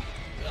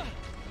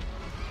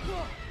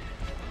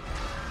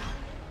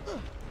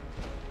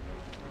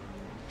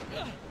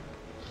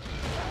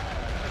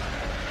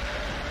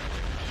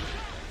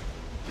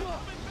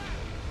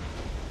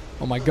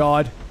 Oh my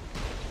god.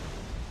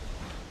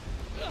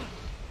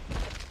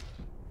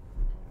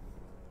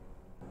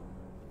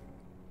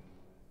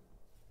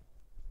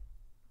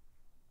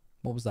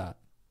 What was that?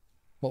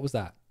 What was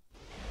that?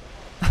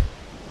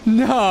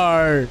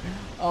 No!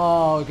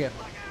 Oh, okay.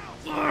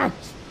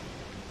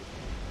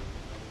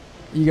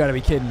 You gotta be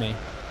kidding me.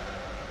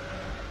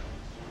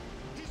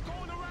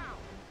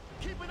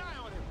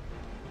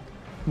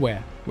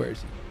 Where? Where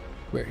is he?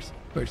 Where is he?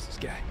 Where's this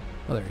guy?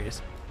 Oh, there he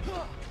is.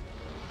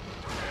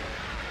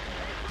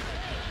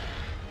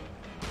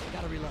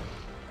 Gotta reload.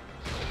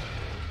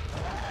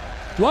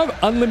 Do I have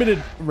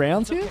unlimited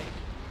rounds here?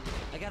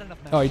 I got enough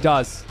Oh, he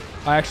does.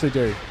 I actually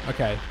do.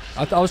 Okay.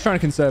 I was trying to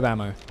conserve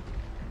ammo.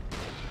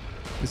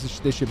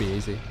 This should be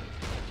easy.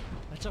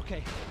 That's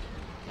okay.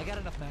 I got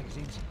enough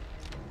magazines.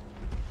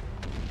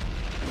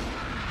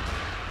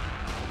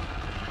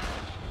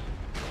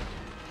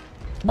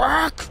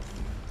 Back!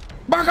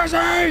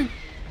 Magazine!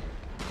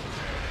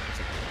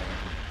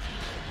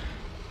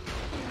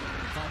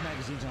 5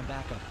 magazines on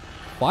backup.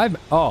 5?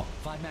 Oh.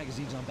 5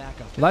 magazines on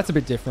backup. Well, that's a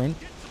bit different.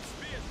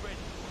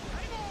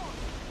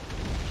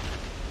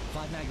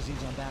 5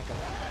 magazines on backup.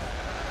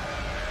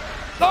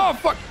 Oh,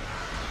 fuck!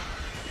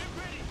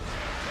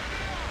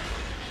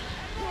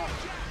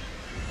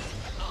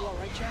 You all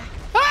right, Jack?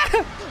 Ah!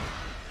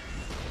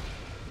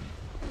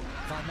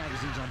 5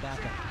 magazines on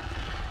backup.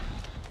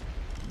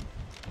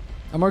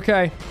 I'm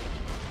okay.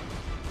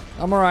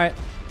 I'm alright.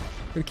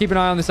 Gotta keep an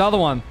eye on this other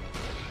one.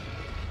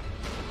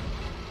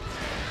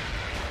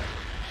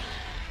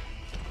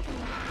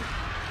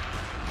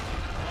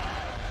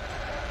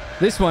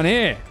 This one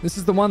here. This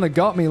is the one that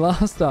got me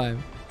last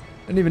time.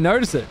 Didn't even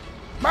notice it.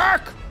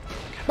 Mark!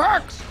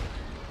 Marks!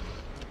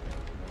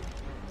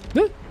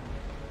 That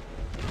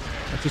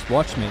just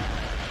watched me.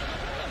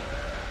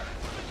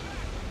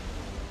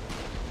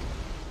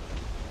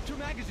 2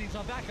 magazines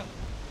on backup.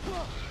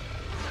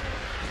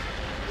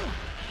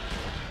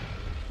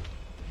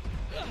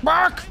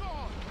 Mark!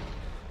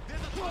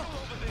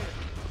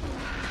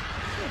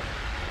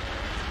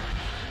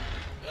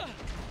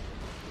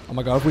 Oh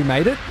my god, have we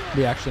made it?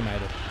 We actually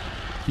made it.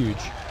 Huge.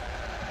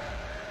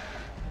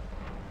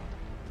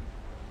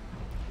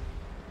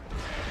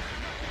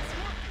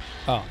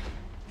 Oh.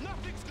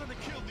 Nothing's gonna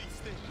kill these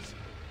things.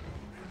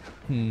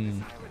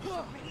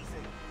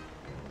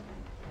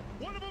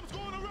 One of them's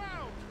going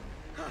around.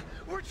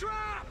 We're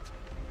trapped.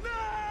 No!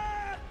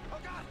 Oh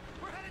god,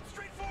 we're headed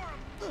straight for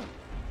him.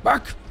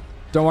 Back!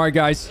 Don't worry,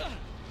 guys.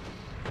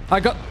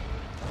 I got...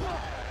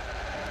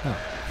 Oh.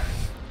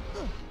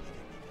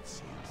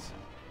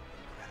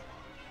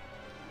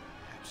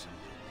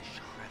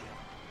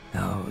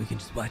 Oh, we can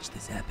just watch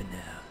this happen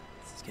now.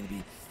 This is gonna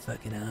be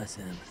fucking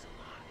awesome.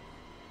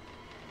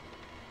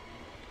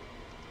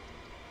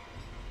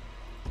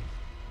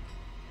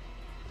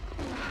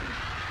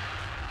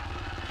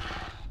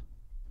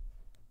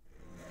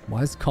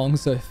 Why is Kong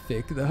so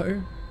thick,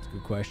 though? It's a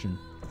good question.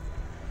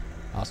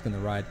 Asking the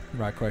right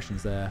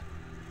questions there.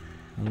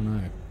 I don't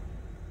know.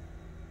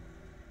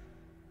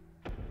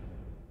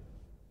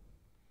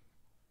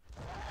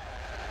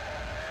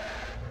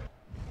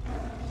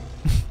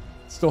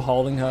 Still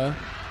holding her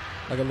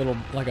like a little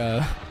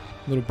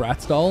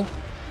Bratz doll.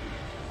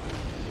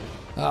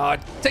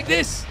 Take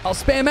this. I'll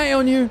spam A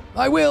on you.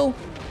 I will.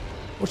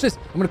 Watch this.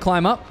 I'm going to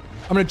climb up.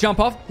 I'm going to jump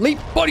off. Leap.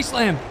 Body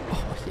slam.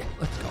 Oh, yeah.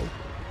 Let's go.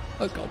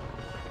 Let's go.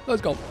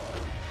 Let's go.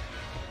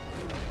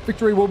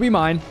 Victory will be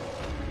mine.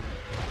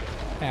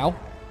 Ow.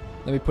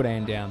 Let me put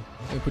Anne down.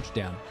 Let me put you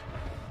down.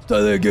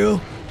 Stay there,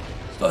 girl.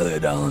 Stay there,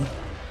 darling.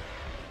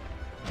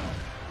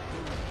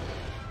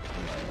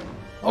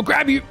 I'll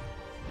grab you.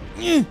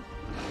 Yeah.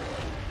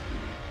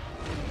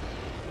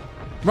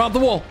 Run up the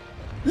wall.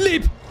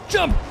 Leap.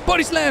 Jump.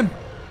 Body slam.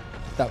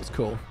 That was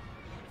cool.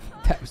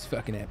 That was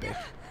fucking epic.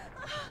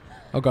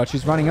 Oh god,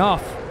 she's running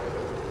off.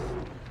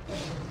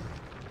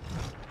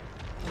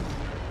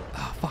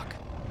 Oh, fuck.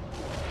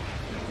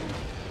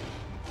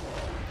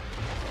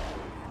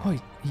 Oh,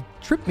 he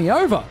tripped me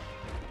over.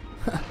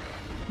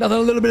 Nothing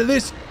a little bit of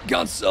this.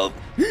 Can't solve.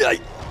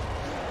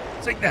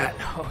 Take that.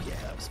 Oh yeah,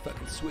 that was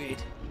fucking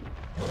sweet.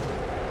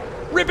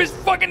 Rip his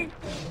fucking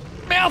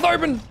mouth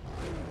open.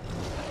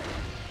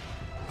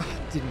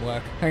 Didn't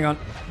work. Hang on.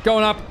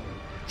 Going up.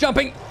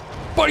 Jumping.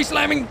 Body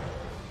slamming.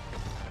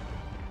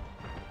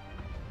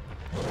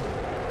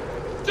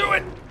 Do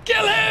it.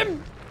 Kill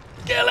him.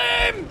 Kill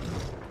him.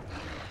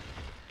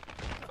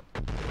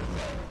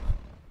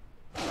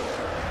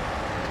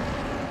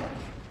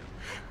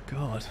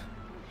 God.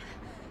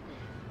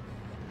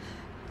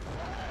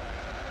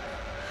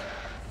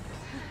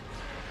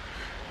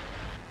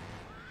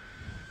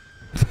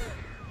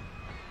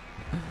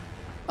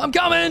 I'm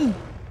coming.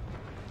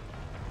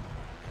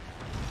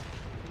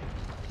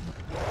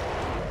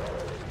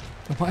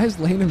 Why is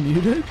Lena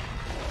muted?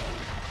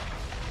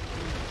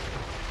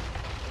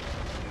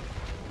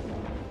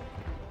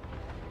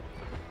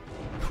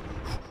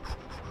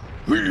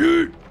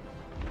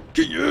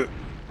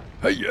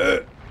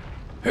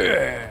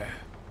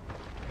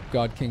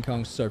 God, King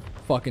Kong's so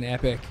fucking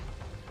epic.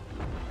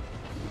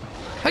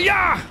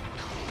 Hiya!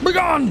 Be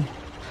gone!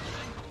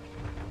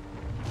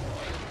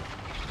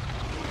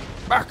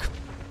 Back!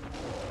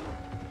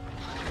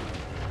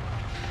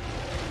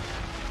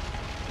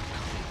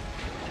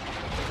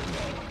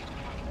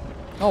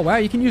 Oh wow,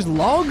 you can use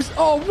logs?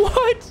 Oh,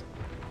 what?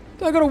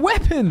 I got a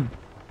weapon!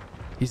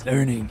 He's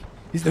learning.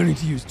 He's learning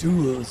to use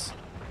tools.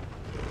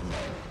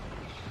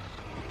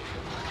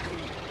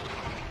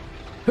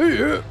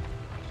 Hey!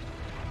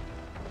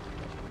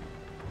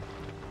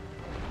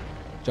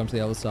 Jump to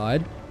the other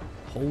side.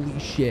 Holy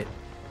shit.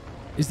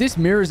 Is this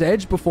Mirror's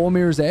Edge before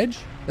Mirror's Edge?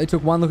 They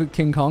took one look at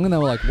King Kong and they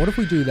were like, what if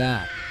we do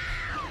that?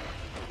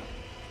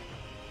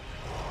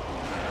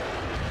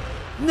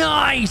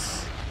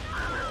 Nice!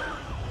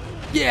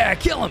 Yeah,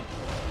 kill him!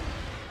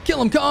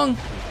 Kill him, Kong!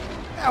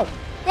 Ow!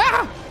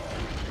 Ah!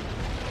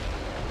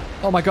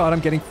 Oh my god, I'm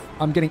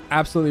getting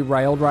absolutely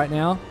railed right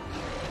now.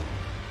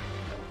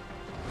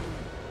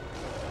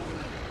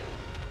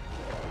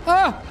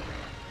 Ah!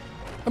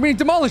 I'm being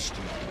demolished!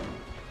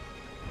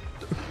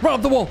 Run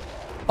up the wall!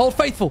 Old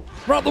Faithful!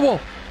 Run up the wall!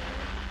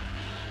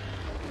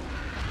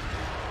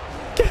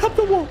 Get up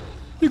the wall!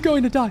 You're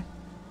going to die.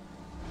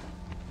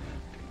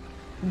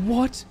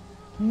 What?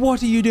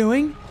 What are you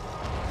doing?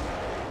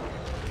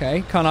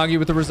 Okay, can't argue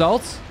with the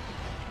results.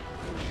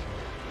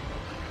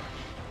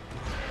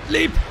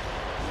 Leap!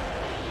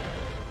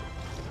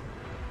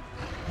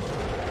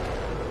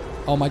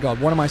 Oh my god,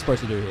 what am I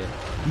supposed to do here?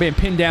 I'm being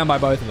pinned down by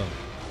both of them.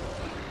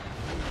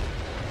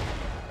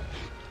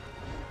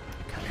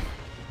 Okay.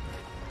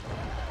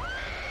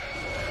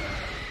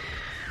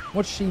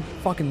 What's she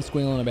fucking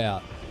squealing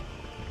about?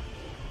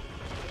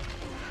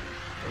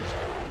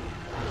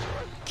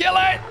 Kill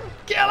it!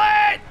 Kill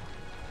it!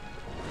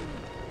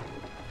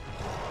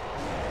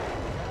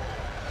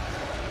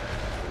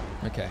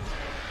 Okay.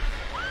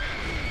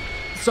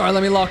 Sorry,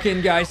 let me lock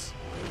in, guys.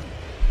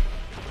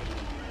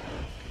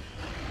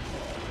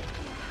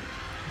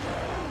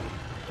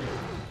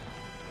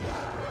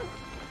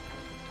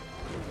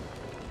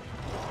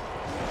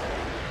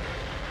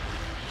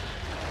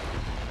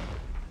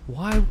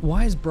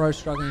 Why is bro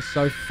struggling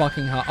so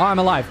fucking hard? Oh, I'm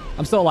alive.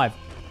 I'm still alive.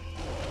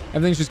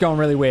 Everything's just going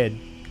really weird.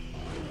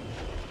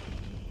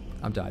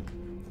 I'm died.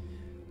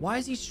 Why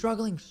is he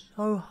struggling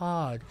so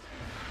hard?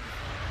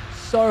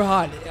 So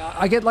hard.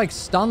 I get like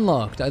stun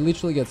locked. I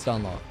literally get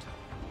stun locked.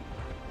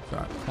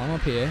 Alright, climb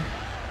up here.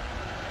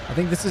 I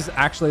think this is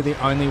actually the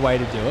only way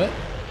to do it.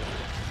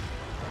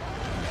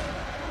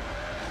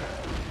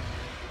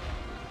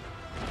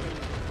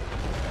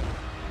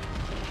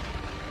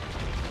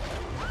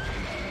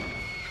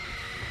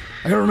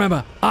 I gotta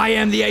remember, I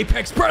am the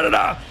apex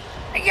predator!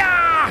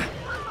 Yeah!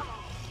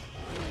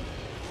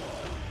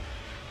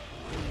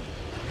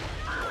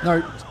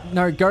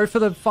 No, go for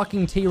the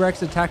fucking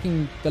T-Rex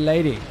attacking the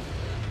lady.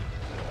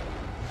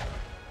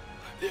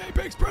 The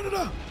apex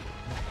predator!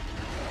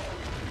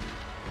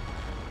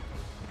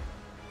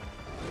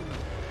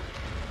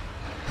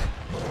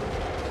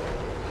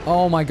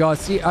 Oh my god,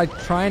 see, I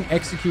try and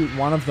execute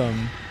one of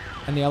them,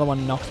 and the other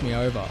one knocks me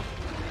over.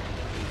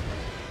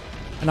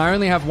 And I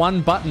only have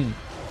one button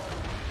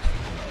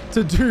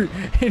to do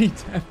any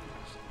damage.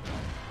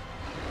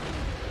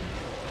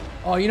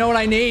 Oh, you know what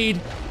I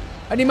need?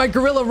 I need my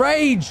Gorilla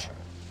Rage!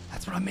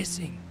 That's what I'm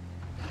missing.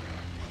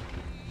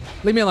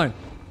 Leave me alone.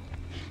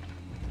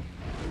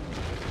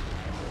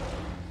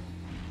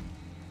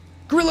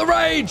 Gorilla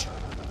Rage!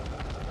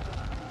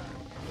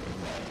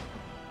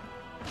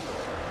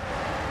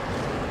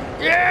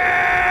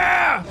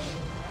 Yeah!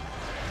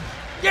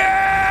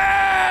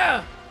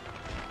 Yeah!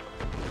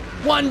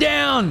 One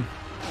down.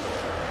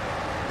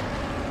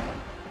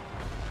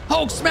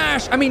 Hulk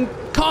smash! I mean,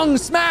 Kong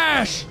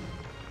smash!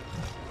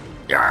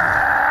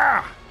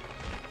 Yeah!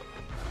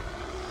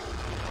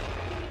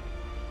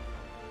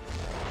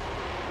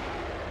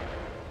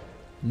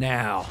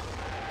 Now.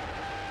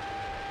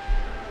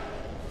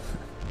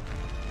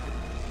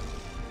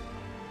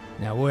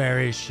 Now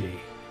where is she?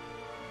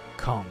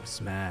 Kong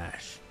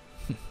smash.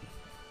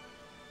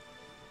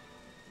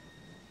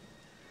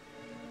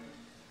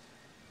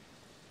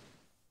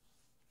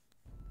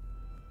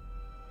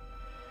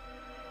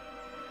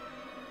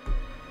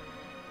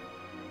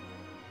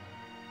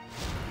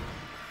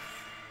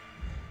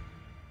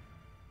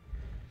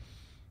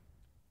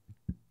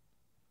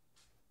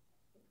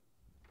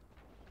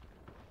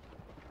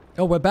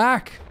 Oh, we're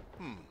back.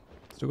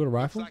 Still got a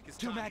rifle? Like it's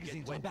 2 time to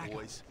magazines get on backup.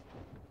 boys.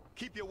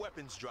 Keep your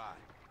weapons dry.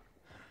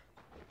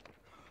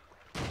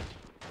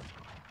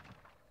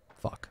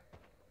 Fuck.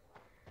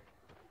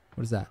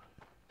 What is that?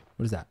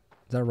 What is that?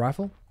 Is that a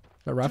rifle?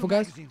 Is that a rifle,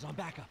 guys? Magazines on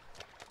backup.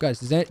 Guys,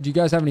 do you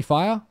guys have any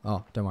fire?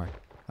 Oh, don't worry.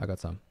 I got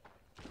some.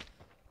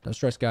 Don't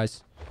stress,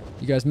 guys.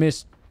 You guys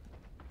missed.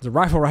 There's a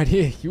rifle right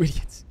here, you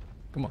idiots.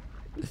 Come on.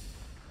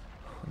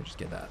 Let me just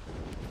get that.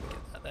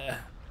 Get that there.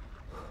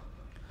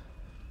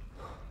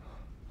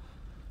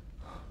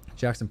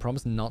 Jackson,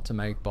 promise not to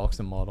make Box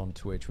a mod on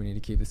Twitch. We need to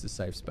keep this a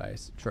safe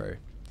space. True.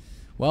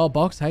 Well,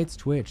 Box hates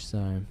Twitch, so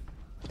I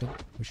think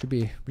we should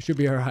be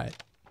all right.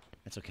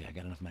 That's okay. I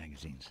got enough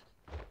magazines.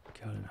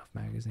 Got enough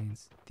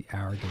magazines. The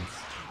arrogance.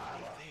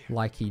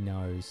 Like he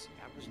knows.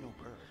 That was no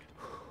bird.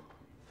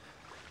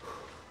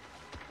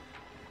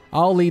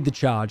 I'll lead the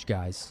charge,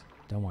 guys.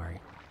 Don't worry.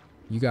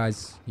 You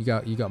guys, you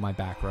got my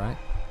back, right?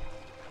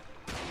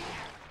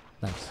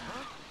 Thanks.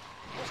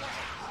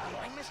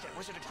 I missed it.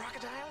 Was it a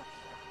crocodile?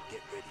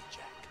 Get ready,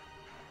 Jack.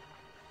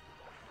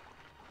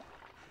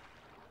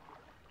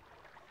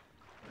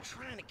 I'm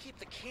trying to keep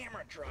the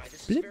camera dry.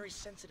 This is very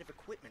sensitive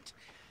equipment.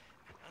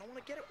 I don't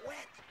want to get it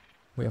wet.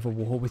 We have a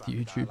war with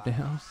YouTube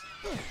now.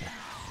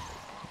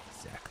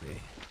 Exactly.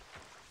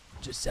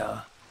 Just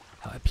how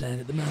I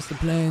planned it. The master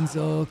plans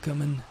all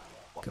coming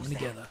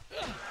together.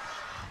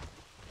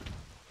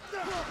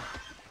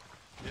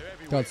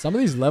 God, some of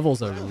these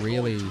levels are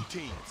really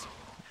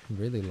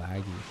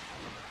laggy.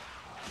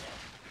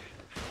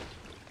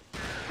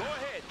 Go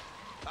ahead.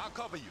 I'll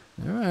cover you.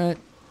 Alright.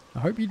 I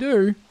hope you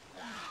do.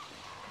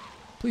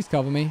 Please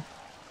cover me.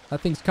 That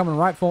thing's coming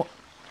right for...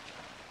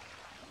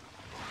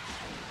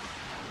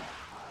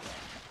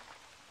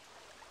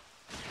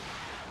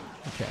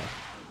 Okay.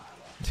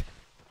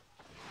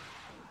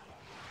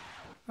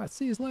 Alright,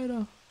 see you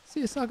later. See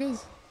you, suckers.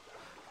 Is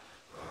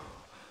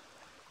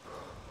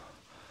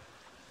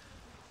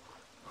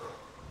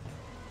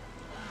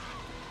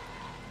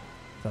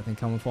that thing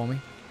coming for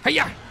me?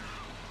 Hey-ya!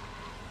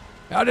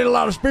 I did a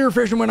lot of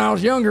spearfishing when I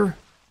was younger.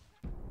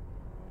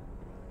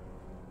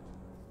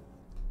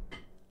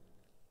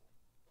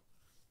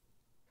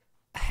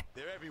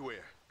 They're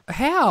everywhere.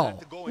 How?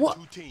 What?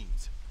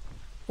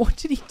 What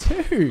did he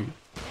do?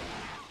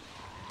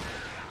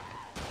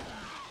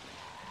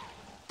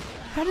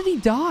 How did he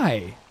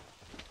die?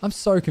 I'm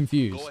so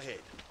confused. Go ahead.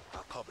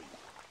 I'll cover you.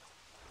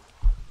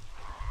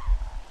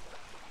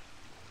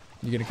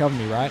 You're gonna cover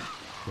me, right?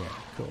 Yeah,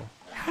 cool.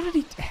 How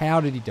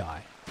did he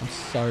die? I'm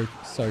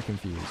so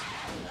confused.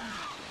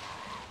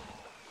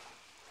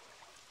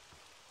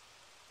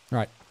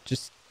 Right,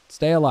 just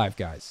stay alive,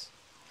 guys.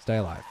 Stay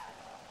alive.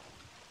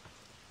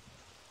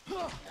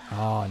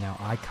 Oh, now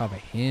I cover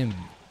him.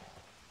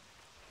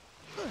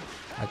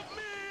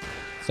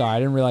 Sorry, I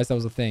didn't realize that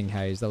was a thing,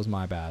 Hayes. That was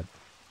my bad.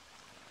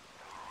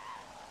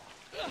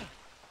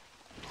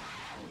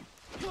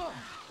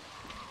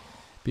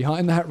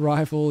 Behind that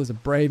rifle is a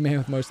brave man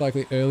with most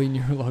likely early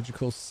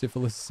neurological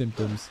syphilis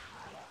symptoms.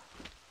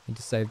 And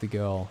to save the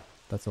girl,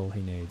 that's all he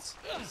needs.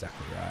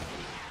 Exactly right.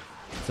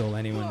 That's all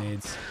anyone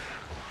needs.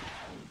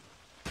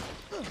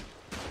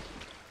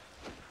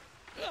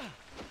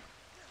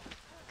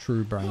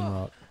 True brain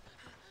rot.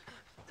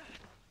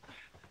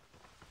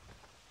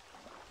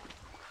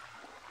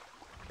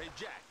 Hey,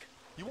 Jack,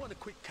 you want to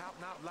quit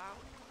counting out loud?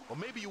 Or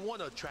maybe you want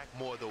to attract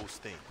more of those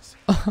things.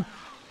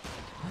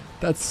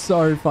 That's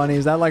so funny.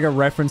 Is that like a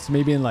reference to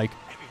me being like,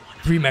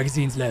 3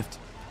 magazines left.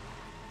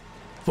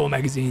 4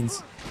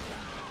 magazines.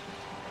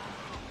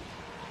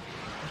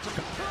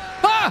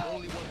 Ah!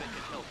 Oh,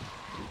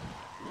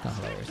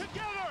 hilarious.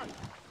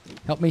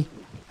 Help me.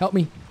 Help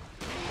me.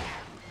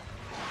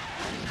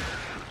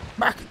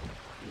 Back.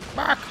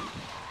 Back.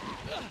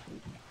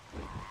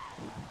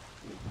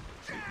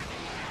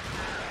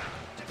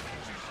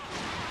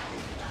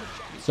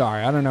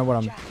 Sorry, I don't know what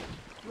I'm...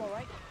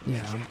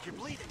 Yeah,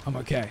 I'm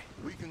okay.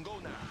 We can go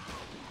now.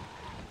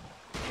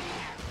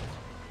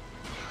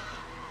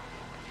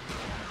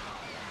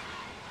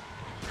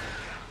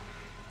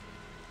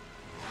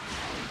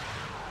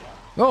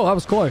 Oh, that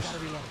was close.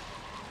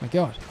 My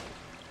God.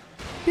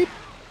 Beep.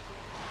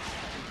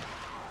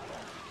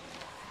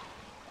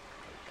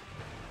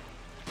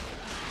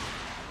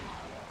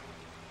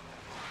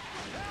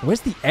 Where's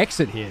the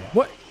exit here?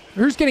 What?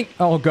 Who's getting...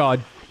 Oh,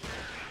 God.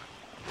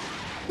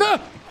 Ah!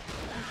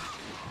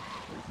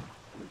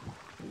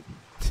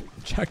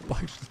 Jack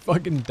Black's just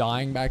fucking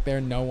dying back there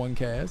and no one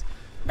cares.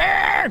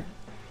 Man!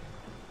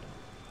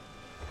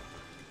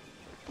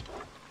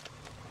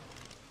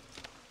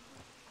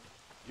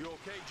 You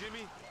okay,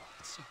 Jimmy?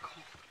 It's so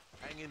cold.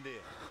 Hang in there.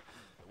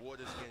 The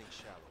water's getting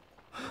shallow.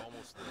 We're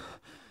almost there.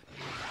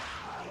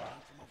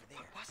 From over there.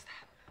 What was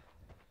that?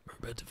 We're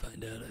about to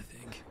find out, I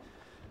think.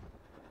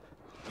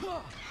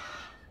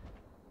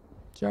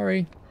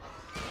 Sorry.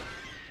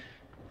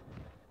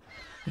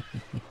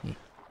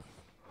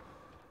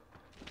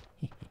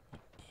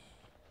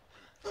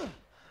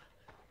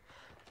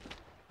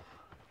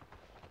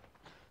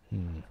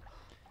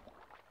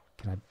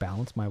 Can I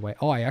balance my way?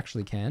 Oh, I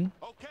actually can.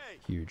 Okay.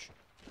 Huge.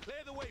 Clear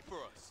the way for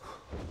us.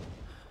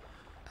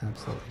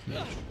 Absolutely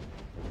huge.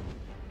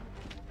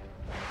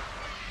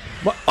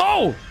 What?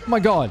 Oh my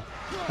God!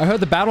 I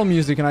heard the battle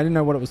music and I didn't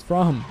know what it was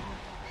from.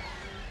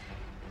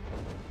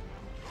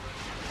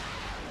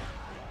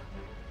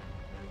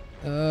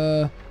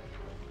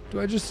 Do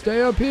I just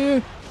stay up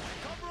here?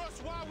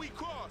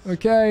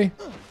 Okay.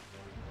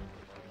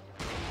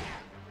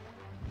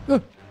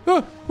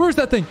 Where's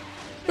that thing?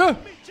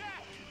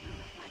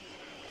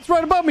 It's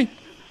right above me.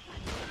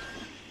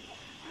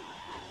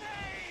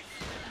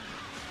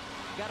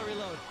 Gotta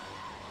reload.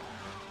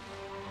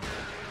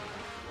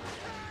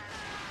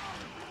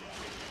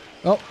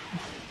 Oh.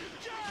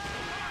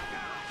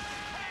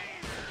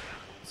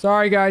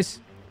 Sorry,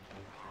 guys.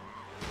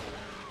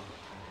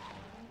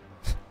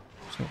 Just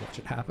gonna watch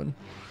it happen.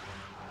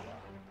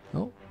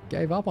 Oh,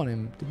 gave up on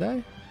him, did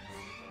they?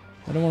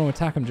 I don't want to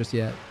attack him just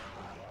yet.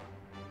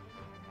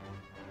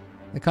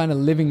 They're kind of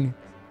living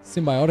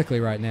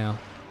symbiotically right now.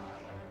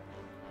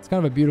 It's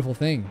kind of a beautiful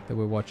thing that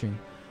we're watching.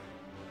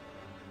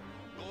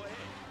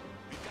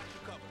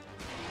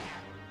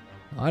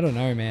 I don't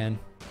know, man.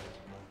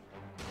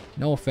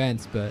 No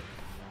offense, but...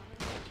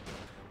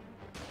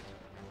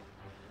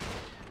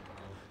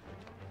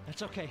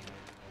 That's okay.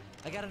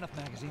 I got enough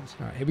magazines.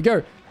 Alright, here we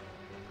go.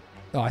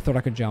 Oh, I thought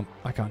I could jump.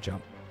 I can't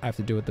jump. I have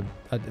to do it the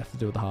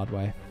hard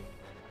way.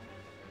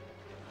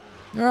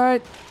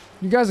 Alright.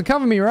 You guys are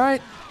covering me,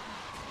 right?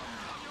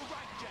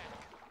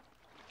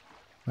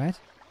 What?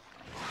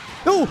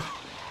 Oh!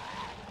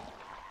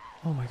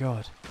 Oh my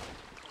God.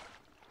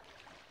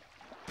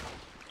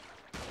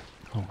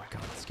 Oh my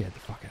God, it scared the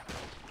fuck out of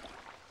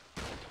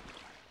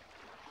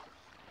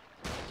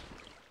me.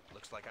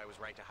 Looks like I was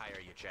right to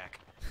hire you, Jack.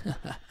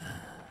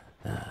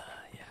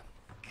 Yeah.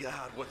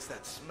 God, what's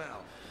that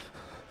smell?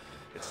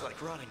 It's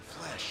like rotting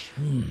flesh.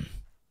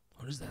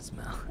 What does that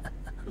smell?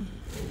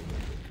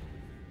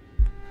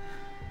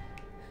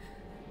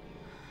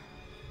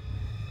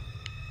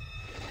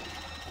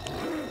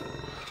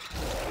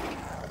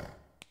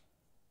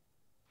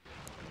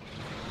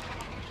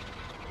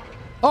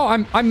 Oh,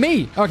 I'm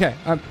me. Okay.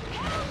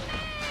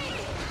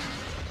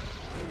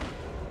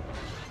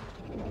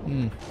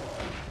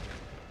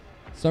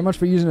 So much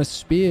for using a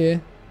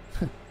spear.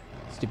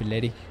 Stupid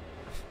lady.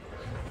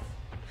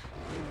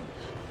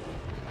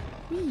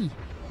 Whee.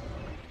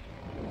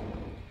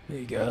 There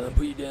you go. I'll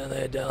put you down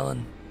there,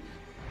 darling.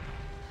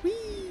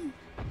 Whee.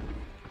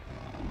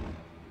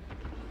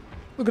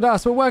 Look at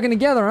us. We're working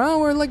together, huh?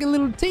 We're like a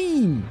little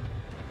team.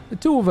 The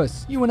two of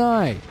us. You and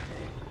I.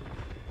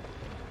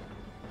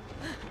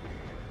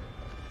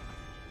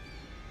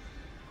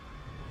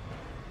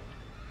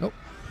 Oh,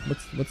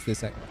 what's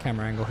this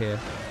camera angle here?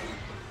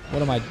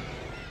 What am I?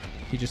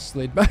 He just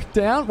slid back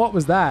down? What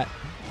was that?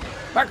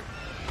 Back!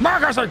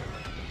 Mark, I say!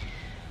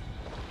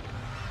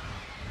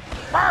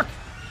 Mark!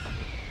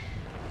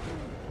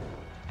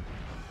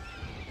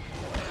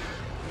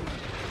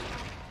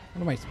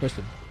 What am I supposed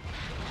to...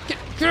 Get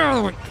out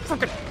of the way!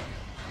 Fuck it!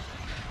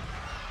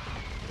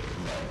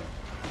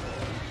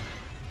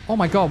 Oh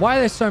my God, why are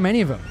there so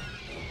many of them?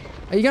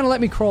 Are you gonna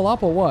let me crawl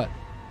up or what?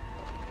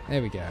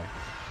 There we go.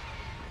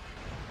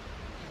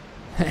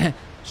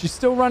 She's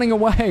still running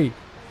away.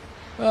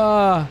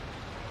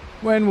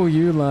 When will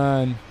you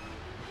learn?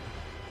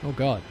 Oh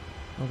God.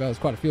 Oh God, there's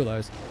quite a few of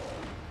those.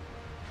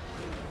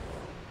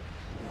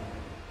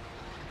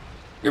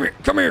 Come here.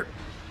 Come here.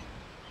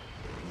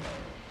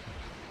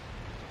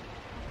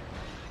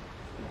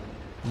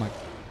 I might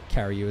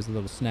carry you as a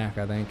little snack,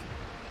 I think.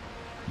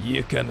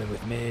 You're coming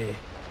with me.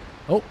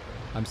 Oh,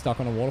 I'm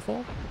stuck on a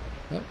waterfall?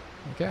 Oh,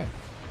 okay.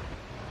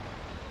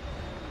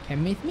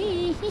 Come with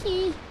me.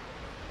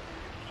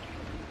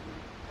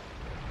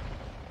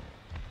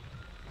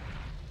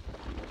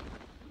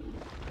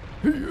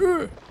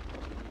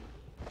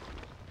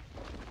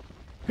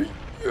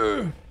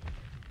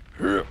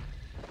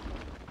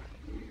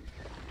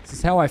 This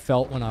is how I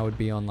felt when I would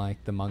be on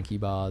like the monkey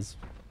bars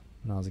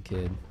when I was a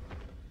kid.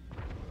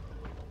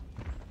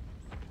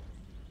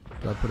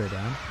 Do I put her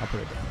down? I'll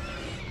put her down.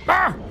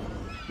 Ah!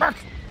 Back!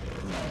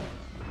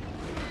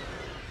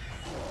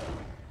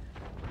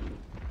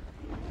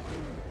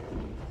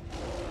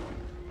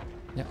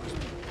 Yep.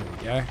 There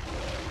we go.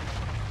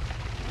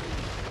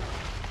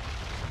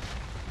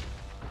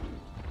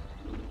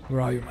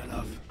 Where are you, my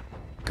love?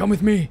 Come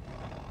with me.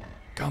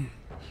 Come.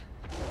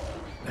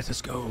 Let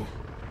us go.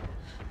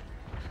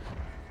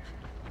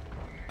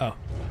 Oh.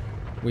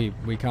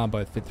 We can't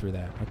both fit through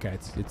there. Okay,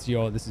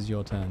 this is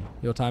your turn.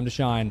 Your time to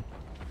shine.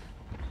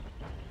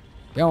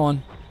 Go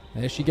on.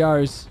 There she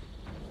goes.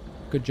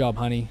 Good job,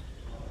 honey.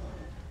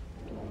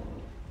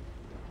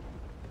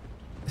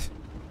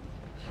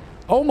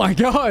 Oh my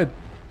god!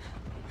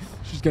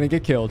 She's gonna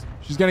get killed.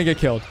 She's gonna get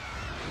killed.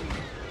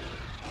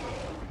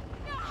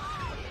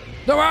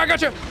 No, I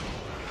got you!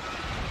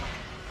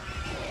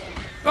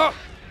 Oh!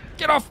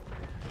 Get off!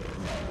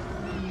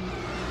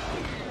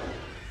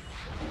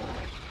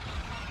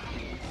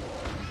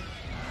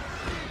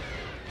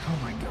 Oh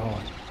my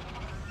god.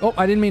 Oh,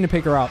 I didn't mean to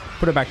pick her up.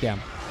 Put her back down.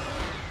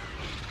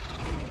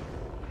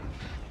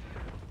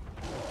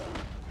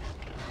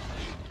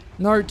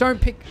 No, don't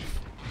pick...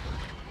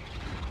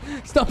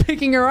 Stop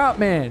picking her up,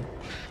 man.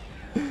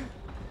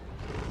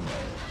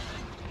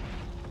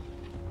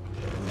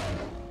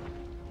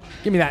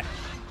 Give me that.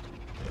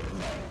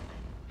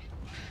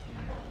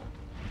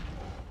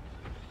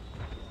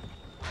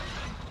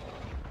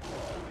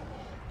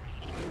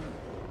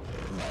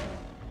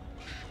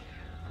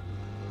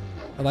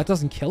 Oh, that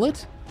doesn't kill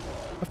it?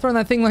 I've thrown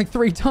that thing like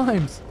 3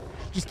 times.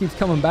 It just keeps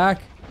coming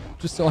back,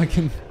 just so I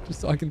can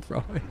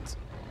throw it.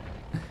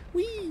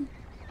 Whee!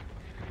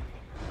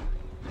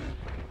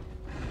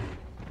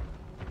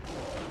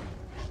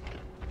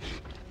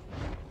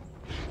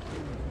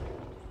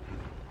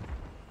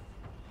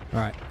 All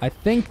right, I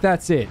think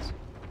that's it.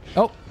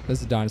 Oh,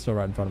 there's a dinosaur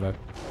right in front of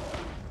her.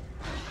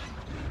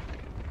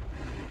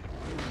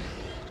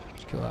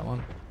 Just kill that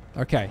one.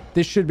 Okay,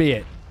 this should be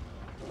it.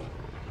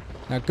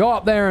 Now go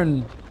up there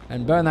and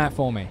burn that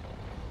for me.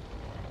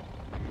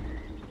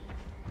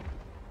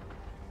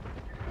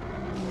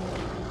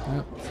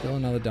 Oh, still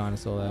another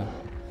dinosaur there.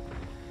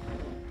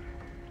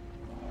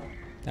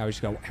 Now we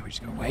just gotta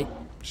wait.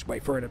 Just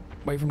wait for him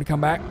to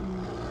come back.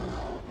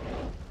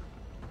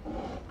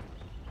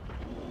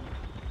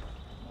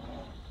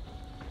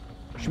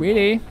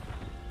 Sweetie,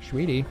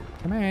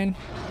 come on.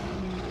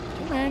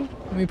 Come on.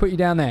 Let me put you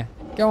down there.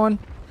 Go on.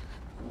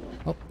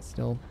 Oh,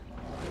 still.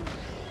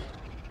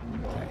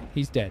 Okay,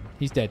 he's dead.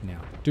 He's dead now.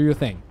 Do your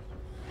thing.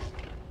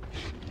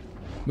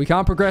 We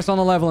can't progress on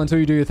the level until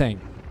you do your thing.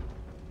 Do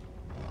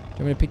you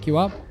want me to pick you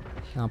up?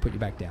 I'll put you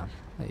back down.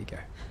 There you go.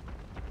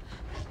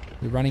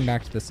 We're running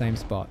back to the same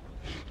spot.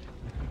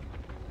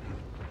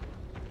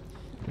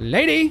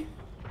 Lady!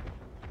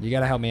 You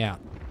gotta help me out.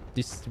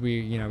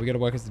 We gotta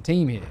work as a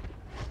team here.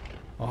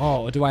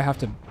 Oh, or do I have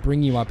to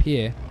bring you up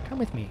here? Come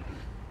with me.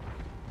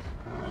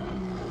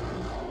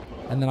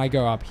 And then I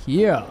go up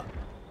here.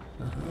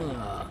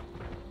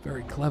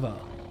 Very clever.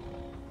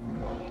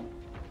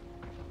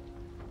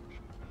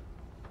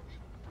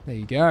 There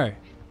you go.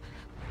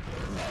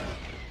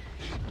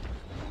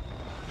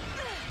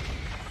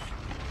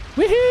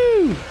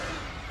 Woohoo!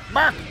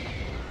 Bark!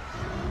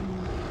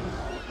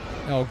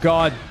 Oh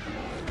god.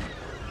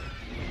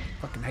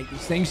 Fucking hate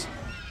these things.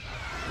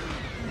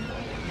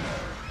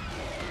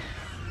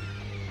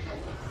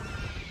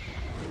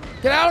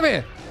 Get out of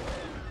here!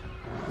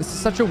 This is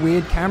such a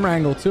weird camera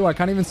angle too. I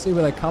can't even see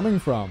where they're coming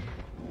from.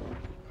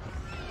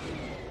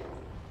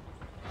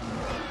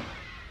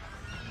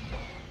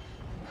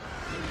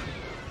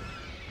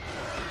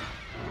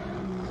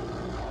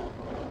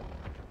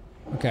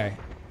 Okay.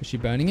 Is she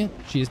burning it?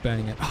 She is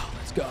burning it. Oh,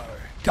 let's go.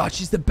 God,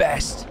 she's the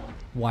best.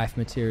 Wife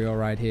material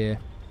right here.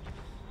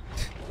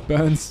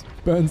 burns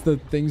the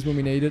things when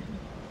we need it.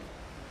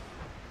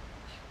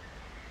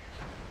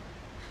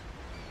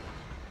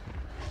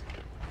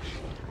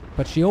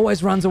 But she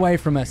always runs away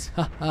from us.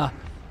 Ha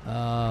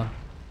ha.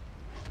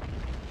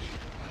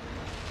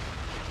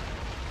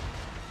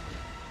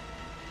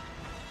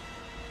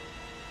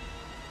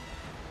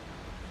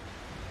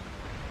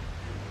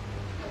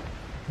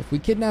 If we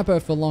kidnap her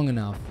for long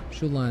enough,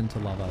 she'll learn to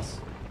love us.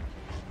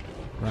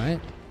 Right?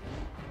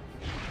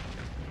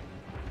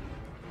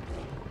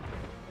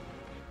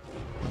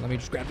 Well, let me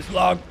just grab this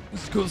log.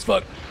 This is cool as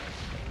fuck.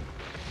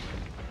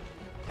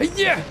 Hey,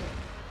 yeah!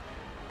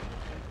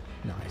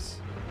 Nice.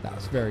 That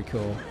was very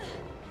cool.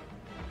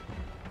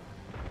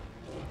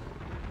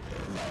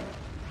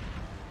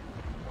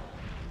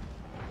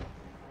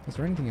 Is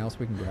there anything else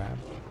we can grab?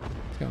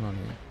 What's going on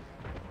here?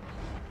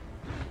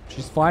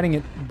 She's fighting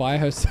it by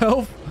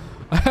herself.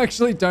 I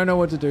actually don't know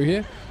what to do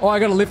here. Oh, I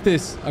gotta lift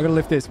this. I gotta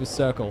lift this with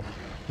circle.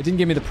 It didn't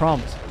give me the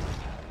prompt.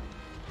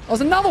 Oh,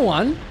 there's another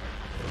one?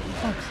 For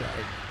fuck's sake.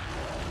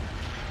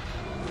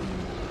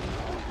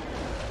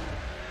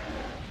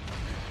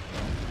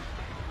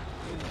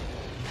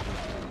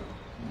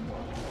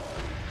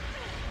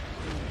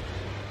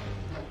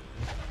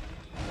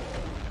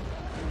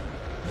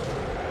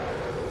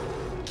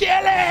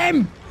 Kill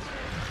him!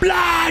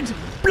 Blood!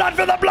 Blood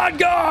for the blood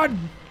god!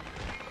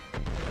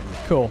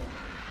 Cool.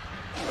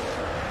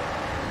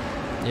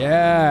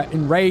 Yeah,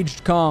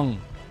 enraged Kong.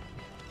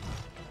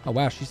 Oh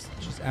wow, she's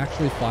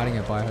actually fighting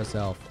it by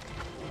herself.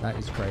 That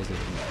is crazy.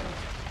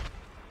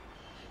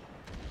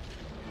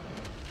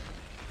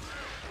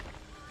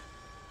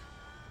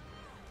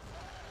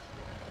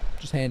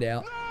 Just hand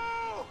out.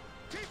 No!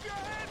 Keep your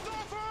hands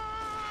off her!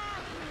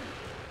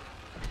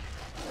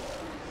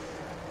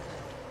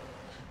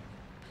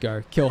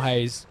 Go. Kill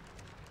Hayes.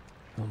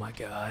 Oh my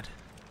god.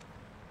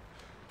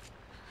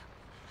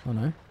 Oh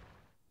no.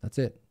 That's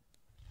it.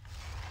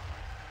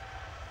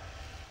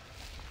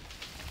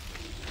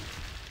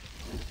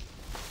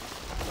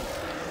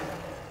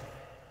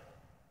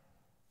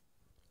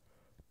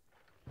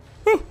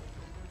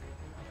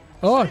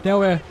 Oh, now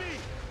we're...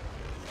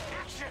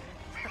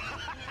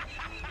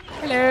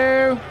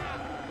 Hello.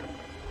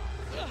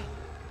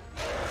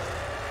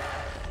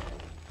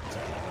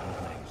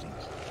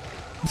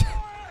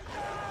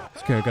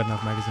 Let's go. Got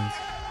enough magazines.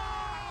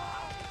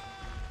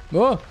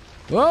 Whoa!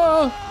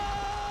 Whoa!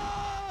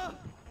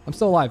 I'm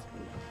still alive.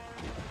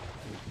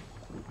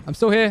 I'm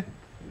still here.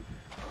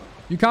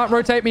 You can't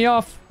rotate me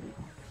off.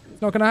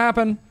 It's not gonna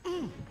happen.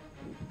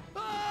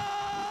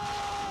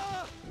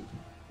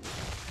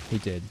 He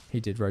did. He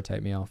did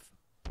rotate me off.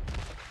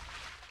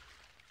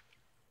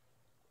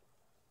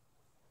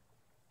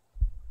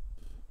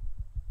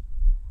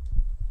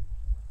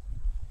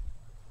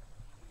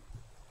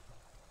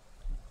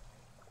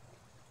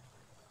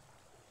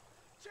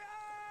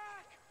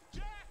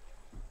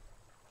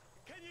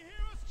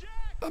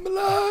 I'm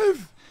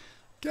alive!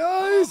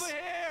 Guys! Over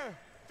here!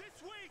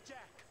 This way,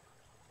 Jack!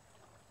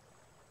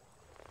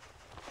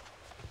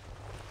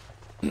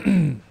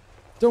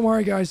 Don't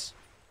worry, guys.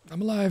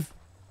 I'm alive.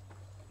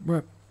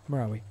 Where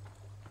are we?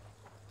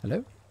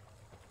 Hello?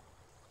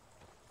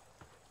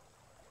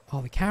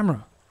 Oh, the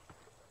camera.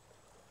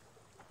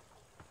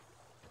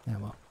 Yeah,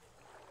 well.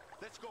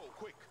 Let's go,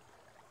 quick.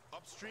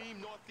 Upstream,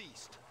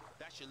 northeast.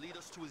 That should lead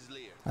us to his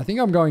lair. I think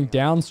I'm going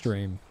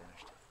downstream.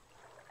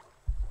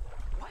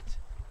 What?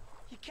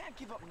 You can't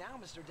give up now,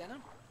 Mr.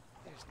 Denham.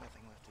 There's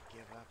nothing left to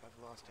give up.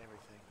 I've lost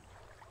everything.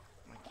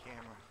 My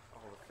camera,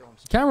 all the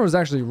films. Camera was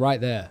actually right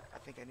there. I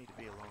think I need to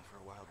be alone for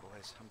a while,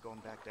 boys. I'm going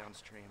back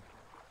downstream.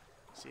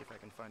 See if I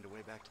can find a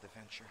way back to the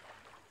venture.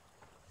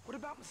 What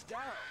about Miss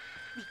Darrow?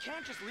 We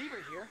can't just leave her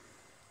here.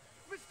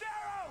 Miss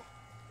Darrow!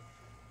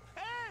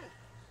 Hey!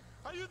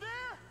 Are you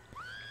there?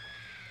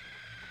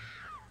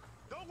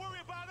 Don't worry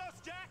about us,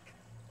 Jack.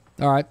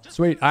 All right,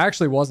 sweet. I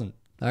actually wasn't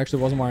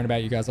worrying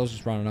about you guys. I was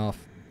just running off.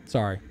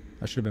 Sorry.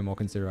 I should have been more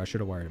considerate. I should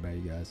have worried about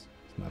you guys.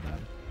 It's my bad.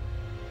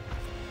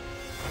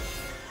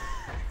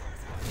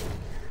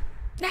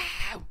 No!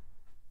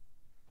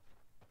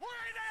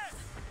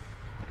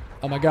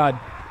 Oh my god.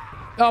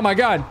 Oh my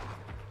god.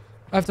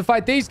 I have to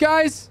fight these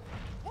guys?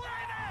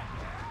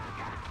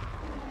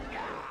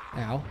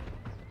 Ow.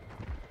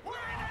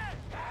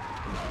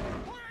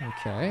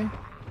 Okay.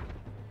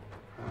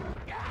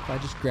 If I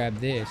just grab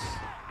this.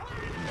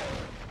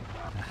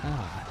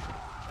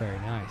 Aha. Very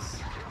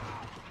nice.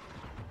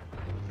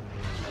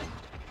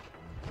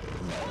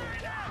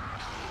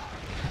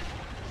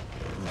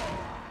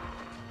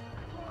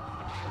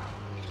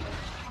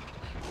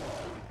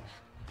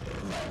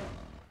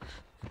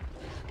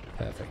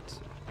 Perfect.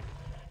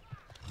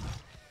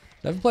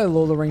 Never played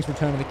Lord of the Rings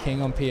Return of the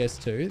King on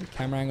PS2. The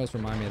camera angles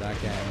remind me of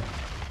that game.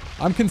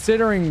 I'm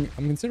considering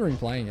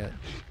playing it.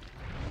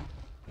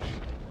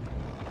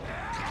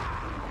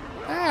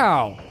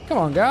 Ow! Come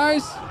on,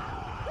 guys.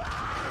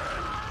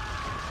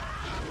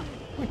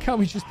 Why can't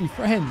we just be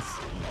friends?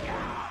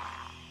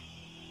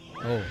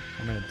 Oh,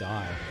 I'm gonna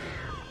die.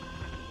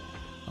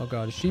 Oh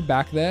god, is she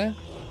back there?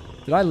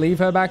 Did I leave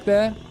her back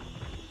there?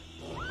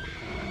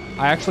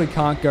 I actually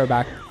can't go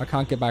back. I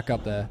can't get back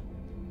up there.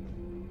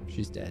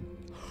 She's dead.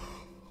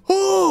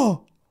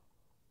 Oh!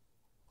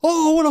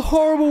 Oh, what a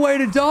horrible way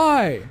to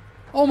die!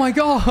 Oh my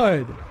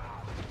god!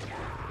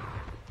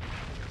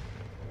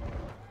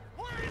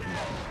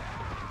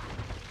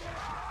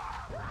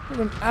 What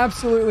an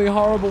absolutely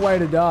horrible way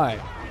to die.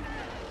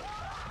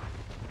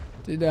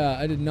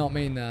 I did not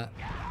mean that.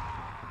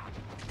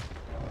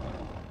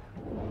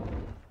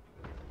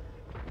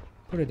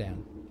 Put her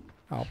down.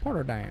 Oh, put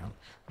her down.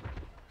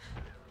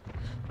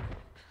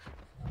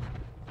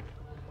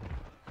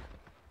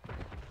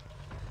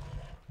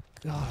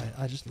 God,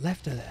 I just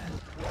left her there.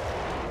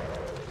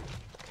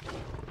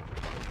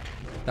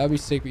 That would be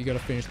sick, but you gotta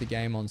finish the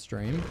game on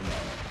stream.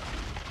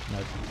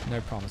 No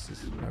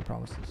promises. No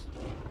promises.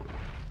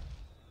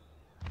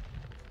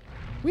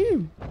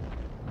 Woo!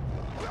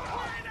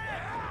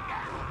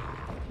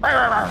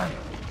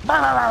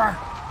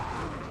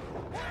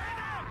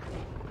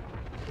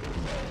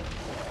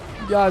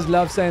 You guys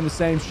love saying the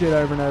same shit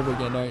over and over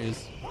again, don't you?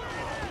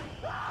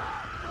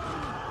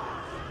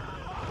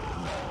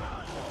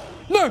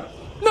 No!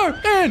 No!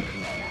 Ann!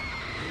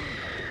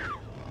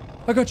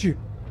 I got you.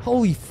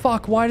 Holy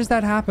fuck, why does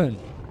that happen?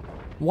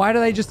 Why do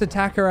they just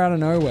attack her out of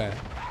nowhere?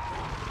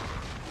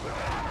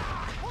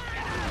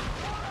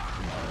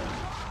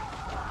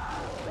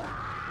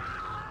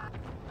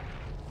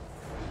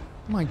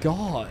 Oh my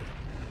god.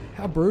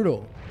 How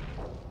brutal.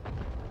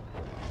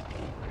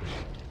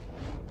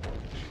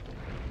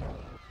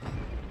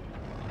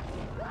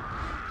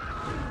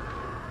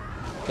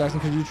 Jackson,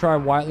 could you try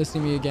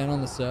whitelisting me again on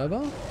the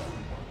server?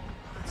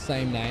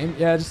 Same name.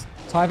 Yeah, just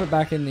type it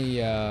back in the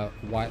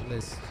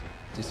whitelist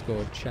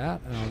Discord chat,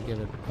 and I'll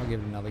give it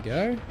another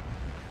go.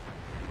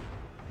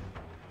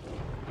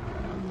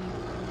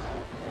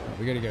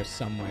 We gotta go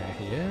somewhere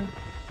here.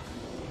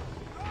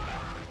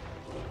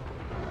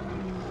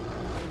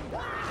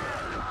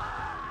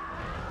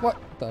 What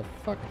the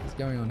fuck is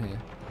going on here?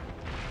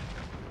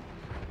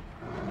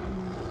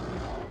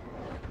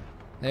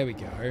 There we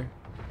go.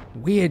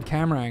 Weird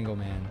camera angle,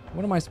 man.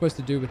 What am I supposed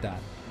to do with that?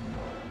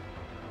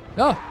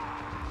 Oh!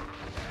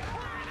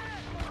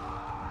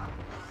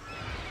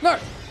 No!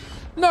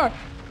 No!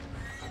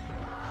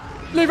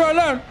 Leave her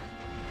alone!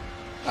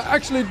 I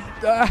actually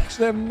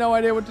have no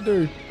idea what to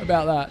do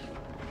about that.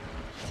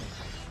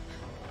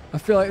 I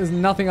feel like there's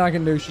nothing I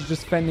can do. She's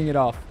just fending it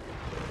off.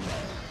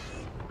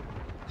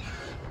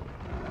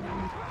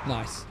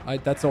 Nice.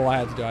 That's all I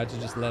had to do. I had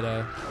to just let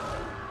her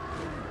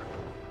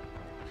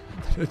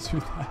do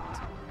that.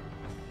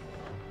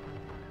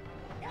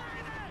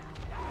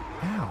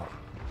 Ow.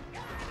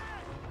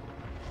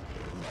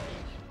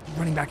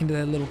 Running back into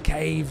their little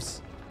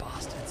caves.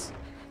 Bastards.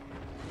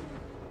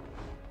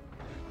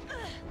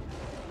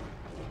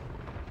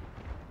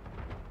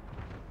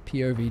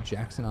 POV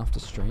Jackson after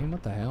stream?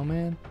 What the hell,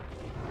 man?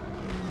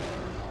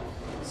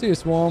 See you,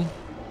 Swarm.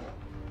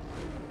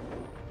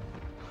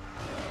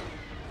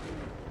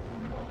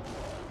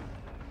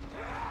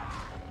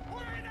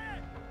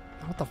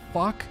 What the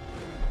fuck?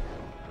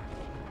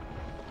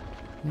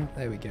 Yeah,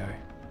 there we go.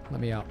 Let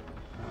me up.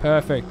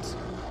 Perfect.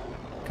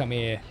 Come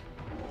here.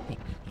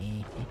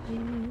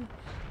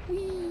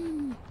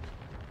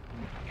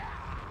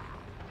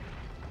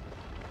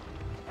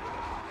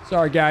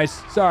 Sorry, guys.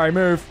 Sorry,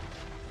 move.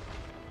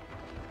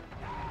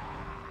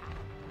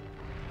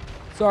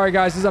 Sorry,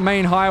 guys. This is a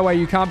main highway.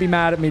 You can't be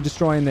mad at me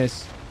destroying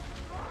this.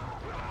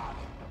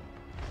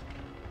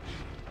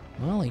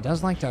 Well, he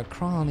does like to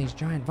crawl on these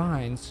giant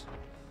vines.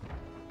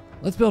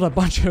 Let's build a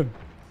bunch of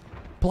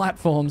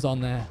platforms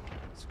on there.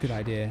 It's a good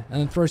idea.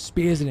 And then throw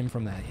spears at him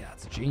from there. Yeah,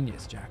 it's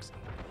genius, Jackson.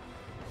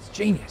 It's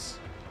genius.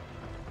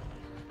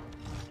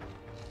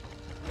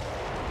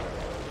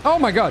 Oh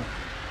my god.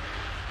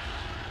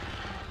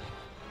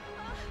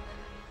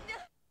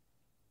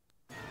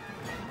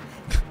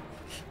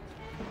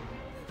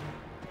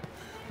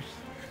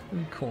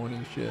 Corny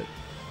shit.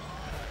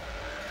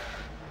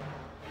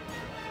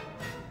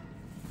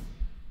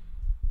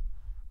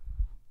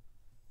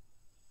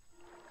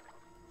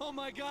 Oh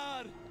my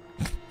god!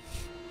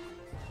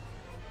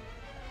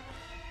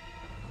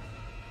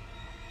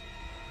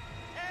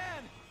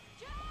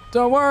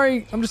 Don't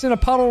worry, I'm just in a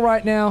puddle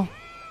right now.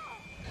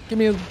 Give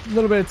me a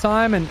little bit of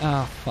time and...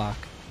 Oh, fuck.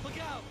 Look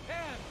out,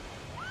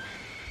 Ann!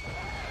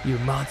 You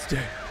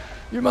monster.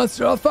 You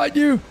monster, I'll fight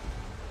you!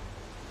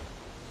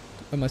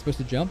 Am I supposed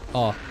to jump?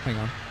 Oh, hang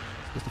on.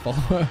 Supposed to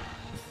follow her.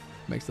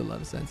 Makes a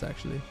lot of sense,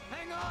 actually.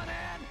 Hang on,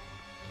 Ann!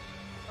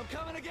 I'm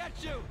coming to get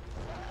you!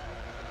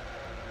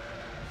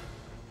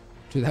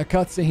 Dude, that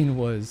cutscene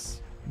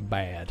was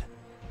bad.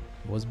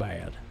 Was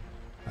bad.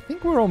 I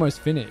think we're almost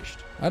finished.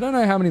 I don't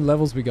know how many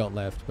levels we got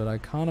left, but I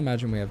can't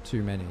imagine we have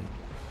too many.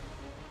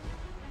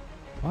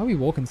 Why are we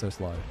walking so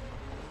slow?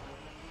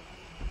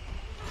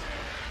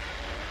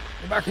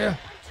 Get back here.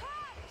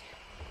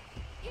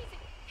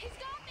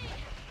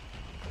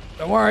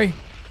 Don't worry.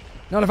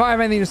 Not if I have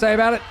anything to say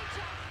about it.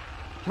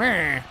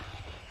 Meh.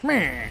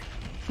 Meh.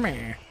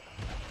 Meh.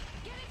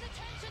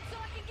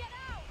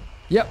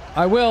 Yep,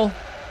 I will.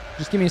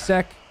 Just give me a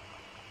sec.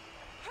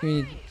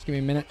 Just give me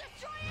a minute.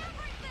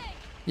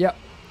 Yep.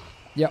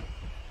 Yep.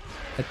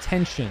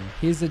 Attention.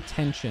 Here's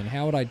attention.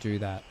 How would I do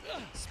that?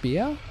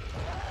 Spear?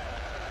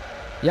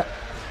 Yep.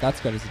 That's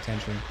got his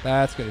attention.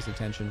 That's got his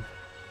attention.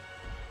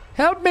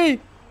 Help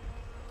me!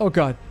 Oh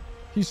god.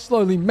 He's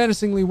slowly,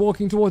 menacingly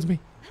walking towards me.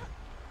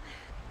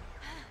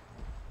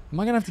 Am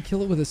I gonna have to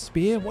kill it with a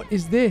spear? What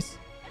is this?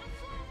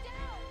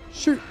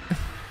 Shoot.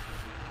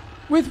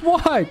 With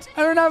what?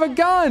 I don't have a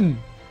gun.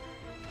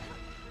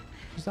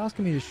 He's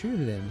asking me to shoot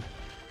at him.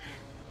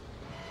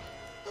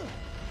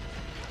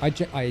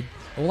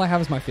 All I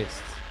have is my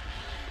fists.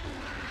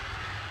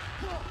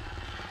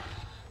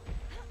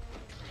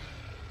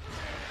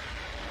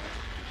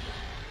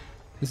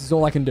 This is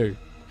all I can do.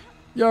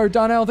 Yo,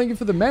 Darnell, thank you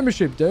for the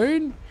membership,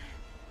 dude.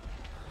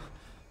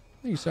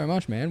 Thank you so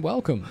much, man.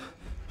 Welcome.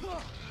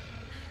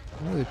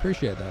 I really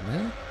appreciate that,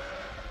 man.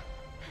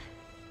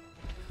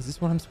 Is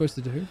this what I'm supposed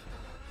to do?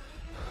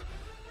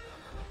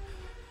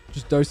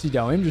 Just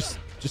do-si-do him, just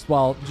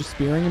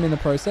spearing him in the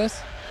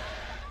process?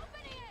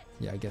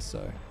 Yeah, I guess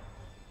so.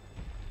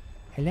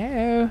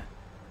 Hello?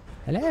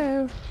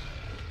 Hello?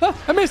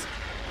 Ah, I missed!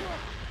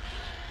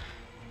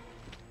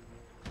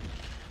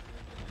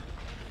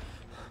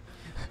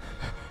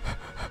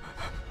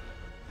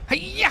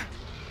 Hey-ya!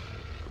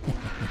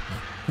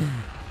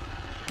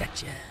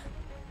 Gotcha.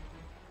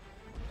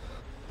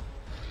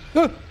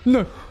 No,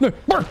 no, no.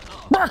 Bark!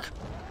 Bark!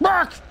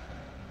 Bark!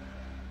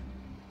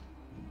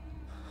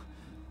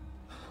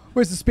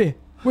 Where's the spear?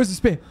 Where's the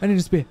spear? I need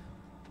a spear.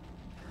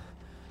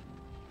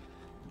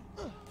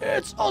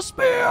 It's a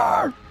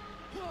spear!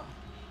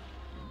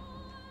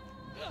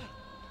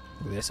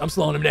 Look at this. I'm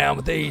slowing him down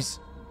with these.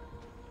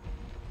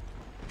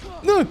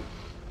 No!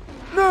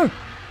 No!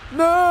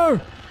 No!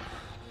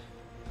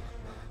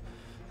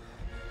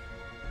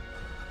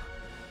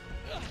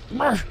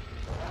 No!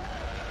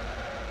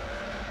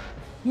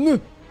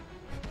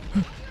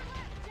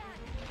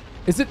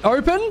 Is it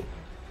open?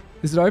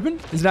 Is it open?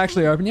 Is it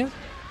actually open yet?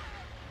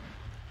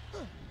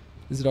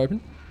 Is it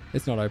open?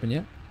 It's not open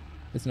yet.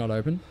 It's not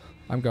open.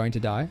 I'm going to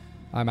die.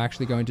 I'm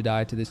actually going to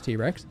die to this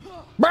T-Rex.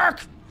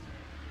 Bark!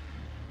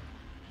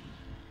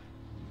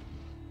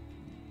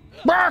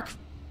 Bark!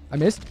 I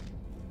missed.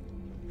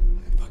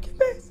 I fucking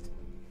missed.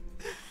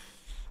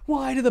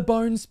 Why do the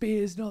bone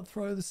spears not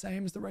throw the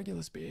same as the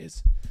regular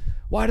spears?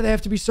 Why do they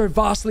have to be so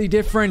vastly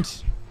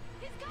different?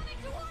 He's coming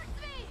towards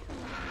me.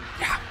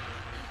 Yeah.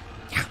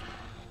 Yeah.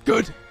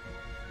 Good.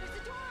 There's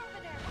a door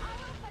over there.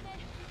 I'll open it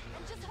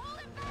and just hold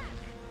him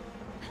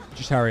back.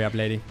 Just hurry up,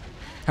 lady.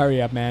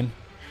 Hurry up, man.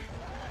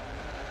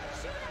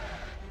 Shoot him.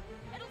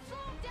 It'll slow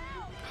him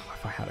down. Oh,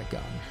 if I had a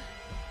gun.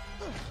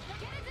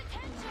 Get his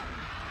attention.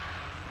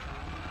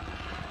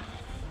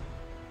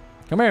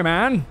 Come here,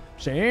 man.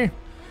 See?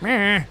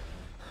 Meh.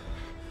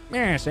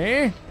 Yeah,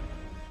 see?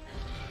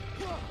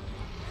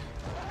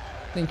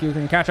 Think you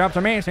can catch up to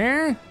me, see?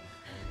 I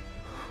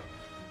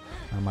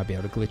might be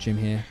able to glitch him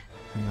here.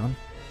 Hang on.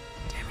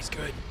 Damn, he's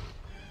good.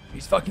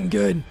 He's fucking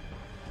good.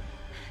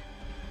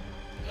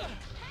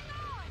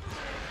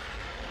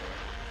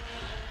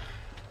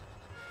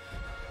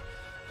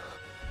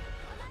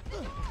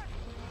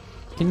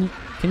 Can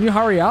you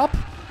hurry up?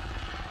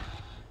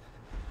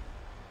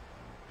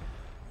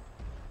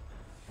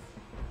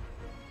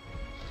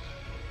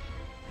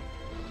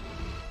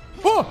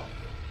 Oh!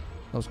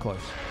 That was close.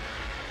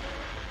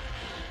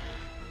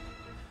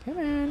 Come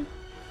on.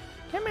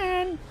 Come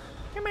on.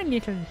 Come on,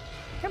 little.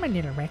 Come on,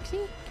 little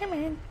Rexy. Come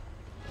on.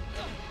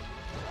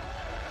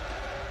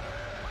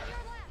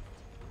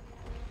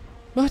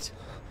 What?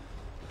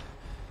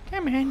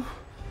 Come on.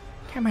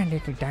 Come on,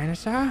 little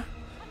dinosaur.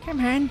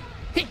 Come on.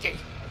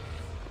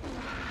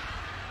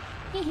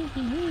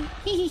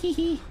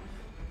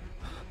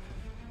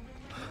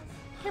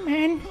 Come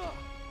on.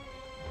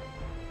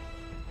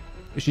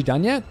 Is she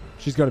done yet?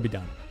 She's got to be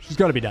done. She's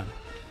got to be done.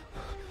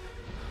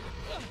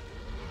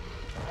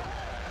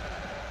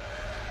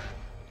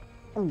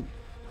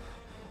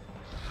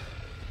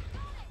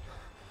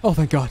 Oh,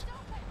 thank God.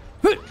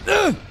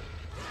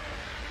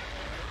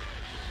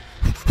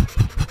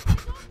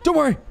 Don't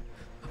worry.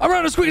 I'm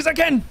running as quick as I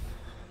can.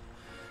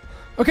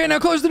 Okay, now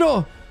close the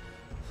door.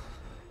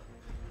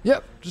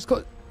 Yep, just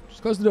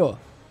close the door.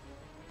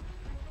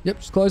 Yep,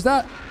 just close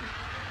that.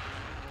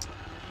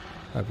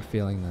 I have a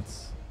feeling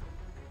that's...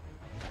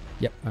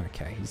 Yep,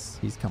 okay,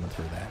 he's coming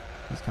through there.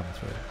 He's coming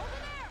through.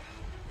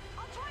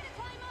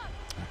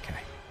 Okay.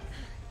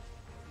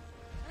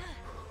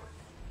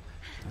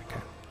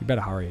 Okay, you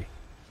better hurry.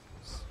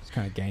 He's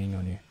kind of gaining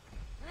on you.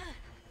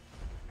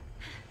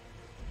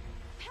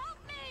 Help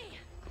me!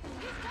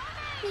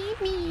 He's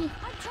coming! Me.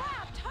 I'm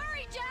trapped!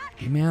 Hurry, Jack!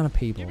 The amount of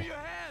people Give me your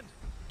hand!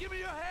 Give me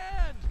your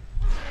hand!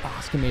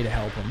 asking me to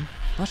help him.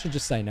 I should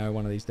just say no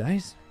one of these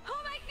days. Oh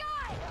my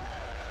God!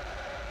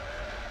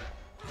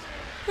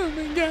 Oh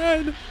my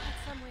God! That's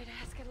some way to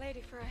ask a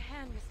lady for a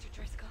hand, Mr.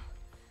 Driscoll.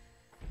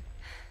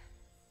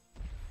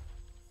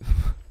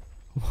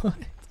 What?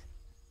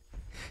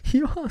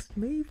 You asked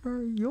me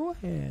for your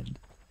hand.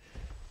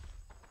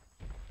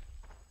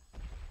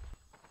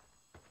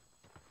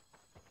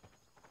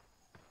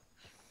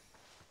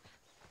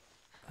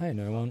 Hey,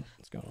 no one.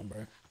 What's going on, bro?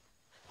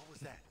 What was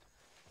that?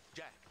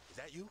 Jack, is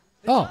that you?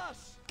 Oh,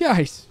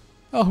 guys.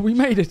 Oh, we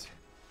made it.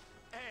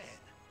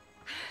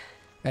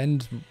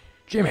 And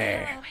Jimmy.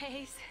 Hello,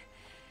 Hayes.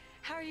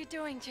 How are you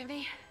doing,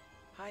 Jimmy?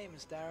 Hi,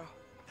 Miss Darrow.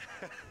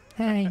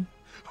 Hey.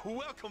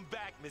 Welcome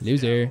back, Miss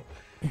Loser.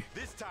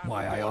 This time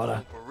Why we're I going oughta.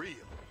 home for real.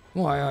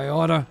 Why I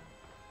oughta.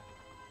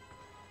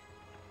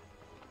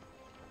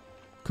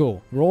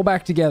 Cool. We're all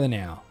back together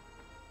now.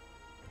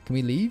 Can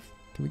we leave?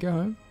 Can we go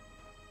home?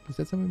 Is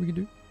that something we can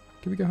do?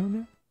 Can we go home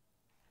now?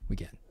 We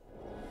can.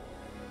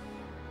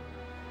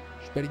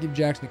 She better give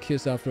Jackson a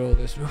kiss after all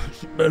this.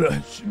 She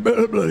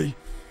better bloody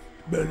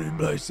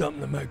play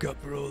something to make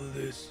up for all of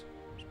this.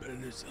 She better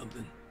do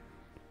something.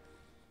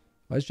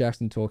 Why is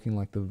Jackson talking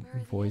like the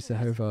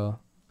voiceover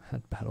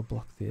at Battle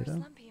Block Theatre?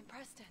 Lumpy and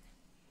Preston.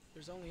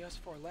 There's only us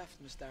four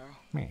left, Miss Darrow.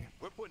 Man.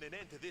 We're putting an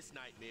end to this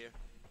nightmare.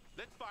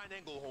 Let's find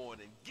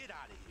Englehorn and get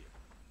out of here.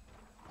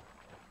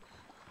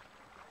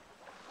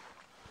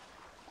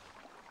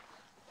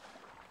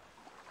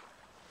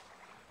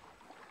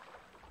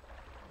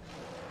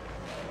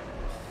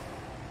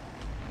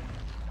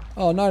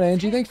 Oh, night,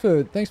 Angie. Thanks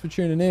for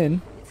tuning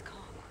in.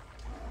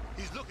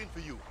 He's looking for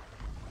you.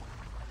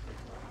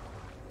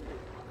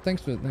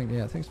 Thanks for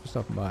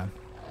stopping by.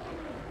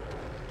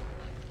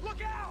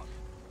 Look out!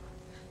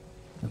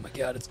 Oh my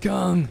God, it's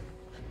Kong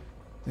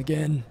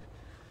again.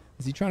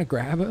 Is he trying to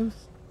grab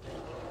us?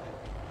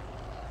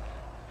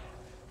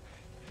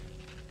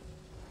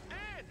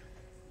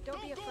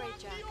 Don't be afraid,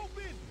 Jack.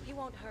 He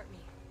won't hurt.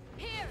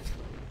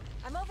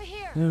 over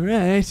here. All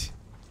right. If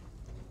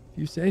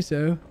you say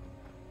so.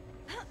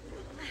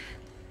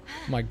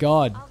 My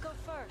God. I'll go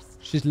first.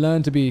 She's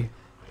learned to be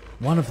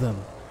one of them.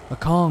 A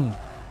Kong.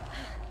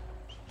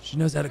 She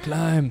knows how to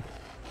climb.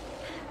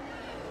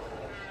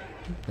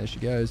 There she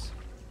goes.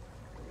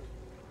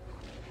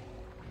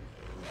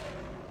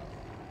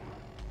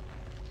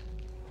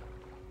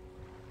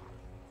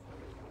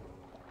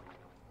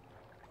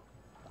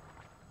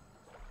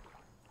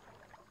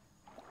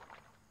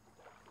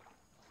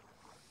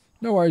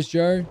 No worries,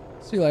 Joe.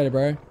 See you later,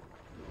 bro.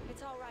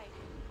 It's all right.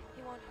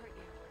 He won't hurt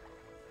you.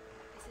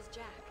 This is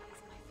Jack.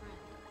 He's my friend.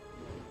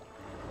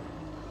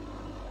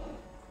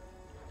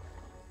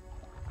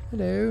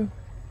 Hello.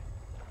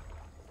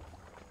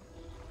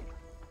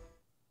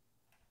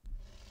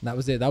 That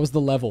was it. That was the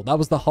level. That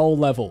was the whole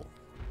level.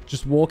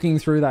 Just walking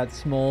through that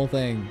small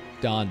thing.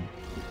 Done.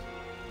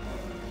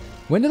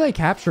 When do they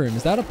capture him?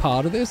 Is that a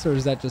part of this, or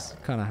does that just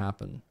kind of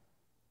happen?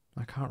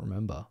 I can't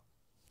remember.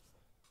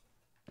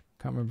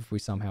 Can't remember if we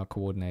somehow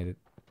coordinated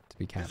to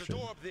be captured. There's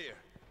a door up there.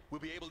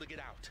 We'll be able to get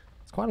out.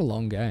 It's quite a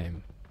long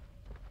game.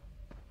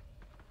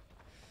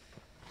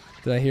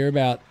 Did I hear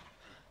about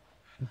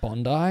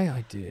Bondi?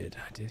 I did.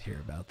 I did hear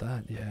about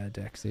that. Yeah,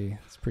 Dexy.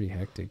 It's pretty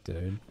hectic,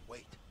 dude.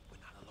 Wait, we're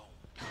not alone.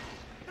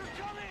 They're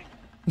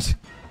coming!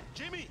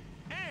 Jimmy,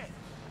 Ann,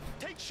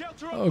 take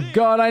shelter up Oh there.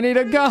 God, I need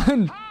a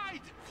gun! Hide!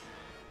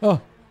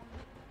 Oh.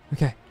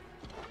 Okay.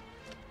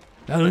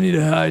 I don't need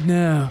to hide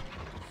now.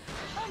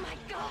 Oh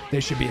my God! They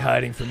should be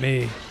hiding from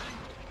me.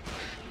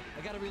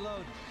 I gotta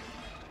reload.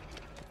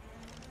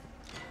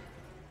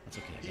 That's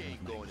okay. He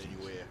ain't going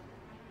anywhere.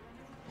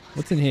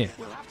 What's in here?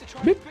 We'll have to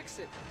try Beep. to fix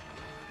it.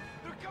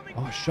 They're coming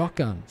Oh, a back.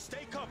 shotgun.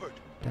 Stay covered.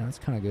 Yeah, that's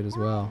kind of good as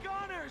well.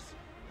 Gunners.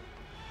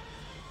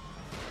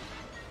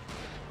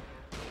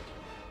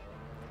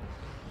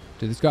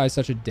 Dude, this guy is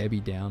such a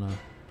Debbie Downer.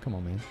 Come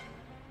on, man.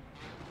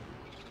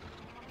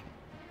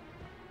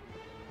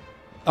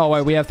 Oh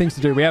wait, we have things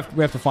to do. We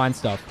have to find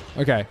stuff.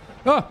 Okay.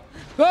 Ah!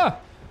 Ah!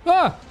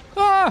 Ah!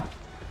 Ah!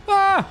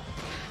 Ah!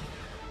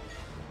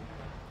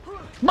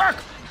 Mark!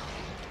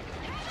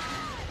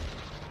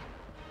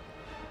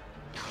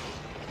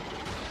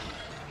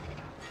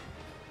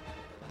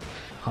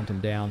 Hunt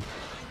him down.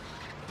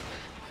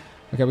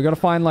 Okay, we gotta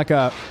find like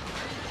a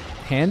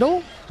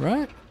handle,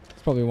 right?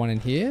 There's probably one in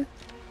here.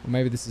 Or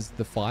maybe this is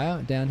the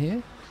fire down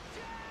here.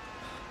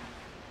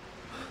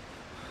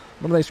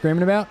 What are they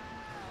screaming about?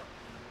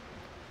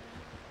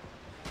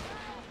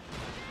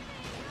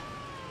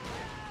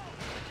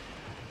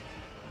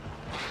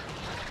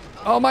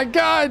 Oh my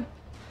God!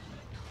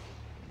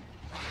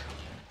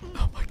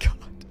 Oh my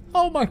God.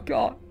 Oh my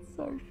God.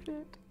 So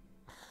shit.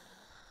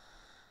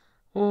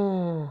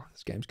 Oh,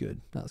 this game's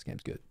good. No, this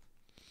game's good.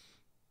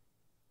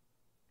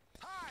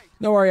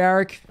 No worry,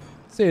 Eric.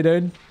 See you,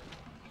 dude.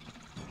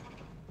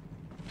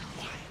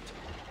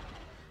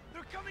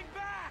 They're coming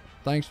back.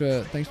 Thanks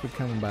for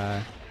coming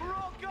by. We're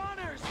all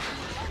gunners.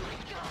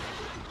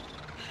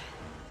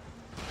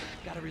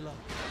 Gotta reload.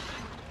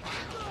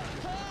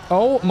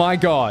 Oh my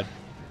God.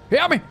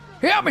 Help me!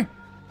 Help me!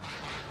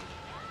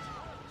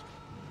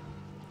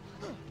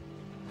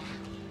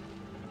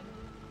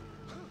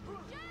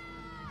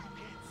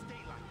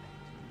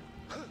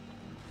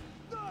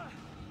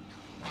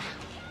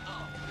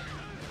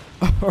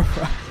 All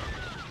right.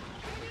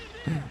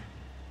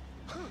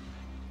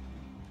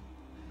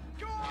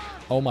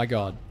 Oh my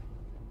God.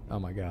 Oh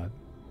my God.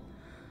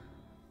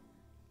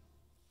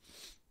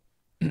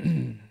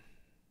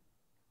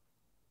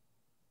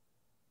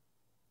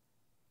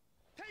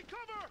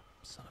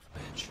 Son of a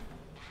bitch.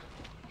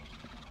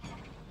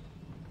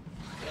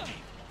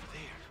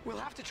 We'll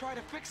have to try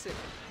to fix it.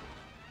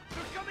 They're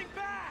coming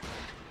back.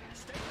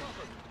 Stay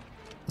covered.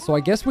 So I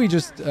guess we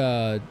just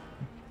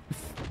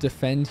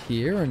defend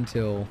here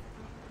until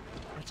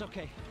It's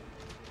okay.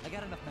 I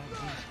got enough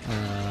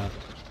magazines.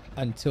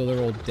 until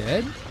they're all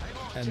dead,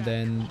 and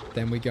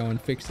then we go and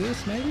fix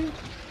this, maybe?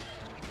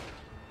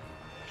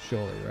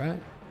 Surely,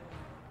 right?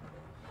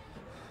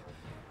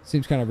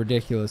 Seems kind of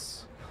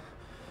ridiculous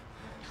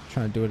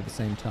trying to do it at the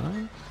same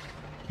time.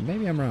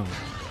 Maybe I'm wrong.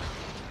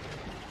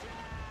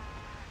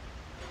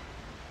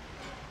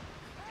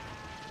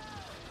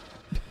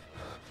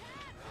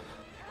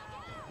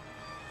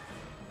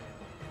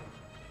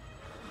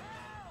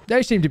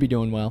 They seem to be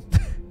doing well.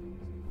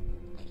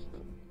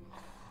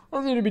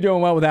 They seem to be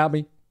doing well without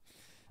me.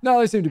 No,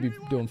 they seem to be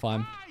doing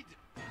fine.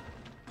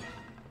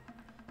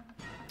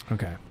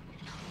 Okay.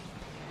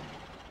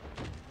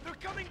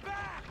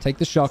 Take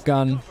the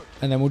shotgun,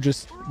 and then we'll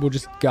just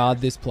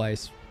guard this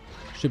place.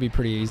 Should be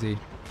pretty easy.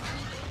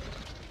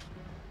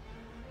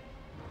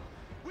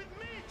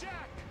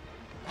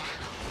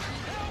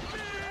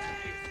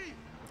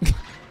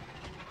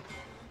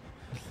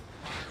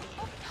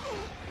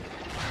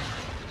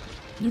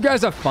 You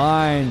guys are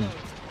fine.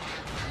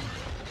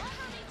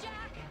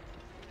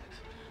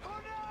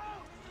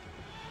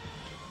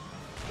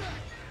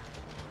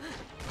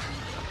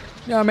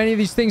 You know how many of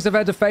these things I've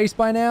had to face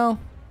by now?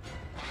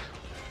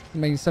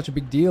 I'm making such a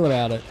big deal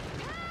about it.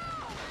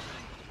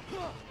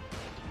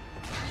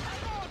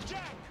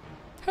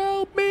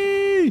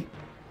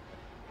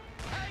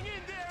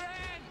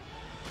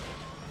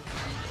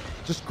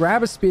 Just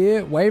grab a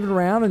spear, wave it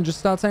around, and just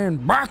start saying,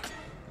 "Bark!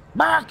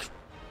 Bark!"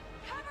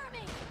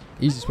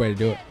 Easiest way to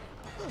do it.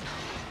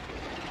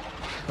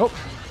 Oh.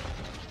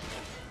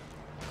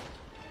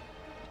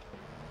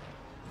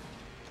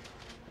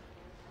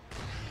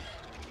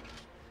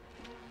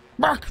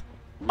 Bark!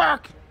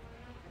 Bark!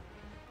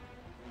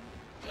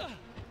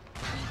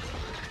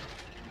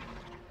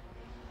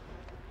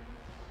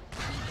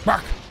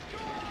 Bark!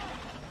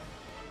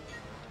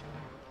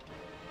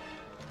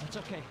 That's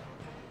okay.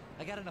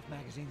 I got enough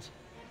magazines.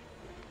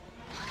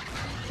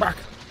 Bark!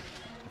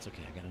 That's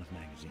okay. I got enough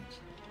magazines.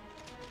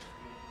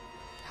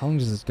 How long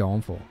does this go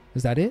on for?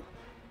 Is that it?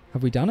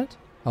 Have we done it?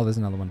 Oh, there's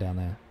another one down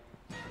there.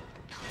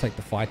 Take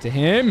the fight to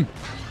him.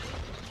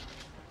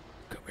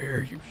 Come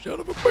here, you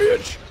son of a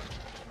bitch.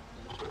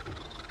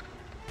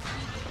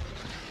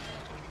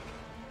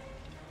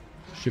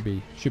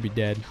 Should be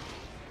dead.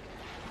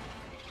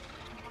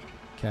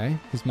 Okay,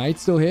 his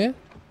mate's still here.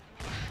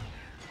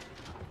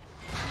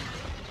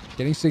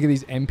 Getting sick of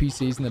these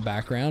NPCs in the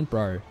background,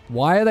 bro.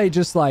 Why are they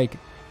just like...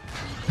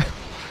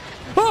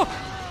 Oh!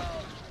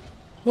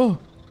 Oh!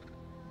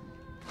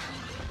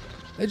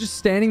 They're just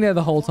standing there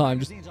the whole time,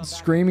 just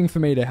screaming for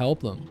me to help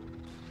them.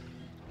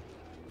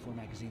 4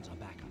 magazines on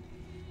backup.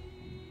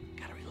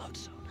 Gotta reload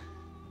soon.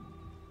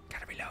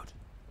 Gotta reload.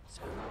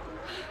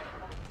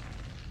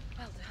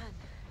 Well done.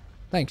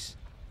 Thanks.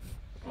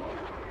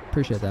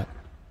 Appreciate that.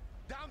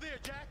 Down there,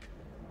 Jack.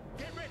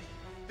 Get ready.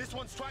 This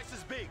one's twice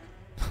as big.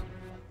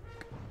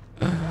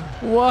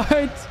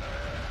 What?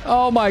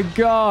 Oh my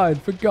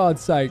god, for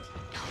God's sake.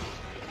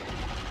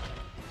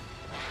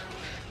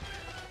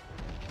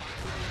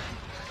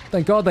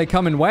 Thank God they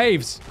come in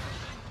waves.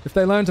 If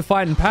they learned to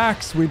fight in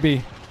packs,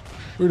 we'd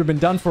have been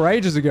done for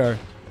ages ago.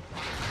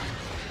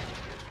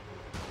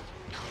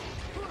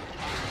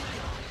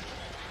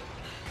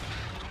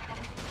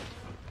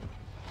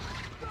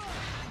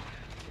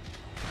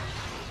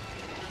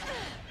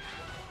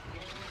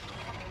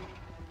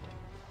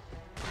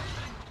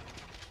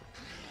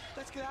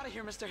 Let's get out of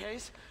here, Mr.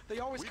 Hayes. They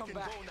always come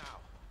back. Go now.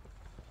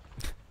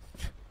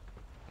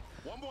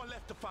 One more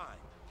left to find.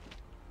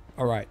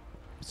 All right.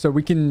 So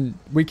we can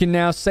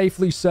now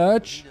safely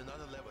search.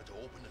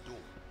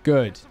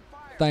 Good.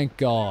 Thank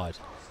God.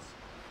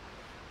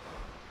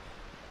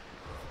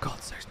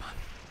 God's sakes, man.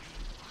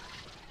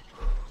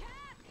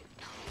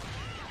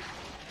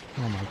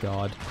 Oh my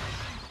God.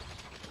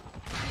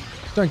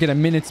 Don't get a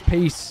minute's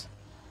peace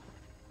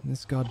in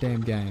this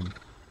goddamn game.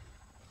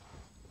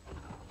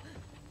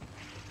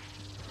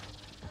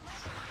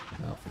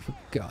 Oh, for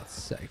God's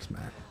sakes,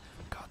 man.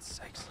 For God's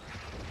sakes.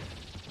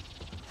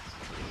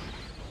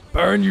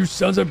 Burn, you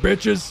sons of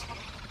bitches.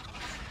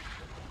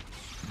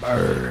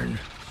 Burn.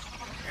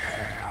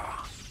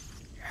 Yeah.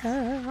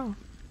 Yeah.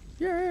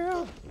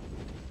 Yeah.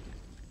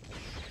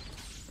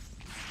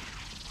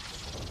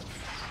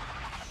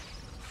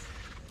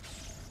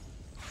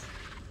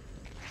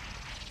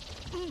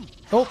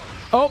 Oh,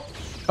 oh,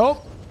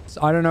 oh.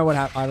 So I don't know what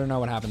happened. I don't know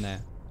what happened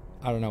there.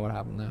 I don't know what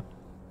happened there.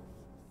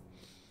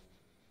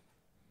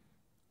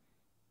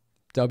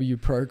 W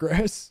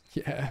progress.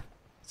 Yeah.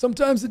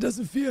 Sometimes it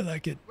doesn't feel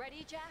like it.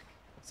 Ready, Jack?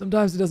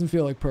 Sometimes it doesn't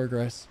feel like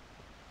progress.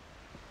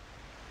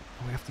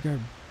 Oh, we have to go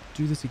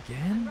do this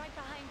again? Right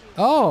behind you.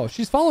 Oh,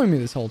 she's following me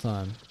this whole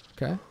time.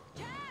 Okay.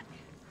 Jack,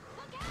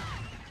 look out!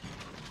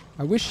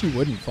 I wish she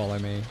wouldn't follow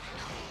me.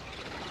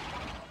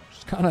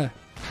 She's kind of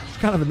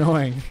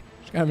annoying.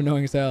 She's kind of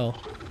annoying as hell.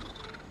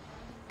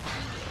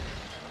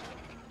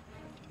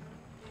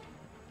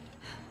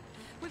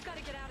 We've got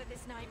to get out of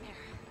this nightmare.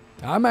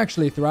 I'm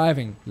actually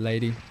thriving,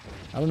 lady.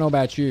 I don't know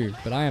about you,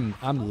 but I'm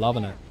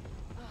loving it.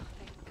 Oh,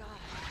 thank God.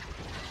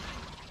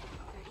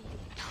 They're eating.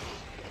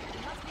 You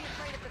must be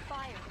afraid of the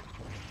fire.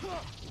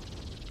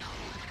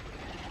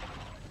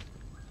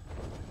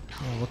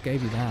 Oh, what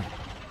gave you that?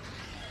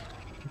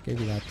 What gave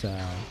you that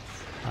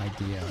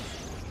idea?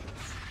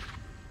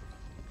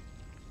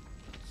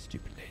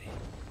 Stupid lady.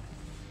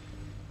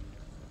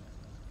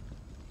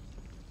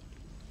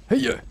 Hey,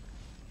 yeah.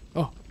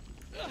 Oh.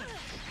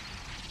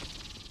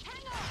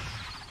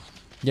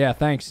 Yeah,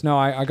 thanks. No,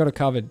 I got it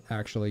covered,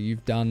 actually.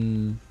 You've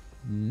done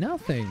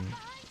nothing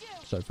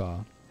so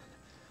far.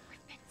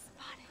 We've been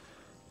spotted.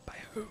 By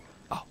who?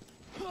 Oh.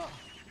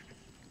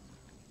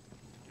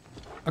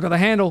 I got the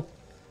handle.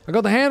 I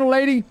got the handle,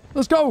 lady.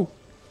 Let's go.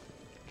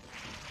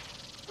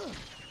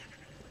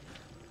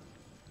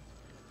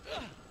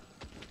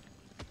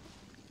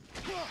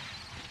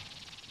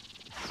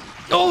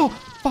 Oh,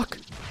 fuck.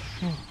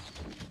 Oh.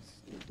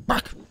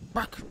 Back,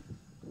 back.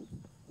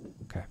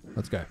 Okay,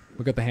 let's go.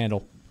 We got the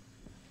handle.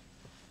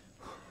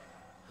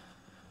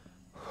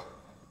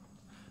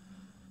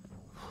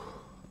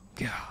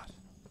 God.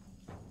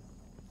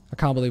 I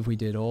can't believe we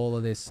did all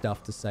of this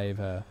stuff to save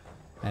her.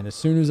 And as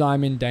soon as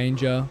I'm in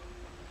danger,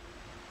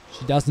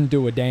 she doesn't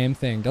do a damn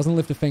thing. Doesn't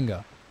lift a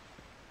finger.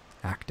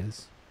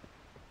 Actors.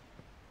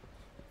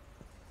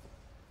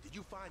 Did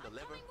you find a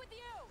lever?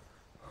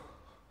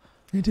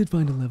 I did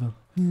find a lever.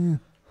 Yeah.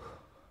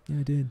 Yeah,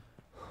 I did.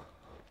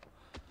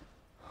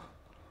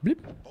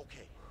 Blip.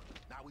 Okay.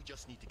 Now we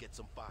just need to get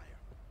some fire.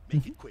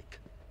 Make it quick.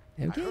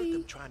 I heard Okay.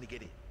 them trying to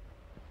get in.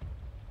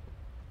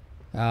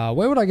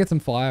 Where would I get some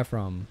fire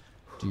from?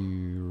 Do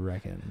you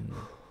reckon?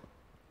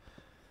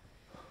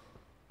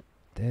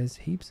 There's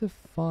heaps of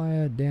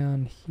fire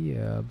down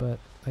here, but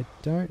I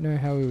don't know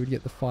how we would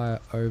get the fire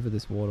over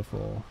this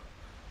waterfall.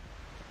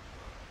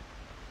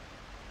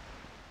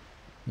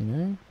 You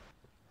know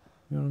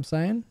what I'm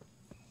saying?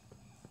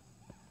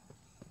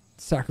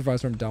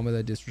 Sacrifice or I'm done with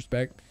their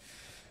disrespect.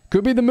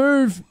 Could be the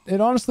move. It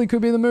honestly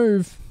could be the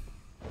move.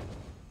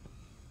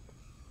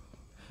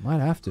 Might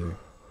have to.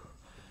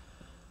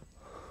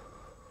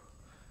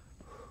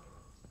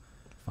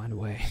 Find a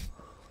way.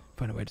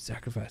 Find a way to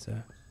sacrifice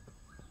her.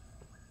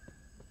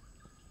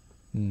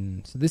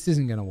 So this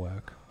isn't going to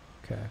work.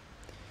 Okay.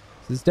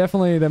 So there's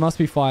definitely... There must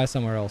be fire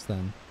somewhere else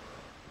then.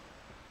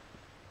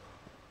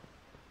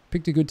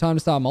 Picked a good time to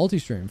start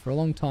multi-stream. For a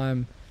long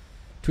time,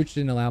 Twitch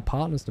didn't allow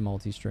partners to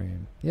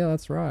multi-stream. Yeah,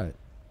 that's right.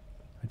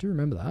 I do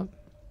remember that.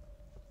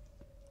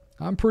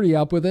 I'm pretty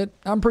up with it.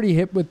 I'm pretty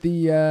hip with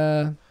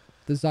the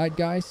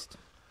zeitgeist.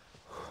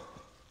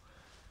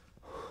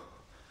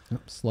 Oh,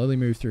 slowly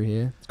move through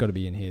here. It's got to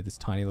be in here, this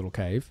tiny little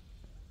cave.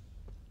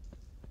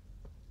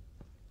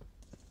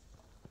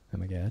 Oh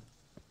my god.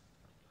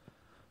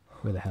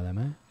 Where the hell am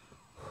I?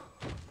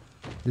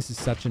 This is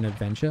such an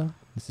adventure.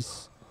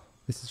 This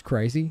is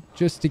crazy.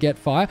 Just to get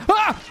fire.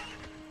 Ah!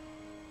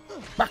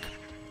 Back!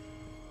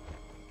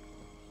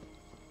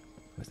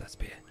 Where's that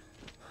spear?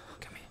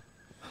 Come here.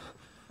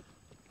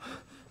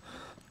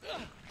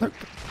 Look.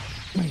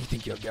 Where do you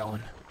think you're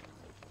going?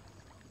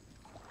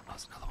 Oh,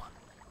 there's another one.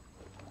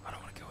 I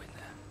don't want to go in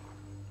there.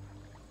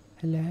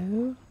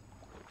 Hello?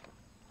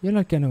 You're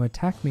not going to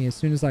attack me as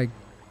soon as I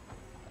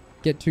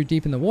get too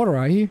deep in the water,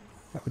 are you?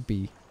 That would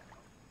be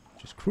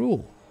just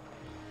cruel.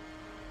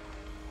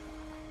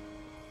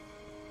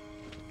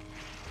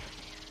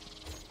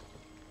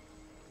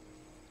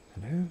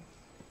 Hello?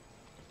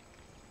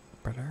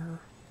 Brother?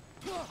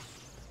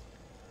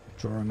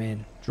 Draw him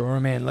in. Draw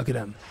him in. Look at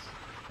him.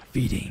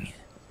 Feeding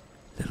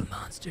little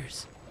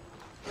monsters.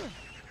 I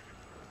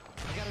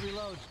gotta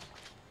reload.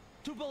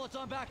 2 bullets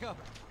on backup.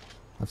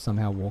 I've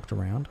somehow walked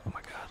around. Oh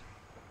my god.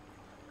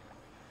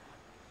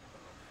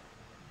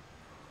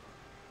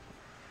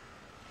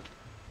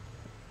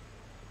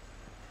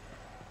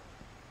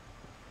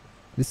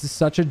 This is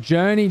such a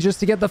journey just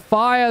to get the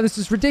fire. This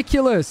is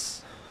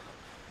ridiculous.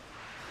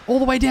 All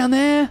the way down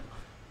there.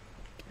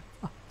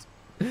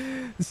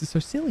 This is so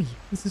silly.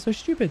 This is so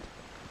stupid.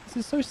 This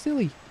is so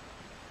silly.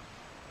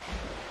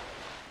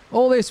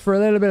 All this for a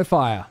little bit of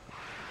fire.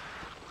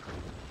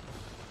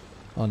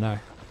 Oh no.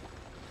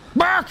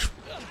 Back!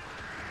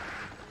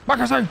 Back,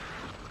 I say!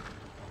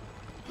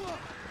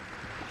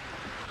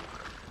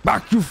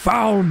 Back, you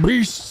foul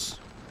beasts!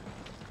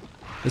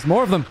 There's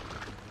more of them.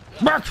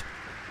 Back!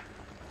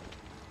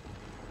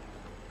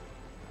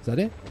 Is that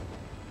it?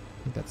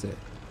 I think that's it.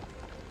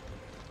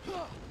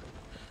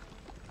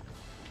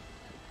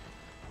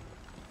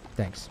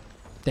 Thanks.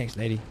 Thanks,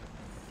 lady.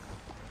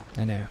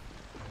 I know.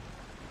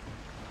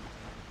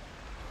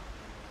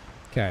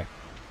 Okay.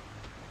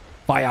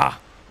 Fire!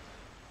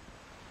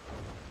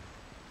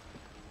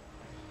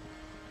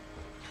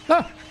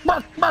 Ah!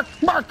 Mark! Mark!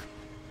 Mark!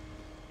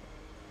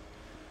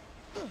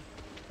 I'm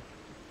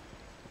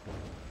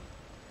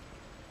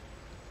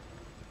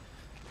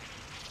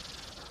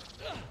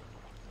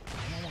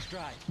almost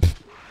dry.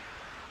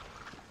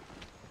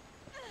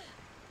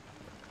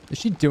 Is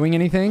she doing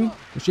anything?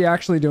 Is she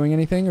actually doing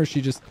anything? Or is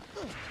she just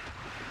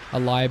a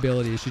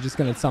liability? Is she just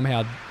going to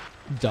somehow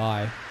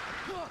die?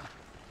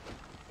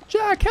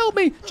 Jack, help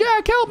me!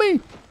 Jack, help me!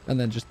 And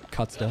then just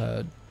cuts to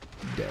her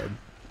dead.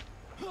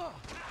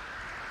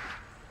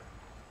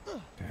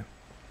 Okay.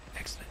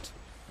 Excellent.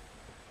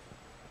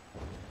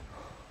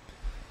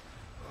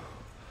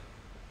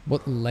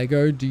 What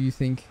Lego do you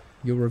think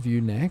you'll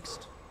review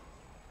next?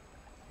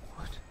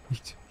 What?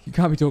 You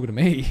can't be talking to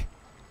me.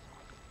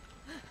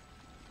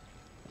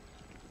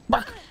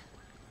 Back.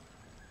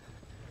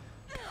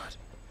 God.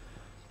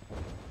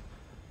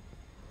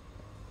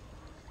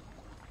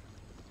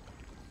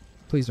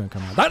 Please don't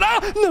come out.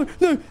 Ah! No!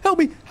 No! Help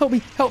me! Help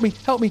me! Help me!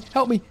 Help me!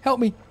 Help me! Help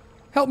me!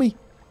 Help me!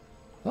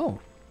 Oh.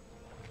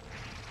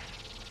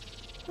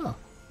 Oh.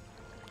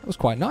 That was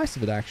quite nice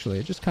of it, actually.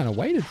 It just kind of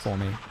waited for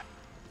me.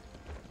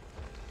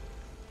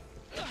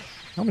 I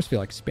almost feel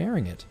like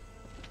sparing it.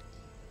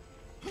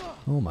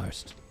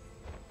 Almost.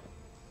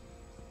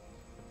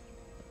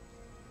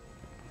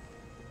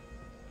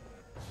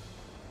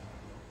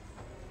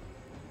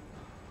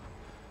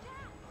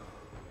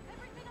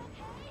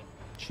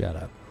 Shut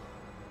up.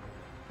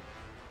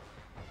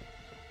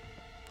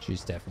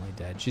 She's definitely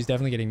dead. She's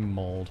definitely getting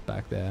mauled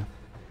back there.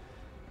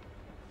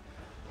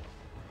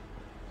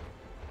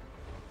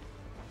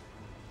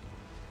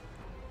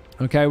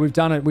 Okay, we've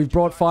done it. We've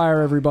brought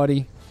fire,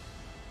 everybody.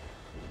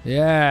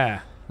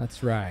 Yeah,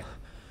 that's right.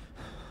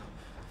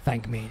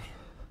 Thank me.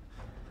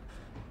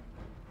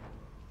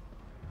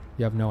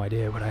 You have no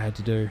idea what I had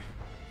to do.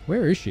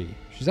 Where is she?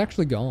 She's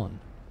actually gone.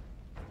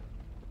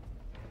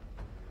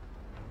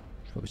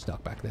 She's probably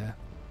stuck back there.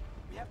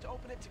 We have to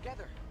open it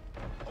together.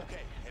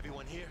 Okay,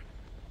 everyone here?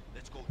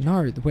 Let's go.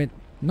 No,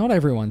 not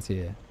everyone's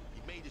here.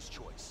 He made his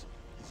choice.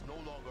 He's no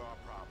longer our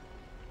problem.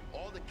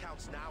 All that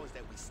counts now is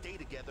that we stay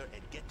together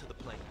and get to the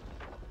plane.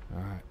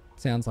 Alright.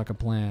 Sounds like a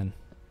plan.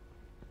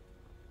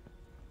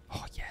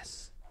 Oh,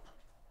 yes.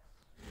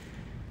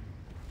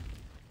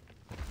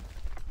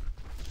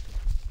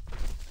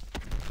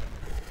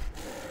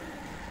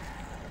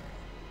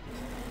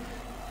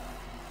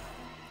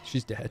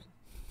 She's dead.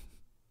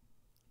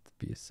 It'd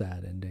be a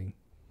sad ending.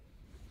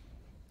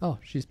 Oh,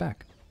 she's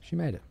back. She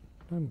made it.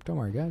 Don't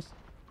worry, guys.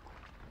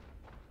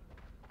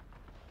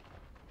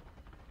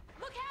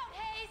 Look out,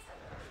 Hayes!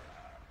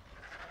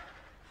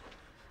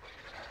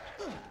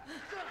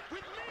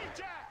 With me,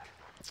 Jack!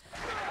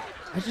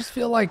 I just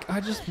feel like I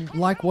just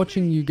like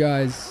watching you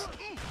guys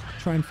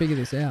try and figure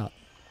this out.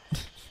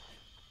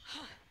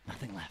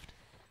 Nothing left.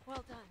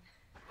 Well done.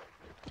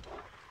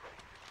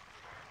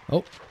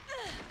 Oh,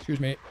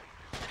 excuse me.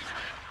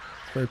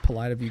 It's very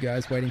polite of you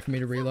guys waiting for me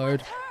to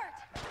reload.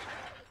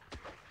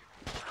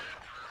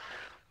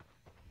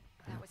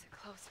 That was a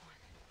close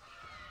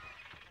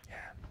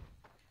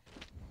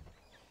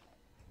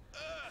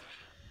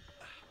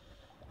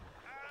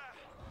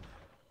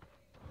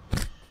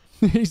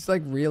one. He's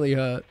like really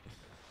hurt.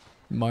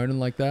 Moaning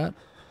like that.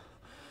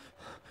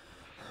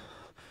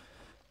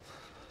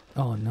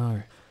 Oh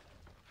no.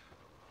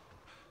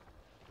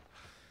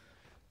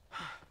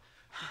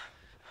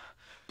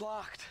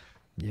 Blocked.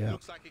 Yeah.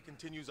 Looks like it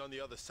continues on the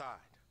other side.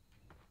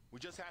 We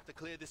just have to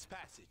clear this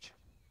passage.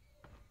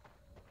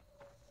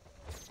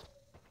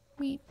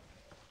 Meep.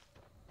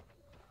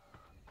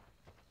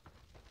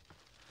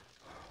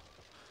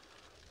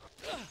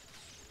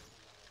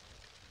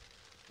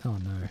 Oh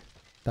no.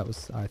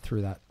 I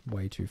threw that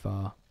way too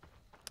far.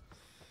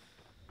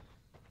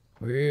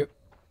 Where's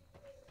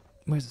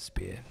the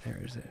spear? There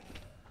is it.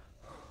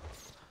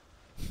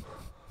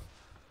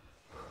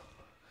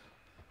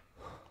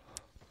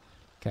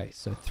 Okay,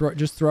 so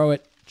just throw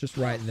it just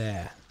right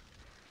there.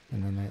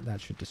 And then that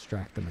should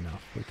distract them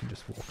enough. We can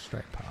just walk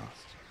straight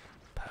past.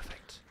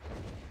 Perfect.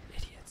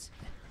 Idiots.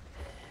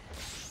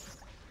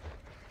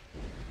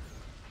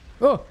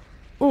 Oh!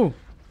 Oh!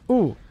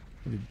 Oh!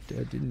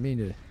 I didn't mean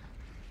to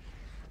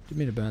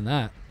burn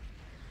that.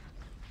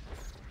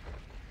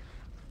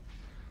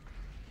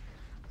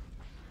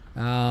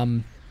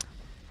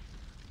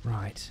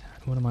 Right.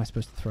 What am I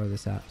supposed to throw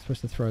this at? I'm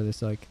supposed to throw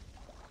this like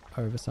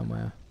over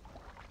somewhere.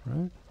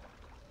 Right?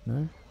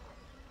 No?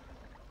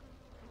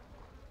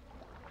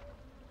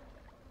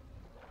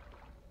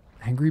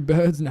 Angry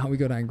birds? Now we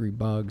got angry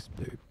bugs.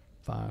 Dude.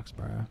 Fucks,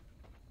 bro.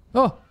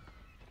 Oh!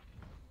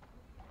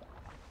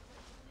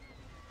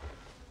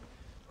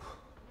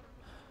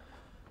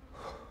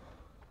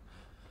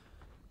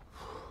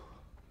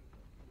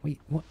 Wait,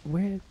 what?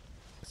 Where?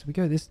 So we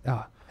go this...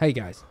 Ah, hey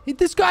guys.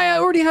 This guy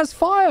already has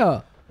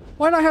fire!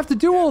 Why do I have to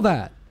do all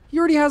that? He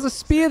already has a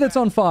spear that's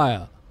on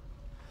fire.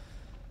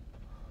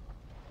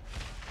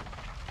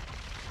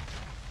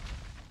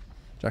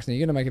 Jackson, are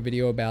you going to make a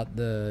video about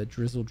the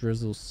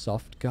drizzle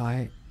soft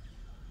guy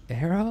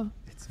era?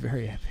 It's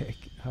very epic.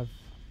 I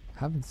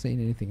haven't seen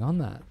anything on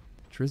that.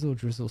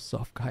 Drizzle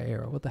soft guy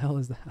era. What the hell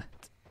is that?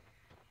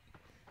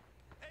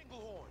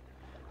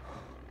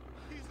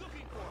 He's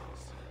looking for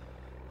us.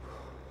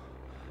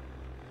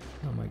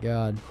 Oh my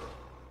god.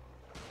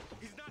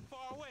 He's not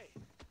far away.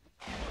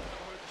 I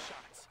heard the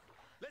shots.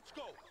 Let's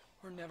go.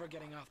 We're never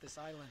getting off this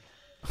island.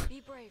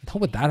 Be brave.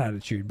 Not with that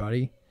attitude,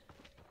 buddy.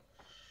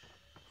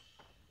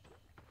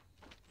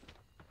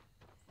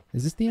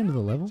 Is this the end of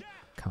the level?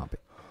 Can't be.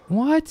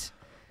 What?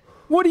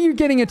 What are you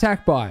getting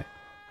attacked by?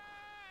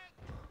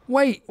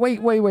 Wait.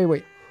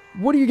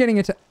 What are you getting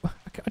attacked?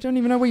 I don't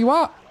even know where you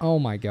are. Oh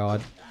my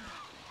god.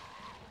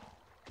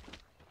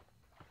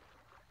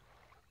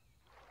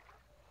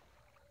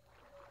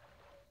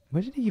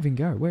 Where did he even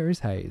go? Where is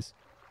Hayes?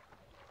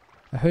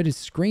 I heard his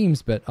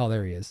screams, but... Oh,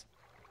 there he is.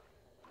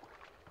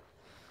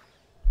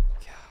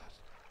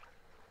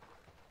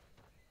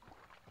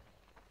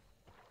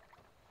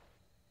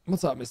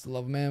 What's up, Mr.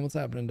 Loverman? What's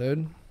happening,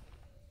 dude?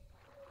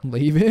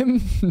 Leave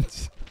him?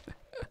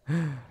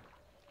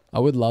 I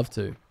would love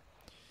to.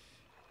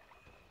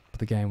 But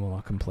the game will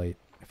not complete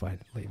if I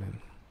leave him.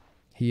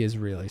 He is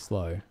really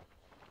slow.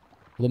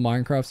 Will the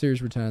Minecraft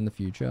series return in the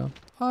future?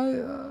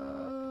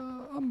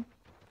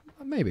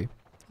 Maybe.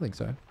 I think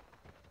so.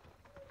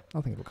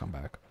 I think it'll come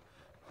back.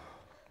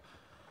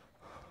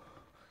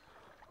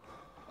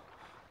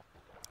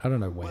 I don't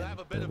know when. We'll have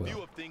a better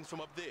view of things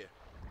from up there.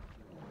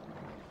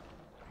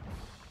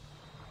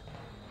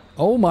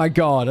 Oh my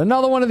god,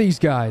 another one of these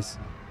guys.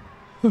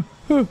 They're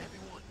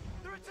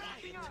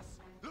attacking us.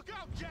 Look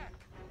out, Jack.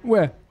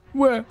 Where?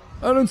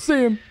 I don't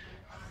see him.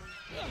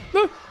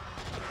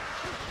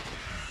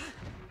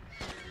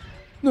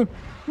 No.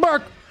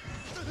 Mark!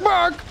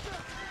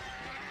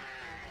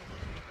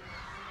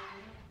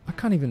 I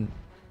can't even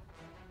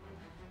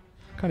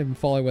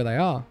follow where they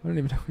are. I don't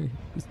even know who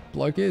this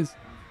bloke is.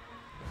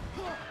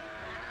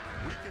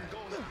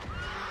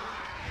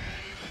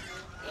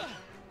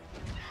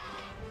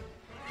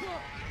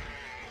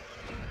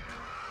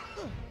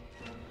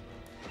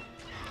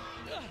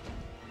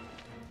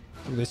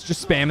 Look at this,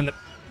 just spamming the...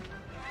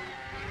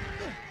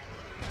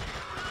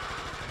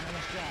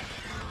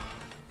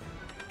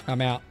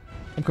 I'm out.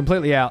 I'm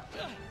completely out.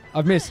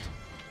 I've missed.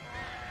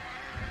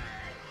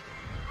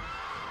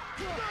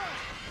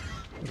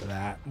 Look at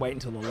that. Wait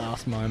until the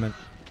last moment.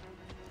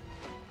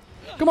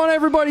 Come on,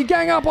 everybody,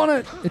 gang up on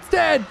it. It's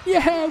dead.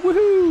 Yeah,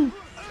 woohoo.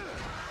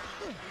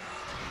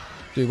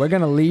 Dude, we're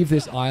going to leave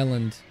this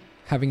island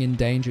having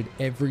endangered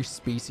every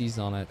species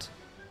on it.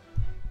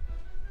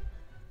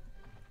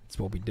 That's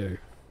what we do.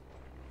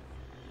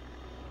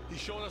 He's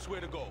showing us where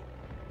to go.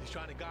 He's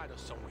trying to guide us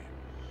somewhere.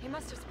 He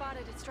must have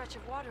spotted a stretch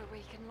of water where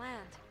he can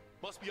land.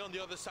 Must be on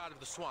the other side of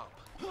the swamp.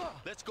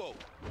 Let's go.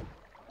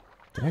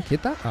 Did I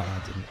get that? Oh,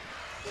 I didn't.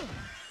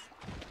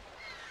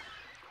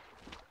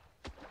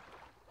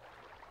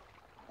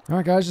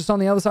 Alright, guys, just on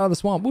the other side of the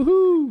swamp.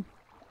 Woohoo!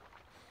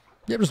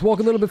 Yep, just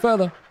walk a little bit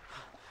further.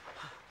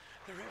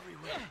 They're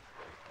everywhere.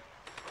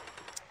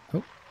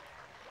 Oh.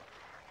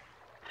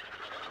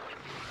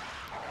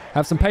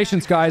 Have some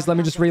patience, guys. Let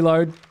me just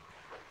reload.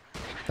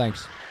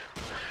 Thanks.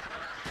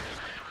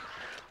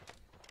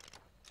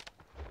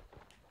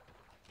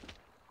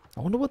 I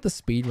wonder what the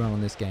speed run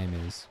on this game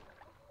is.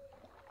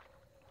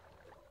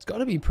 It's got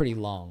to be pretty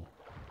long.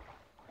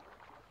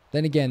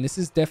 Then again, this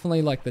is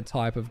definitely like the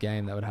type of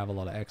game that would have a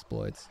lot of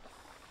exploits.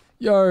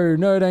 Yo,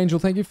 Nerd Angel,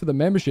 thank you for the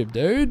membership,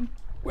 dude.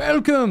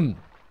 Welcome.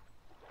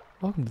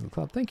 Welcome to the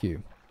club. Thank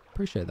you.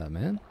 Appreciate that,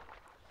 man.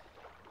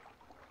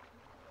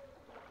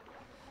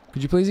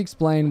 Could you please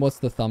explain what's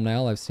the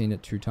thumbnail? I've seen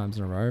it 2 times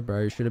in a row,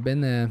 bro. You should have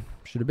been there.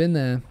 Should have been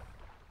there.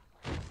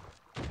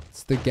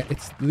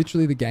 It's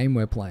literally the game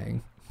we're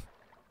playing.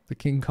 The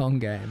King Kong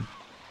game.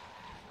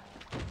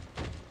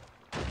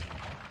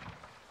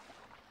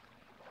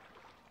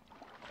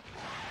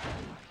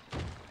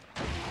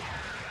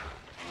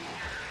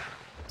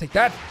 Take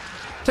that!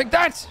 Take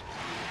that!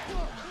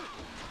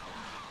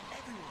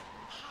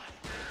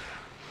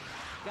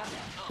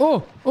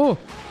 Oh! Oh!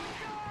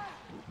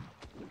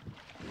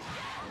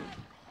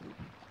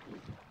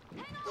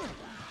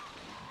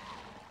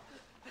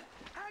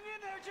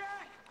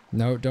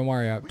 No, don't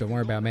worry. Don't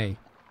worry about me.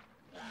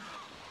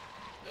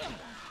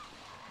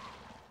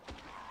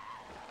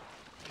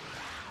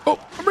 Oh,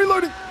 I'm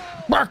reloading.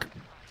 Mark.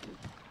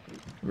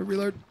 Let me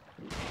reload.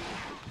 There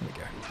we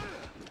go.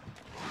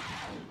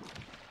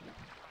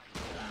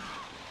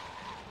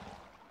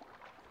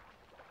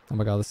 Oh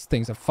my god, this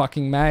thing's a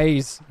fucking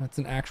maze. That's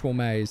an actual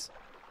maze.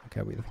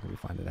 Okay, we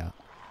find it out.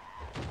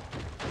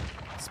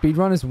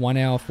 Speedrun is 1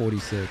 hour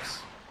 46.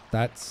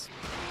 That's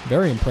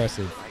very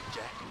impressive.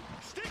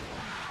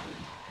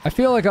 I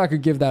feel like I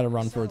could give that a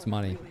run for its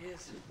money.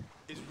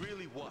 Is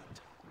really what?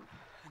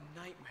 A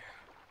nightmare.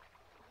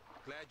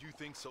 Glad you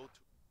think so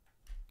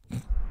too.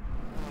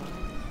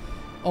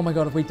 Oh my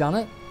god, have we done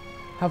it?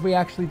 Have we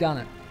actually done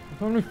it?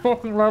 How many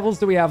fucking levels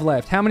do we have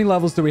left? How many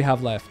levels do we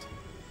have left?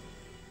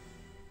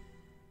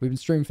 We've been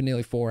streaming for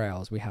nearly 4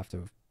 hours. We have to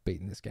have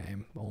beaten this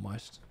game,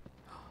 almost.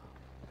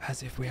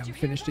 As if we haven't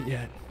finished it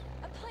yet.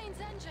 A plane's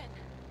engine.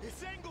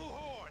 It's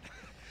Englehorn.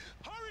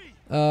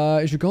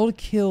 Hurry! Is your goal to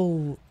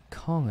kill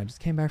Kong? I just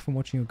came back from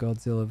watching a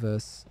Godzilla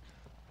vs.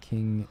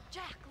 King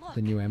Jack, look.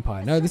 The New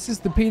Empire. No, this is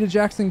the Peter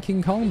Jackson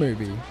King Kong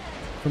movie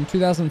from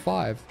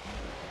 2005.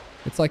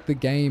 It's like the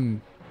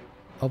game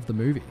of the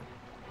movie.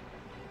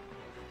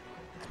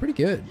 It's pretty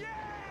good.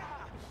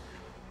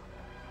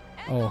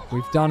 Oh,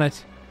 we've done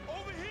it.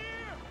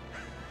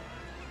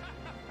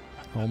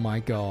 Oh my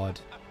god.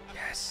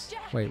 Yes.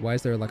 Wait, why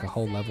is there like a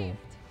whole level?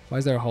 Why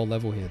is there a whole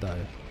level here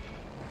though?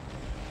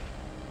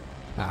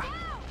 Ah.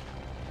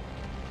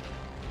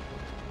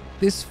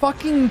 This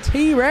fucking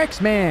T-Rex,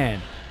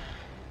 man.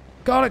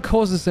 God, it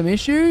causes some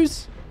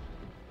issues.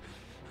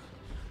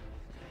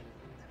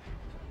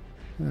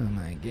 Oh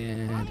my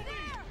god.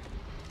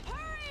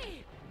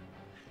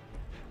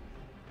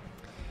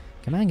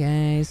 Come on,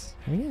 guys.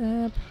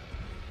 Hurry up.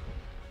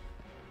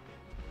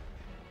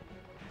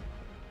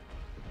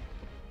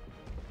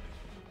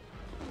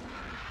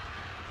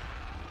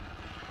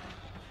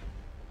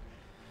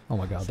 Oh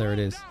my god, there it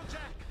is.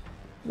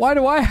 Why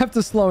do I have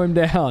to slow him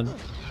down?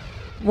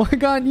 Why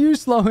can't you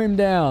slow him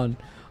down?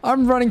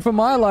 I'm running for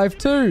my life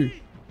too.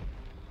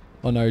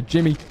 Oh no,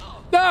 Jimmy.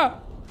 No!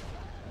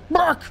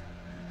 Bark!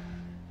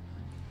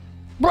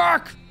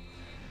 Bark!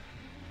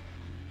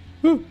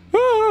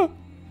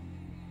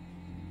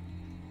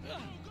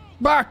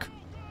 Bark!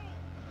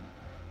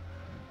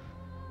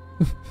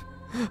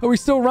 Are we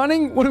still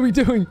running? What are we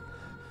doing?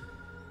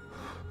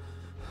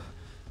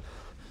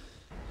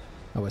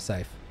 Oh, we're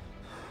safe.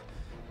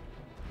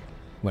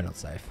 We're not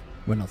safe.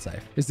 We're not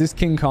safe. Is this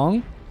King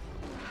Kong?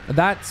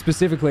 That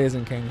specifically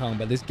isn't King Kong,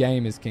 but this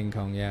game is King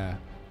Kong, yeah.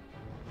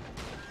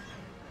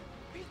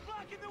 He's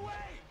blocking the way.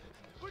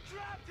 We're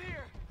trapped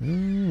here.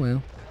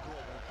 Well.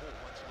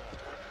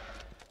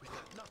 We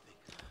got nothing.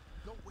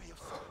 No way of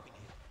stopping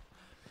it.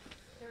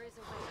 There is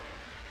a way.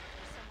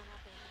 There's someone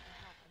out there who can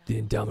help. The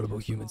indomitable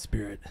human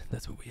spirit.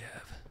 That's what we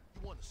have.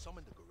 You want to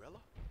summon the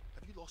gorilla?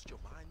 Have you lost your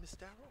mind, Miss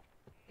Darrow?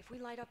 If we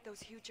light up those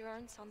huge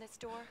urns on this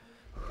door,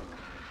 We're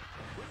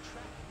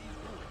trapped in these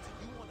ruins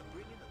and you want to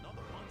bring in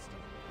another monster.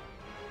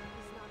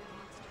 He's not a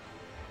monster.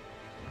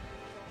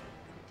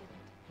 He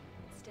didn't.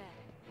 Instead,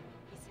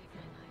 he saved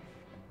my life.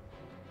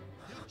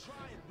 He'll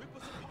try and rip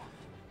us apart,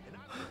 and I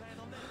don't plan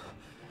on that.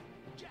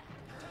 Jack,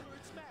 tell her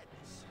it's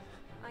madness.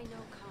 I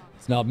know, Carl.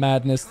 It's not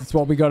madness. That's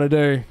what we got to do.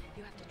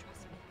 You have to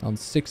trust me. On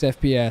 6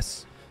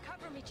 FPS.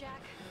 Cover me,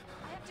 Jack.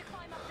 I have to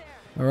climb up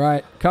there. All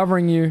right,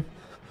 covering you,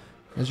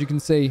 as you can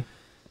see.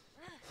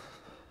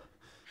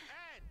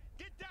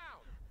 Get down!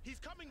 He's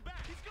coming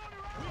back! He's going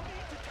around! We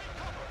need to take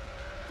cover!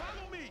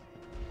 Follow me!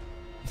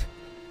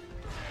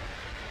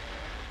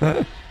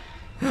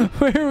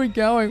 Where are we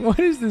going? What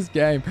is this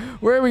game?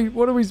 Where are we?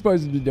 What are we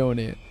supposed to be doing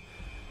here?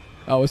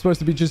 Oh, we're supposed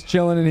to be just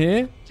chilling in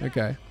here?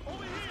 Okay.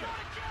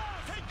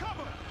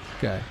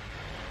 Okay.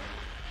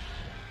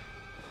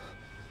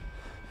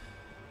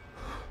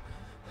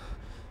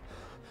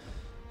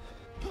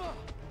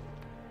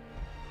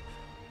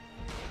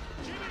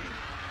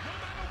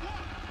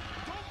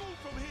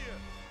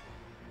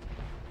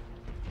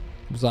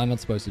 Was I not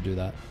supposed to do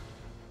that?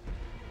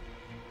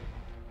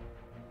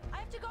 I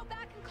have to go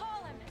back and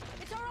call him.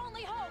 It's our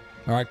only hope.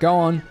 All right, go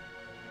on.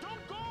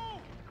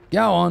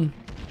 Go on.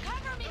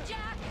 Cover me,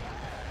 Jack.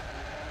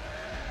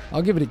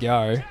 I'll give it a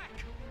go.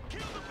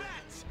 Kill the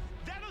bats!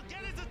 That'll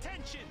get his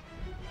attention!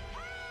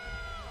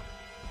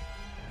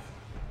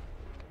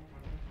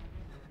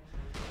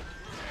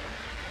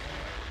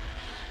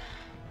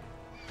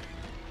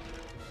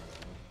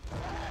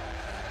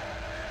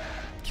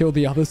 Kill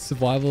the other,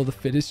 survival of the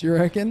fittest, you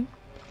reckon?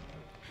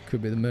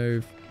 Could be the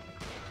move.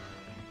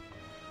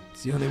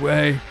 It's the only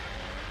way.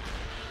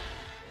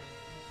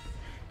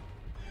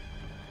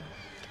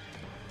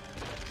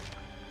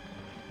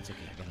 It's okay,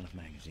 I got enough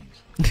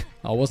magazines.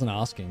 I wasn't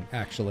asking,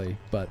 actually,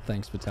 but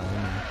thanks for telling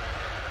me.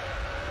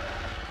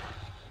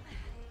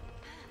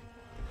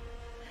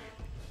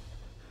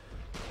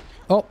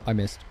 Oh, I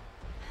missed.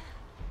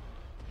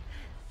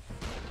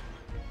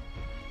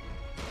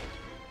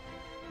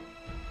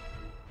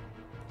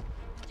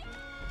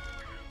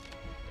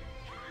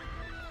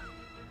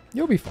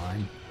 You'll be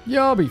fine.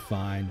 You'll be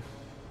fine.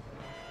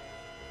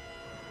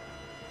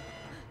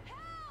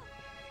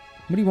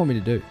 What do you want me to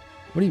do?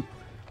 What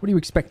are you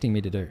expecting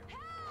me to do?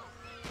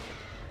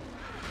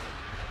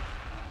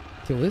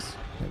 Kill this?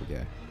 There we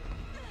go.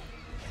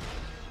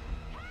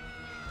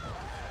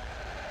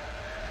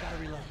 Gotta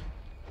reload.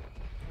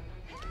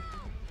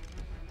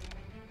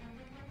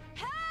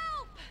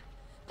 Help!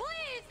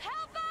 Please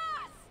help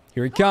us!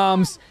 Here he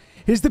comes.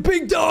 Here's the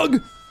big dog.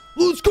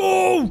 Let's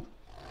go.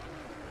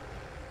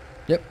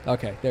 Yep.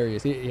 Okay. There he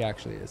is. He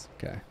actually is.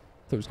 Okay. Thought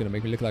he was going to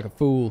make me look like a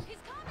fool. He's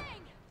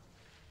coming!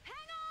 Hang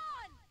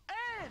on!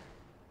 Anne!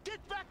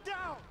 Get back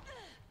down!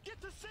 Get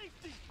to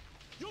safety!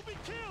 You'll be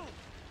killed!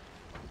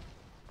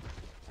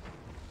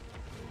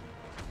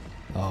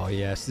 Oh,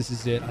 yes. This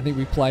is it. I think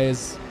we play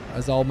as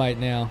old mate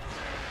now.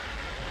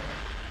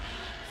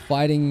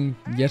 Fighting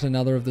yet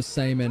another of the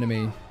same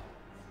enemy.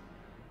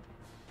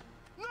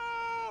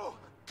 No!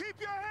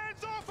 Keep your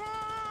hands off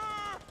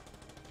her!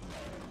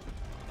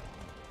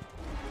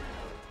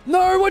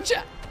 No, watch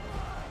out!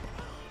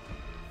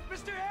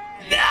 Mr.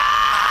 Hayes!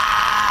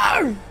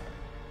 No!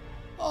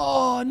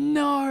 Oh,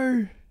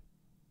 no.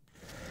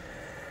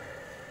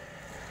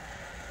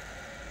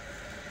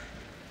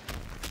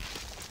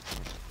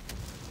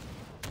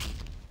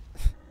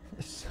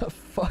 It's a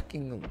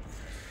fucking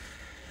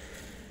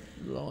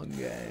long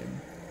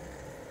game.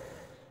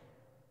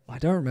 I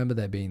don't remember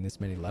there being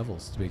this many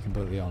levels, to be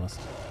completely honest.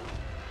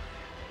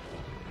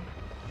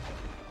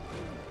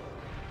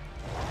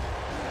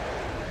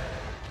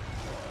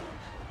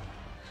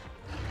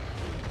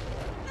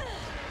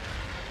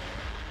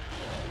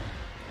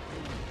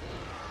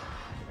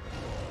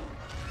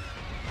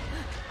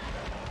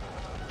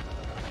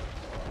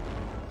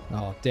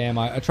 Oh damn!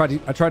 I tried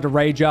to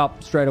rage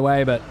up straight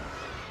away, but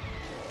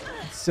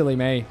silly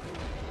me.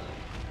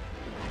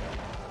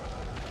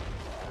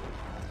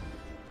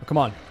 Oh, come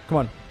on, come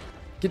on,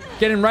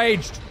 get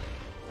enraged!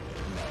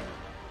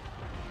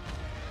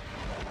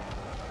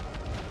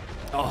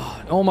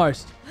 Oh,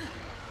 almost.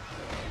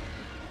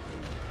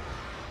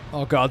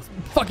 Oh god,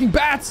 fucking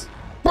bats!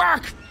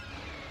 Bark!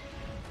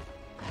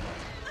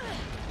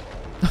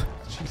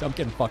 Jeez, I'm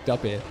getting fucked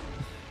up here.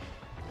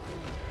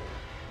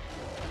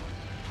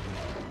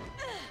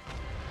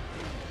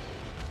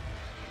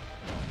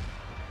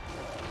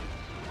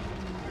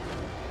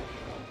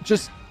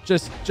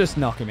 Just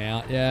knock him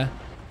out, yeah.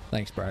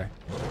 Thanks, bro.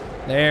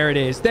 There it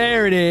is.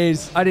 There it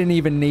is. I didn't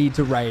even need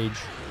to rage.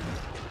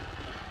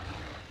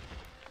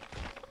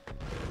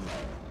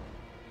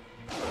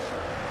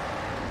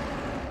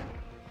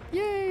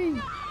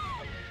 Yay!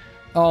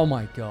 Oh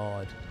my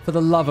god. For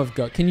the love of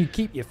God. Can you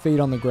keep your feet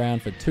on the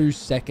ground for 2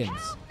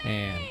 seconds?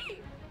 And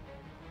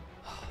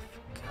oh,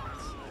 for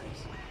God's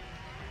sake.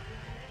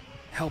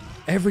 Help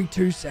every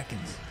 2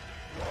 seconds.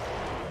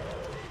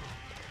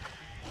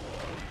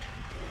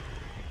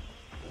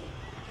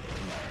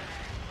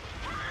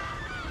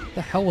 What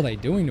the hell were they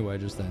doing to her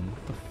just then?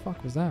 What the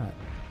fuck was that?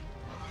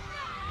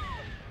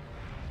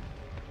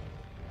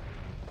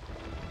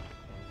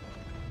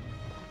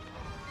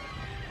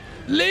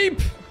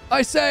 Leap!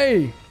 I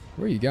say!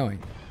 Where are you going?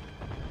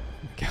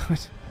 God.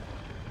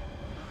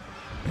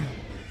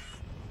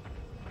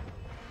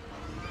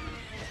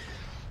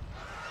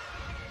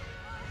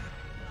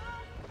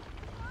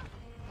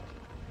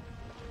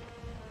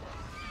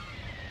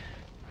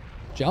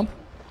 Jump.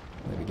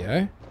 There we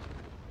go.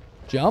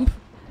 Jump.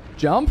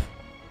 Jump.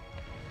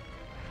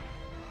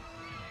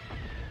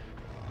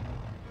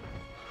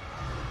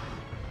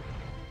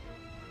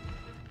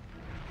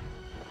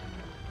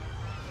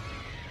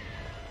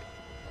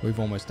 We've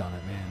almost done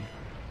it,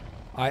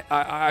 man.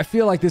 I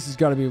feel like this is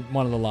going to be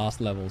one of the last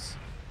levels.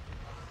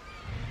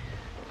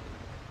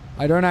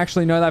 I don't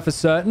actually know that for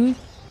certain.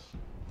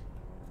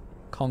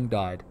 Kong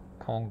died.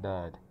 Kong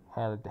died.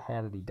 How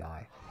did he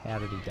die? How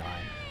did he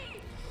die?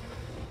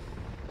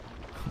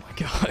 Oh my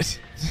god.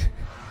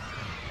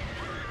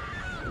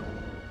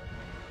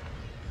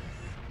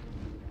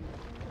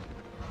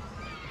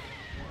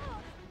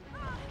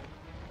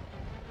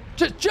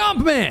 Just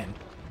jump, man!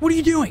 What are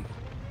you doing?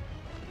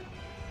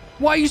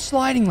 Why are you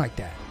sliding like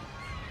that?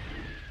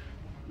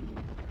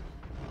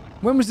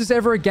 When was this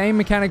ever a game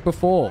mechanic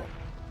before?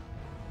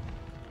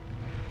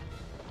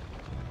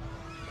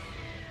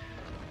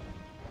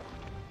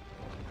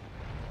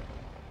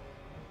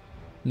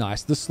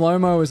 Nice. The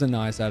slow-mo is a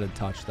nice added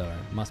touch, though.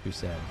 Must be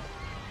said.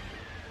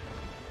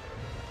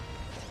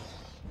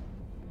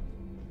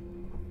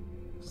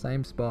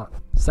 Same spot.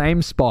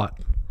 Same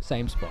spot.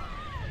 Same spot.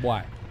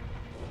 Why?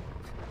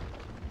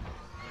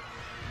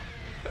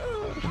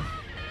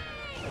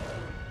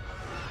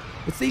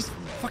 It's these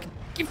fucking...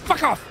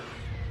 Fuck off!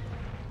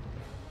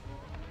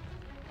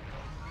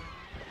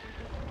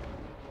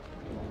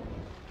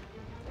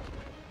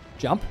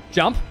 Jump.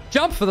 Jump.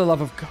 Jump, for the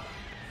love of God.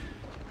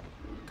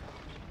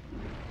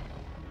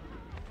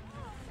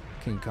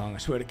 King Kong, I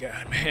swear to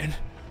God, man.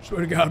 I swear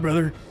to God,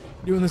 brother.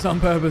 You're doing this on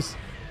purpose.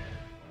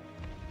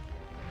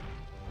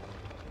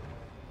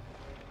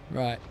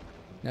 Right.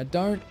 Now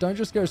don't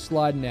just go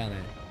sliding down there.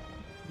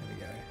 There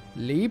we go.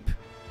 Leap.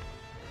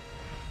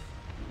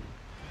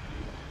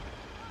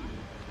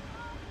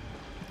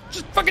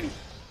 Just fucking...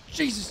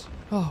 Jesus.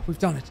 Oh, we've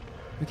done it.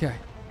 Okay.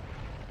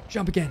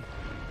 Jump again.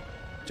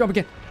 Jump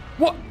again.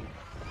 What?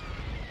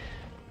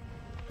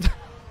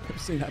 Never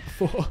seen that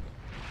before.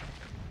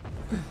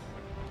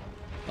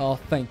 Oh,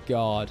 thank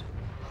God.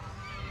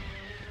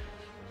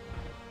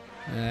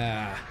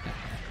 Ah.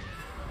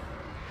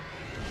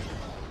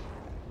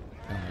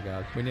 Oh my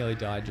God. We nearly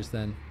died just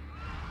then.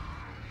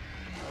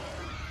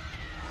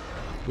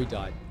 We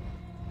died.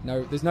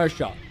 No, there's no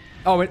shot.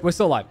 Oh, we're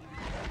still alive.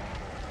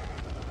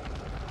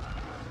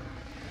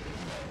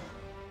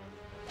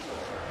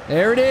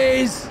 There it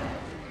is.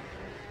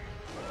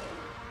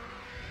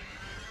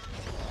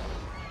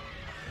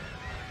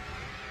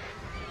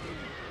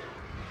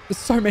 There's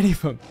so many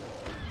of them.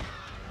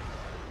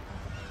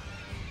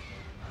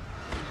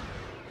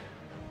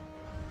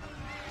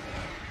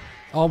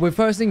 Oh, we're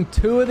versing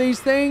 2 of these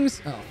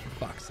things? Oh, for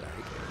fuck's sake.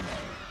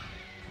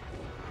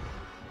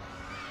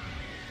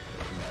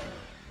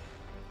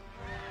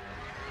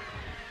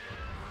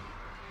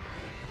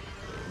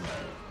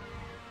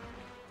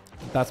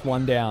 That's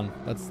one down.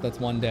 That's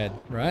one dead,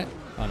 right?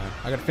 Oh no,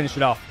 I gotta finish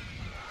it off.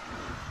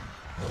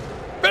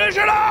 Finish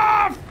it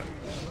off!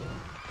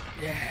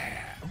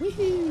 Yeah.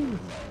 Woohoo!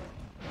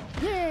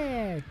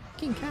 Yeah!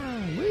 King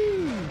Kong!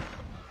 Woo!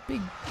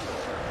 Big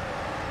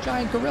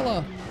giant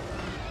gorilla.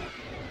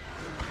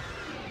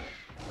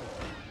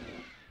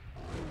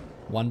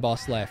 One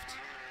boss left.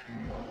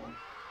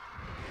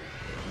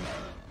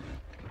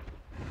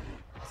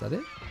 Is that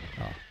it?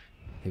 Oh,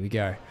 here we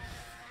go.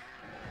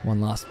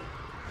 One last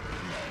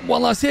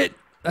hit.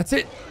 That's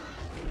it.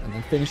 And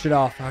then finish it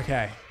off.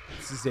 Okay.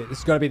 This is it. This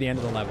has got to be the end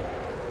of the level.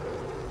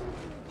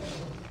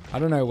 I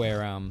don't know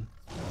where Anne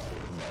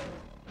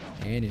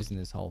is in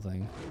this whole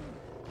thing.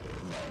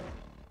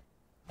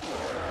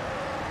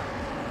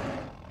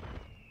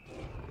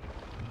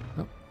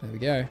 Oh, there we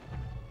go.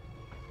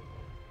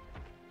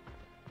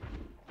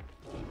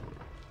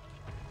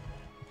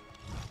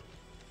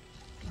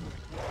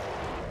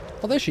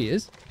 Oh, there she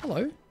is.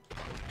 Hello.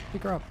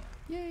 Pick her up.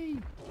 Yay.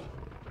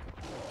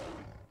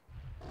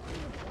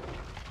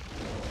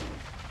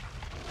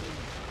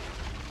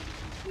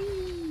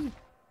 Whee.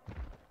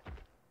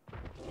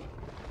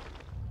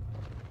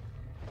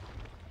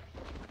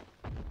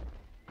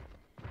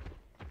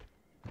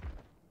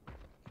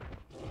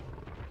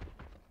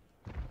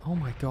 Oh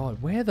my God,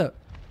 where the...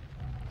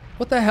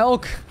 What the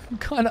hell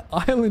kind of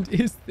island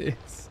is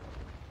this?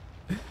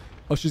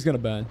 Oh, she's gonna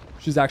burn.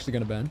 She's actually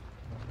gonna burn.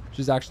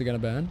 She's actually gonna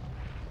burn.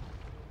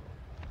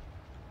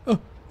 Oh,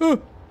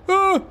 oh,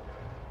 oh!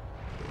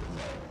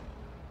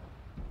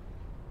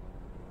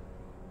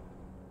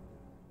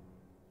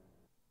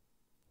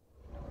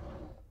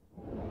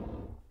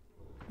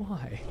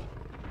 Why?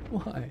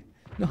 Why?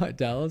 Not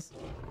Dallas.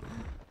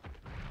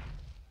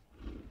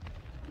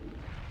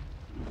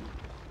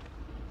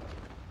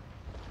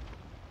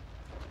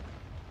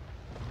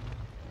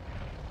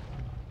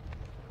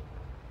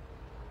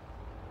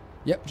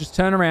 Yep, just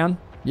turn around.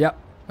 Yep.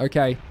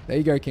 Okay. There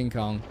you go, King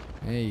Kong.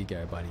 There you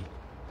go, buddy.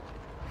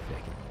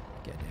 Fucking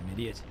goddamn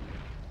idiot.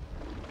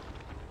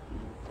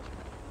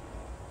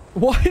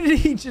 Why did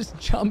he just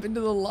jump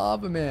into the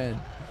lava, man?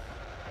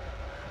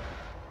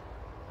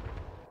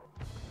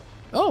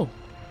 Oh.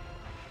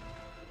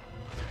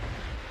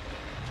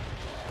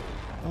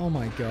 Oh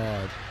my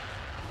god.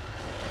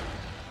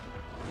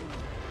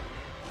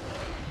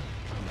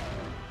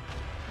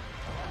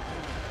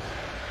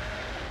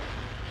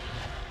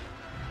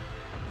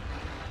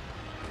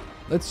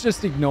 Let's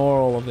just ignore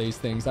all of these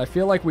things. I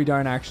feel like we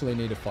don't actually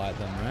need to fight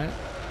them, right?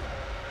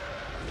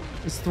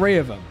 There's 3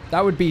 of them.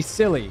 That would be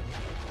silly.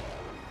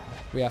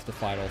 We have to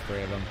fight all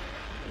 3 of them.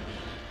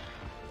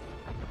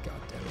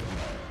 God damn it.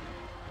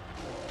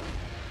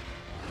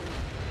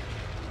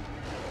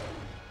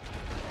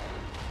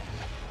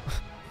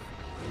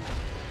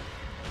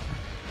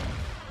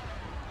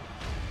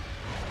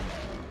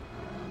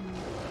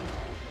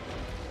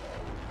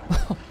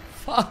 Oh,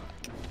 fuck.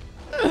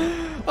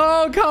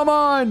 Oh, come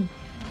on.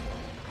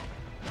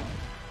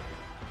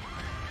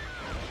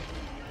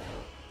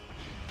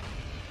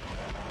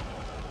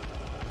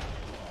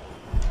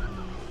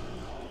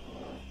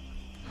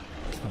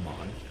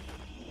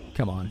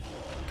 Come on.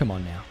 Come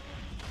on now.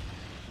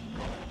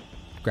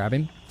 Grab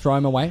him. Throw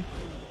him away.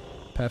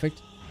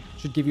 Perfect.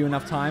 Should give you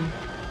enough time.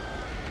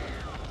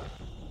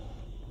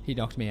 He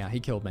knocked me out. He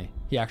killed me.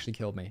 He actually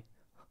killed me.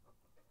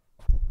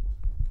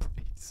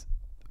 Please.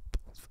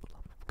 For the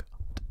love of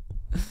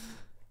God.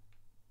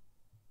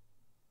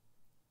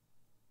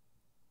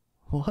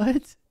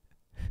 What?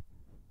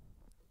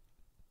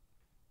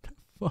 The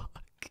fuck?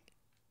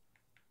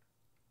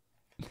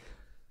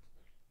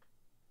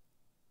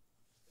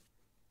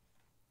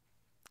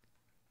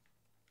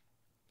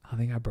 I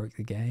think I broke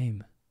the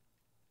game.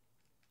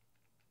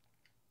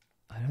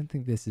 I don't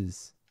think this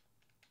is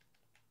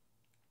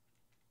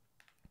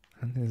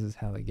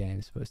how the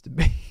game's supposed to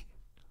be.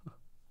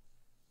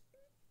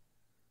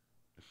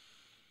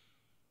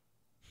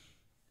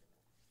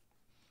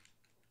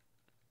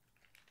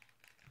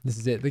 This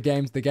is it. The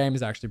game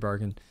is actually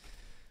broken.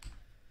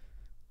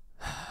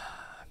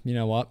 You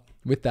know what?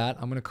 With that,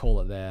 I'm gonna call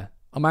it there.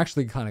 I'm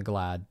actually kind of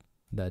glad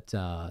that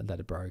that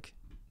it broke.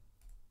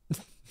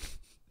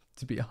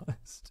 To be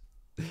honest.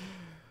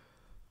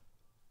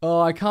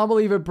 Oh, I can't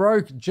believe it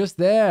broke just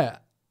there.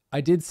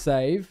 I did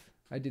save.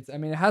 I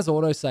mean, it has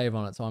autosave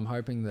on it, so I'm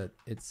hoping that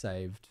it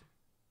saved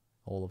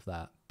all of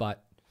that.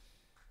 But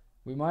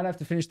we might have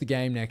to finish the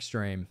game next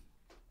stream.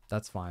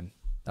 That's fine.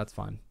 That's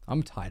fine.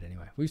 I'm tired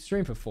anyway. We've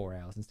streamed for 4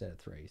 hours instead of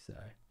 3, so.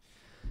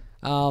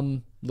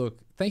 Look,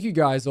 thank you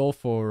guys all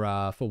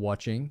for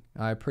watching.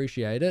 I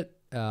appreciate it.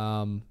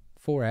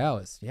 4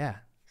 hours. Yeah.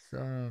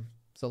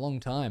 It's a long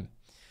time.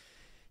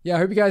 Yeah, I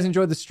hope you guys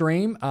enjoyed the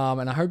stream,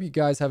 and I hope you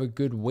guys have a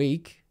good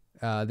week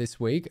this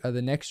week.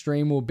 The next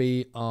stream will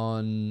be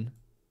on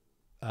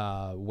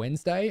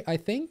Wednesday, I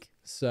think.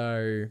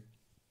 So,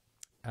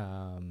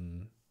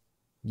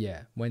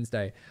 yeah,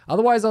 Wednesday.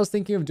 Otherwise, I was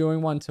thinking of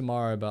doing one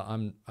tomorrow, but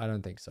I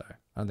don't think so. I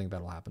don't think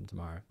that'll happen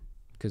tomorrow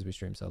because we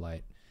stream so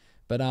late.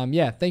 But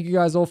yeah, thank you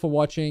guys all for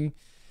watching.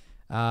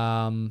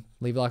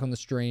 Leave a like on the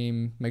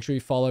stream. Make sure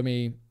you follow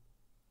me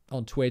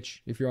on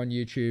Twitch if you're on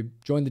YouTube.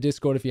 Join the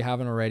Discord if you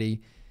haven't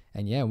already.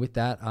 And yeah, with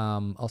that,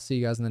 I'll see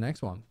you guys in the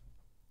next one.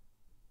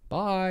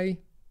 Bye.